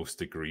the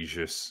most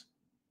egregious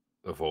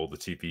of all the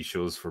TV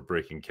shows for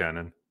breaking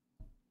canon.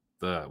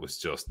 That was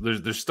just...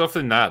 There's stuff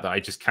in that I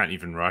just can't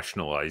even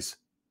rationalize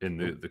in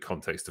the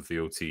context of the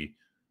OT.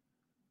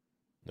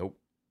 Nope.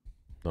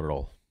 Not at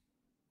all.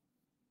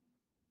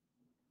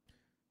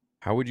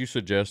 How would you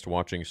suggest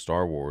watching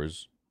Star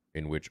Wars,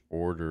 in which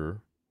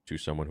order, to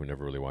someone who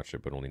never really watched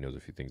it but only knows a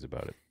few things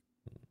about it?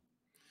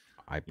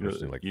 I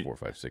personally like 4,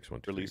 5, 6,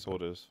 1, 2, release 3,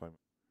 orders. Fine.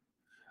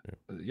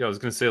 Yeah, I was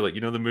gonna say, like,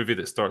 the movie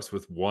that starts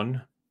with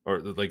 1, or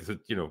like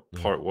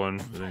part 1,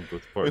 and then go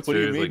to part 2. What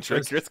do you mean?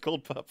 Like, It's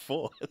called part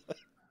 4.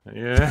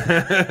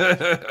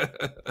 Yeah.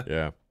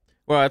 Yeah.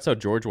 Well, that's how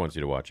George wants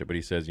you to watch it, but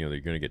he says, you're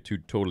going to get 2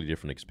 totally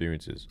different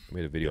experiences. I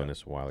made a video on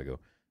this a while ago.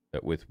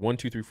 That with 1,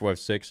 2, 3, 4, 5,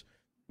 6,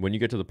 when you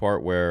get to the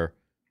part where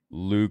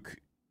Luke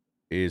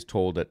is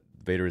told that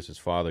Vader is his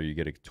father, you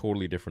get a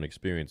totally different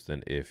experience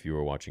than if you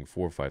were watching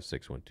 4, 5,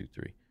 6, 1, 2,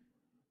 3.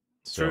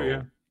 So true,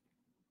 yeah.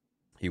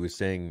 He was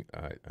saying,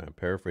 I'm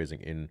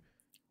paraphrasing, in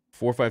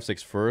 4, 5,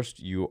 6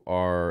 first, you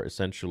are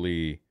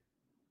essentially,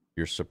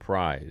 you're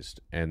surprised.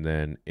 And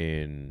then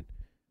in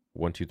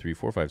 1, 2, 3,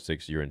 4, 5,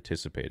 6, you're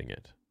anticipating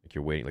it. Like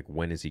you're waiting, like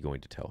when is he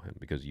going to tell him?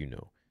 Because you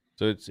know.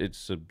 So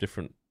it's a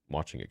different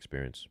watching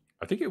experience.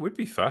 I think it would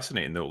be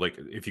fascinating though, like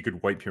if you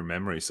could wipe your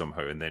memory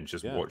somehow and then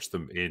just watch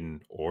them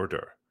in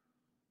order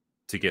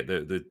to get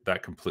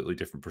that completely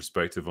different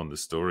perspective on the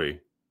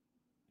story.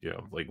 Yeah,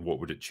 like what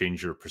would it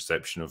change your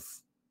perception of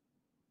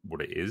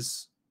what it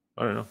is?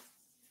 I don't know.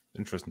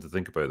 Interesting to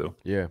think about though.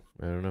 Yeah,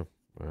 I don't know.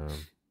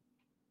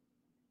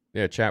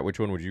 Yeah, chat, which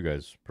one would you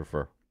guys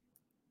prefer?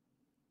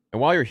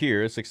 And while you're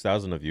here,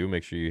 6,000 of you,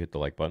 make sure you hit the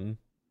like button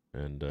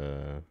and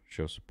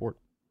show support.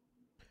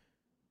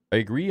 I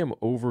agree I'm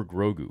over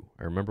Grogu.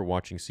 I remember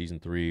watching season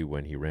 3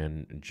 when he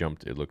ran and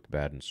jumped. It looked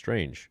bad and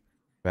strange.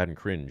 Bad and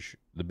cringe.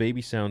 The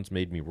baby sounds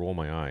made me roll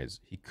my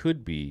eyes. He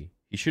should be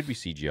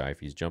CGI if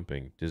he's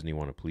jumping. Disney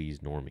want to please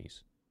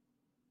normies.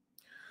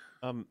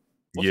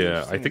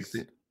 Yeah, I think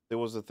there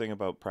was a thing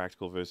about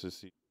practical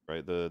versus CGI,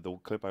 right? The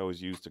clip I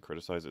always use to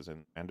criticize it is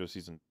in Andor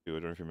season 2. I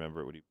don't know if you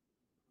remember it, when he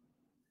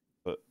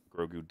put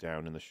Grogu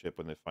down in the ship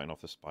when they're fighting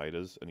off the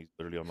spiders, and he's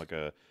literally on like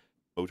a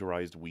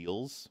motorized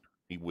wheels.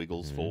 He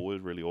wiggles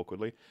forward really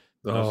awkwardly.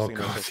 Oh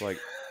god! Just like,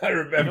 I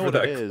remember what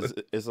that.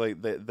 it is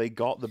like they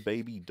got the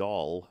baby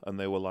doll and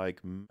they were like,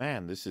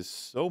 man, this is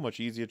so much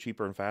easier,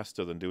 cheaper, and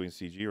faster than doing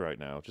CG right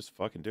now. Just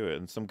fucking do it.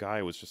 And some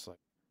guy was just like,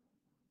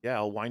 yeah,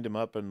 I'll wind him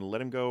up and let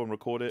him go and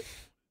record it.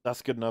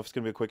 That's good enough. It's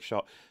gonna be a quick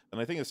shot.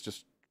 And I think it's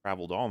just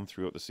traveled on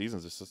throughout the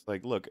seasons. It's just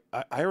like, look,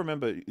 I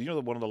remember,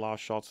 one of the last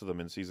shots of them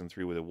in season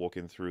 3 where they're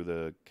walking through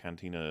the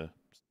cantina,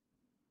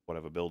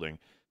 whatever building.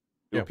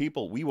 There were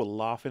people, we were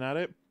laughing at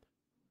it.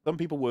 Some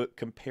people were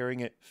comparing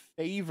it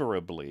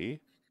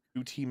favorably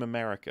to Team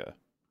America.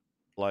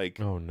 Like,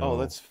 oh,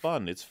 that's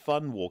fun. It's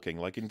fun walking,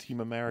 like in Team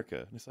America.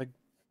 And it's like,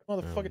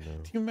 motherfucker,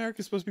 Team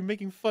America's supposed to be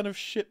making fun of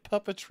shit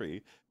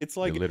puppetry. It's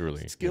like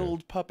literally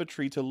skilled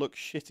puppetry to look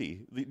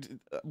shitty.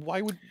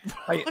 Why would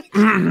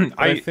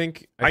I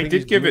think I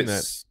did give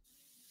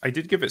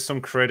it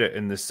some credit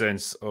in the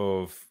sense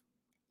of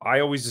I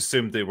always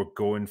assumed they were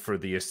going for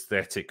the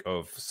aesthetic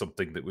of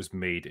something that was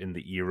made in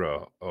the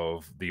era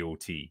of the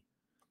OT.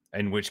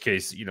 In which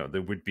case,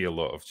 there would be a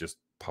lot of just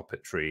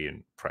puppetry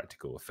and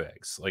practical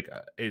effects. Like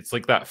it's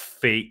like that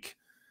fake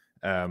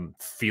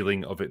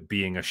feeling of it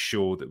being a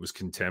show that was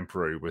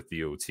contemporary with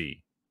the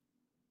OT.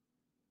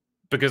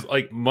 Because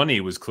like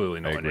money was clearly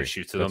not an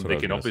issue to them. They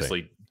can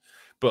obviously,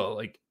 but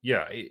like,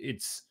 yeah,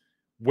 it's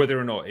whether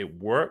or not it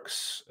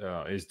works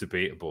is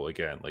debatable.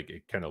 Again, like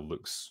it kind of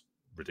looks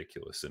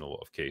ridiculous in a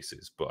lot of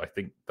cases, but I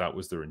think that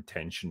was their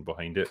intention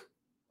behind it.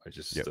 I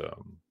just, I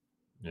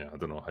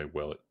don't know how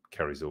well it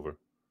carries over.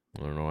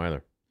 I don't know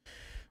either.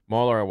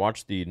 Mahler, I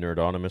watched the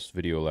Nerdonymous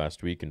video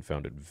last week and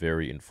found it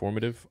very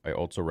informative. I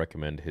also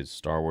recommend his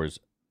Star Wars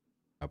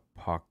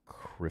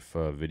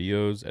Apocrypha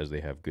videos, as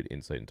they have good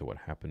insight into what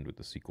happened with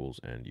the sequels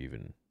and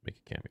even make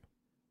a cameo.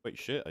 Wait,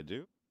 shit, I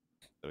do?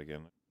 That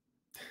again.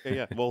 Okay,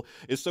 yeah. Well,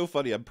 it's so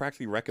funny. I'm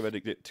practically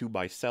recommending it to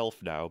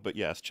myself now. But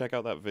yes, check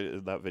out that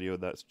video,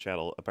 that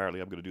channel.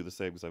 Apparently, I'm going to do the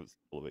same because I was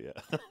full of it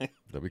yet.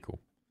 That'd be cool.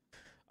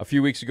 A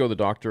few weeks ago, the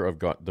director of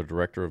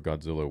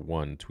Godzilla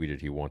 1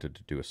 tweeted he wanted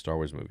to do a Star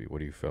Wars movie. What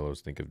do you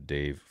fellows think of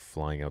Dave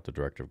flying out the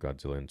director of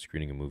Godzilla and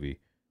screening a movie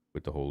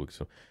with the whole look?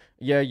 So,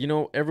 yeah, you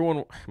know,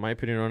 everyone, my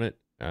opinion on it,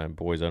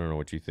 boys, I don't know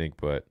what you think,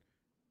 but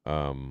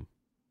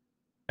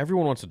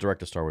everyone wants to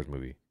direct a Star Wars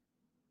movie.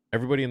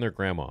 Everybody and their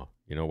grandma,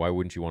 you know, why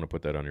wouldn't you want to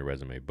put that on your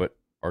resume? But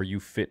are you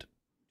fit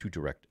to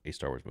direct a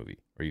Star Wars movie?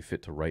 Are you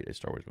fit to write a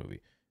Star Wars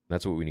movie? And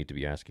that's what we need to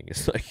be asking.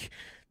 It's like,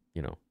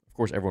 you know, of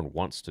course everyone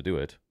wants to do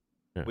it.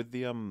 Yeah. With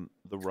the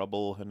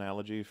rubble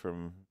analogy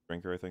from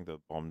Drinker, I think, the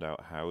bombed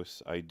out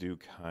house, I do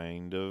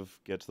kind of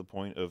get to the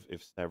point of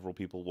if several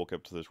people walk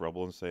up to this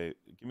rubble and say,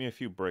 give me a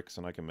few bricks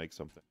and I can make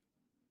something.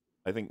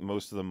 I think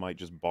most of them might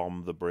just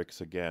bomb the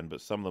bricks again,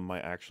 but some of them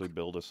might actually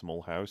build a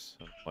small house.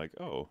 Like,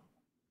 oh,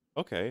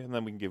 okay, and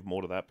then we can give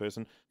more to that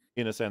person.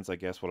 In a sense, I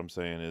guess what I'm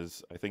saying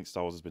is I think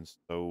Star Wars has been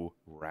so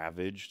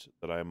ravaged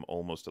that I'm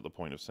almost at the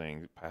point of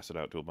saying pass it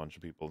out to a bunch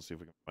of people and see if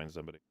we can find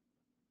somebody.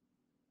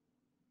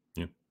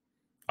 Yeah.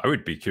 I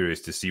would be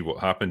curious to see what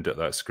happened at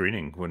that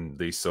screening when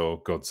they saw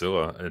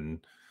Godzilla,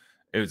 and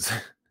it was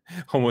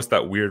almost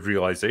that weird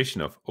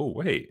realization of, oh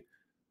wait,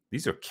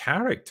 these are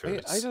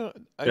characters that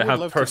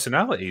have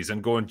personalities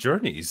and go on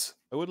journeys.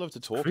 I would love to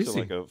talk to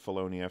like a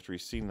Filoni after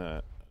he's seen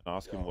that and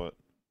ask him what.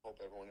 Hope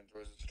everyone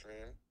enjoys the stream.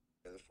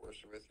 May the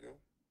force be with you.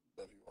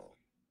 Love you all.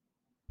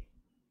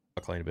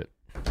 I'll claim a bit.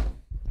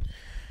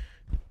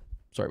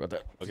 Sorry about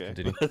that. Okay.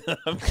 Continue.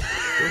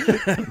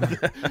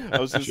 I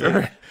was just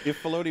saying,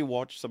 if Filoni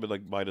watched something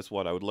like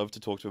 -1, I would love to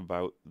talk to him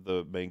about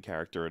the main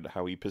character and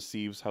how he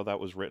perceives how that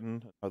was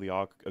written, how the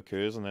arc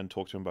occurs, and then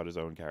talk to him about his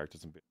own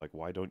characters and be like,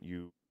 why don't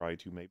you try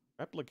to maybe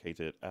replicate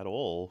it at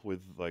all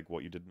with like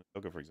what you did in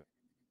Ahsoka, for example?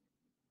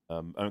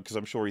 Because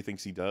I'm sure he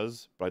thinks he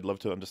does, but I'd love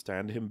to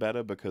understand him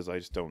better because I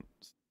just don't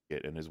see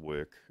it in his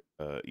work,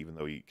 even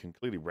though he can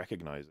clearly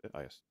recognize it.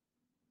 I assume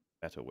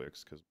better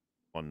works because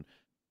one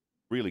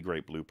really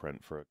great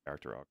blueprint for a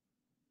character arc.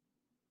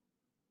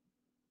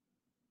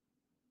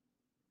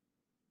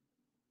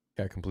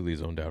 Got completely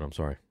zoned out. I'm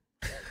sorry.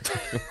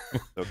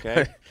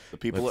 Okay, the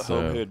people at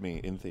home heard me.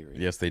 In theory,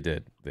 yes, they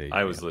did.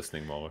 I was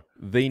listening, Muller.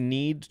 They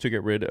need to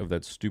get rid of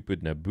that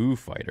stupid Naboo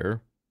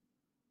fighter.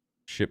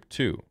 Ship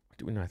 2.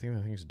 I think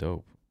it's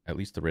dope. At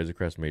least the Razor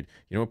Crest made.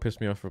 You know what pissed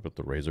me off about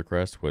the Razor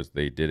Crest was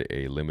they did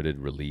a limited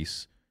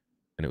release,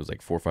 and it was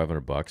like $400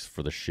 or $500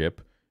 for the ship.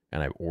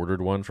 And I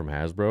ordered one from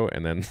Hasbro,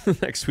 and then the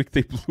next week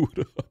they blew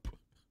it up.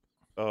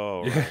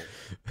 Oh, right.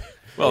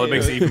 Well, it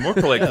makes it even more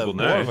collectible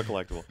now. More of a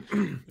collectible.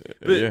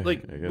 But yeah,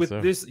 like with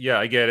this, yeah,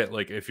 I get it.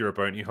 Like if you're a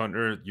bounty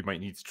hunter, you might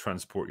need to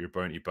transport your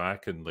bounty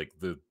back, and like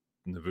the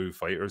Naboo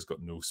fighter's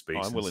got no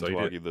space. I'm willing to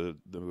argue it.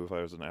 the Naboo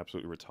fighter is an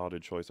absolutely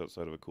retarded choice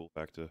outside of a cool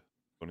factor. The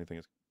only thing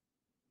is.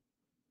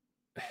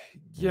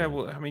 Yeah,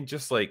 well, I mean,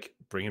 just like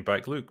bringing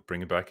back Luke,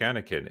 bringing back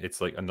Anakin, it's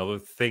like another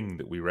thing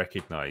that we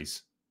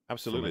recognize.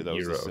 Absolutely, that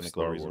was the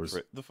cynical reason for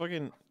it. The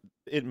fucking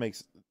it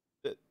makes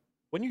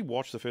when you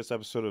watch the first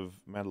episode of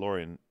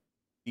Mandalorian,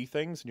 see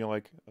things and you're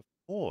like, of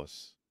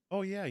course,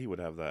 oh yeah, he would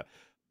have that.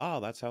 Ah,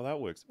 that's how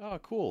that works. Ah,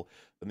 cool.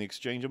 And the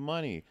exchange of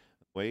money,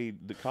 the way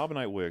the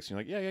carbonite works, you're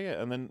like,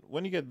 yeah. And then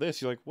when you get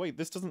this, you're like, wait,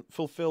 this doesn't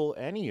fulfill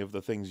any of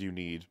the things you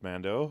need,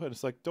 Mando. And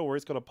it's like, don't worry,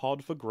 it's got a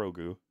pod for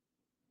Grogu.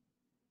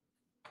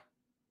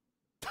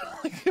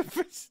 Like,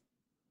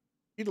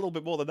 need a little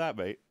bit more than that,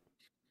 mate.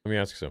 Let me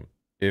ask you something.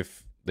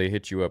 If they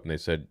hit you up and they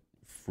said,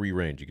 free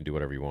range, you can do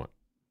whatever you want.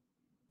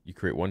 You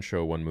create one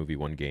show, one movie,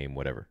 one game,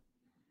 whatever.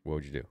 What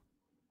would you do?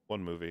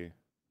 One movie.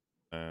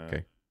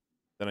 Okay.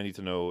 Then I need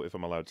to know if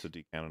I'm allowed to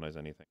decanonize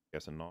anything. I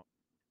guess I'm not.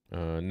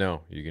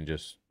 No, you can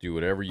just do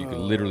whatever. You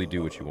can literally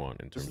do what you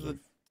want in terms of... This is of...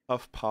 the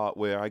tough part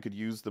where I could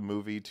use the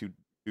movie to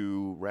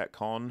do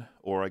retcon,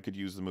 or I could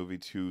use the movie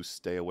to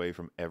stay away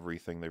from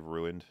everything they've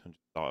ruined and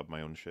just start up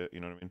my own shit, you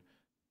know what I mean?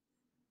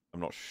 I'm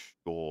not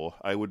sure.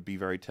 I would be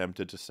very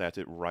tempted to set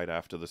it right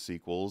after the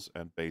sequels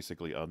and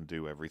basically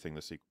undo everything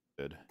the sequels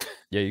did.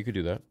 Yeah, you could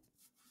do that.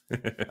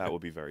 That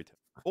would be very tempting.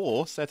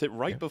 Or set it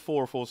right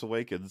before Force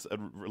Awakens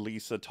and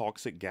release a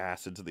toxic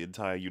gas into the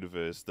entire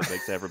universe that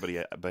makes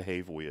everybody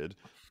behave weird.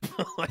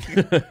 Yeah,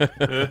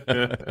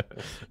 that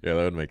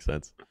would make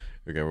sense.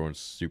 Like everyone's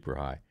super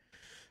high.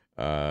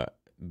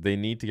 They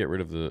need to get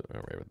rid of the... Oh,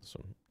 right with this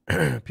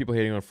one. People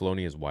hating on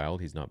Filoni is wild.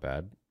 He's not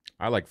bad.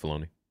 I like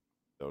Filoni.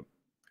 Don't.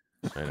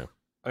 I know.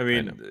 I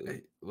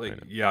mean,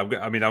 yeah.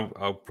 I mean,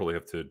 I'll probably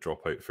have to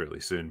drop out fairly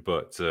soon,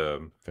 but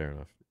fair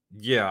enough.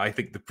 Yeah, I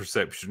think the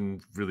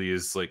perception really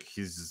is like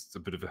he's a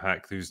bit of a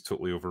hack who's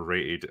totally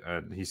overrated,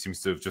 and he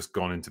seems to have just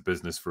gone into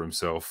business for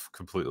himself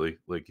completely.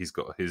 Like he's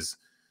got his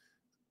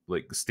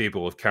like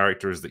stable of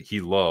characters that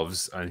he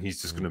loves, and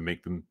he's just going to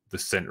make them the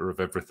center of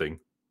everything.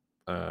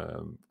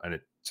 and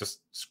it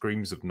just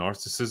screams of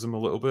narcissism a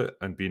little bit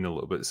and being a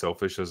little bit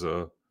selfish as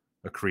a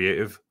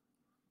creative.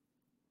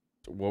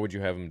 So what would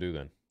you have him do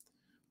then?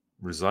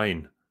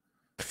 Resign.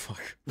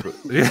 Fuck.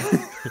 Yeah.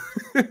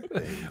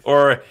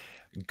 Or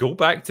go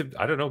back to,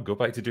 I don't know, go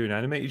back to doing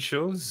animated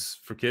shows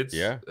for kids.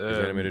 Yeah, his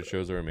animated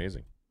shows are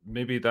amazing.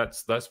 Maybe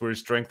that's where his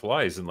strength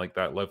lies, and like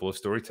that level of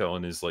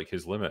storytelling is like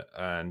his limit,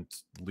 and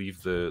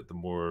leave the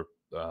more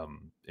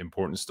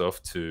important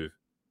stuff to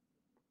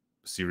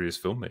serious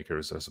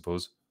filmmakers, I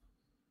suppose.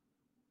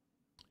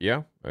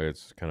 Yeah,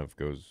 it's kind of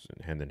goes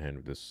hand in hand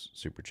with this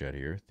super chat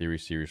here. Theory,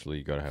 seriously,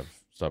 you gotta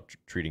stop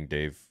treating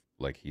Dave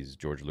like he's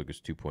George Lucas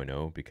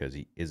 2.0 because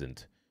he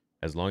isn't.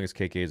 As long as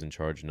KK is in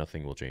charge,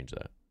 nothing will change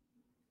that.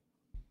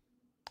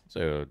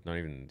 So not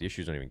even the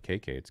issue's not even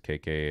KK. It's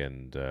KK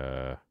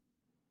and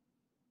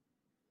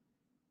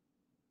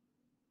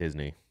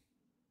Disney,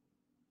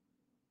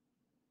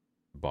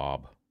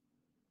 Bob,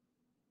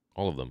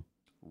 all of them.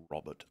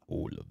 Robert.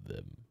 All of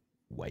them.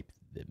 Wipe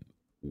them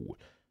all.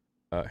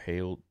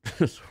 Hail.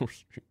 What's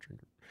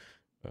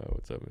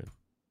up, man?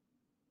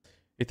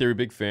 Hey, Theory,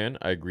 big fan.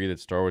 I agree that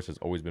Star Wars has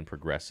always been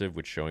progressive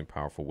with showing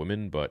powerful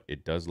women, but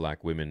it does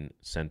lack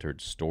women-centered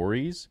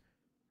stories.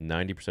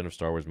 90% of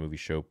Star Wars movie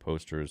show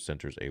posters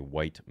centers a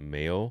white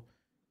male.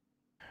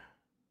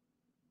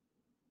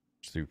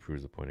 Stu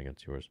proves the point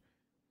against yours.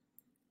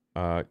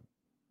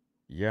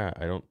 Yeah,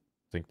 I don't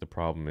think the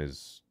problem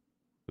is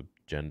the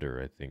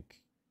gender. I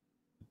think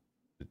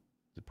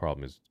the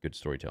problem is good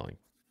storytelling.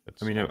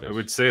 I mean, I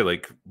would say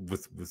like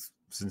with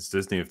since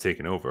Disney have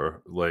taken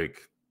over,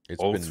 like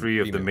all three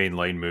of the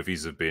mainline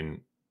movies have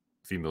been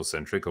female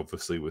centric.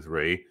 Obviously, with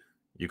Rey,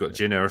 you got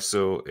Jyn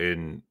Erso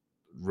in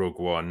Rogue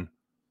One.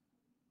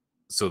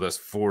 So that's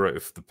 4 out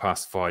of the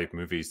past 5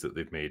 movies that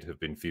they've made have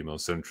been female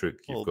centric.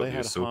 You've got the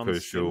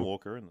Ahsoka show.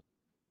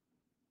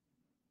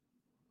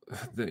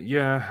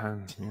 Yeah,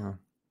 and you know,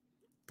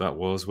 that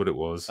was what it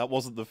was. That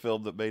wasn't the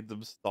film that made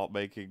them stop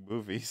making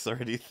movies or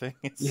anything.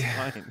 It's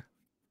fine.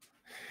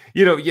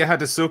 You know, you had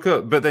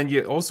Ahsoka, but then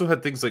you also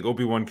had things like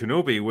Obi-Wan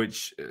Kenobi,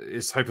 which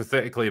is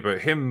hypothetically about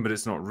him, but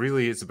it's not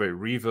really. It's about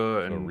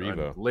Reva and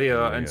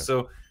Leia. And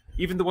so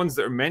even the ones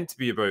that are meant to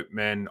be about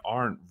men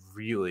aren't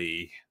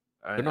really.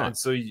 And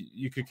so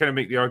you could kind of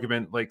make the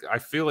argument, like, I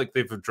feel like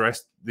they've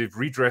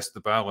redressed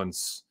the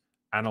balance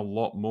and a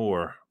lot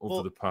more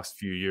over the past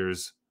few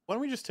years. Why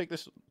don't we just take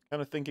this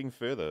kind of thinking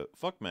further?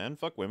 Fuck men,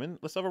 fuck women.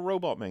 Let's have a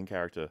robot main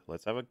character.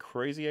 Let's have a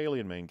crazy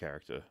alien main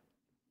character.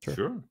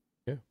 Sure.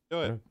 Yeah. Do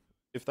it. Yeah.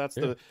 If that's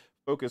the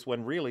focus,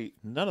 when really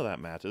none of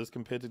that matters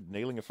compared to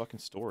nailing a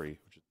fucking story,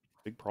 which is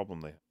a big problem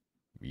there.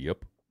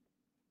 Yep.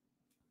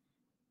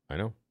 I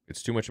know.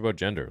 It's too much about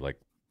gender. Like,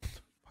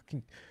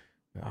 fucking...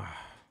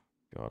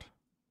 God.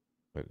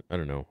 I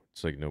don't know.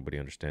 It's like nobody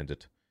understands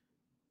it.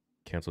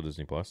 Cancel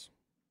Disney Plus.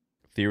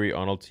 Theory,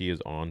 Arnold T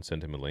is on.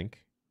 Send him a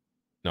link.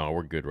 No,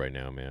 we're good right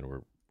now, man.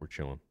 We're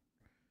chilling.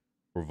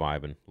 We're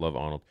vibing. Love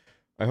Arnold.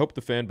 I hope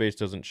the fan base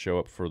doesn't show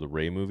up for the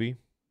Rey movie.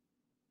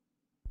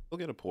 They'll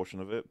get a portion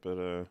of it, but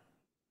I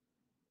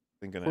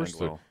think it'll end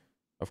well.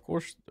 Of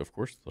course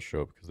they'll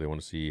show up because they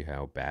want to see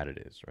how bad it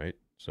is, right?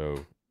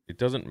 So it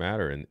doesn't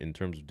matter in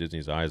terms of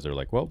Disney's eyes. They're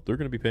like, well, they're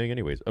going to be paying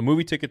anyways. A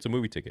movie ticket's a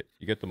movie ticket.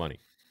 You get the money.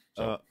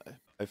 So.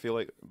 I feel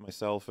like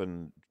myself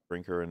and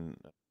Drinker and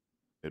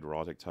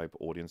erotic type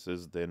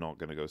audiences, they're not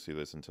going to go see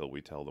this until we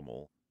tell them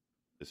all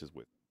this is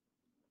with.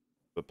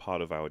 But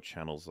part of our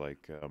channel's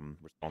like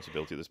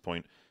responsibility at this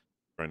point,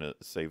 trying to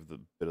save the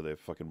bit of their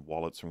fucking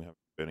wallets from having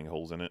burning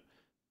holes in it.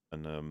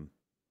 And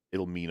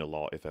it'll mean a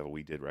lot if ever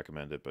we did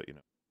recommend it, but you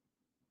know,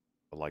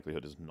 the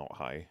likelihood is not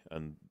high.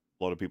 And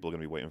a lot of people are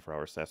going to be waiting for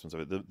our assessments of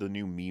it. The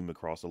new meme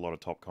across a lot of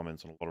top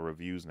comments and a lot of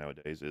reviews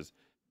nowadays is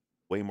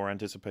way more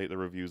anticipate the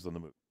reviews than the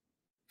movie.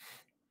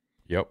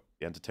 Yep.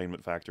 The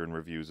entertainment factor in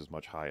reviews is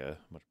much higher,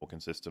 much more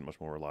consistent, much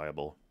more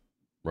reliable.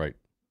 Right.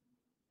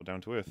 Go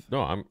down to earth.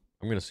 No, I'm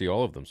going to see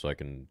all of them, so I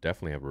can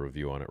definitely have a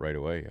review on it right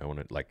away. I want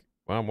to, like,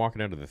 when I'm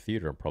walking out of the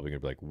theater, I'm probably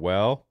going to be like,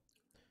 well...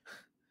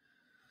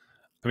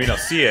 I mean, I'll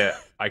see it.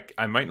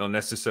 I might not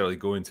necessarily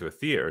go into a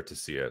theater to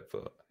see it,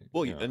 but...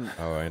 Well, you know.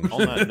 and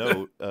on that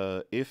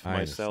note, if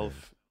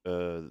myself,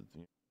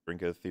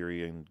 Drinker,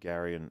 Theory, and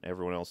Gary, and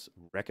everyone else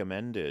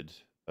recommended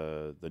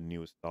the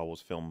newest Star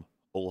Wars film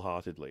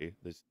wholeheartedly,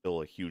 there's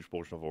still a huge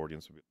portion of our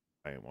audience who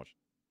I ain't watching.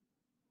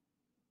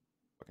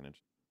 Fucking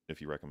interesting.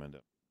 If you recommend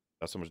it,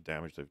 that's how much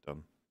damage they've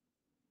done.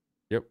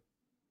 Yep.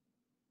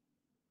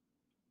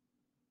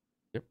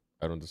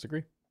 I don't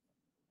disagree.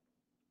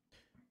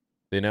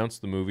 They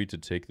announced the movie to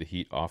take the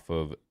heat off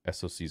of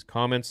SOC's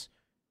comments.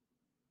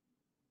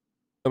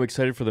 I'm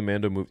excited for the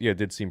Mando movie. Yeah, it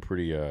did seem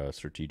pretty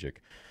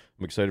strategic.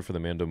 I'm excited for the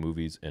Mando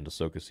movies and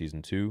Ahsoka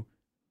Season 2.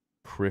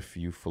 Griff,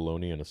 you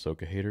Filoni and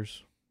Ahsoka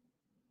haters.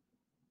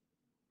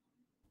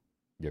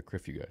 Yeah,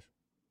 Griff, you guys.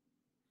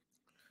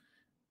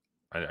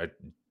 I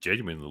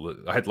genuinely,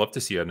 I'd love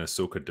to see an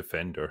Ahsoka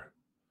defender.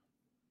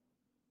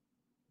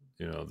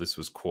 You know, this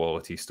was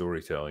quality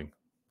storytelling.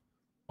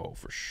 Oh,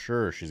 for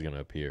sure she's going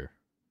to appear.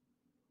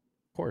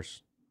 Of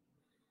course.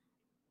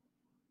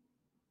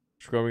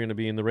 She's probably going to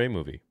be in the Rey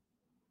movie.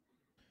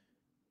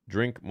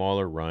 Drink,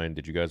 Mauler, Ryan,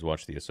 did you guys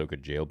watch the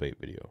Ahsoka jailbait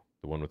video?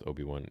 The one with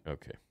Obi-Wan?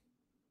 Okay.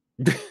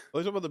 Let's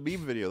talk about the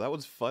meme video. That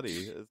was funny.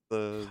 It's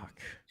Fuck.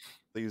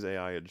 they use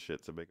AI and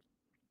shit to make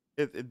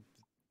it.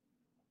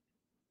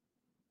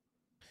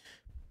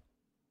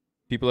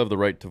 People have the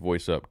right to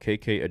voice up.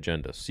 KK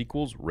Agenda.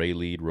 Sequels, Rey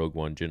lead, Rogue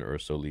One, Jyn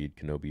Erso lead,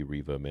 Kenobi,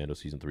 Reva, Mando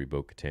Season 3,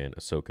 Bo-Katan,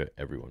 Ahsoka,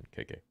 everyone.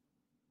 KK.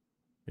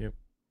 Yep.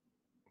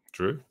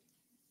 True.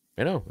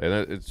 I know.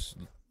 And it's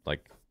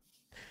like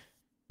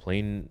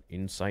plain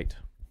in sight.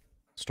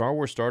 Star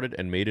Wars started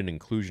and made an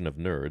inclusion of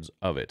nerds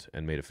of it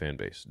and made a fan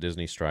base.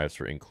 Disney strives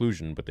for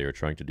inclusion, but they are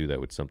trying to do that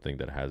with something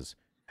that has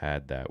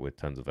had that with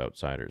tons of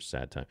outsiders.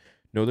 Sad time.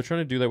 No, they're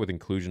trying to do that with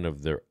inclusion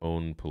of their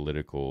own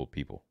political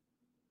people.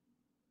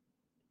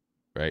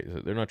 Right?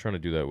 They're not trying to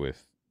do that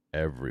with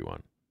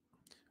everyone.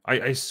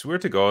 I swear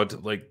to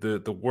God, like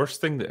the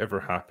worst thing that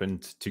ever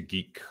happened to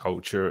geek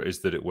culture is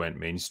that it went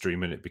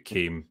mainstream and it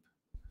became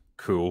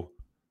cool.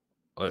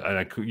 And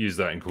I could use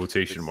that in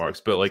quotation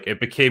marks, but like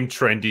it became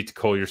trendy to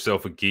call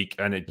yourself a geek,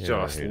 and it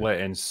just let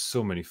in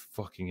so many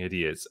fucking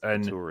idiots.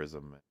 And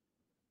Tourism, man.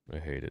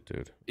 I hate it,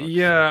 dude.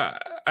 Yeah,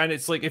 and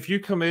it's like if you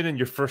come in and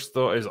your first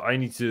thought is I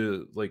need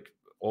to like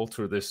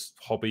alter this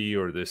hobby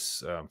or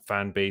this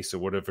fan base or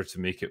whatever to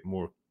make it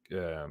more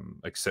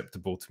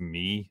acceptable to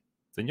me,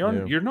 then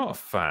you're not a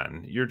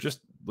fan. You're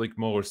just like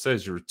Mueller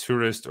says, you're a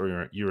tourist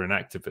or you're an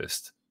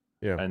activist.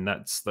 Yeah, and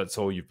that's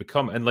all you've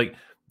become. And like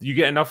you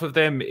get enough of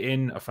them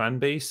in a fan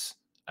base,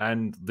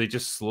 and they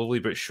just slowly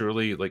but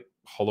surely like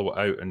hollow it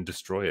out and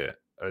destroy it.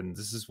 And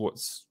this is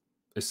what's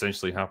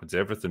essentially happened to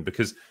everything,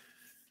 because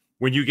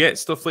when you get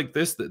stuff like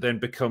this that then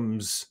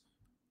becomes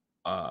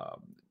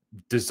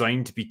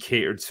designed to be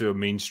catered to a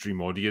mainstream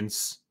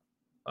audience,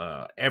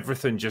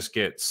 everything just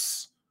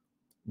gets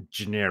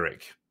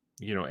generic.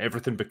 You know,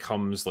 everything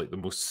becomes like the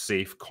most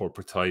safe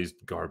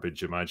corporatized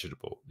garbage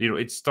imaginable. You know,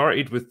 it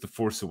started with The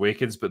Force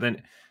Awakens, but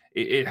then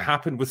it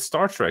happened with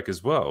Star Trek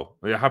as well.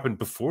 It happened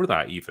before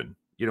that even.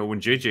 You know, when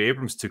J.J.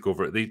 Abrams took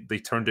over, they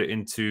turned it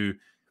into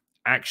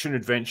action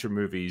adventure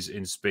movies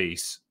in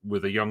space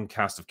with a young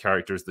cast of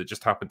characters that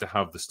just happened to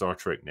have the Star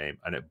Trek name,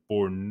 and it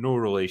bore no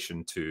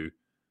relation to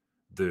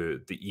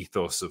the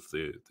ethos of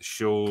the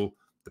show,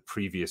 the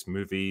previous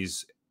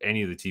movies,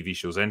 any of the TV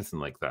shows, anything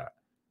like that.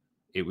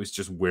 It was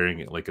just wearing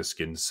it like a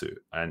skin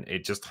suit, and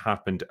it just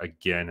happened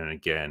again and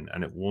again,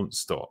 and it won't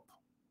stop.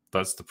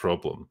 That's the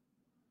problem.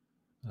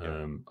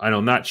 Yeah. And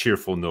on that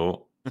cheerful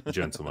note,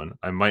 gentlemen,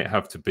 I might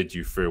have to bid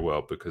you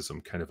farewell because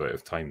I'm kind of out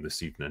of time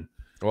this evening.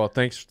 Well,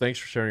 thanks for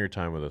sharing your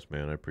time with us,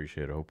 man. I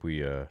appreciate it. I hope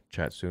we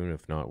chat soon.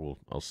 If not,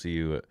 I'll see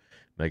you at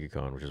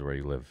MegaCon, which is where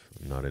you live,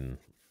 not in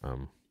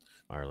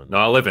Ireland. No,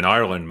 I live in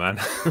Ireland, man.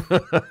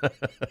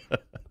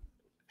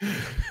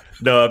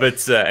 No,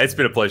 but it's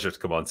been a pleasure to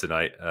come on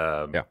tonight.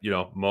 Yeah. You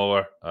know,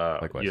 Mueller,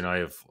 Likewise. you and I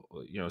have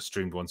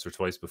streamed once or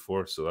twice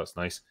before, so that's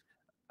nice.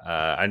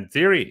 And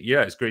Theory,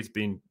 yeah, it's great to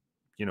be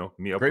meet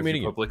up Great with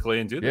meeting you you. publicly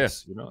and do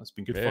this. You know, it's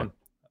been good Yeah.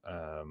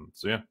 fun.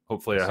 So yeah,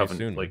 hopefully I'll I see you haven't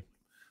soon, man.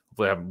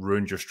 hopefully I haven't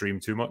ruined your stream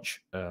too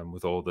much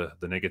with all the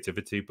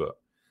negativity, but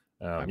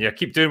yeah,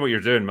 keep doing what you're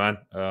doing, man.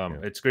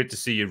 It's great to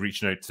see you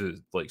reaching out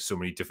to like so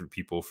many different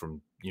people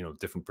from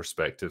different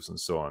perspectives and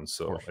so on.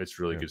 So it's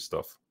really good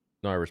stuff.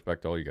 No, I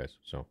respect all you guys.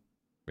 So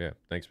yeah,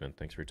 thanks, man.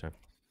 Thanks for your time.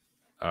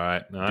 All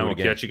right, Do we'll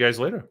again. catch you guys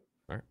later.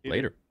 All right,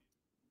 later.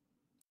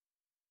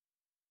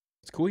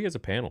 It's cool he has a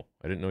panel.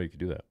 I didn't know you could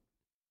do that.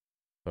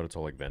 Thought it's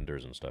all like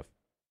vendors and stuff.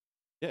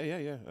 Yeah.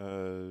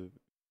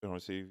 I want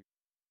to see,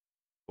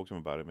 talk to him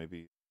about it.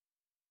 Maybe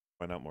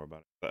find out more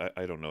about it.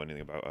 I don't know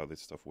anything about how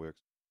this stuff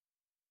works.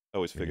 I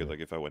always figured like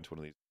if I went to one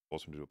of these,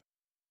 awesome to do.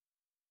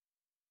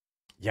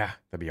 Yeah,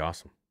 that'd be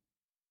awesome.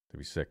 That'd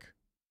be sick.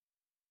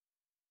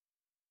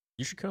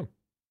 You should come.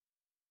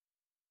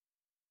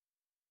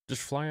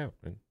 Just fly out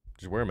and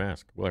just wear a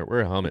mask. Wear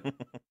a helmet.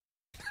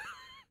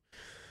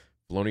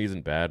 Filoni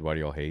isn't bad. Why do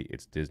y'all hate?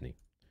 It's Disney.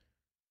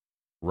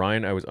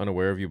 Ryan, I was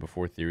unaware of you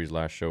before Theory's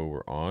last show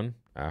were on.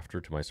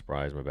 After, to my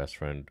surprise, my best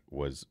friend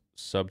was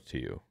subbed to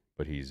you,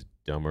 but he's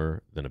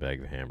dumber than a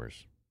bag of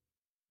hammers.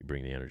 You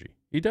bring the energy.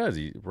 He does.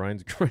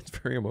 Ryan's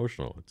very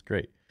emotional. It's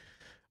great.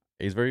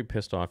 He's very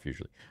pissed off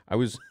usually. I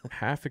was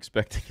half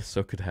expecting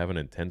Ahsoka to have an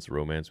intense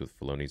romance with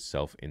Filoni's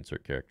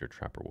self-insert character,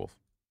 Trapper Wolf.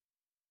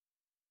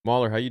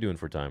 Mauler, how you doing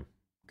for time?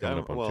 Coming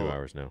up on 2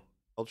 hours now.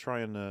 I'll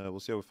try and we'll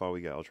see how far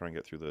we get. I'll try and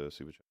get through the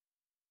super chat.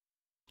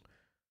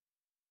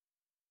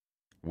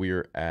 We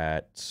have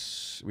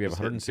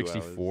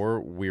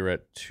 164. We're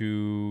at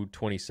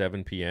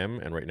 2:27 p.m.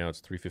 and right now it's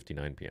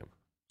 3:59 p.m.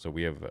 So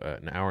we have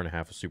an hour and a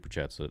half of super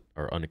chats that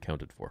are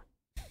unaccounted for.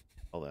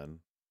 Well then,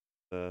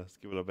 let's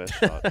give it our best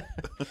shot.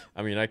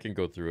 I mean, I can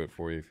go through it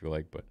for you if you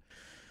like, but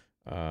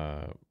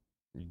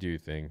you do your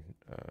thing.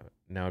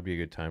 Now would be a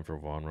good time for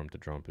Von Rum to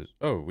drum his.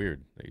 Oh,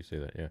 weird that you say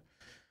that. Yeah.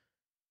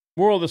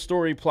 Moral of the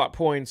story: plot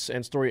points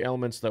and story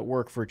elements that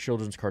work for a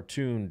children's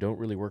cartoon don't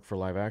really work for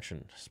live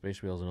action.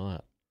 Space Wheels and all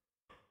that.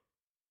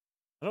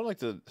 I don't like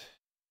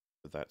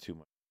that too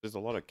much. There's a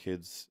lot of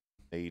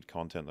kids-made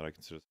content that I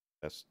consider the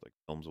best like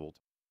films of all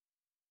time.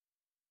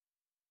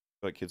 I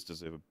feel like kids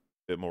deserve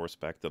bit more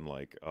respect than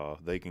like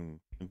they can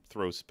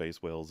throw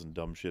space whales and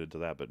dumb shit into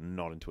that, but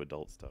not into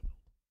adult stuff.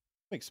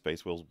 Make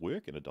space whales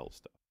work in adult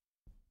stuff.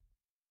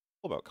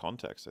 All about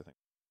context, I think.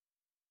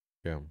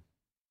 Yeah.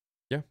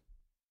 Yeah.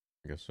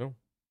 I guess so.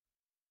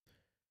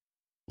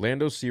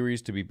 Lando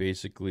series to be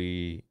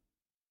basically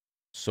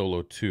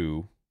Solo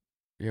 2.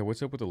 Yeah,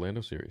 what's up with the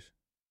Lando series?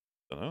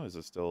 I don't know. Is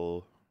it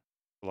still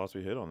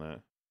philosophy hit on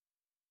that?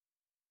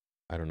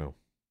 I don't know.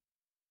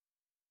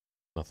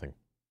 Nothing.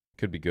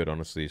 Could be good,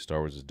 honestly. Star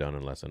Wars is done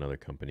unless another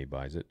company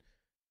buys it.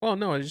 Well,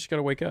 no, I just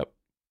gotta wake up.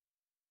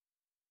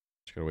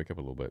 Just gotta wake up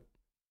a little bit.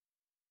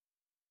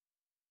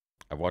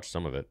 I've watched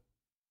some of it.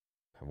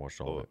 I haven't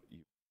watched all of it.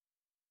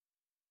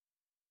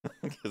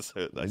 Because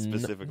I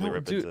specifically no,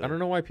 dude, I don't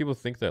know why people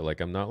think that. Like,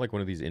 I'm not like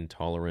one of these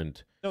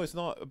intolerant. No, it's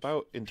not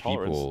about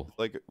intolerance. People.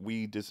 Like,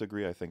 we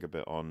disagree, I think, a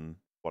bit on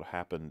what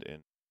happened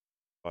in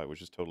fight,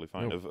 which is totally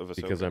fine. No, of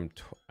because I'm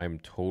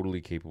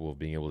totally capable of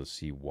being able to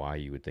see why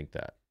you would think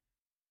that.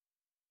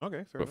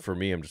 Okay, fair But enough. for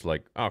me, I'm just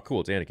like, oh,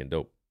 cool, it's Anakin,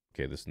 dope.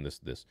 Okay, this and this,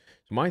 this.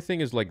 So my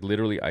thing is like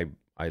literally, I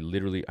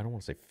literally, I don't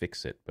want to say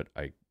fix it, but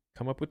I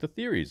come up with the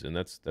theories, and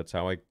that's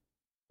how I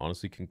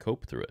honestly can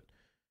cope through it.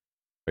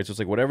 Right, so it's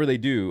like whatever they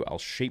do, I'll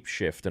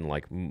shapeshift and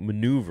like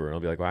maneuver, and I'll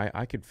be like, well,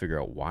 I could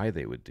figure out why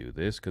they would do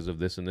this because of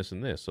this and this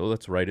and this. So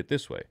let's write it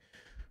this way.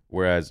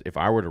 Whereas if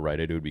I were to write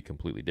it, it would be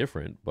completely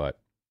different. But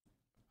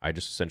I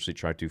just essentially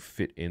tried to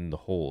fit in the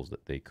holes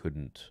that they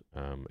couldn't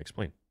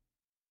explain.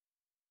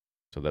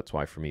 So that's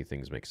why for me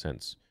things make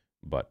sense.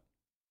 But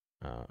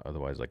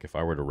otherwise, like if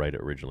I were to write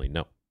it originally,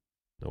 no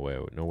way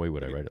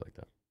would I write it like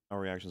that.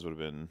 Our reactions would have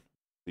been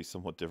at least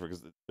somewhat different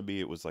because to me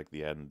it was like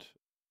the end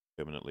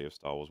permanently of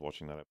Star Wars.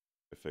 Watching that,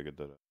 I figured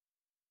that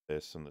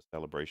this and the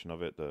celebration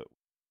of it, that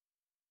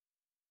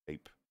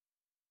ape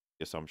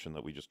the assumption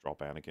that we just drop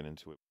Anakin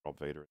into it, drop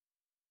Vader,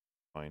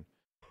 fine.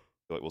 I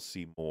feel like we'll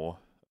see more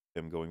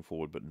of him going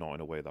forward, but not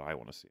in a way that I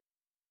want to see it.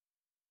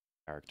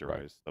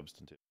 Characterized,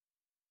 substantive,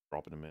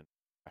 dropping him in,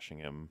 crashing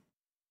him.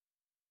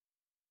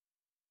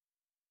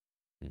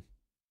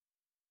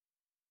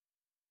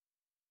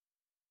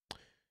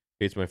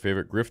 It's my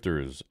favorite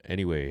grifters.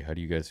 Anyway, how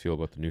do you guys feel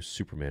about the new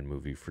Superman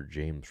movie from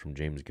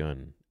James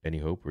Gunn? Any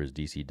hope, or is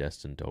DC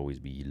destined to always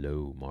be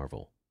low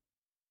Marvel?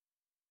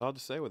 Hard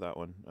to say with that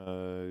one.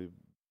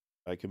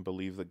 I can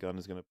believe that Gunn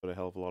is going to put a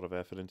hell of a lot of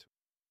effort into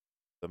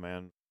the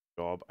man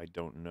job. I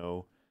don't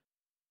know.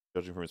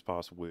 Judging from his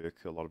past work,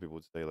 a lot of people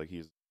would say like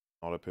he's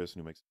not a person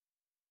who makes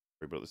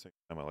but at the same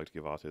time I like to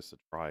give artists a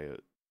try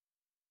at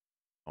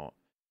not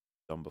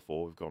done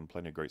before. We've gotten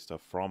plenty of great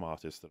stuff from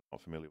artists that are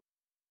not familiar with.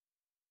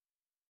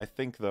 I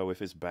think though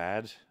if it's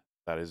bad,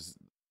 that is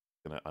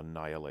gonna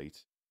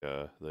annihilate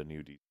the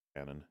new DC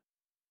canon.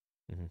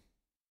 Mm-hmm.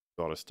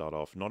 Gotta start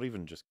off not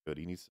even just good,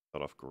 he needs to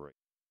start off great.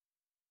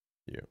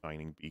 Yeah.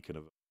 Shining beacon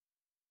of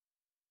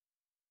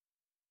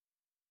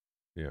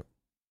Yeah.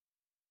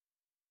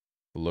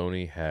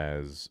 Filoni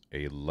has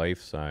a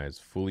life-size,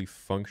 fully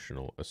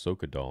functional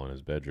Ahsoka doll in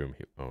his bedroom.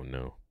 Oh,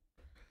 no.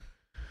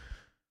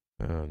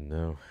 Oh,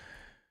 no.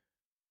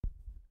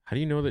 How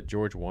do you know that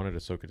George wanted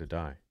Ahsoka to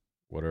die?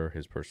 What are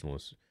his personal...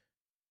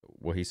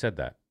 Well, he said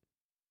that.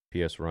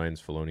 P.S.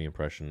 Ryan's Filoni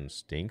impression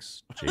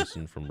stinks.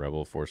 Jason from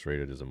Rebel Force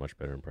Rated is a much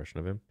better impression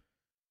of him.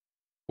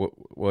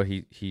 Well,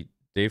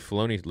 Dave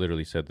Filoni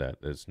literally said that.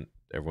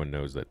 Everyone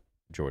knows that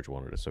George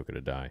wanted Ahsoka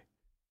to die.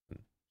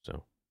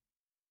 So...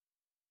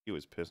 he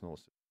was pissed.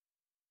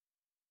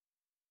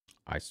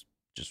 I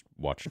just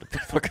watched a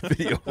fucking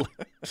video of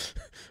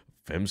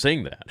him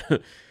saying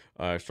that.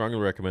 I strongly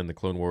recommend The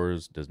Clone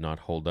Wars does not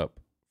hold up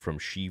from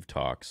Sheev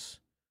talks.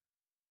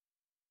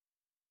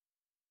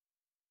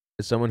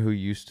 As someone who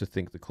used to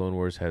think The Clone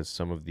Wars has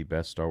some of the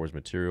best Star Wars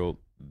material,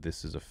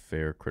 this is a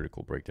fair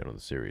critical breakdown of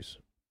the series.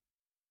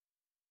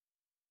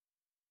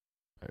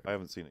 I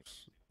haven't seen it.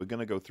 We're going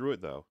to go through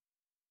it, though.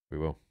 We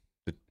will.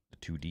 The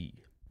 2D.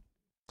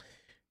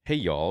 Hey,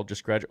 y'all.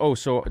 Just graduated. Oh,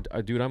 so,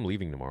 dude, I'm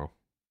leaving tomorrow,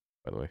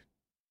 by the way.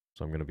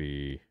 So I'm going to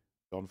be...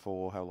 Gone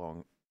for how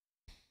long?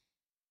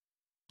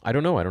 I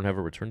don't know. I don't have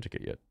a return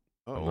ticket yet.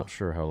 Oh. I'm not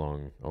sure how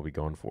long I'll be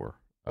gone for.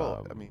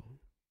 Well, I mean,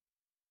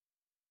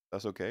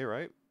 that's okay,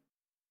 right?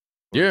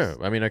 Yeah,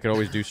 I mean, I could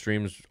always do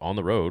streams on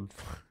the road.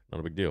 Not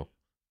a big deal.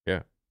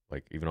 Yeah,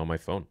 like even on my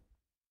phone.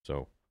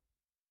 So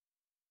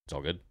it's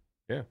all good.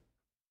 Yeah,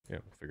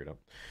 we'll figure it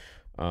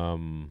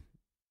out.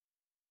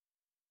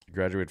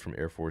 Graduated from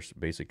Air Force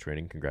basic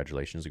training.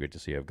 Congratulations. Great to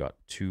see. I've got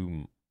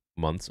 2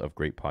 months of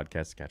great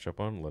podcasts to catch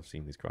up on. Love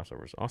seeing these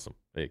crossovers. Awesome.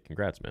 Hey,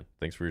 congrats, man.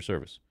 Thanks for your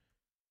service.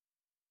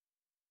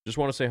 Just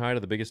want to say hi to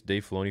the biggest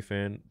Dave Filoni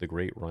fan, the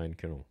great Ryan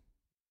Kinnell.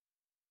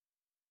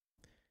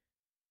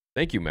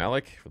 Thank you,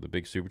 Malik, for the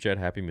big super chat.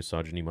 Happy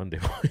Misogyny Monday,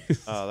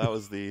 boys. That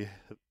was the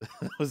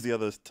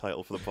other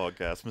title for the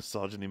podcast,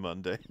 Misogyny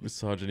Monday.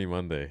 Misogyny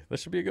Monday. That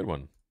should be a good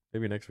one.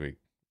 Maybe next week.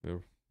 It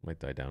might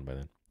die down by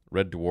then.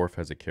 Red Dwarf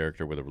has a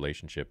character with a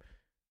relationship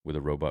with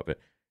a robot, but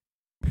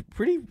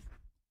pretty...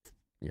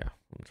 Yeah,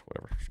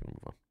 whatever. Just gonna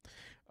move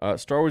on.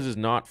 Star Wars is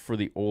not for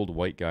the old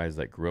white guys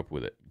that grew up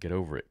with it. Get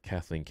over it.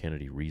 Kathleen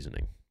Kennedy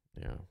reasoning.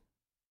 Yeah.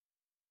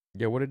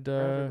 Yeah, what'd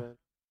Everybody.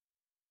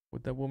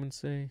 that woman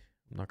say?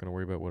 I'm not gonna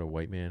worry about what a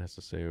white man has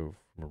to say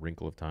from A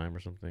Wrinkle of Time or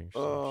something. She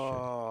said, shit.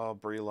 Oh,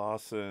 Brie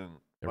Larson.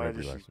 Yeah, Why right, did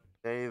Brie she Larson.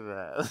 say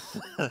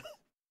that?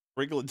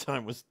 Wrinkle in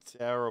Time was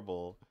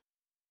terrible.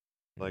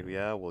 Like,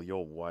 yeah, well,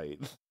 you're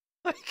white.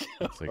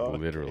 It's like okay.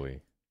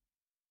 literally.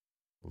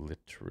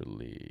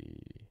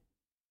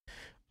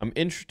 I'm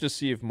interested to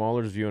see if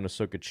Mahler's view on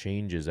Ahsoka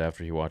changes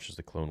after he watches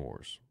the Clone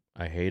Wars.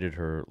 I hated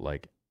her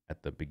like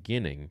at the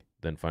beginning,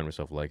 then find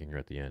myself liking her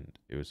at the end.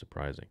 It was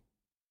surprising.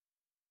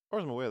 As far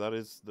as I'm aware, that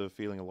is the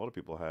feeling a lot of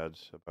people had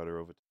about her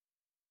over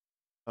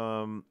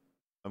time.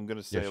 I'm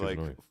gonna Yeah, say she was like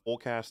annoying.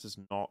 forecast is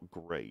not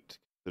great,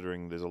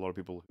 considering there's a lot of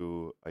people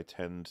who I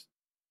tend to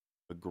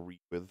agree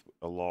with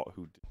a lot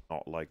who did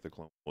not like the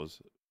Clone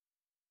Wars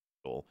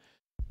at all.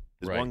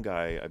 There's Right. one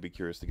guy I'd be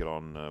curious to get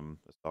on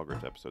a Star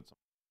Grift episode,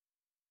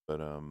 but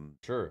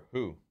Sure.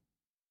 Who?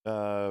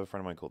 a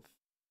friend of mine called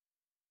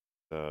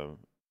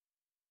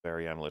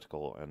very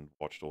analytical and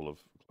watched all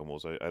of Clone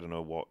Wars. I don't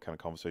know what kind of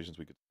conversations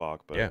we could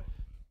spark, but Yeah,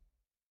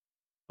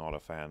 not a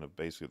fan of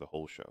basically the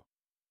whole show.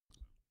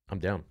 I'm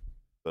down.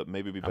 But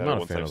maybe it'd be I'm better not a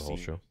once fan I've of the whole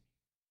seen show.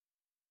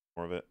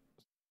 more of it.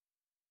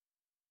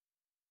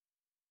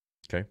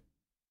 Okay.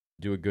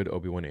 Do a good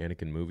Obi-Wan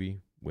Anakin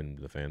movie when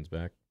the fan's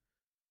back.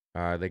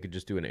 They could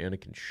just do an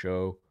Anakin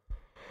show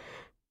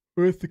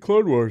with the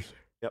Clone Wars.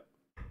 Yep.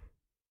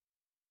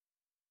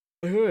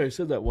 I heard I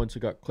said that once. It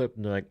got clipped,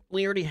 and they're like,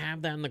 "We already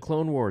have that in the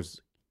Clone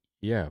Wars."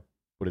 Yeah,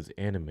 but it's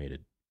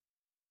animated.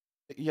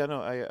 Yeah,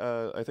 no,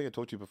 I think I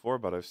talked to you before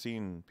about I've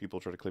seen people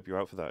try to clip you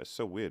out for that. It's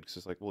so weird because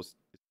it's like, well, it's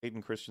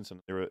Hayden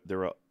Christensen.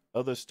 There are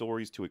other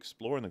stories to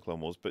explore in the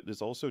Clone Wars, but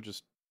there's also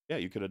just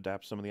you could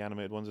adapt some of the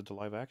animated ones into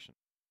live action.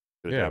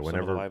 You could Yeah, adapt some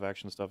of the whenever. live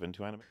action stuff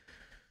into anime.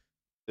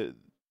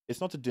 It's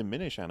not to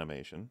diminish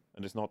animation,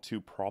 and it's not to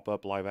prop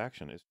up live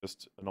action. It's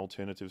just an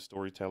alternative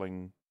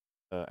storytelling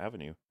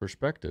avenue.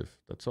 Perspective.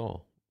 That's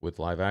all with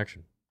live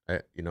action.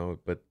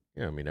 But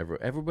yeah, I mean,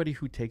 everybody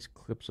who takes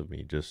clips of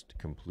me just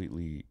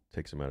completely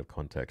takes them out of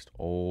context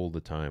all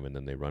the time, and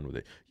then they run with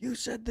it. You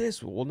said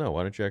this. Well, no.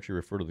 Why don't you actually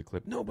refer to the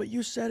clip? No, but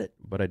you said it.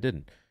 But I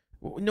didn't.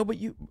 Well, no, but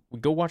you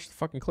go watch the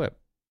fucking clip,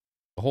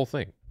 the whole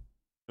thing.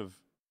 Of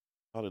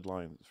dotted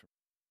lines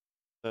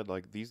said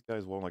like these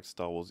guys won't like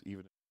Star Wars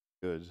even if it's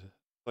good.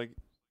 Like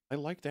I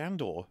liked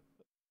Andor.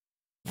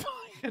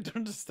 I don't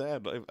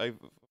understand. I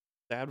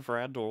stand for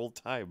Andor all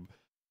the time.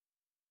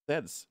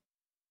 That's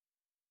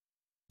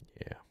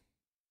Yeah.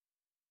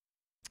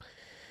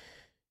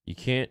 You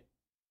can't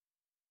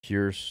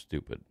cure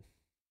stupid.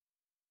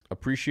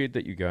 Appreciate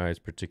that you guys,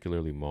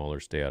 particularly Mahler,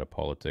 stay out of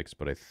politics,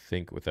 but I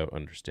think without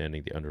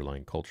understanding the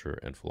underlying culture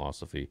and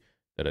philosophy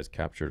that has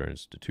captured our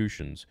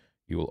institutions,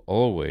 you will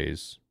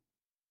always,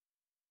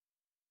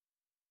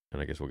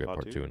 and I guess we'll get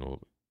part two in a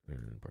little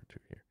bit, part two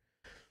here,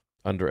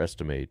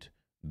 underestimate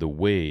the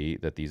way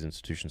that these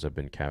institutions have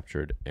been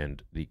captured,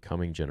 and the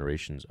coming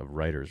generations of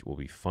writers will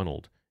be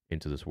funneled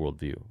into this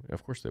worldview.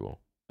 Of course they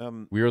will.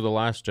 We are the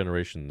last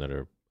generation that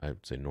are, I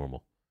would say,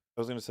 normal.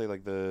 I was going to say,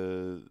 like,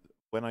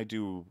 when I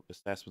do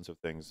assessments of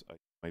things, I do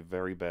my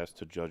very best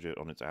to judge it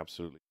on its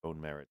absolutely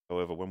own merit.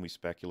 However, when we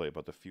speculate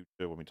about the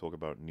future, when we talk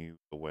about news,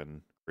 or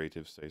when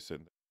creatives say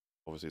certain,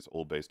 obviously it's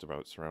all based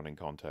about surrounding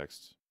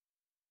context.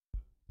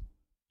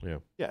 Yeah.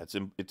 Yeah,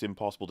 it's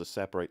impossible to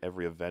separate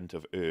every event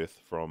of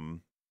Earth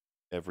from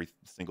every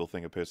single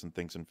thing a person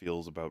thinks and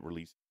feels about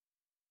release.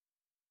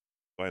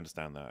 I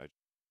understand that.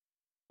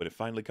 But it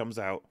finally comes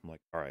out, I'm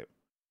like, all right,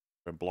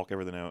 I'm going to block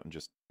everything out and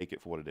just take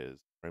it for what it is.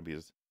 Try and be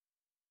as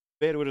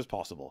fair to it as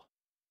possible.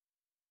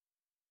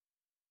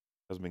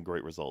 Hasn't been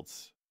great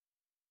results.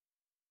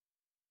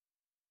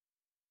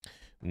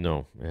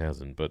 No, it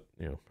hasn't, but,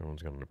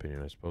 everyone's got an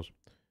opinion, I suppose.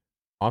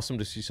 Awesome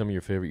to see some of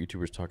your favorite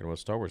YouTubers talking about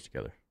Star Wars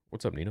together.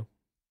 What's up, Nino?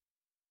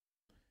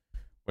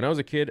 When I was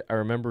a kid, I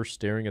remember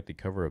staring at the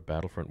cover of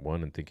Battlefront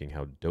 1 and thinking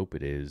how dope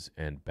it is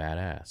and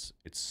badass.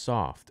 It's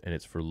soft, and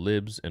it's for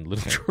libs and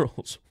little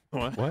girls.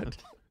 What?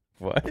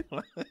 What?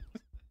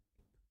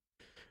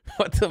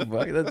 What the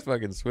fuck? That's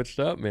fucking switched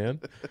up, man.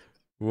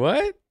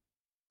 What?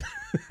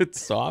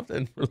 It's soft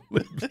and for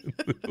libs and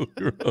little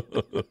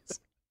girls.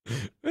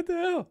 What the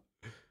hell?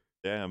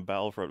 Damn,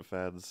 Battlefront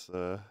fans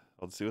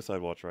on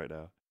Suicide Watch right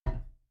now.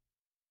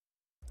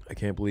 I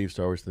can't believe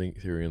Star Wars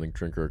Theory and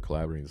Trinker are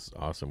collaborating. This is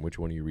awesome. Which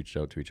one of you reached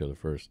out to each other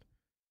first?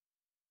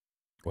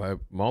 Well,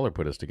 Mahler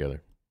put us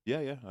together.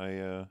 Yeah.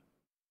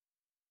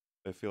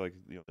 I feel like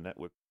the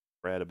network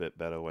spread a bit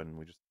better when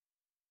we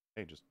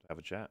just have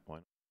a chat. Why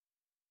not?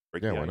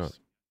 Break the why ice.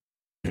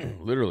 not?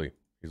 Literally,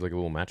 he's like a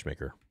little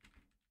matchmaker.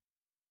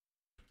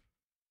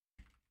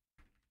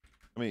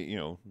 I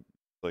mean,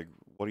 like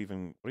what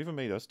even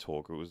made us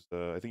talk? It was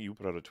I think you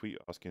put out a tweet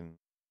asking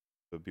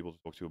the people to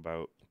talk to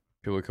about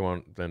people who come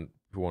on then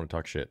who want to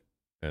talk shit,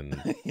 and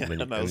yeah, and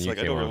then, and I was like,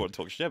 I don't really want to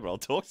talk shit, but I'll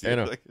talk to you. I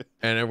know.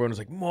 And everyone was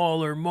like,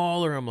 Mahler.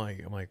 I'm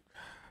like,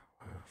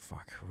 oh,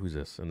 fuck, who's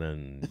this? And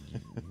then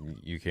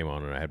you came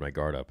on, and I had my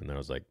guard up, and then I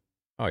was like,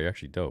 oh, you're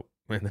actually dope.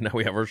 And then now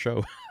we have our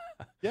show.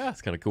 Yeah,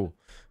 it's kind of cool.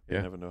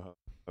 You never know how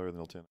everything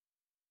will turn.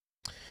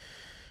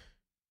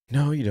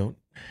 No, you don't.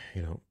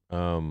 You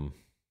don't.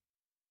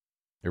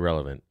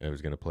 Irrelevant. I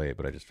was gonna play it,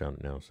 but I just found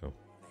it now. So.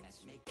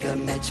 A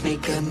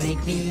matchmaker,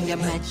 make me a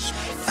match.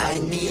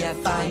 Find me a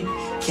find,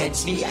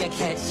 catch me a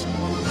catch.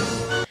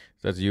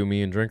 That's you,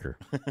 me, and Drinker.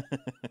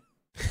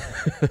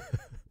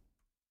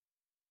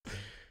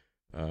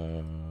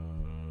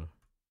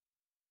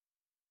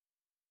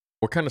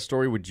 What kind of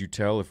story would you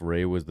tell if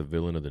Ray was the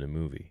villain of the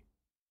movie?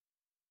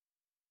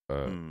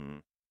 I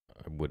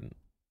wouldn't.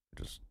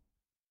 Just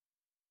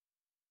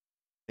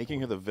making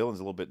her the villain's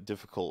a little bit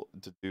difficult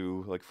to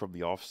do, like from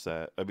the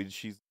offset. I mean,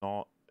 she's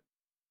not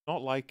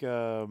like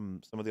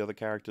some of the other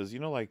characters. You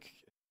know, like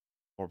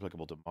more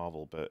applicable to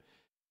Marvel, but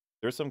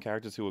there's some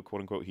characters who are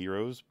quote unquote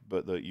heroes,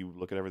 but that you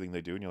look at everything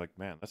they do and you're like,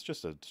 man, that's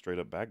just a straight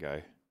up bad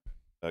guy.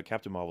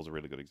 Captain Marvel's a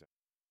really good example.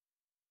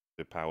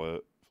 The power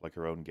for like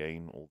her own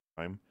gain all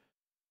the time.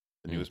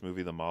 The newest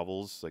movie, The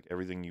Marvels, like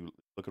everything you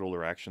look at all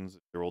her actions,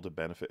 they're all to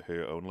benefit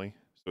her only.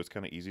 So it's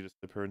kind of easy to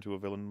slip her into a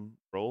villain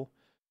role.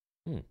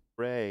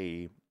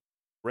 Ray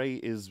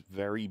is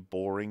very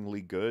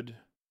boringly good.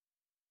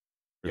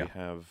 Really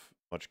have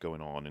much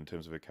going on in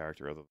terms of her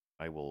character. Other than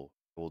I will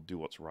do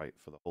what's right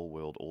for the whole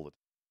world all the time.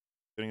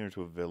 Turning her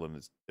into a villain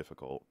is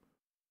difficult.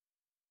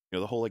 You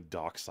know, the whole like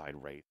dark side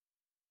Ray.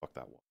 Fuck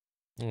that one.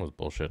 That was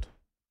bullshit.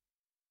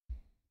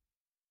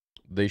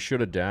 They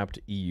should adapt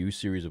EU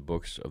series of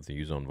books of the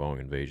Yuzon Vong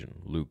invasion.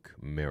 Luke,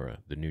 Mara,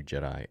 the new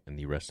Jedi, and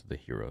the rest of the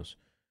heroes.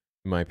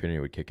 In my opinion,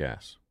 it would kick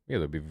ass. Yeah,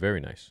 that'd be very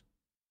nice.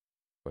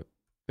 But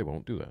they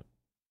won't do that.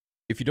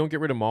 If you don't get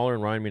rid of Mauler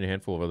and Ryan, me and a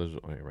handful of others.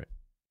 Oh, yeah, right.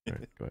 All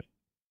right, go ahead.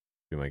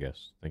 Be my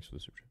guest. Thanks for the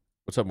super chat.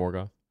 What's up,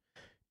 Morgoth?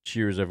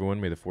 Cheers, everyone.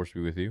 May the force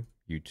be with you.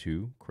 You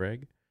too,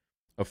 Craig.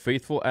 A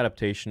faithful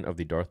adaptation of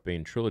the Darth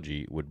Bane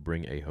trilogy would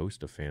bring a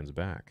host of fans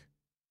back.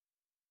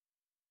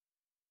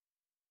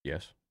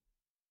 Yes.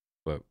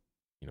 But,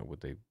 you know,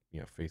 would they,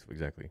 faithful,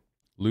 exactly.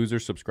 Loser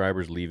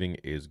subscribers leaving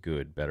is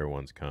good. Better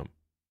ones come.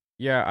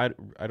 Yeah,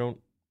 I don't,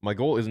 my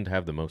goal isn't to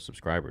have the most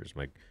subscribers.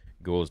 My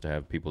goal is to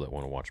have people that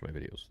want to watch my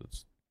videos.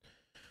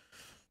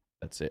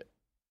 That's it.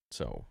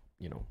 So,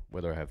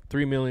 whether I have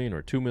 3 million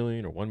or 2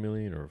 million or 1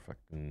 million or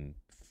fucking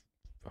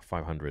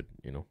 500,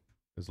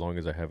 as long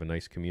as I have a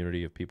nice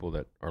community of people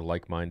that are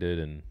like-minded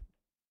and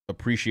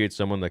appreciate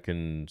someone that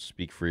can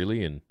speak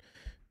freely and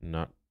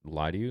not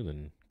lie to you,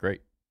 then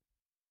great.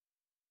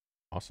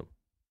 Awesome.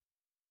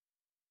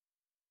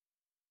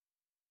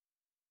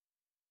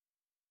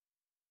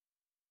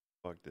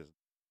 Fuck this.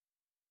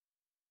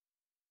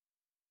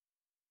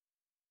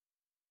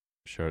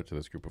 Shout out to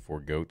this group of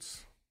 4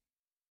 goats.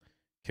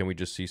 Can we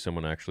just see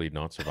someone actually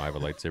not survive a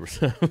lightsaber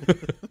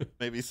sound?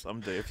 Maybe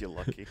someday if you're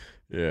lucky.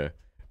 Yeah,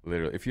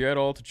 literally. If you had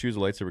all to choose a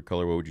lightsaber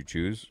color, what would you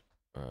choose?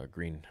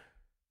 Green.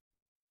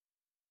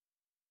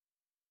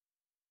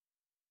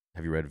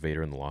 Have you read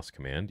Vader and the Lost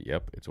Command?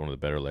 Yep, it's one of the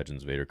better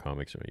Legends Vader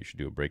comics. You should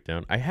do a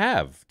breakdown. I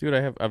have, dude.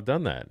 I've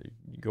done that.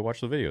 You go watch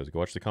the videos. Go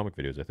watch the comic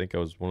videos. I think I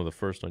was one of the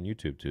first on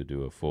YouTube to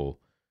do a full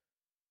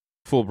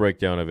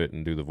breakdown of it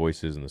and do the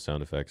voices and the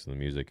sound effects and the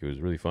music. It was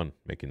really fun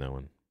making that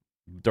one.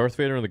 Darth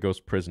Vader and the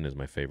Ghost Prison is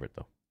my favorite,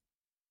 though.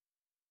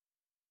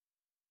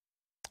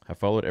 I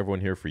followed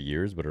everyone here for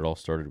years, but it all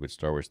started with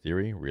Star Wars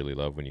Theory. Really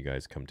love when you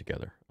guys come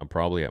together. I'm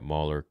probably at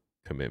Mauler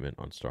commitment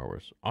on Star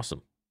Wars.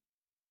 Awesome.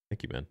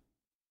 Thank you, man.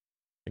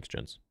 Thanks,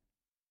 gents.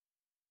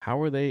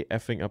 How are they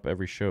effing up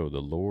every show? The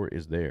lore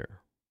is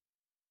there.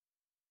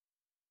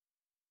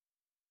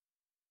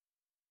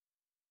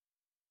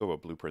 Talk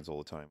about blueprints all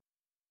the time.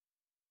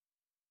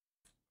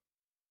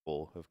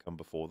 People have come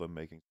before them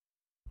making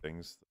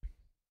things.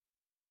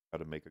 How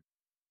to make a...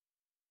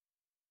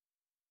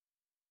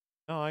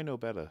 No, I know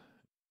better.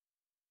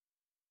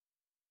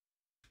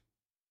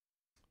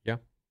 Yeah,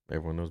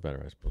 everyone knows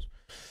better, I suppose.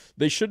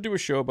 They should do a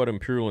show about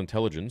Imperial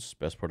intelligence,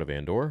 best part of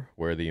Andor,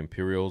 where the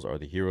Imperials are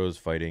the heroes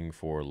fighting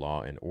for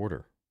law and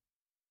order.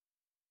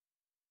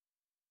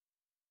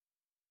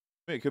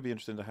 I mean, it could be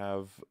interesting to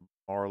have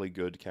morally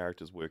good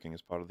characters working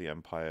as part of the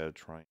Empire,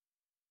 trying to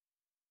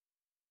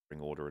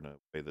bring order in a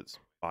way that's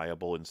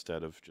viable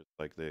instead of just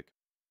like the...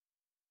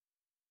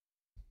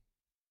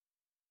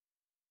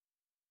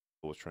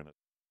 I was trying to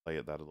play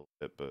at that a little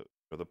bit, but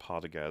the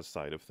Partagaz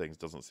side of things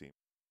doesn't seem...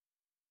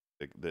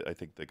 I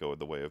think they go in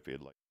the way of being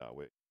like, nah,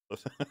 wait.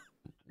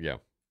 Yeah,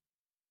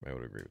 I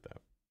would agree with that.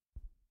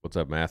 What's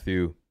up,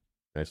 Matthew?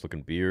 Nice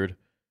looking beard.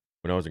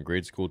 When I was in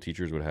grade school,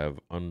 teachers would have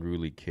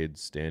unruly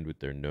kids stand with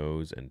their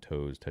nose and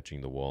toes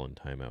touching the wall in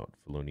timeout.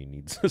 Filoni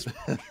needs this.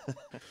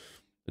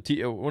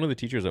 One of the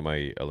teachers at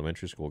my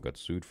elementary school got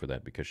sued for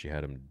that because she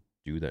had him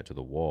do that to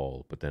the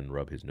wall, but then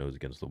rub his nose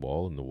against the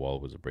wall, and the wall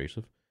was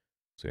abrasive.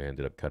 So he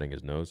ended up cutting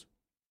his nose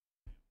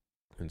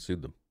and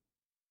sued them.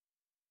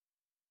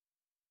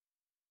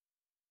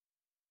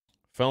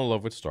 Fell in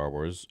love with Star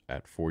Wars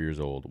at 4 years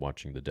old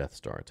watching the Death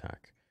Star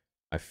attack.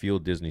 I feel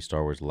Disney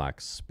Star Wars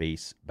lacks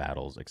space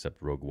battles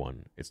except Rogue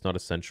One. It's not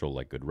essential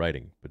like good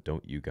writing, but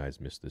don't you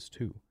guys miss this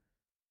too?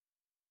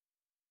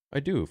 I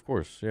do, of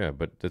course, yeah,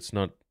 but that's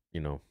not,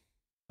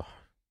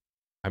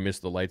 I miss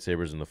the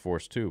lightsabers and the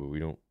Force too, but we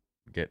don't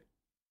get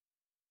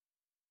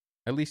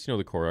At least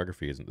the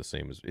choreography isn't the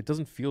same as it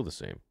doesn't feel the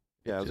same.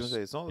 Yeah, I was just, gonna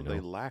say it's not that they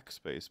lack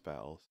space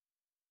battles,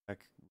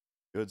 like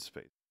good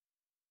space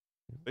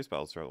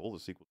battles throughout all the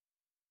sequels.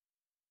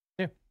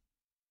 Yeah,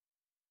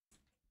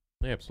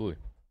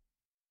 absolutely.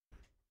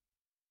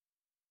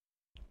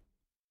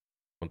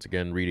 Once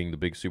again, reading the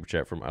big super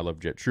chat from I Love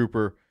Jet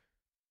Trooper.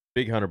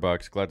 Big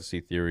 $100. Glad to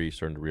see Theory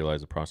starting to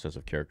realize the process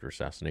of character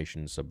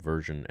assassination,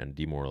 subversion, and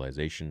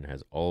demoralization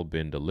has all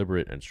been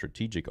deliberate and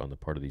strategic on the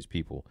part of these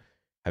people.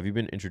 Have you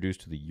been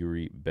introduced to the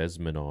Yuri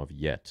Bezmenov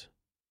yet?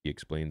 He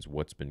explains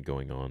what's been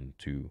going on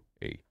to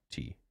a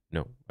T.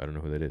 No, I don't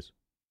know who that is.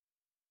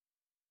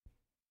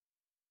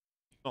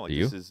 It's not like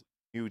this is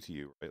new to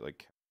you, right?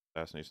 Like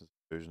assassination,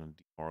 subversion, and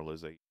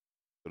demoralization,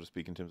 so to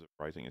speak, in terms of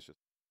writing. It's just,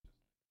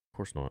 of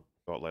course not.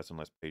 Got less and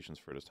less patience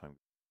for it as time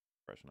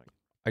progression.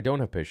 I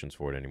don't have patience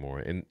for it anymore.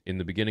 In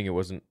the beginning, it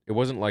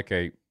wasn't like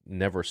I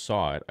never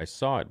saw it. I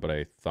saw it, but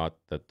I thought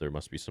that there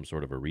must be some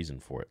sort of a reason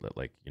for it. That,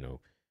 like,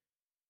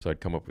 so I'd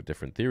come up with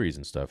different theories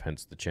and stuff.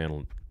 Hence the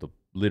channel, the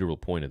literal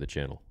point of the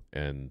channel,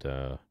 and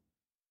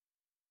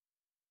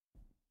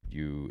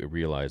you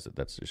realize that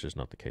it's just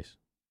not the case.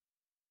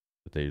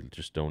 That they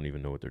just don't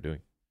even know what they're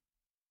doing.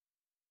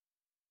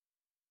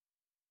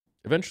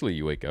 Eventually,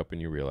 you wake up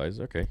and you realize,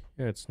 okay,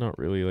 yeah, it's not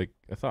really like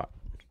I thought.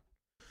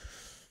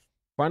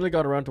 Finally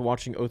got around to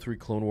watching 03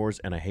 Clone Wars,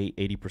 and I hate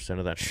 80%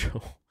 of that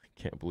show. I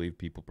can't believe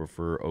people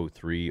prefer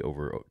 03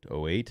 over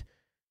 08.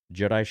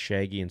 Jedi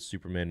Shaggy and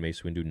Superman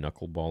Mace Windu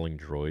knuckleballing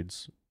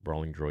droids.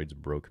 Brawling droids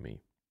broke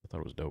me. I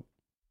thought it was dope.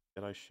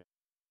 Jedi Shaggy.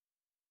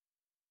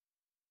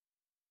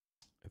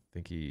 I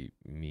think he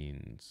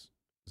means...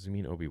 Does he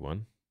mean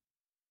Obi-Wan?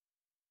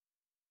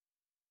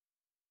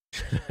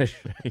 Jedi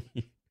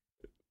Shaggy.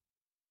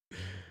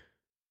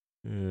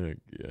 Oh,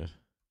 God.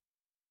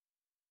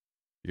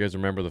 You guys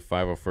remember the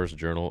 501st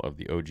Journal of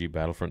the OG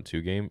Battlefront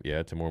 2 game?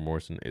 Yeah, Tamora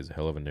Morrison is a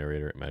hell of a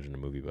narrator. Imagine a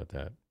movie about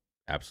that.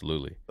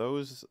 Absolutely.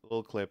 Those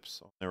little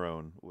clips on their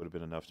own would have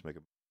been enough to make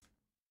it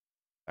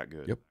that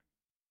good. Yep.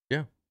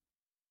 Yeah.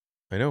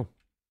 I know.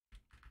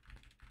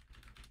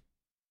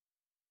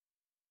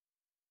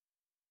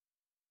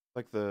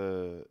 Like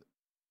the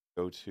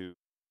go-to,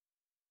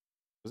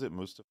 was it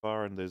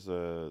Mustafar? And there's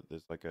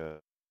like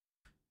a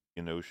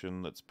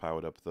ocean that's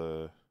powered up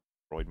the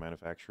droid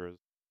manufacturers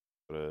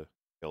to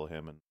kill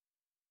him and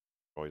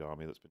droid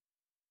army that's been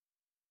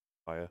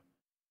fire.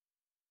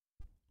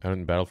 And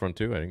in Battlefront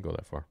 2, I didn't go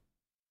that far.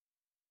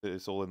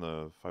 It's all in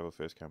the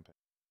 501st campaign.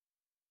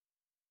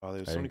 Oh,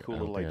 there's so many cool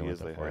little ideas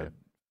they had.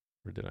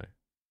 Or did I?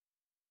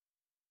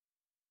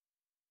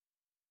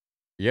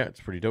 Yeah,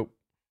 it's pretty dope.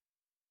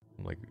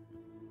 Like,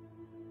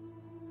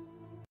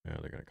 yeah,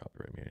 they're gonna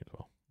copyright me as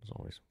well, as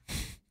always.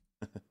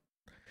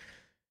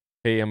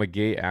 Hey, I'm a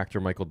gay actor,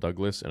 Michael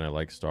Douglas, and I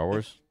like Star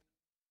Wars.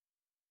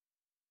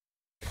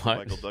 What?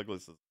 Michael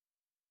Douglas is a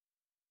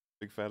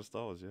big fan of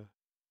Star Wars, yeah.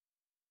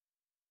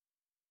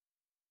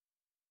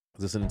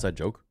 Is this an inside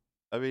joke?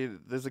 I mean,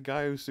 there's a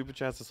guy who super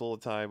chats us all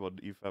the time on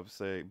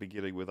EFAP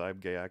beginning with "I'm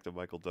gay actor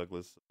Michael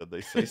Douglas," and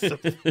they say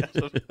something.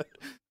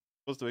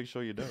 Supposed to make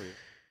sure you know. Yeah.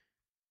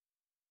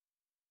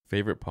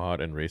 Favorite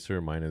pod and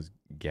racer, mine is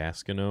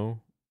Gascano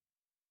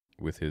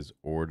with his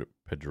Ord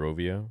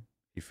Pedrovia.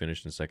 He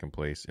finished in second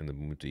place in the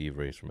Moon to Eve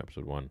race from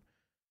episode 1.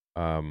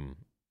 I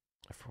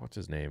forgot what's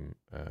his name.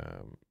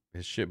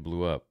 His shit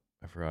blew up.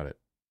 I forgot it.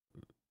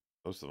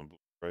 Most of them,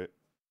 right?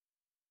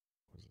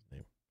 What's his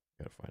name?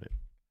 Gotta find it.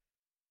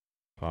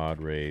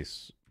 Pod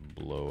race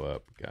blow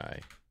up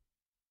guy.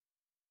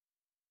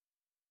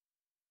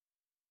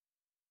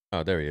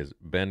 Oh, there he is.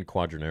 Ben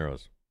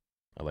Quadraneros.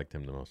 I liked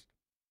him the most.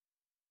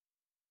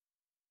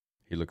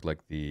 He looked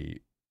like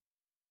the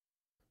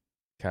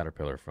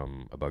caterpillar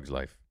from A Bug's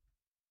Life.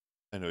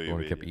 I know you. The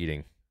one he kept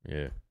eating.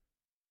 Yeah.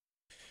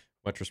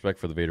 Much respect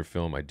for the Vader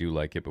film. I do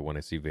like it, but when I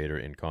see Vader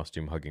in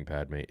costume hugging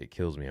Padme, it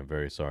kills me. I'm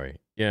very sorry.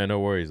 Yeah, no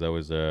worries. That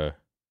was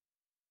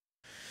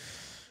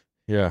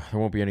yeah, there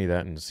won't be any of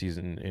that in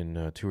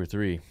season 2 or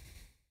 3.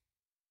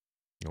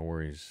 No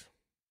worries.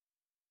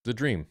 It's a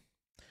dream.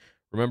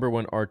 Remember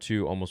when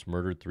R2 almost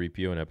murdered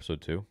 3PO in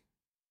episode 2?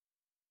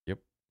 Yep.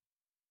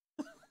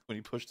 When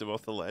he pushed him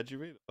off the ledge, you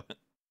mean?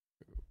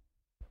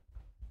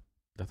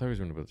 I thought he was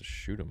going to be able to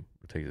shoot him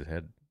or take his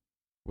head.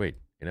 Wait,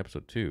 in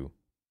episode 2.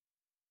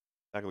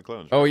 Attack of the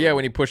Clones. Oh, yeah,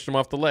 when he pushed him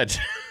off the ledge.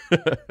 I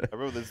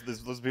remember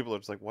there's those people that are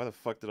just like, why the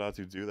fuck did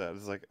R2 do that?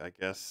 It's like, I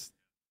guess...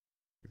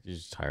 He's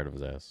just tired of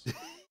his ass.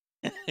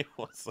 It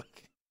was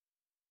like...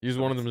 He just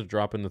wanted them to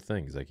drop in the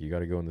thing. He's like, you got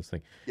to go in this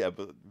thing. Yeah,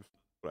 but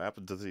what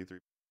happened to Z3?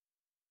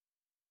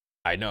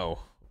 I know.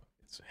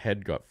 His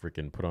head got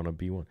freaking put on a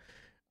B1.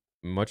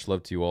 Much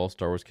love to you all.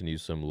 Star Wars can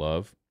use some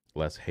love,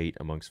 less hate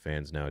amongst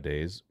fans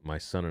nowadays. My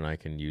son and I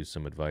can use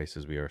some advice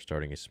as we are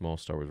starting a small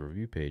Star Wars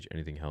review page.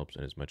 Anything helps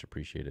and is much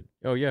appreciated.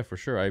 Oh, yeah, for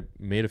sure. I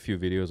made a few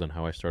videos on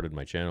how I started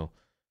my channel.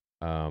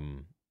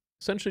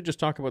 Essentially, just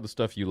talk about the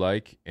stuff you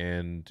like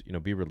and,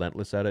 be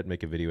relentless at it.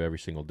 Make a video every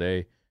single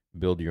day.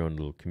 Build your own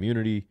little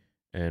community.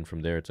 And from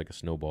there, it's like a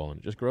snowball,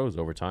 and it just grows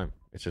over time.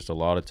 It's just a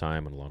lot of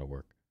time and a lot of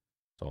work.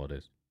 That's all it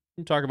is.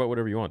 You can talk about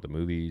whatever you want, the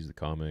movies, the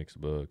comics, the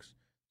books,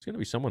 It's going to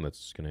be someone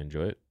that's going to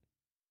enjoy it.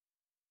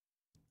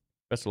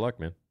 Best of luck,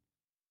 man.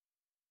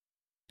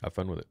 Have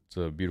fun with it. It's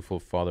a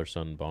beautiful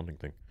father-son bonding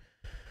thing.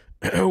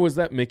 Was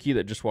that Mickey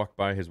that just walked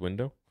by his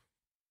window?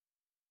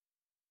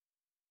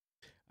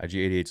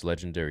 IG-88's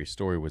legendary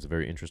story was a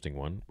very interesting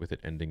one, with it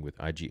ending with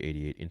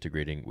IG-88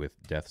 integrating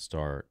with Death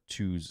Star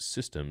 2's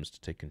systems to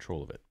take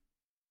control of it.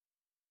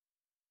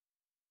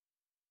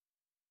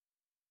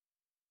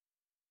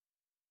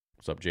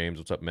 What's up, James?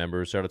 What's up,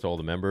 members? Shout out to all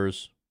the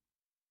members.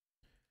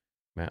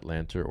 Matt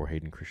Lanter or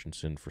Hayden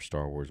Christensen for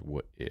Star Wars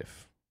What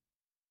If?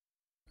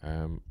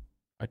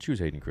 I choose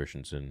Hayden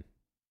Christensen.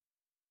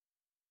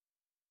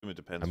 It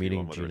depends I'm eating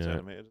on whether it's Gina.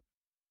 animated.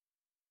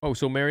 Oh,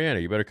 so Mariana,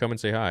 you better come and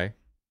say hi.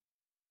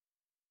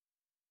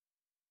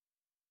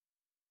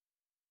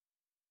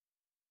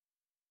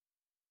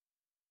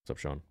 What's up,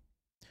 Sean?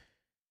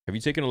 Have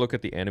you taken a look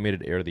at the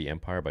animated Heir to the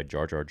Empire by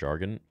Jar Jar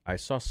Jargon? I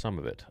saw some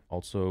of it.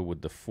 Also,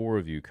 would the four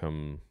of you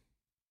come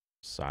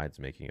sides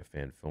making a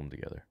fan film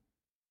together?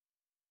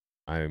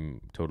 I'm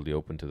totally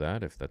open to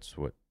that if that's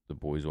what the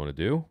boys want to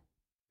do.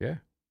 Yeah.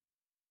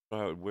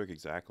 How it would work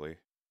exactly?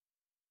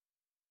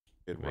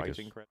 Get Make us-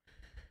 writing credit,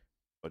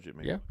 budget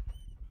maybe. Yeah.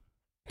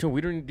 So we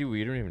don't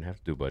even have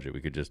to do a budget.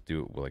 We could just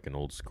do it like an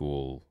old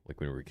school, like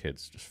when we were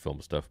kids, just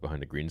film stuff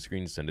behind a green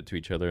screen, send it to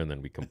each other, and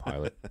then we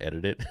compile it,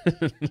 edit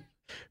it,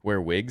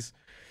 wear wigs,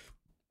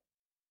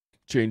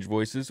 change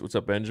voices. What's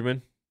up,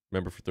 Benjamin?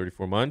 Member for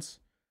 34 months.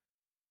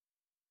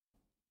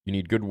 You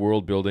need good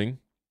world building.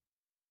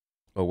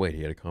 Oh, wait,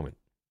 he had a comment.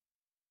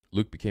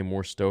 Luke became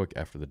more stoic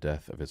after the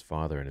death of his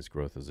father and his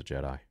growth as a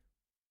Jedi.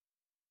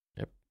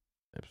 Yep,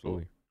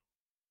 absolutely.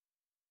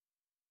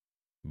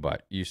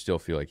 But you still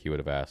feel like he would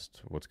have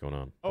asked what's going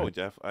on. Oh,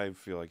 right? I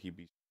feel like he'd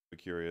be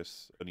super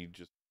curious, and he'd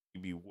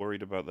be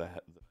worried about the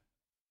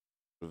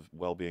sort of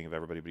well-being of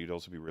everybody, but he'd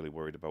also be really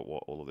worried about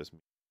what all of this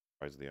means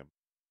for the Empire.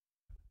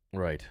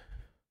 Right.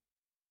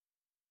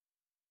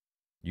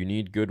 You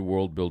need good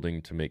world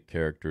building to make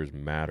characters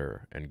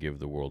matter and give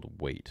the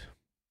world weight.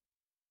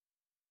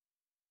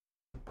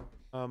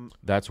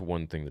 That's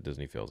one thing that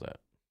Disney fails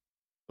at.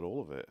 But all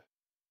of it.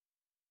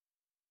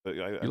 But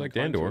You liked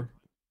Andor.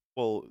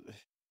 Well,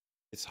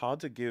 it's hard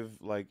to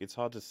give, like, it's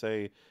hard to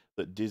say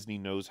that Disney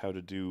knows how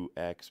to do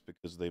X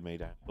because they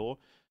made Andor.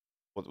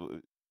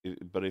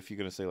 But if you're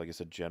going to say, like,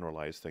 it's a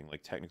generalized thing,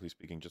 like, technically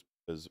speaking, just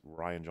because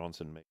Rian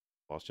Johnson made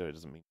Last Jedi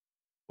doesn't mean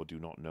people do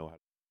not know how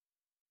to.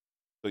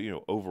 But, you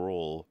know,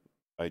 overall,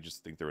 I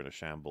just think they're in a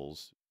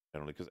shambles,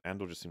 generally, because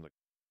Andor just seemed like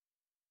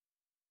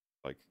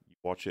you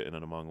watch it in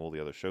and among all the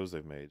other shows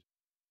they've made.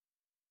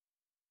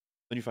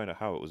 Then you find out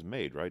how it was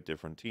made, right?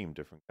 Different team,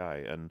 different guy.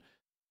 And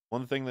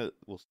one thing that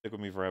will stick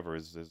with me forever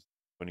is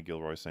Tony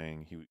Gilroy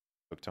saying he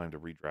took time to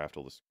redraft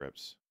all the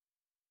scripts.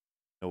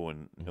 No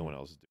one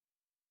else is doing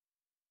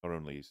it. Not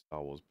only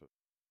Star Wars, but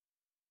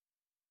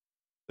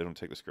they don't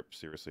take the script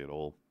seriously at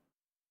all.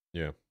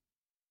 Yeah.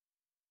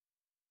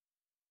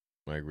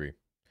 I agree.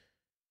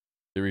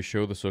 Did we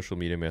show the social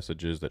media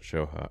messages that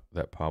show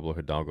that Pablo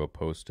Hidalgo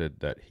posted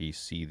that he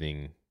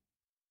seething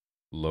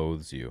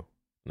loathes you?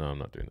 No, I'm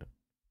not doing that.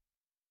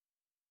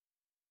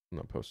 I'm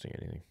not posting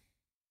anything.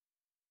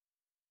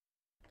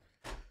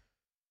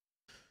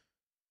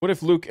 What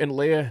if Luke and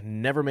Leia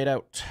never made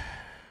out?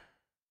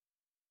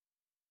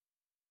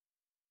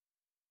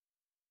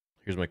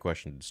 Here's my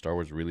question. Did Star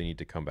Wars really need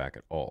to come back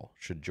at all?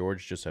 Should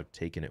George just have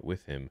taken it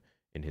with him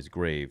in his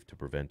grave to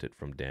prevent it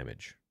from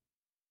damage?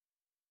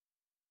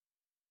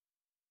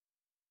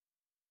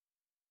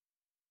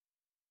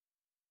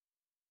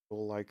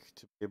 People like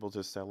to be able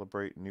to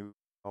celebrate new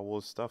Star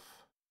Wars stuff.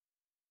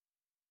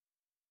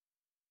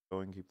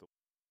 Keep the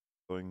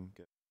going,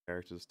 get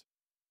characters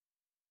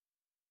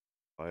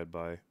inspired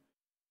by.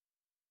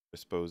 I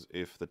suppose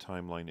if the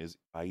timeline is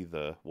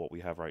either what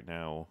we have right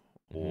now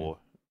or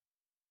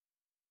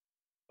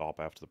stop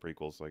after the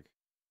prequels, like.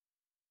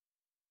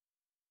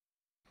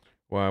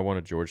 Well, I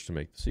wanted George to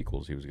make the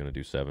sequels. He was going to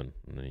do 7,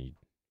 and then he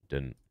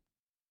didn't.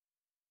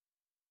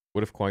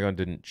 What if Qui-Gon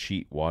didn't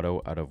cheat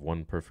Watto out of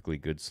one perfectly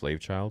good slave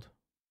child?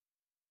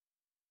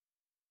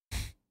 I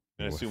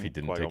What assume if he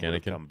didn't Qui-Gon take would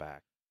have Anakin? come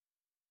back.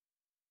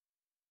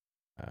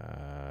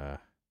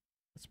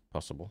 That's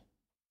possible.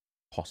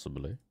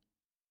 Possibly.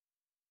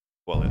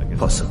 Well, I guess.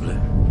 Possibly.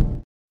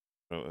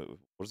 What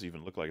does it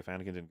even look like if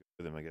Anakin didn't go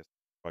with him? I guess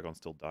Qui-Gon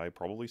still die.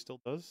 Probably still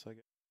does. I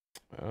guess.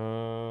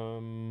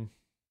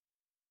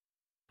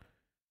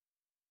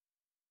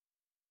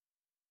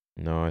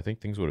 No, I think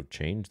things would have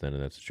changed then in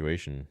that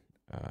situation.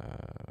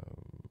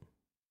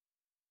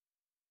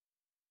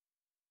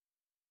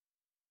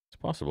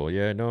 It's possible.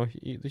 Yeah, no,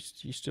 he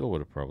still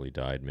would have probably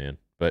died, man.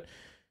 But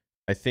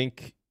I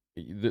think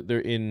they're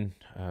in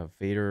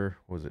Vader.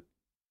 Was it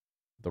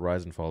The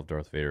Rise and Fall of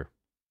Darth Vader?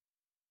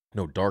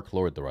 No, Dark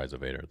Lord, The Rise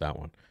of Vader. That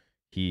one.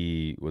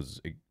 He was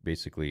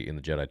basically in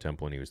the Jedi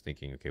Temple, and he was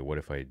thinking, okay, what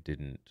if I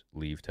didn't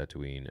leave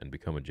Tatooine and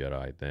become a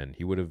Jedi? Then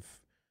he would have.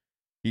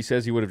 He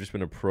says he would have just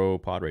been a pro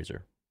pod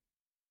racer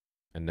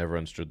and never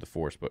understood the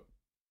Force, but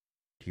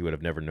he would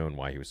have never known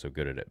why he was so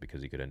good at it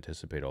because he could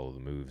anticipate all of the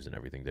moves and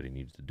everything that he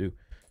needed to do.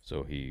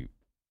 So he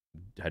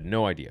had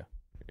no idea.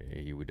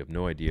 He would have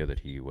no idea that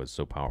he was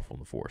so powerful in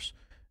the Force,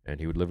 and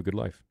he would live a good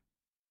life.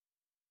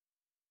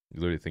 He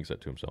literally thinks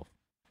that to himself.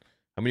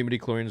 How many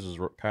midichlorians does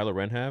Kylo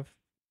Ren have?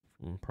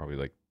 Probably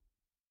like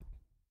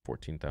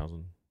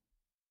 14,000,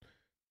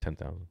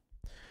 10,000.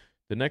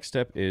 The next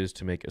step is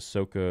to make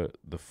Ahsoka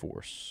the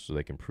Force, so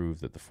they can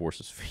prove that the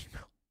Force is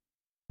female.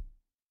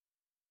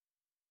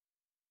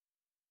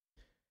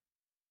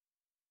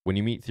 When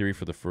you meet Theory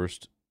for the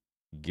first,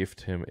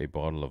 gift him a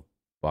bottle of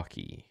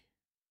Bucky.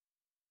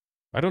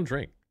 I don't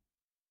drink.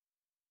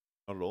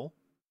 Not at all.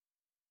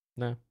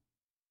 No.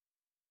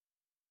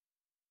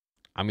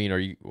 I mean, are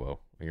you?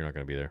 Well, you're not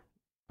going to be there.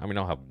 I mean,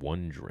 I'll have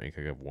one drink.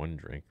 I have one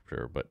drink,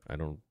 sure, but I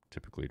don't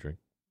typically drink.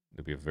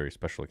 It'll be a very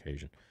special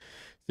occasion.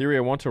 Theory,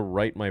 I want to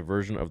write my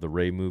version of the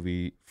Rey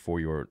movie for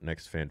your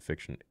next fan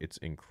fiction. It's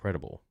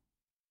incredible.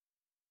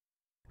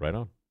 Right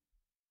on.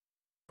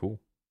 Cool.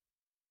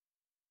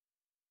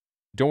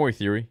 Don't worry,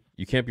 Theory.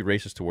 You can't be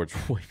racist towards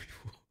white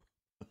people.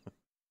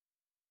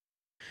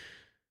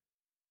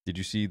 Did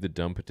you see the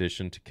dumb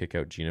petition to kick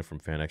out Gina from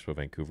Fan Expo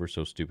Vancouver?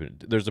 So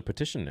stupid. There's a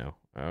petition now.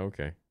 Oh,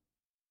 okay.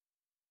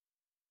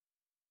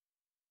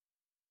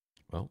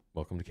 Well,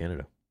 welcome to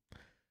Canada.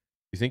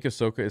 You think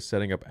Ahsoka is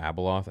setting up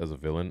Abeloth as a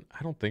villain?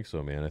 I don't think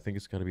so, man. I think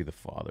it's got to be the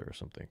father or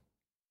something.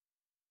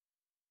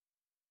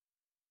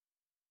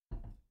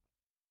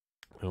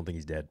 I don't think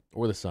he's dead.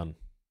 Or the son.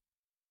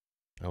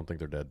 I don't think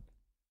they're dead.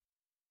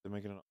 They're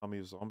making an army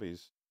of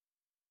zombies.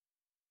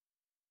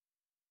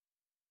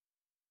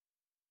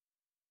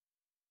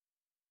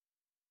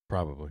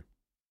 Probably.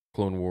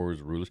 Clone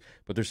Wars rulers.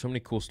 But there's so many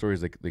cool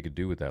stories they could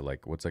do with that.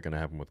 Like, what's that going to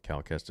happen with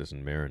Cal Kestis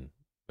and Marin?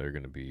 They're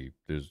going to be...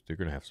 They're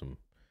going to have some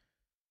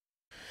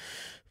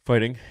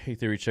fighting. Hey,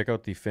 Theory, check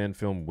out the fan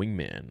film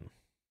Wingman.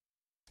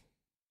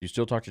 You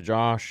still talk to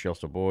Josh? Y'all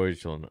still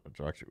boys?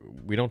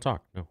 We don't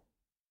talk, no.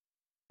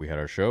 We had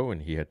our show,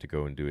 and he had to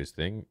go and do his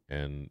thing,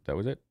 and that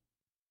was it.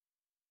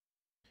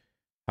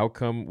 How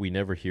come we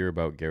never hear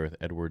about Gareth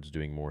Edwards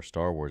doing more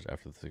Star Wars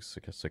after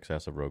the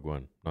success of Rogue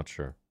One? Not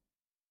sure.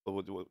 But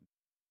what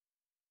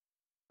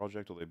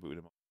project will they boot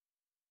him?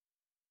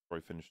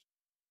 Probably finished.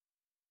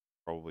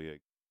 Probably a...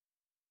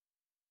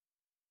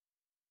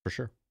 For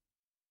sure.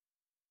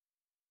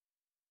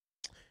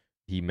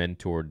 He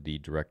mentored the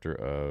director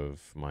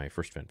of my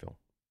first fan film.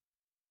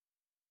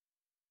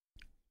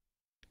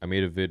 I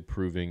made a vid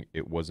proving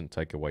it wasn't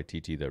Taika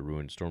Waititi that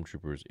ruined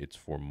Stormtroopers. It's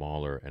for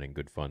Mahler and in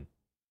good fun.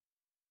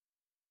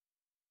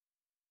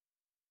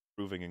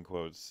 Proving in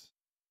quotes.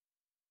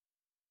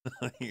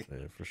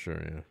 Yeah, for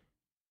sure, yeah.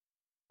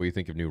 What do you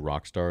think of new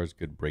rock stars?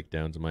 Good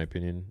breakdowns, in my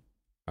opinion.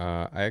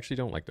 I actually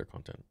don't like their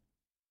content.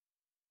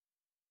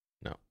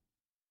 No.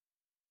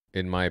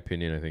 In my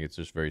opinion, I think it's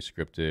just very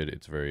scripted.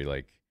 It's very,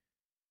 like...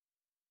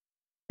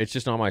 It's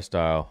just not my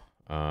style.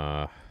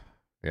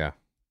 Yeah.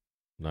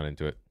 Not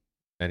into it.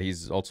 And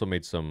he's also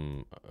made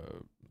some,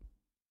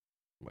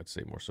 I'd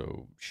say more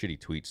so, shitty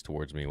tweets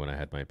towards me when I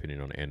had my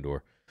opinion on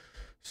Andor.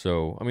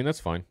 So, I mean, that's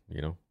fine,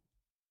 you know.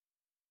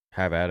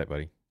 Have at it,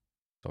 buddy.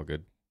 It's all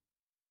good.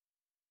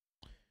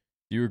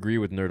 Do you agree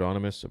with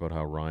Nerdonymous about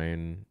how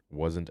Ryan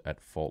wasn't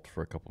at fault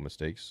for a couple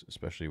mistakes,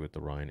 especially with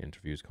the Ryan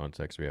interviews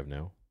context we have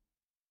now?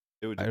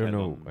 It would I depend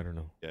don't know. on, I don't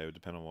know. Yeah, it would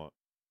depend on what.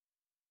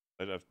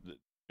 I'd have to,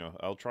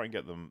 I'll try and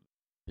get them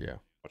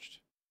watched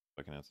so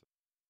I can answer.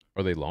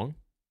 Are they long?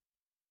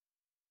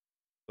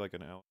 Like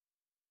an hour.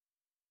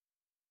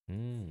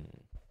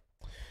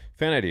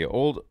 Fan idea.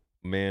 Old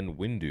Man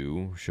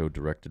Windu show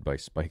directed by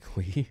Spike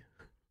Lee.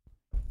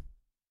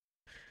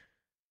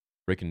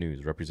 Breaking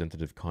news.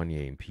 Representative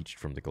Kanye impeached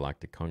from the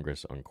Galactic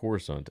Congress on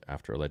Coruscant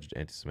after alleged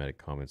anti-Semitic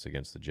comments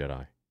against the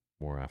Jedi.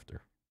 More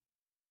after.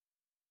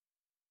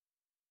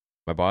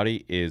 My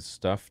body is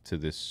stuffed to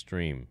this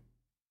stream.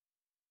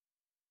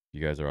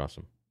 You guys are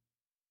awesome.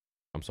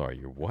 I'm sorry,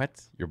 your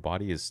what? Your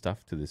body is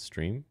stuffed to this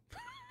stream?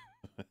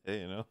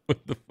 Hey,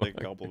 What the like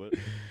fuck? a compliment.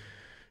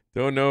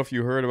 Don't know if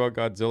you heard about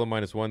Godzilla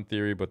 -1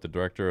 theory, but the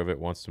director of it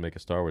wants to make a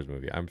Star Wars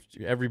movie.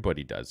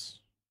 Everybody does.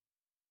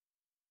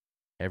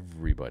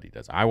 Everybody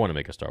does. I want to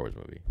make a Star Wars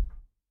movie.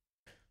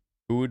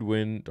 Who would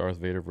win Darth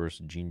Vader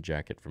versus Jean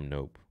Jacket from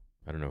Nope?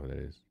 I don't know who that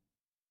is.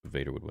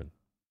 Vader would win.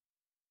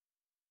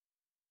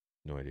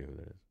 No idea who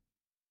that is.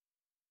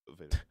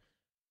 Vader.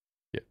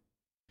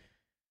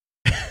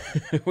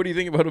 Yeah. What do you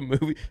think about a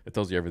movie? That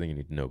tells you everything you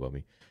need to know about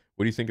me.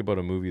 What do you think about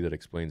a movie that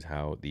explains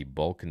how the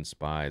Balkan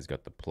spies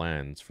got the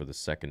plans for the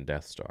second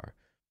Death Star?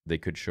 They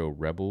could show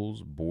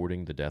rebels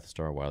boarding the Death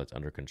Star while it's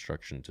under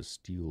construction to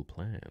steal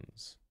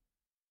plans.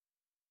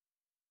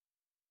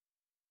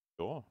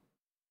 Sure.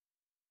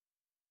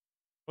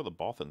 Well, the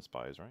Bothan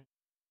spies, right?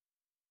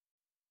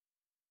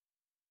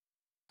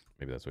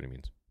 Maybe that's what he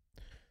means.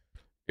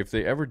 If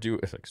they ever do,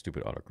 it's like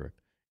stupid autocorrect.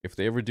 If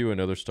they ever do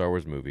another Star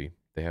Wars movie,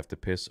 they have to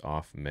piss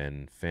off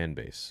men fan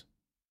base.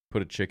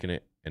 Put a chick in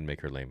it and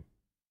make her lame.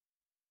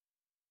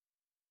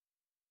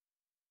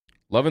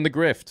 Loving the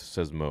grift,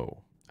 says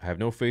Mo. I have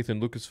no faith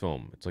in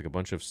Lucasfilm. It's like a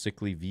bunch of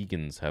sickly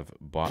vegans have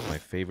bought my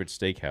favorite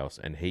steakhouse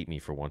and hate me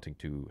for wanting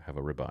to have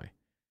a ribeye.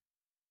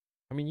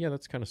 I mean, yeah,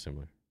 that's kind of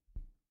similar.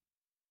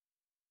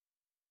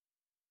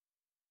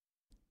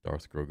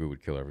 Darth Grogu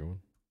would kill everyone.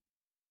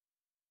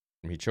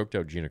 I mean, he choked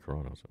out Gina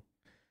Carano. So,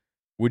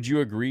 would you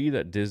agree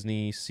that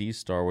Disney sees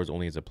Star Wars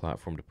only as a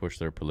platform to push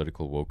their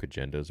political woke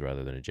agendas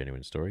rather than a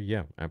genuine story?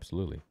 Yeah,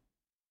 absolutely.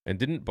 And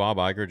didn't Bob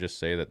Iger just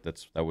say that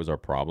that was our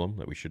problem,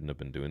 that we shouldn't have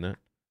been doing that?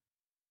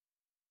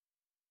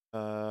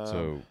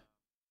 So,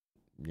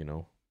 you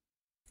know,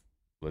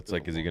 it's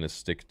like, is he going to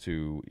stick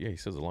to? Yeah, he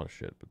says a lot of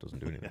shit, but doesn't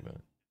do anything about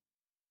it.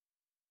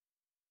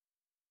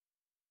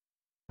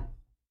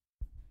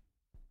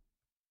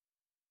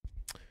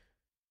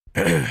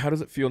 How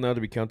does it feel now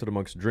to be counted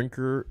amongst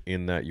drinker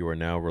in that you are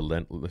now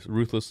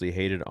ruthlessly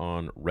hated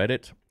on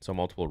Reddit? So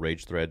multiple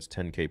rage threads,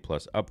 10K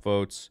plus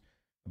upvotes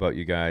about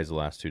you guys the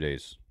last 2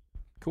 days.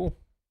 Cool.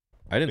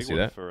 I didn't see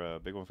that.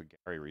 Big one for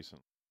Gary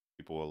recently.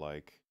 People were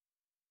like,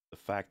 the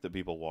fact that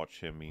people watch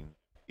him means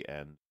the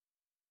end.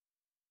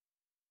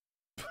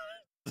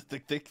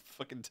 they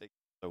fucking take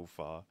it so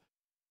far.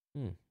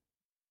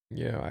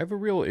 Yeah, I have a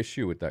real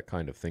issue with that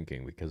kind of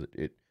thinking because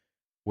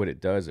what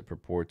it does, it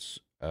purports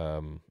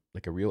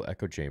like a real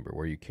echo chamber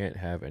where you can't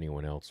have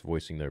anyone else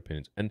voicing their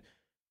opinions. And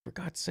for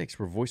God's sakes,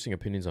 we're voicing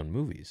opinions on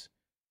movies.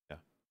 Yeah.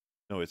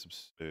 No, it's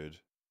absurd.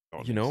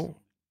 You know,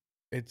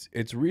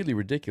 it's really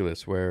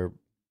ridiculous where,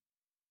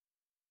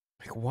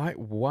 like,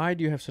 why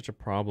do you have such a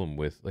problem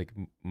with, like,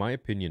 my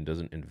opinion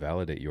doesn't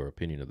invalidate your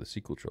opinion of the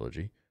sequel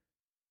trilogy.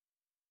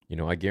 You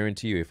know, I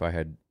guarantee you if I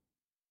had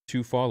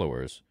 2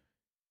 followers,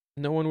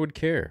 no one would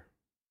care.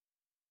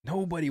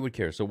 Nobody would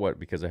care. So what?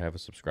 Because I have a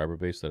subscriber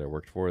base that I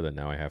worked for, that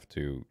now I have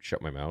to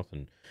shut my mouth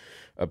and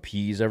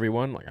appease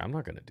everyone? Like, I'm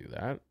not going to do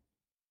that.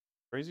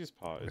 Craziest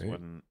part is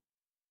when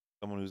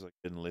someone who's like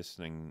been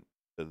listening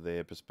to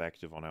their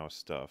perspective on our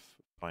stuff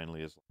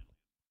finally is like,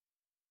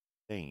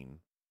 Dane,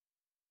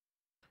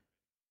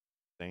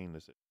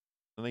 this is.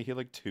 And they hear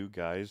like 2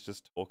 guys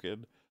just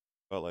talking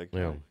about like,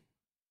 yeah.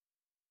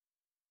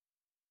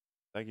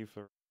 Thank you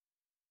for.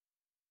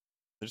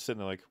 They're just sitting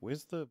there like,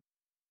 where's the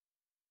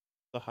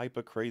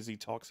hyper crazy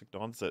toxic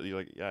nonsense? You're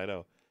like, yeah, I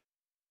know.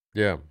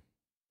 Yeah.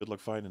 Good luck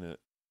finding it.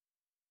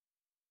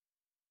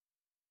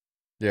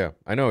 Yeah,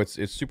 I know it's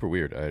super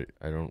weird.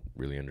 I don't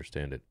really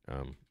understand it.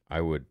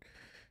 I would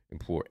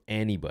implore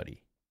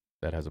anybody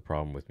that has a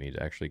problem with me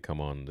to actually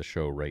come on the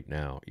show right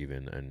now,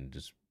 even, and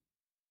just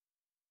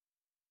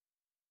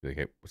be like,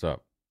 hey, what's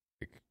up?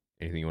 Like,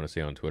 anything you want to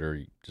say on Twitter,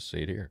 you just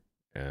say it here.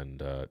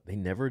 And they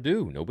never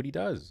do. Nobody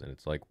does. And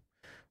it's like,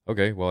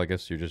 okay, well, I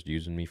guess you're just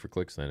using me for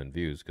clicks then and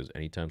views, because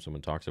anytime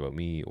someone talks about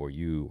me or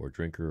you or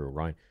Drinker or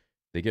Ryan,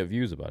 they get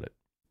views about it.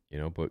 You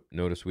know, but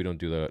notice we don't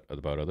do that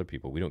about other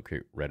people. We don't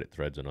create Reddit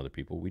threads on other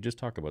people. We just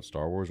talk about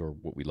Star Wars or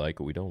what we like,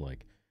 what we don't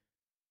like.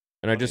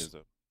 And I just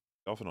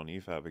often on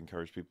EFAB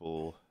encourage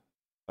people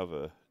to have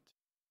a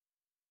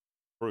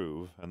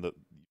prove, and that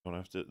you don't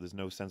have to. There's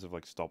no sense of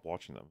like stop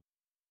watching them.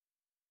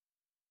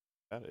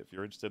 If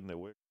you're interested in their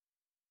work.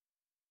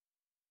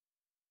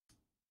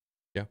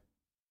 Yeah.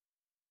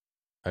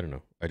 I don't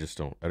know. I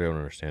don't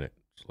understand it.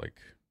 It's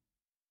like,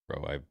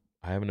 bro,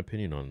 I have an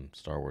opinion on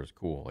Star Wars.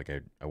 Cool. Like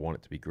I want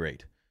it to be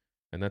great.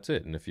 And that's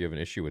it. And if you have an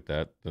issue with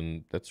that,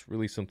 then that's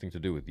really something to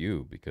do with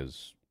you,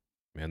 because,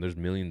 man, there's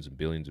millions and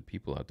billions of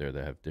people out there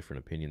that have different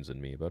opinions than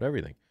me about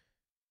everything.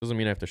 Doesn't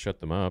mean I have to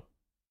shut them up.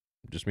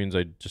 It just means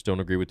I just don't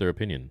agree with their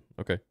opinion.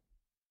 Okay.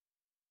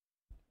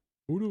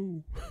 Oh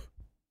no.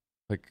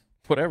 Like,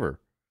 whatever.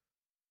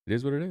 It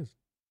is what it is.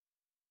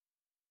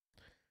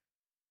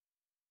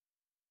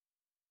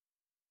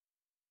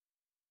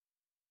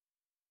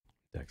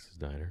 Texas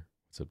Diner.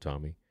 What's up,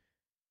 Tommy?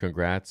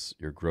 Congrats,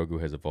 your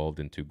Grogu has evolved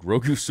into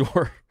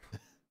Grogusaur.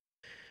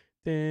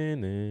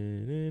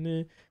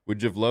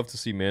 Would you have loved to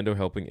see Mando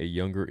helping a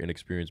younger,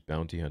 inexperienced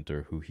bounty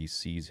hunter who he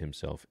sees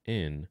himself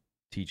in,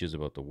 teaches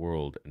about the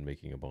world, and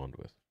making a bond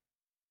with?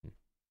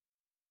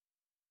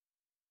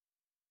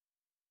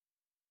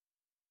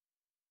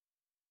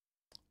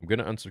 I'm going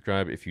to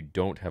unsubscribe if you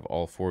don't have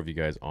all 4 of you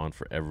guys on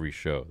for every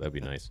show. That'd be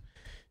nice.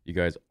 You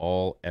guys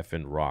all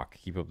effing rock.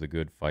 Keep up the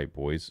good fight,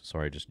 boys.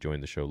 Sorry I just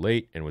joined the show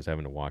late and was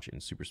having to watch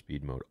in super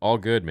speed mode. All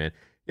good, man.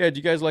 Yeah, do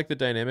you guys like the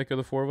dynamic of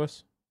the 4 of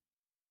us?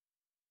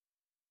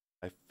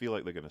 I feel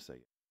like they're going to say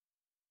yes.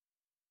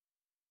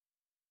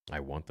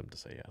 I want them to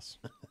say yes.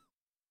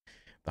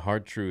 The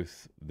hard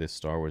truth, this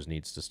Star Wars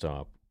needs to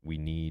stop. We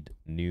need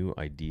new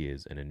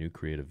ideas and a new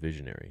creative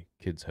visionary.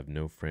 Kids have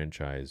no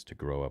franchise to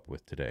grow up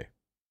with today.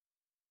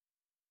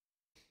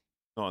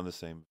 Not on the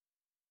same.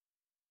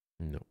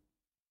 No,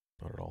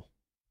 not at all.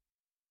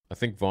 I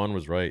think Vaughn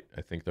was right.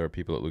 I think there are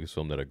people at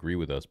Lucasfilm that agree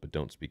with us but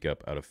don't speak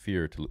up out of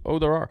fear to... Oh,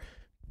 there are.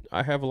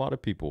 I have a lot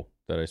of people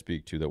that I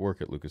speak to that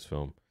work at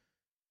Lucasfilm,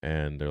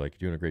 and they're like,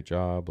 you're doing a great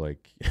job.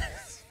 Like,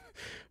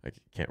 I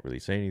can't really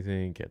say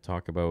anything, can't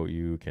talk about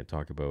you, can't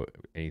talk about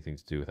anything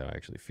to do with how I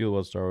actually feel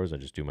about Star Wars. I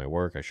just do my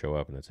work, I show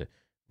up, and that's it.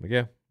 I'm like,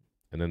 yeah.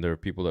 And then there are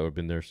people that have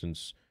been there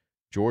since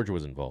George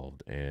was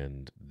involved,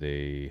 and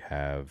they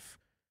have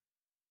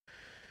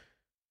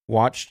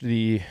watched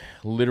the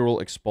literal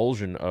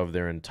expulsion of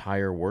their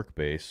entire work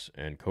base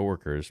and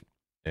coworkers,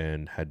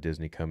 and had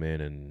Disney come in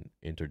and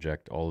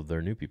interject all of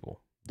their new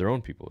people, their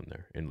own people in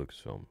there in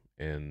Lucasfilm.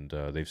 and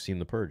they've seen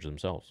the purge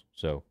themselves.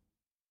 So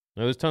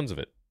no, there's tons of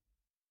it.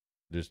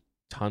 There's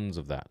tons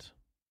of that.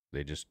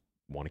 They just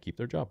want to keep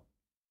their job.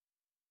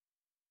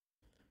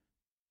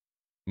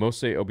 Most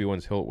say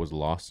Obi-Wan's hilt was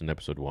lost in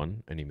episode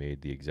 1, and he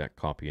made the exact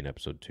copy in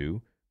episode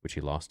 2, which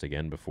he lost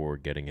again before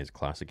getting his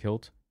classic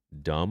hilt.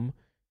 Dumb.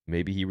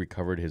 Maybe he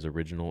recovered his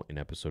original in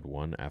episode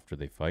 1 after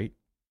they fight.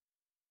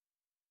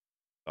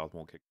 Darth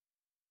Maul kick.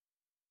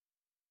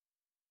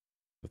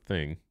 The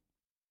thing.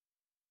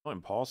 Not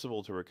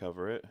impossible to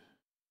recover it.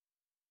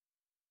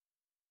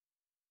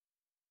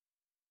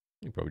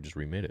 He probably just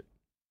remade it.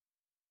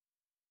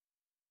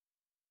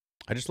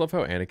 I just love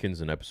how Anakin's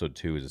in episode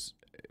 2 is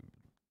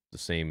the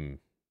same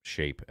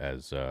shape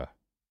as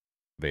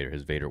Vader,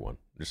 his Vader one,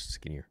 just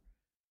skinnier.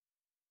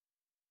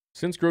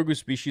 Since Grogu's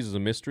species is a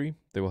mystery,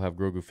 they will have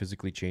Grogu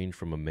physically change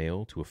from a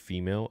male to a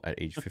female at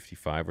age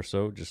 55 or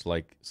so, just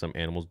like some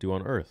animals do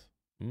on Earth.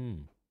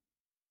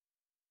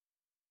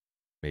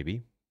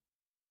 Maybe.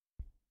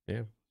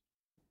 Yeah.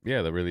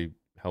 Yeah, that really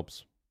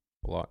helps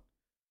a lot.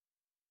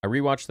 I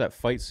rewatched that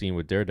fight scene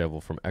with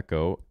Daredevil from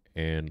Echo,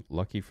 and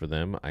lucky for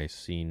them, I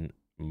seen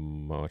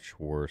much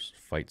worse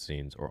fight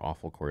scenes or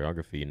awful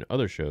choreography in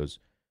other shows.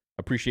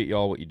 Appreciate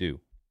y'all what you do.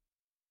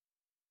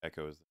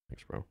 Echo is.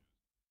 Thanks, bro.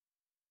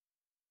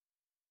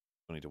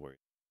 Don't need to worry.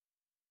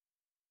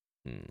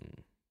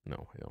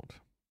 No, I don't.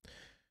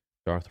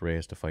 Darth Ray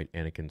has to fight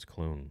Anakin's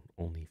clone.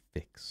 Only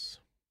Fix.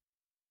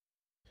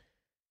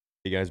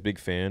 Hey guys, big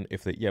fan.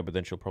 But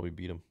then she'll probably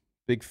beat him.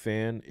 Big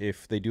fan.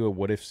 If they do a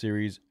what if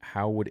series,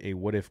 how would a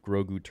what if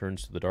Grogu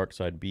turns to the dark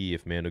side be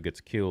if Mando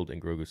gets killed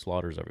and Grogu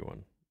slaughters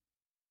everyone?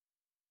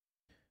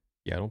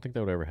 Yeah, I don't think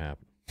that would ever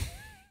happen.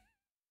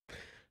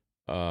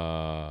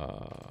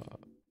 Dark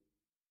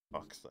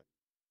side.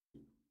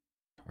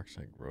 Dark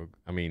side Grogu.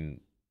 I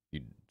mean,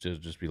 you'd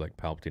just be like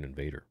Palpatine and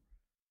Vader.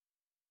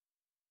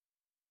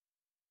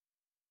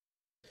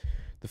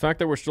 The fact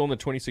that we're still in the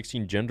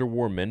 2016 gender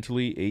war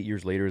mentally 8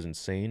 years later is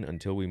insane.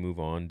 Until we move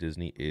on,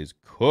 Disney is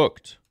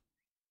cooked.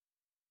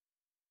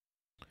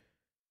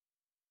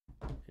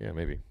 Yeah,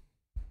 maybe.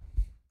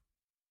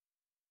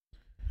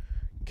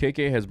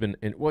 KK has been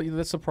in, well,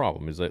 that's the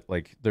problem, is that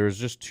like there's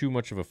just too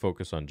much of a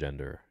focus on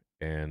gender,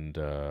 and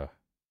I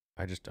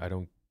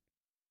don't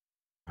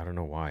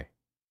know why.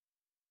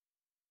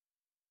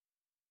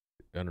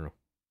 I don't know.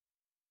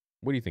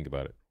 What do you think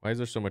about it? Why is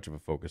there so much of a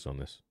focus on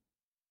this?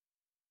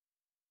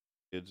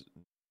 It's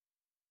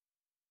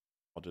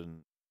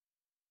modern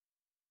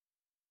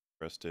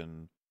interest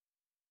in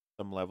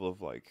some level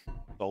of like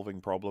solving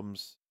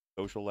problems,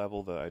 social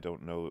level that I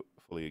don't know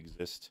fully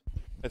exist.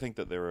 I think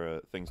that there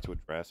are things to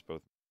address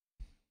both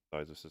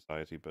sides of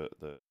society, but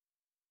the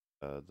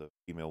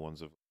female ones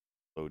have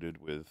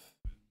loaded with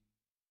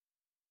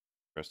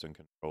interest and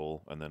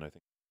control, and then I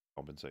think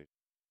compensation.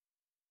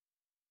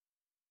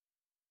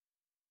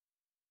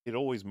 It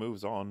always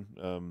moves on,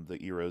 the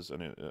eras,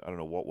 and I don't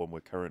know what one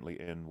we're currently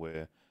in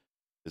where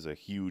there's a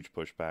huge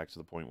pushback to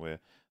the point where,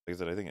 like I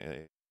said, I think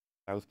a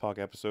South Park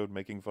episode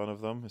making fun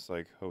of them, it's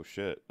like, oh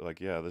shit,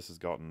 like, yeah, this has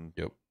gotten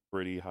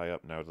pretty high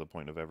up now to the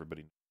point of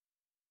everybody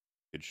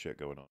good shit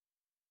going on.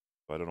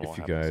 So I don't know if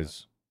you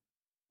guys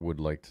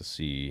would like to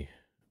see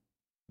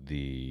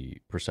the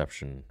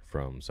perception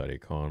from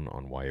Sade Khan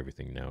on why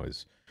everything now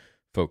is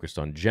focused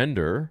on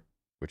gender,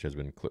 which has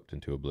been clipped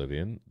into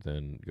oblivion,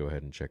 then go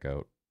ahead and check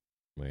out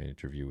my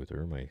interview with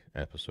her, my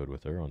episode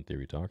with her on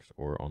Theory Talks,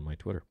 or on my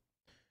Twitter.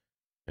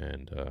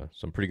 And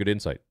some pretty good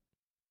insight.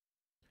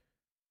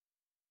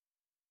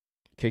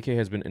 KK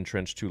has been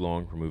entrenched too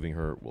long. Removing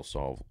her will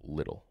solve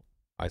little.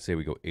 I say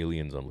we go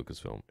aliens on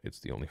Lucasfilm. It's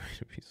the only way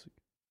to be.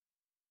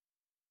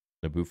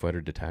 Naboo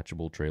fighter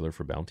detachable trailer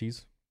for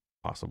bounties?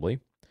 Possibly.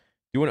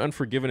 Do an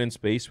Unforgiven in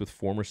space with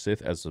former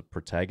Sith as the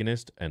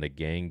protagonist and a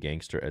gang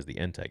gangster as the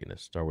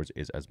antagonist. Star Wars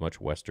is as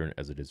much Western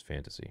as it is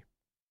fantasy.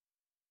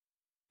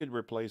 Could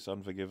replace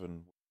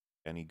Unforgiven with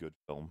any good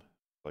film.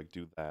 Like,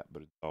 do that,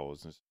 but it's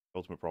always the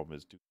ultimate problem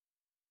is do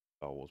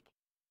Star Wars.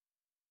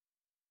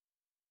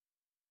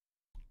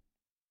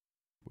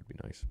 Would be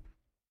nice.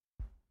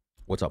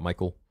 What's up,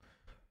 Michael?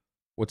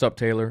 What's up,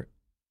 Taylor?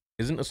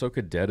 Isn't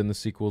Ahsoka dead in the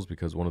sequels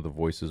because one of the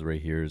voices Rey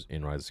hears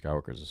in Rise of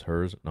Skywalker is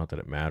hers? Not that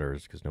it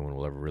matters, because no one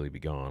will ever really be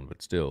gone,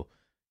 but still.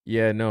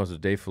 Yeah, no, so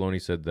Dave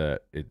Filoni said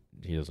that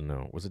he doesn't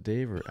know. Was it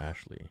Dave or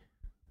Ashley?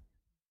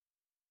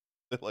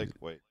 Like,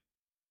 wait.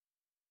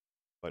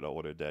 I don't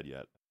want her dead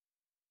yet.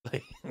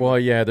 Well,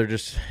 yeah, they're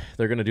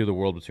going to do the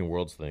World Between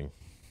Worlds thing.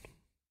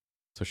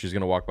 So she's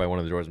going to walk by one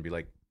of the doors and be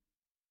like,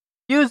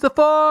 use the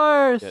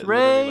Force, yeah,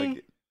 Rey!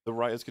 like, the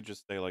writers could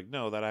just say, like,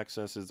 no, that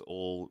access is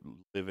all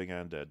living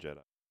and dead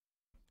Jedi.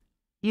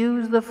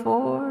 Use the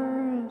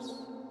Force.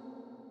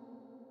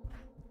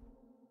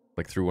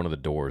 Like through one of the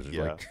doors,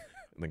 Yeah. like,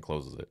 and then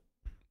closes it.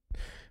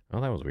 Oh,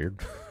 that was weird.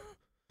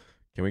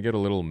 Can we get a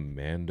little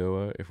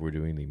Mandoa if we're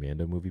doing the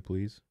Mando movie,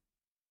 please?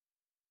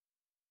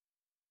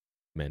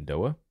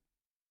 Mandoa?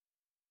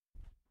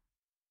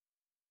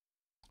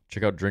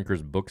 Check out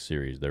Drinker's book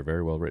series. They're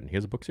very well written. He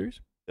has a book series?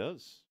 It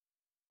does.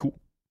 Cool.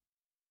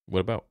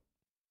 What about?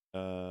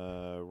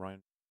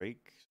 Ryan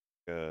Drake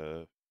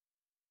uh,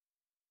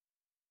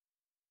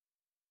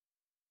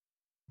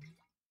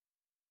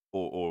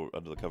 or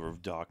under the cover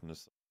of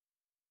darkness,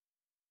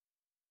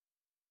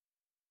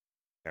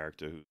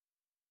 character who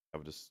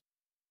have just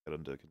get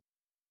under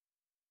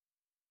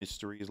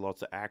mysteries,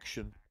 lots of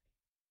action.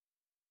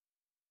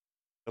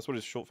 That's what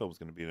his short film is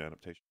going to be, an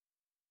adaptation.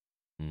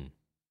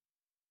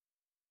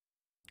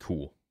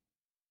 Cool.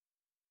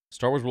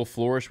 Star Wars will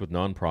flourish with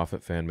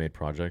non-profit fan-made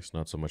projects,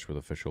 not so much with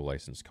official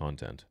licensed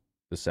content.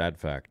 The sad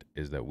fact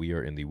is that we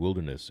are in the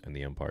wilderness and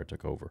the Empire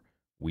took over.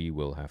 We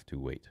will have to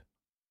wait.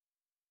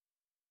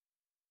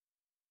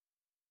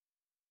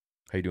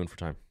 How you doing for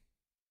time?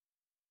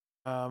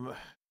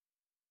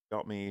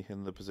 Got me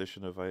in the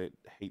position of I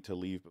hate to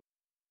leave.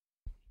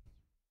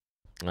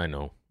 I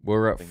know.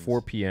 We're at Things.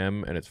 4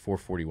 p.m. and it's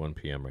 4:41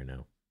 p.m. right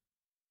now.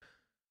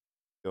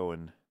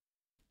 Going.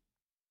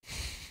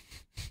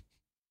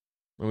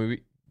 I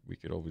mean, we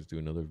could always do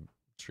another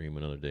stream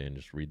another day and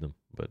just read them,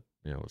 but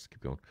yeah, let's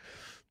keep going.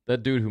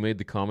 That dude who made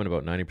the comment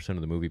about 90%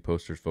 of the movie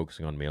posters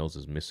focusing on males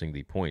is missing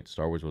the point.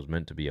 Star Wars was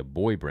meant to be a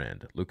boy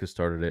brand. Lucas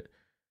stated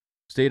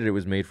it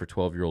was made for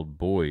 12-year-old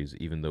boys,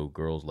 even though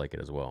girls like it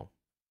as well.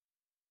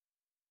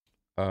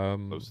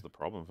 That's the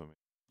problem for me.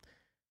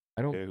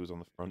 I don't care who's on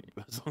the front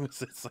as long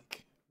as it's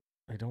like.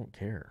 I don't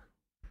care.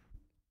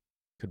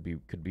 Could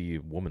be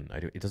a woman.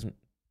 It doesn't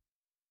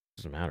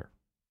matter.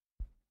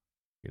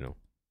 You know.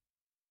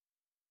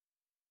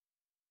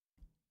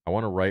 I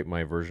want to write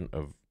my version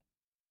of.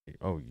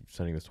 Oh, you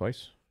sending this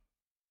twice?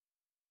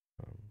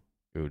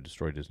 It would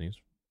destroy Disney's.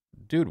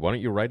 Dude, why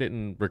don't you write it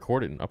and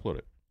record it and upload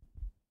it?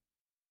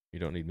 You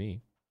don't need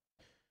me.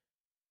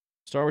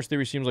 Star Wars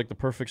Theory seems like the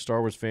perfect Star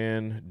Wars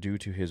fan due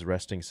to his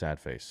resting sad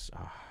face.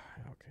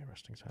 Okay,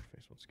 resting sad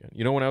face once again.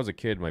 You know, when I was a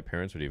kid, my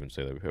parents would even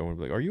say that. Everyone would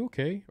be like, "Are you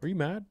okay? Are you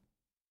mad?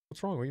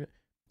 What's wrong? Are you?"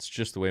 It's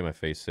just the way my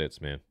face sits,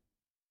 man.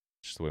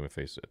 It's just the way my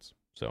face sits.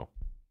 So,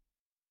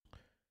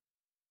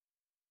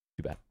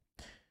 too bad.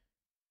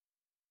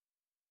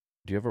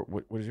 Do you ever?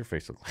 What does your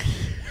face look like?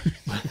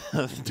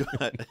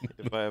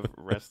 If I have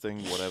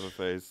resting whatever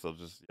face, I'll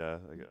just I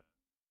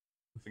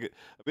mean,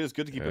 it's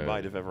good to keep in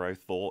mind if ever I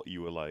thought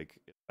you were like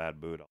in a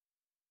bad mood.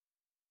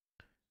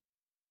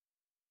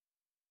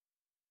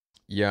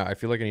 Yeah, I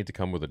feel like I need to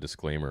come with a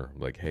disclaimer,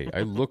 like, "Hey,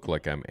 I look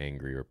like I'm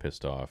angry or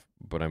pissed off,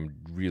 but I'm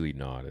really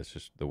not. It's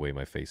just the way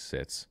my face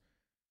sits.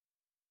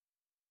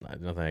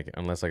 Nothing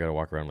unless I got to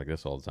walk around like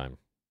this all the time."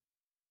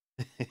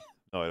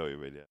 No, I know what you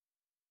mean.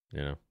 Yeah.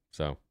 You know,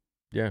 so.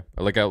 Yeah,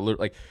 like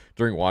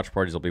during watch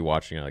parties, I'll be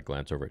watching and I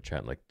glance over at chat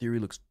and like, Theory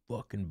looks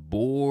fucking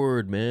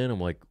bored, man.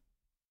 I'm like,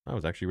 I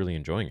was actually really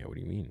enjoying it. What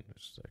do you mean?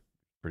 It's like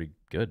pretty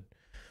good.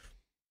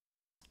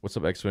 What's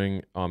up,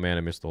 X-Wing? Oh man,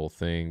 I missed the whole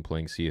thing.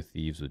 Playing Sea of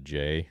Thieves with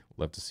Jay.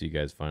 Love to see you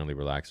guys finally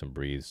relax and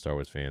breathe. Star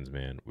Wars fans,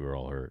 man, we were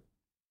all hurt.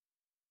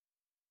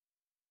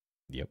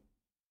 Yep.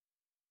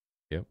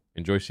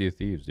 Enjoy Sea of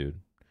Thieves, dude.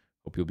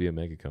 Hope you'll be at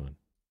MegaCon.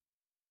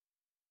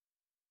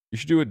 You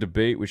should do a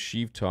debate with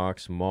Sheev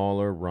Talks,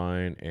 Mauler,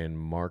 Ryan, and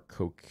Mark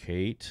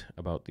Cocate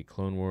about the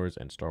Clone Wars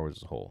and Star Wars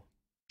as a whole.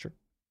 Sure.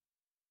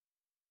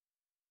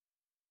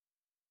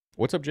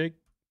 What's up, Jake?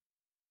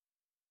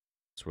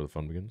 That's where the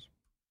fun begins.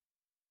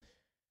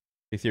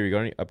 Hey, Theory, got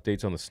any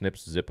updates on the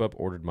Snips zip-up?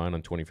 Ordered mine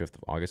on 25th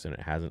of August, and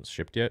it hasn't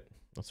shipped yet.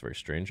 That's very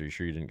strange. Are you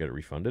sure you didn't get it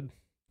refunded?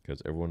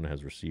 Because everyone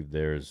has received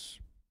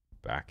theirs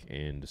back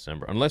in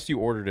December. Unless you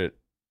ordered it.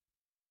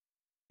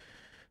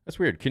 That's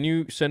weird. Can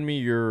you send me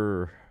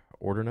your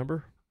order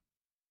number?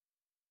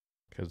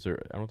 Because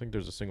I don't think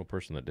there's a single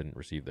person that didn't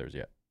receive theirs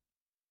yet.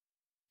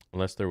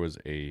 Unless there was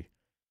a...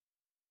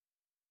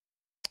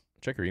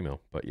 Check your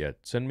email. But yeah,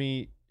 send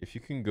me... If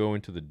you can go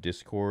into the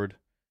Discord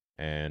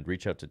and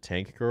reach out to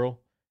Tank Girl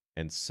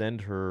and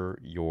send her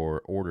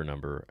your order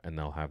number, and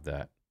they'll have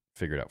that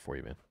figured out for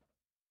you, man.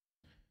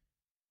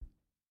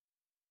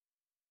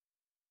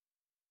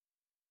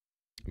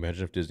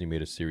 Imagine if Disney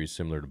made a series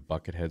similar to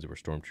Bucketheads where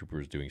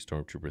stormtroopers doing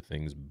stormtrooper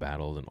things,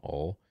 battles and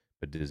all,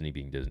 but Disney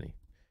being Disney.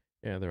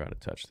 Yeah, they're out of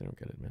touch. They don't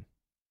get it, man.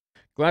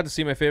 Glad to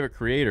see my favorite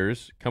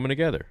creators coming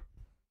together.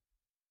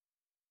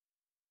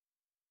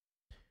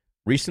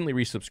 Recently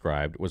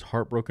resubscribed, was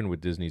heartbroken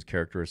with Disney's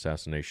character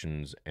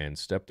assassinations, and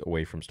stepped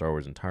away from Star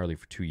Wars entirely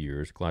for 2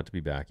 years. Glad to be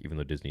back, even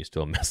though Disney is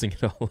still messing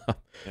it all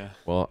up. Yeah.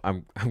 Well,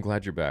 I'm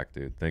glad you're back,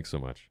 dude. Thanks so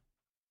much.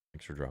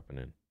 Thanks for dropping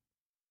in.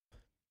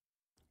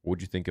 What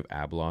would you think of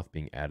Abeloth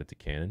being added to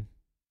canon?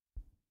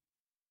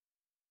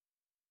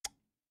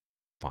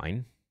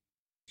 Fine.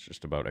 It's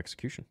just about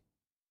execution.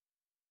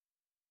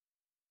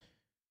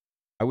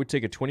 I would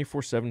take a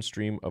 24/7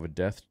 stream of a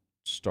Death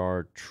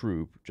Star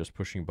troop just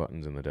pushing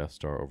buttons in the Death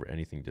Star over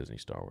anything Disney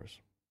Star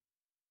Wars.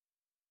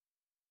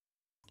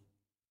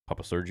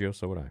 Papa Sergio,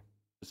 so would I.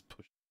 Just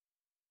push.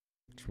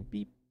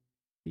 Beep,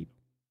 beep.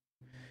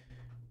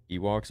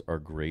 Ewoks are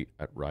great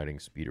at riding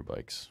speeder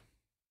bikes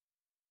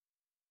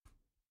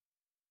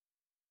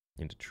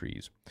into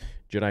trees.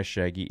 Jedi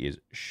Shaggy is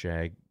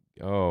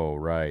Oh,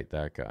 right,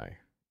 that guy.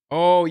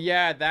 Oh,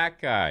 yeah,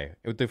 that guy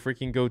with the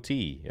freaking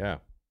goatee. Yeah.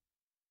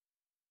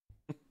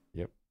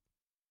 Yep.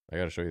 I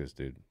gotta show you this,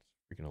 dude.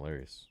 It's freaking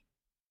hilarious.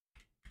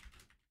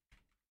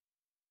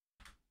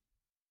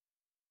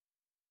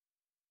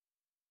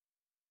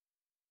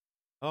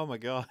 Oh my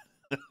god.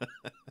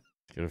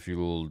 Got a few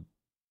little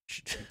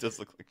It does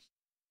look like.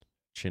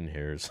 chin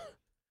hairs.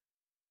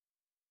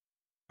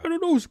 I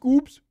don't know,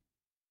 Scoops.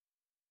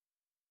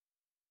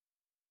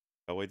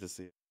 I'll wait to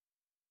see it.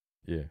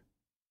 Yeah.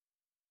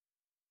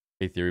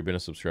 Hey Theory, been a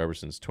subscriber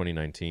since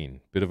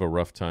 2019. Bit of a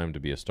rough time to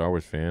be a Star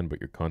Wars fan, but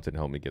your content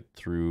helped me get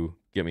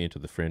me into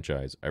the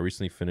franchise. I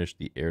recently finished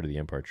the Heir to the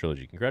Empire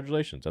trilogy.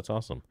 Congratulations, that's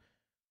awesome.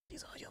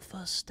 These are your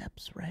first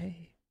steps,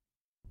 Ray.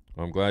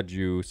 Well, I'm glad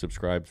you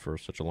subscribed for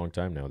such a long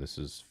time now. This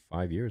is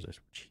 5 years.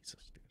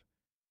 Jesus, dude.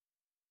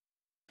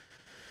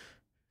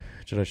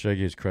 Jedi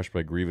Shaggy is crushed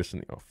by Grievous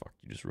and oh fuck,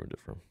 you just ruined it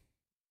for him.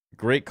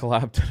 Great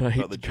collab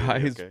tonight,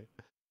 guys. Okay.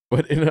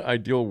 But in an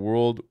ideal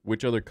world,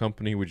 which other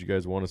company would you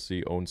guys want to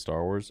see own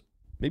Star Wars?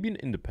 Maybe an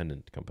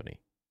independent company.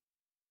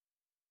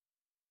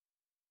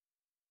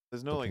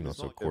 There's no not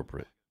so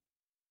corporate. I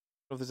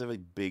don't know if there's a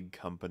big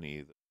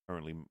company that's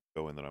currently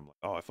going that I'm like,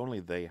 oh, if only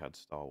they had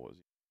Star Wars.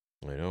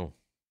 I know.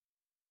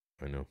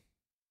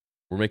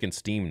 We're making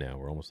steam now.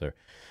 We're almost there.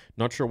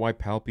 Not sure why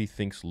Palpy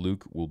thinks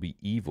Luke will be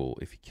evil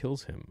if he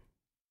kills him.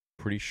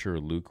 Pretty sure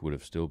Luke would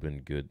have still been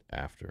good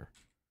after.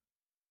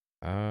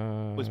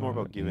 It's more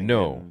about giving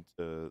in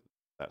to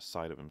that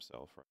side of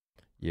himself, right?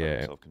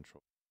 Yeah.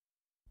 Self-control.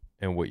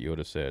 And what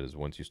Yoda said is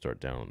once you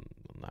start down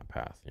on that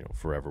path,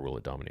 forever will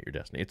it dominate your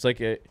destiny. It's like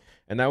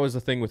and that was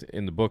the thing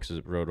in the books is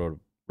it wrote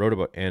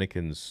about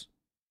Anakin's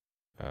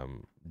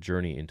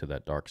journey into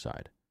that dark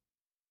side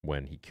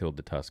when he killed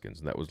the Tuskens,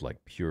 and that was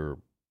like pure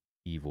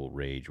evil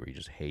rage where he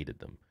just hated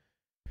them.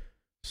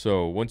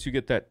 So once you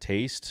get that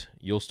taste,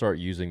 you'll start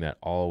using that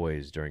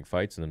always during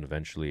fights, and then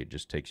eventually it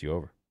just takes you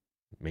over.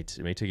 It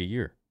may take a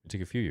year. It took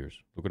a few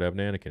years. Look what happened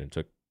to Anakin. It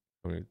took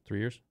 3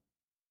 years.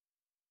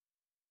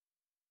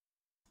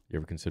 You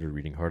ever considered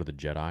reading Heart of the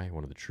Jedi,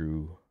 one of the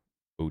true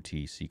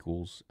OT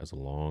sequels, as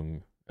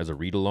a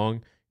read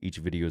along? Each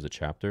video is a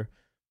chapter.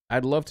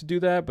 I'd love to do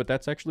that, but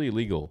that's actually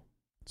illegal.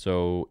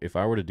 So if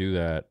I were to do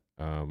that,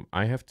 I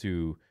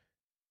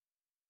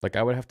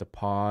would have to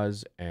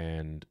pause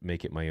and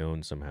make it my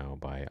own somehow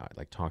by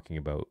talking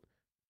about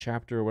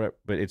chapter or whatever.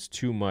 But it's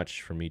too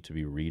much for me to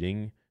be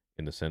reading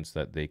in the sense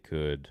that they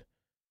could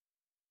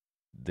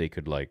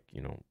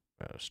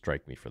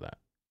strike me for that.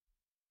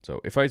 So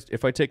if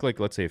I take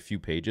let's say a few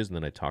pages and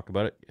then I talk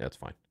about it, yeah, that's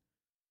fine.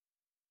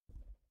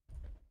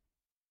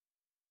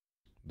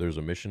 There's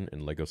a mission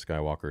in Lego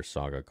Skywalker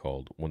Saga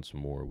called Once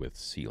More with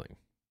Sealing.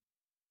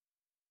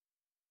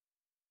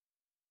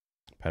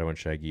 Padawan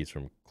Shaggy is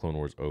from Clone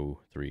Wars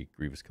 03.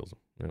 Grievous kills him.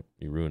 Yep,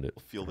 you ruined it.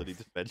 I feel that he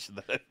just mentioned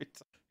that every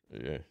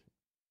time.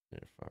 Yeah,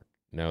 fuck.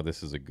 Now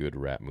this is a good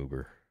rat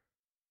moober.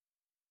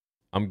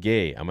 I'm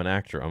gay. I'm an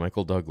actor. I'm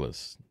Michael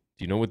Douglas.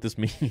 Do you know what this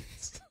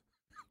means?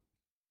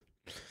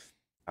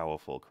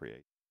 Powerful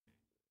create.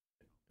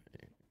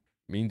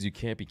 Means you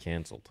can't be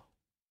canceled.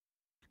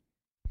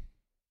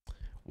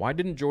 Why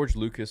didn't George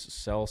Lucas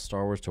sell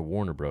Star Wars to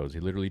Warner Bros? He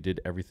literally did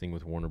everything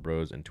with Warner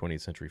Bros. And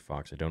 20th Century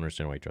Fox. I don't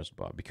understand why he trusted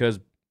Bob. Because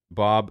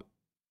Bob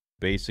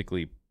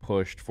basically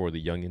pushed for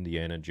the Young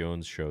Indiana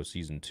Jones show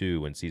season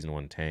 2 when season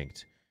 1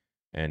 tanked.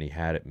 And he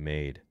had it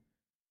made.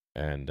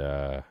 And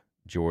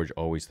George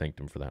always thanked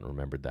him for that and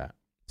remembered that.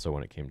 So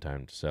when it came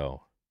time to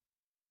sell,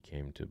 he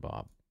came to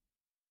Bob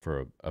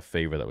for a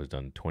favor that was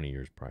done 20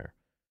 years prior,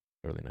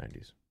 early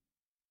 90s.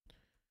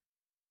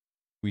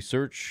 We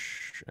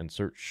search and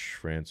search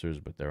for answers,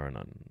 but there are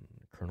none.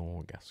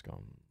 Colonel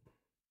Gascon.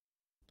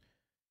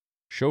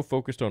 Show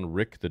focused on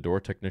Rick, the door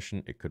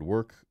technician. It could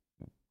work.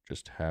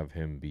 Just have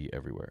him be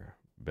everywhere.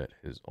 Bet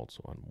his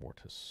also on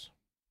Mortis.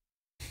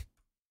 I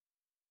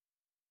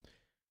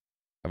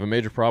have a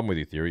major problem with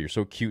you, Theory. You're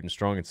so cute and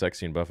strong and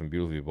sexy and buff and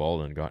beautifully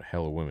bald and got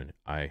hella women.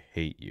 I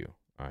hate you.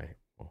 Thank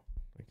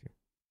you.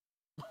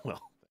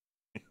 Well.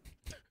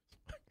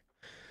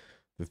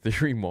 The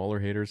Theory Mauler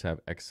haters have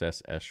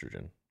excess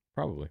estrogen.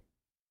 Probably.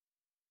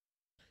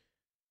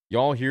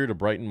 Y'all here to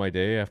brighten my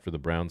day after the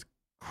Browns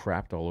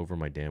crapped all over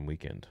my damn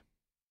weekend.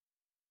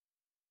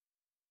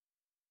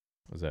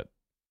 Was that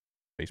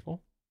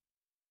baseball?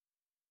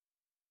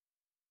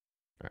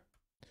 All right.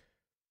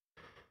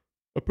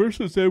 A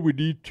person said we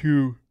need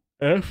to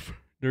F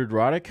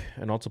Nerdrotic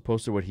and also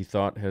posted what he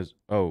thought has...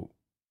 Oh.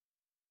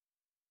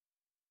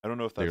 I don't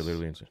know if that's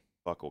literally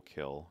fuck or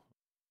kill.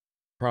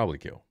 Probably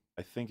kill.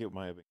 I think it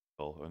might have been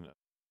kill.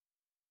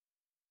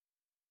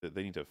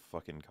 They need to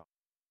fucking...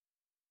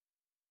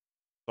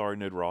 Sorry,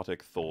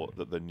 Nerdrotic thought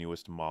that the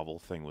newest Marvel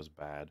thing was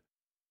bad.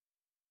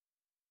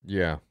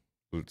 Yeah.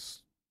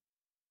 Let's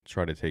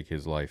try to take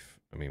his life.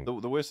 I mean...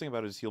 The worst thing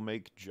about it is he'll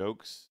make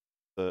jokes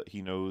that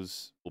he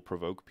knows will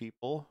provoke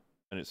people,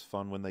 and it's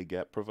fun when they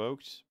get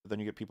provoked, but then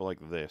you get people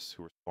like this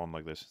who respond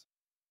like this.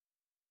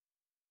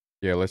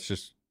 Yeah, let's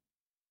just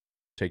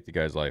take the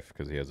guy's life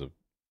because he has a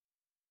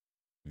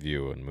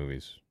view in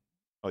movies.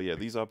 Oh yeah,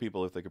 these are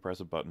people, if they could press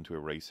a button to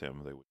erase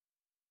him, they would.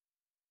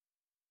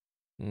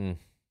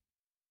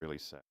 Really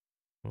sad.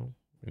 Well,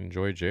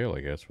 enjoy jail, I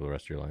guess, for the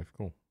rest of your life.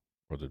 Cool.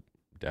 Or the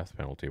death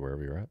penalty,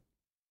 wherever you're at.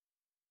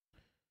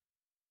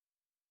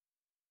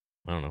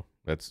 I don't know.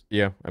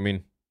 I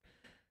mean,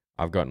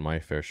 I've gotten my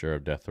fair share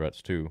of death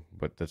threats too,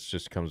 but that's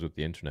just comes with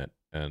the internet.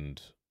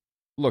 And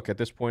look, at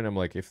this point, I'm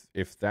like,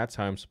 if that's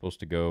how I'm supposed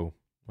to go,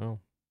 well,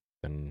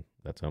 then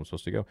that's how I'm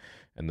supposed to go,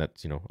 and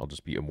that's, I'll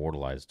just be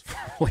immortalized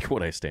for like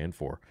what I stand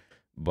for.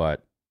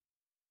 But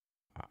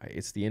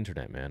it's the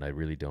internet, man. I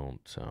really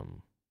don't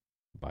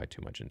buy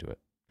too much into it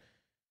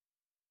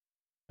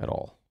at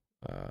all.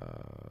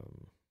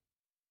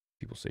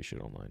 People say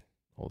shit online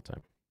all the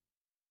time.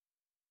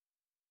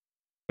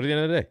 But at the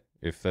end of the day,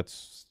 if it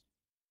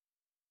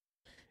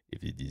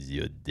is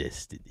your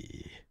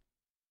destiny.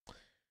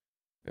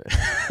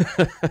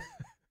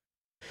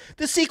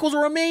 The sequels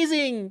are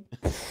amazing.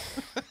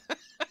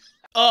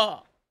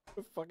 Oh,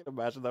 fucking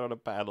imagine that on a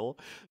panel.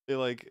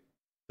 They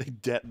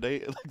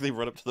detonate, like they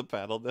run up to the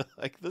panel. They're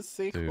like, the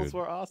sequels Dude.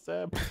 were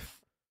awesome.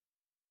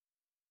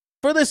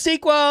 For the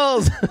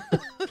sequels.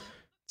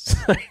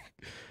 It's like,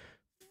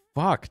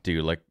 fuck,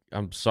 dude. Like,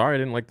 I'm sorry I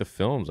didn't like the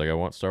films. Like, I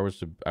want Star Wars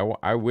to.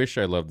 I wish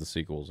I loved the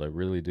sequels. I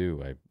really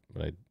do.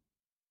 But I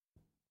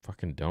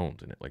fucking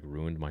don't, and it like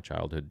ruined my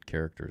childhood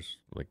characters.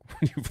 Like,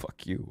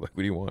 fuck you. Like,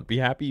 what do you want? Be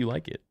happy you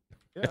like it.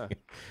 Yeah.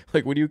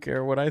 Like, what do you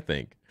care what I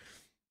think?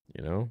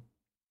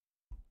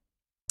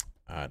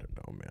 I don't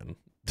know, man.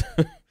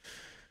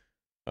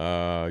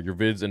 Your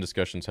vids and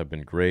discussions have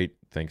been great.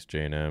 Thanks,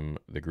 J&M.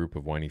 The group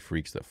of whiny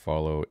freaks that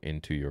follow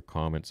into your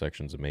comment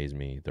sections amaze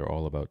me. They're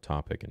all about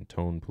topic and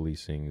tone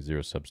policing,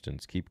 zero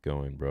substance. Keep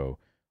going, bro.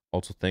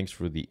 Also, thanks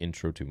for the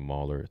intro to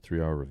Mahler.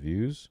 3-hour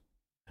reviews.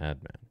 Man.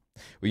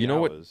 Well, you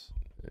know what?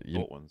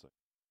 Short ones.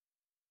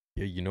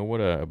 Yeah, you know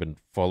what? I've been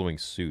following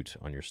suit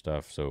on your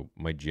stuff. So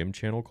my gym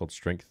channel called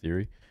Strength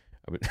Theory,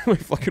 my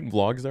fucking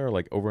vlogs there are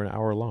like over an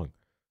hour long.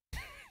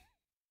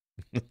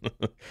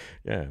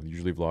 Yeah,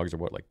 usually vlogs are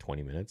what, like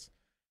 20 minutes.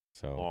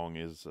 So Long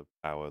is a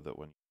power that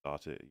when you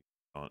start it, you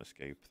can't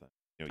escape. That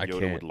I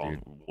Yoda can't,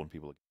 would warn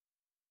people.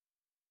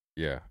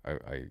 yeah,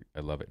 I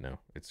love it now.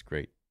 It's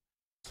great.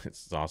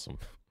 It's awesome.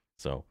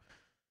 So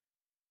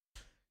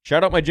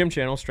shout out my gym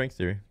channel, Strength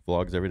Theory.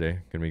 Vlogs every day.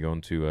 Gonna be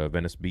going to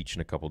Venice Beach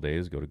in a couple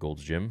days. Go to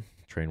Gold's Gym,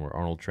 train where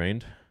Arnold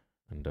trained,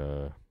 and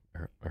I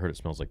heard it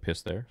smells like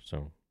piss there.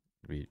 So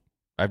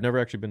I've never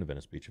actually been to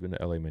Venice Beach. I've been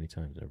to LA many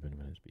times. Never been to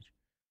Venice Beach.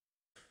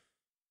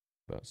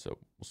 So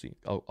we'll see.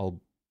 I'll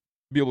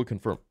be able to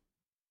confirm.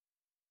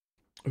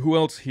 Who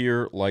else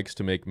here likes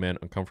to make men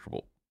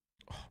uncomfortable?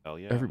 Hell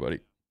yeah.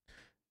 Everybody.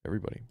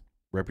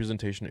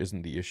 Representation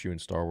isn't the issue in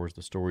Star Wars.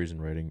 The stories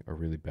and writing are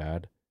really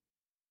bad.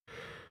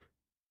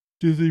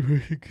 Disney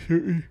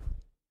making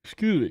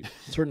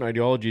certain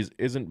ideologies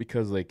isn't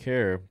because they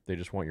care. They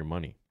just want your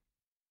money.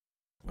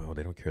 Oh,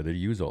 they don't care. They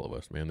use all of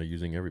us, man. They're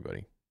using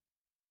everybody.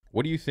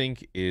 What do you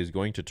think is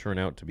going to turn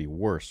out to be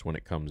worse when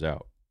it comes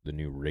out? The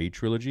new Rey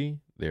trilogy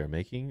they are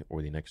making,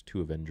 or the next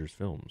 2 Avengers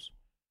films?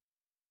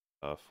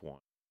 Tough one,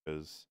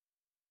 because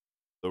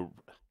the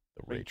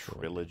Rey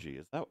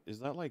trilogy is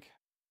that like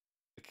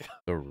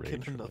the Rey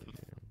another trilogy?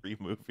 3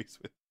 movies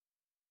with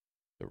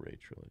The Rey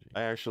trilogy.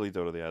 I actually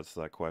don't know the answer to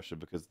that question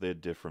because they're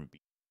different.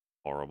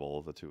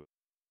 Horrible, the two.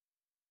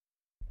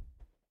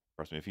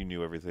 Trust me, if you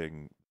knew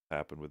everything that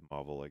happened with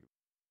Marvel, like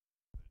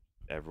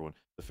everyone,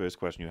 the first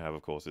question you have,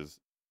 of course, is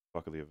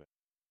fuck are the event.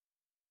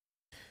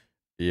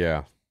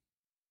 Yeah.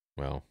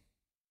 Well,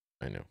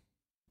 I know.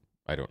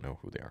 I don't know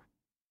who they are.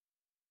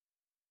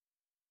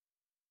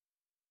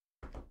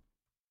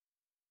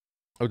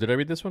 Oh, did I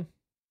read this one?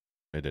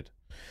 I did.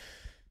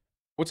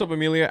 What's up,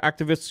 Amelia?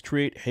 Activists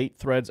create hate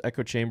threads,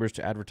 echo chambers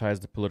to advertise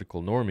the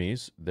political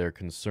normies. They're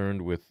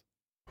concerned with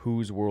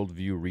whose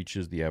worldview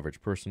reaches the average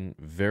person,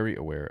 very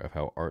aware of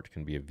how art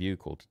can be a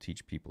vehicle to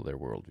teach people their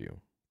worldview.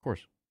 Of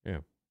course, yeah.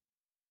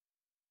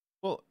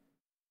 Well,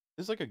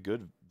 there's like a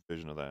good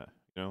vision of that,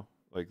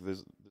 Like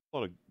there's a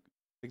lot of,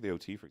 I think the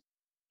OT for a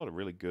lot of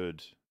really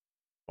good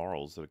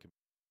morals that can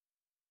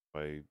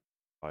be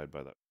applied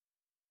by that.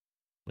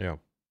 Yeah.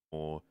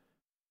 More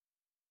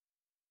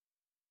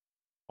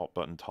hot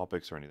button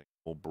topics or anything,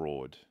 more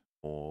broad,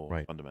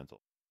 more fundamental.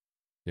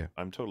 Yeah.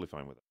 I'm totally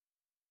fine with it.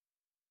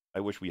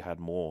 I wish we had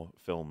more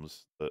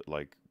films that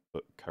like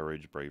put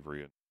courage,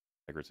 bravery, and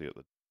integrity at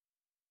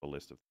the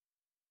list of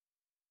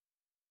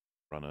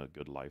run a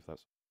good life.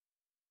 That's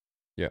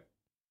yeah,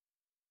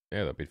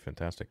 that'd be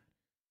fantastic.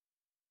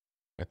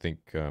 I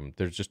think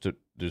there's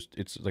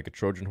it's like a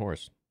Trojan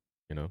horse,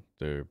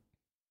 They're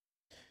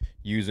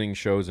using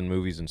shows and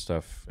movies and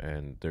stuff,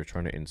 and they're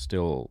trying to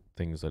instill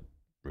things that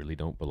really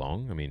don't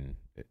belong. I mean,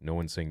 no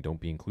one's saying don't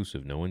be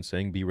inclusive. No one's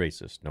saying be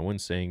racist. No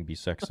one's saying be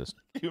sexist.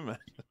 Can you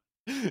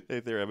imagine? Hey,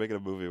 they're making a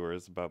movie where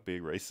it's about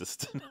being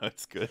racist. Now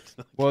it's good.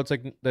 Well, it's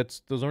like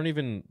those aren't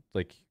even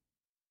like.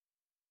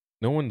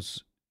 No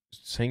one's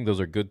saying those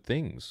are good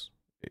things,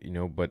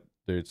 but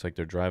it's like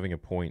they're driving a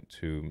point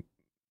to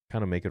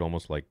kind of make it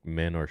almost like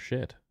men are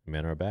shit,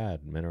 men are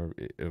bad, men are.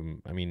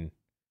 I mean,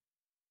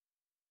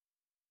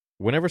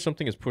 whenever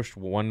something is pushed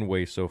one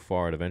way so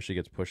far, it eventually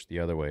gets pushed the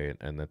other way,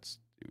 and that's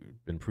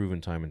been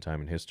proven time and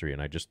time in history.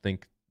 And I just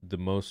think the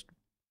most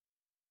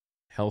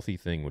healthy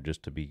thing would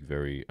just to be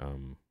very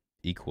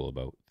equal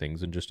about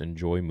things and just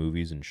enjoy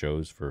movies and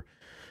shows for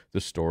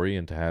the story,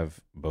 and to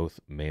have both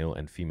male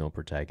and female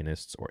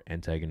protagonists or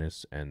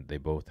antagonists, and they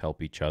both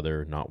help each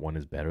other. Not one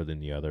is better than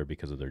the other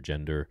because of their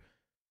gender.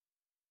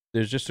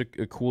 There's just a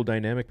cool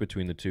dynamic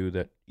between the two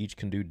that each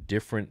can do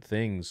different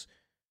things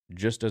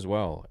just as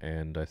well.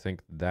 And I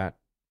think that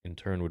in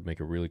turn would make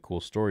a really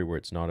cool story where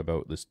it's not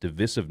about this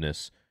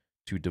divisiveness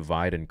to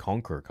divide and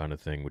conquer kind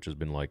of thing, which has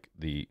been like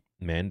the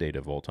mandate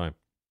of all time.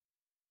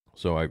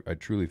 So I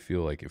truly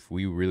feel like if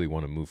we really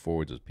want to move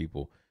forwards as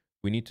people,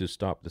 we need to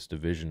stop this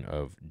division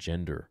of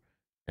gender,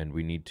 and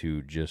we need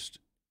to just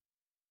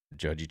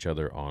judge each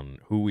other on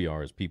who we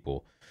are as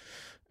people.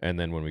 And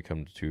then when we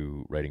come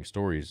to writing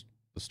stories,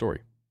 the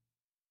story.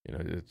 You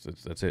know,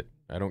 that's it.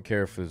 I don't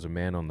care if there's a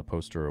man on the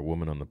poster or a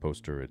woman on the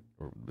poster,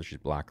 or she's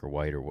black or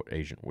white or what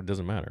Asian. It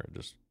doesn't matter.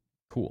 Just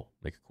cool.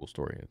 Make a cool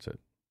story. That's it.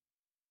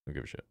 Don't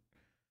give a shit.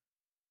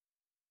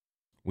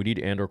 We need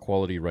and/or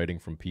quality writing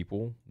from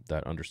people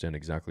that understand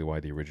exactly why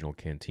the original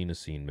cantina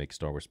scene makes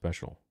Star Wars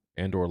special,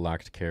 and/or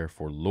lacked care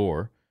for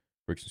lore.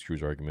 Bricks and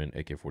Screws argument: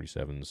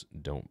 AK-47s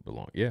don't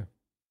belong. Yeah,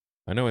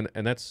 I know,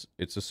 and it's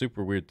a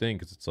super weird thing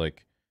because it's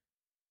like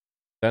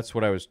that's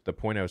what the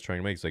point I was trying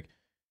to make. It's like,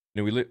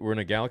 you know, we're in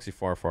a galaxy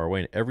far, far away,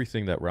 and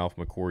everything that Ralph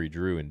McQuarrie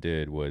drew and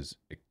did was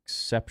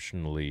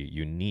exceptionally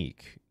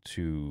unique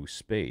to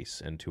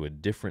space and to a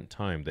different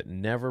time that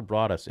never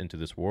brought us into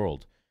this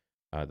world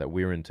that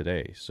we're in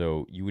today.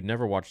 So you would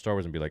never watch Star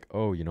Wars and be like,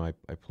 oh, you know,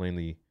 I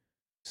plainly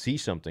see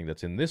something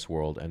that's in this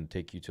world and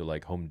take you to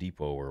like Home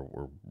Depot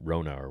or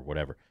Rona or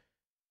whatever.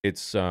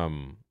 It's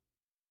so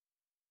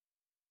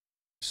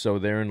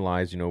therein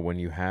lies, you know, when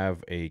you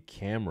have a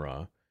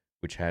camera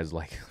which has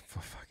like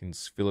fucking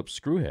Phillips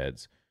screw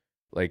heads,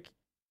 like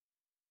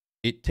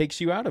it takes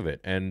you out of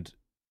it, and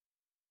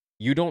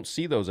you don't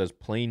see those as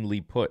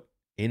plainly put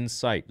in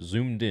sight,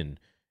 zoomed in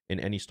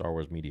any Star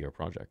Wars media or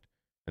project.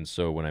 And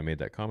so when I made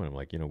that comment, I'm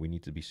like, you know, we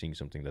need to be seeing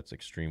something that's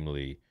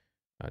extremely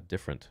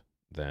different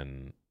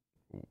than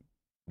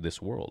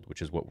this world,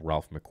 which is what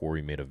Ralph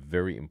McQuarrie made a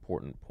very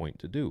important point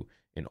to do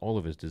in all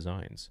of his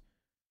designs.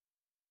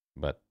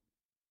 But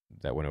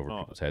that went over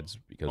people's heads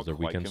because they're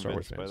weekend Star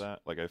Wars fans. By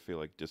that. Like, I feel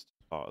like just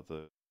part of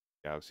the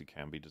galaxy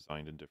can be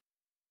designed in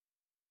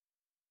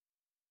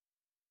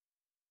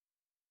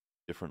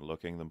different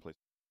looking than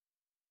places.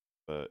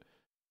 But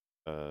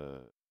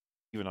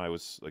even I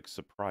was like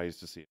surprised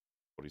to see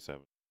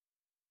 47.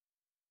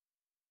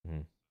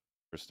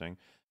 Interesting.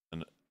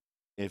 And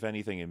if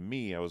anything, in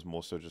me, I was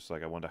more so just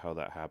like, I wonder how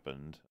that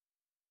happened.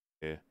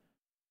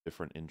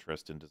 Different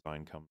interest in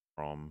design comes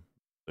from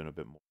learn a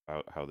bit more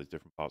about how the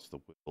different parts of the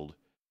world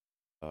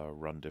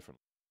run different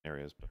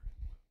areas. But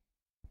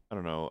I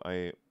don't know.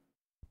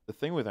 The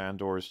thing with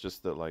Andor is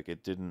just that like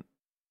it didn't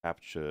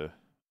capture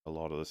a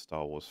lot of the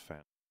Star Wars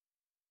fan.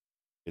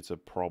 It's a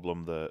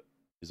problem that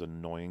is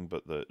annoying,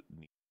 but that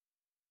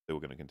they were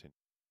going to continue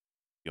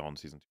beyond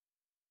season 2.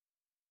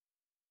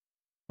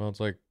 Well, it's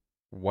like,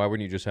 why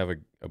wouldn't you just have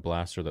a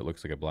blaster that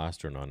looks like a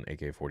blaster and on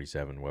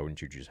AK-47? Why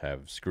wouldn't you just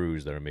have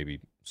screws that are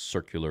maybe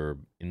circular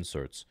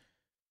inserts?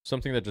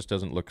 Something that just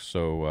doesn't look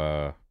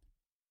so,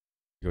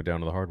 go down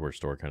to the hardware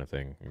store kind of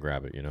thing and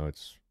grab it, you know?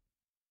 It's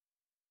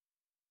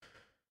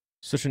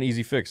such an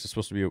easy fix. It's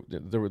supposed to be,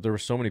 there were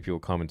so many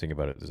people commenting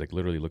about it. It's like,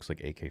 literally looks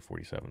like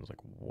AK-47. It's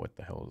like, what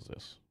the hell is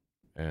this?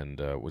 And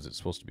was it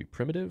supposed to be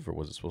primitive, or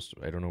was it supposed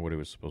to, I don't know what it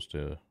was supposed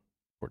to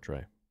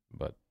portray,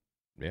 but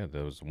yeah,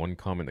 there was one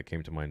comment that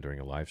came to mind during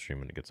a live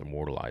stream, and it gets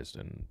immortalized,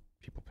 and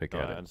people pick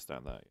at it. I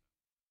understand that.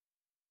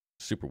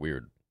 Super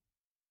weird.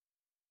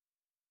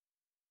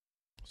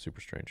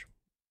 Super strange.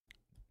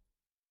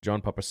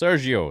 John Papa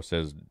Sergio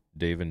says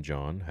Dave and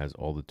John has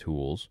all the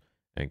tools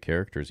and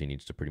characters he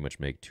needs to pretty much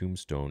make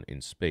Tombstone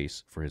in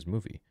space for his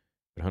movie,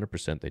 but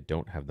 100% they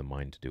don't have the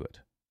mind to do it.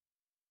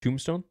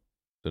 Tombstone?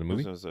 Is that a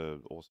movie?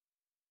 Awesome.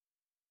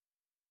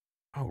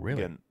 Oh,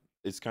 really? Again,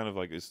 it's kind of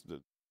like this.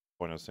 The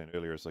point I was saying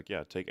earlier is like,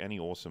 yeah, take any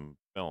awesome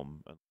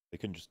film, and they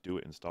can just do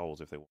it in Star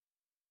Wars if they want.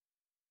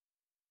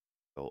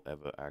 They'll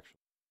ever actually.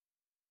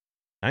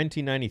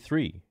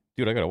 1993.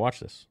 Dude, I gotta watch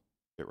this.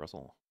 Get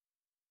Russell.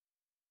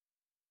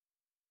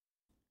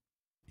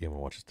 Yeah, I'm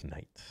gonna watch it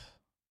tonight.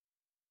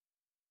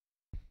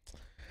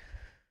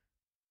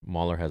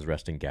 Mauler has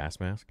resting gas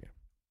mask.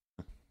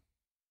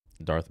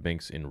 Darth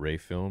Banks in Rey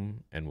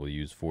film and will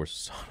use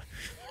Force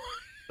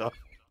sodomy.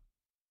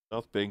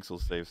 Darth Banks will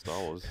save Star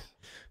Wars.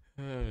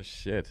 Oh,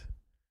 shit.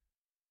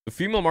 The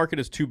female market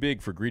is too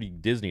big for greedy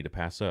Disney to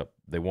pass up.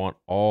 They want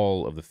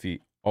all of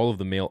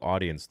the male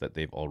audience that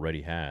they've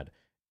already had,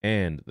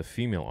 and the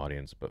female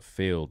audience, but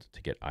failed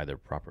to get either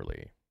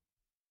properly.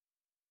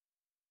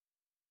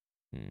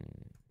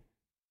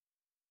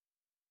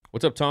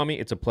 What's up, Tommy?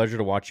 It's a pleasure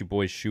to watch you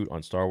boys shoot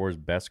on Star Wars.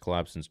 Best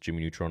collab since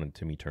Jimmy Neutron and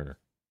Timmy Turner.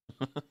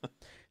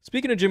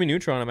 Speaking of Jimmy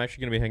Neutron, I'm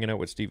actually going to be hanging out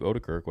with Steve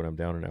Odekirk when I'm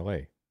down in LA.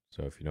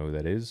 So if you know who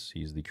that is,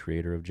 he's the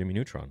creator of Jimmy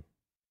Neutron.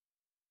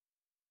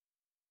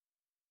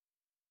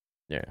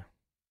 Yeah.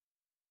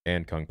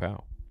 And Kung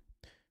Pao.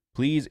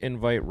 Please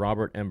invite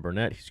Robert M.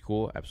 Burnett. He's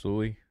cool.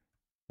 Absolutely.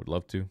 Would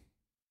love to.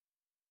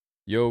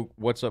 Yo,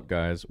 what's up,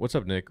 guys? What's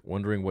up, Nick?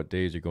 Wondering what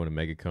days you're going to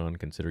MegaCon.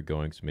 Consider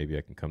going, so maybe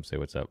I can come say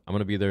what's up. I'm going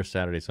to be there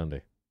Saturday,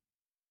 Sunday.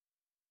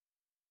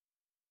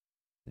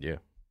 Yeah.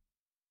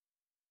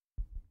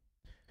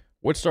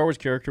 What Star Wars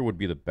character would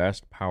be the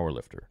best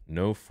powerlifter?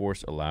 No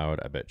force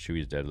allowed. I bet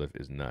Chewie's deadlift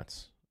is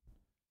nuts.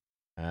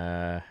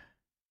 Well,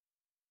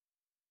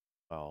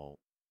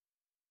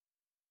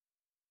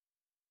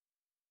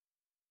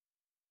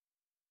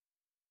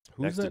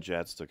 Who's next to that?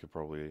 Jetster could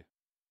probably.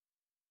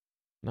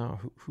 No,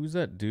 who's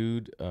that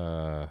dude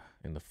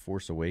in the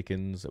Force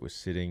Awakens that was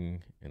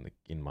sitting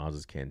in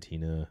Maz's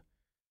cantina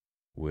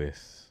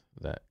with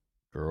that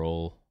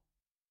girl?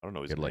 I don't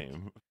know his He had, like-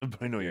 name,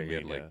 but I know you he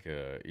had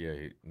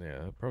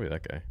mean. probably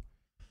that guy.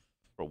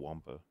 Or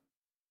Wampa.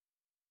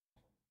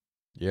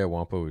 Yeah,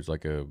 Wampa was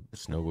like a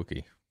snow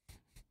Wookie.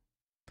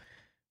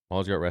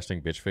 Paul's got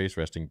resting bitch face,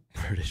 resting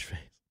British face.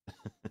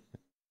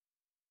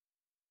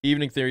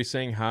 Evening Theory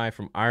saying hi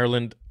from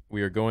Ireland.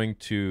 We are going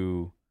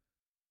to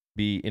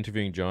be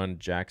interviewing John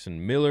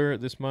Jackson Miller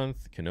this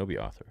month, Kenobi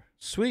author.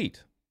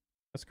 Sweet.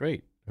 That's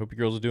great. Hope you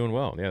girls are doing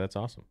well. Yeah, that's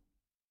awesome.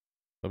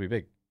 That'll be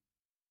big.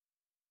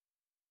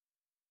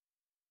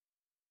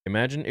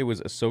 Imagine it was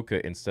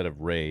Ahsoka instead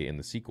of Rey in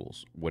the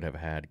sequels. Would have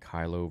had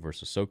Kylo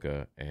versus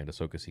Ahsoka and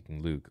Ahsoka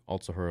seeking Luke.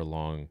 Also her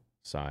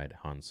alongside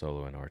Han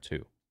Solo and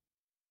R2.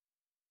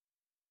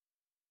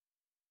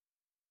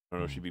 I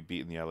don't know. She'd be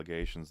beating the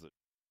allegations that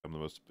I'm the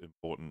most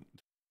important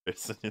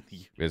person in the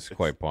universe. It's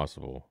quite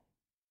possible.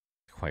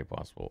 Quite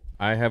possible.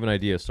 I have an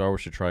idea. Star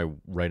Wars should try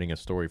writing a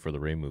story for the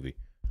Rey movie.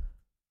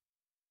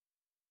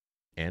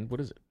 And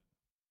what is it?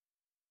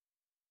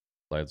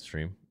 Live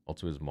stream.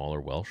 Also, is Mauler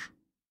Welsh?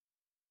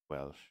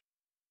 Welsh.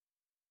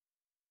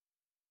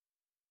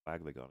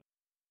 Bagley got it.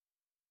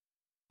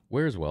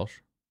 Where's Welsh?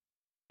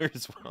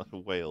 There's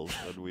Wales,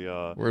 and we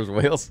are Where's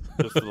Wales?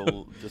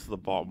 just the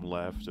bottom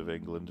left of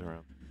England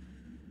around.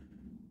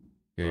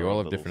 Yeah, you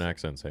all have different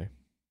accents, hey?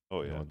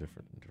 Oh You all yeah. have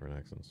different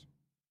accents.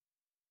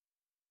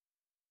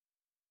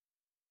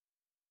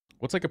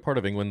 What's like a part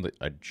of England that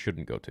I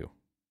shouldn't go to?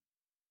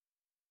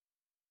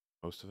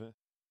 Most of it.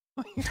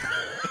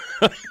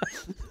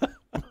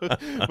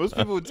 Most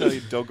people would tell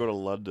you don't go to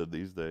London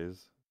these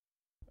days.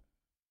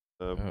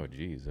 Oh,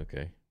 geez,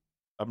 okay.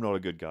 I'm not a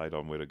good guide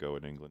on where to go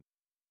in England.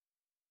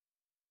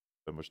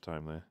 So much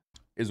time there.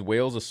 Is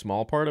Wales a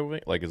small part of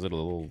it? Like, is it a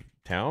little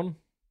town?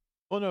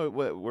 Well, no,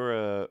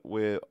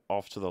 we're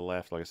off to the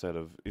left, like I said.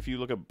 Of if you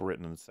look at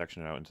Britain and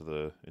section it out into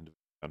the individual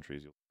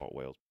countries, you'll spot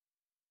Wales.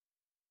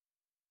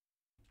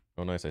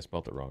 Oh, nice, I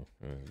spelt it wrong.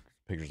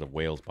 Pictures of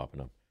whales popping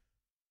up.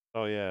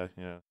 Oh yeah,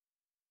 yeah.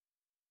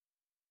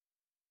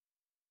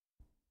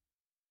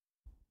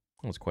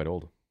 Oh, it's quite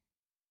old.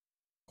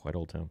 Quite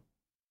old town.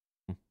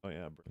 Oh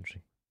yeah.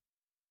 Interesting.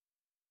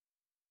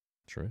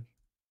 Sure is.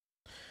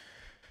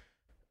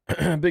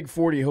 Big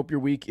 40, hope your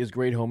week is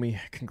great, homie.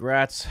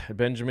 Congrats,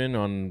 Benjamin,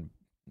 on,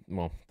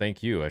 well,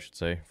 thank you, I should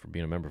say, for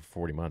being a member for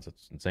 40 months.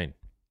 That's insane.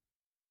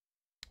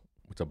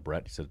 What's up,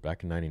 Brett? He says,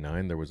 back in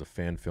 99, there was a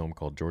fan film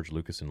called George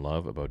Lucas in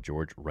Love about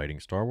George writing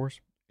Star Wars.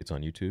 It's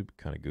on YouTube,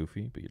 kind of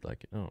goofy, but you'd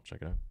like it. Oh,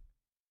 check it out.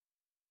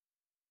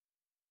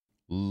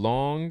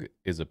 Long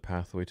is a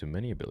pathway to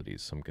many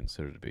abilities some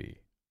consider to be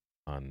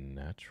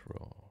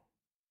unnatural.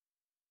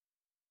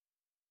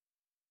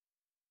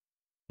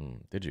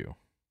 Did you?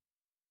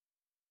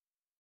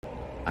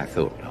 I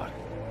thought not.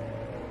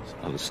 It's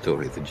not a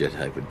story the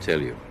Jedi would tell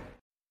you.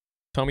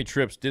 Tommy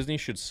Trips, Disney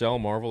should sell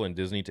Marvel and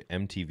Disney to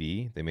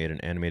MTV. They made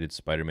an animated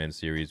Spider-Man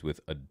series with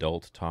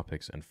adult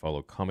topics and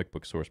follow comic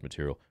book source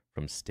material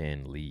from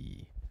Stan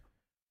Lee.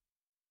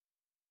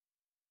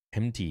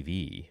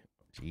 MTV?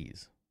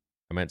 Jeez.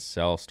 I meant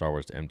sell Star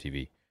Wars to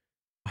MTV.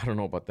 I don't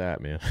know about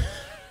that, man.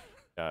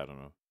 Yeah, I don't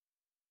know.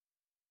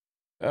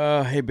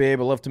 Hey babe,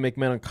 I love to make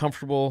men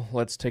uncomfortable.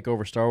 Let's take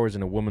over Star Wars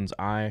in a woman's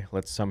eye.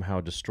 Let's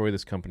somehow destroy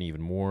this company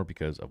even more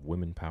because of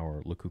women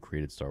power. Look who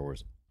created Star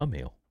Wars. A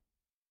male.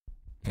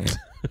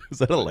 Is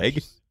that a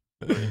leg?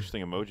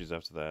 Interesting emojis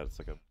after that. It's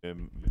like a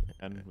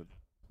and with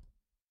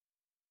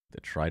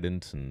The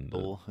trident and the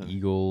Bull.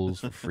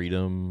 eagles for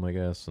freedom, I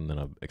guess, and then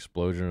an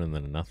explosion and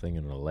then a nothing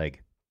and a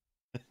leg.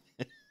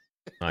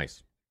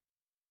 Nice.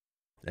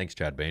 Thanks,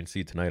 Chad Bain. See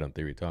you tonight on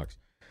Theory Talks.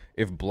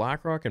 If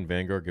BlackRock and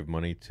Vanguard give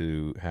money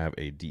to have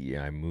a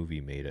DEI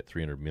movie made at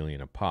 $300 million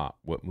a pop,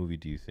 what movie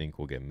do you think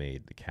will get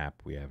made? The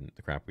crap we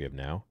have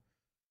now.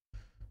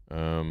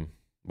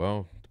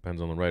 Well,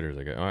 depends on the writers.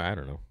 I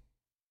don't know.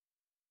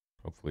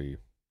 Hopefully,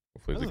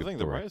 That's they the get thing.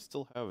 The Thor. writers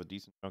still have a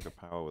decent chunk of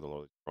power with a lot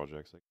of these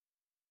projects. Like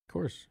Of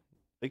course,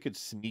 they could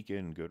sneak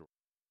in good.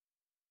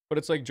 but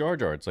it's like Jar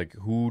Jar. It's like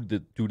who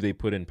do they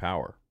put in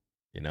power?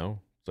 You know,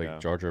 it's like Yeah.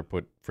 Jar Jar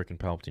put freaking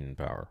Palpatine in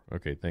power.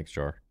 Okay, thanks,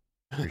 Jar.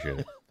 Appreciate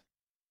it.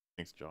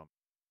 Thanks, John.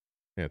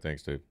 Yeah,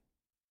 thanks, dude.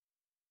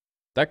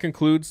 That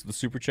concludes the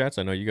super chats.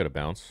 I know you got to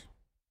bounce.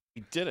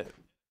 We did it.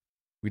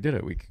 We did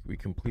it. We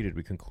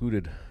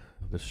concluded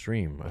the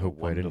stream. I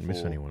hope I didn't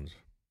miss Wonderful. anyone's.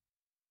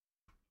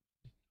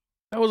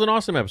 That was an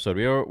awesome episode.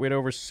 We had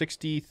over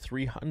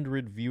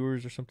 6,300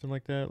 viewers or something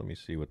like that. Let me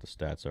see what the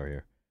stats are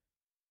here.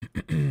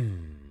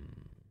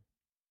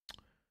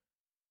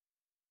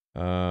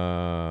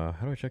 How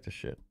do I check this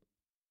shit?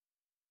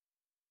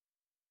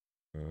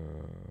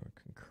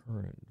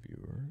 Concurrent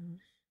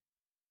viewers.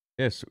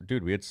 Yes,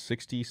 dude, we had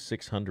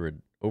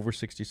 6,600, over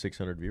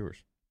 6,600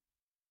 viewers.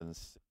 And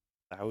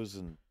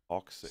 1,000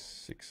 boxing.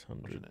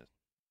 600.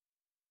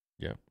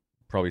 Yeah,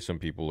 probably some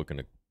people looking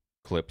to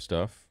clip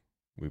stuff.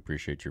 We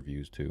appreciate your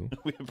views too.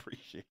 We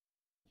appreciate.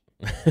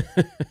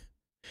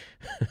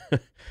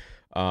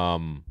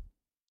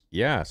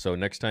 Yeah. So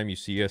next time you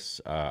see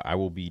us, I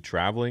will be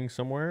traveling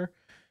somewhere,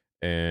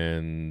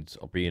 and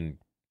I'll be in.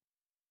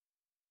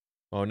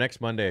 Oh,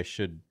 next Monday I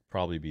should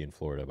probably be in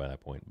Florida by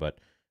that point. But,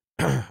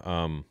 hey,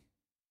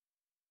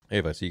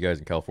 if I see you guys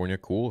in California,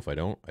 cool. If I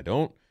don't, I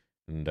don't.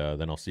 And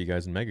then I'll see you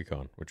guys in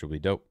MegaCon, which will be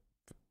dope.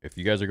 If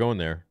you guys are going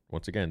there,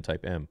 once again,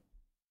 type M.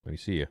 Let me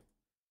see you.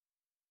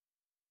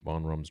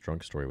 Von Rum's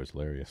drunk story was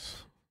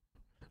hilarious.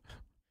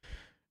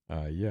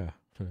 Yeah.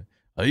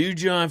 Are you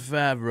Jon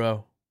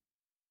Favreau?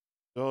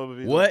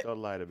 What? Don't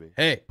lie to me.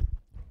 Hey,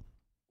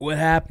 what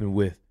happened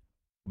with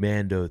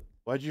Mando?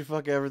 Why'd you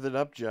fuck everything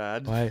up,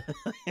 John?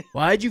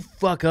 Why'd you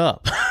fuck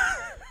up?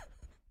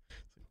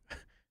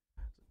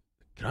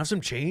 Can I have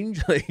some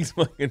change? Like,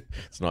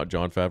 it's not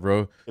Jon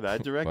Favreau. Can I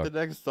direct the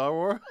next Star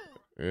Wars?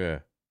 Yeah.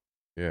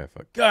 Yeah.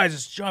 Fuck. Guys,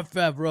 it's Jon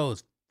Favreau.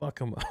 Let's fuck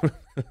him up.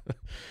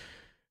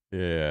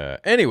 Yeah.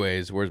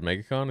 Anyways, where's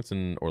MegaCon? It's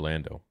in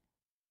Orlando.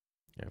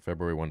 Yeah,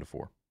 February 1 to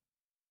 4.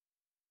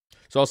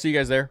 So I'll see you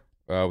guys there.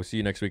 We'll see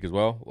you next week as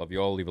well. Love you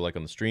all. Leave a like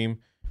on the stream.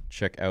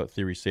 Check out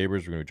Theory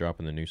Sabers. We're going to be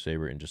dropping the new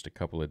saber in just a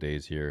couple of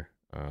days here.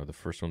 The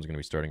first one's going to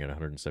be starting at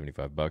 $175.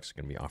 Going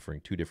to be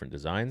offering 2 different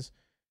designs.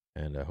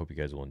 And I hope you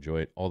guys will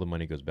enjoy it. All the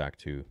money goes back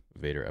to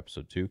Vader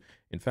Episode 2.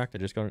 In fact, I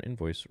just got an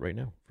invoice right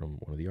now from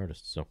one of the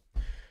artists. So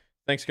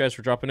thanks, guys,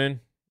 for dropping in.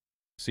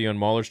 See you on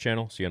Mahler's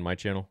channel. See you on my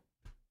channel.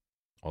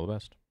 All the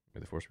best. May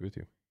the Force be with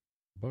you.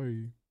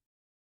 Bye.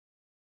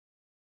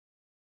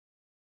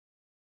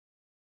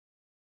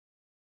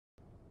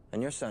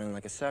 And you're sounding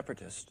like a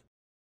separatist.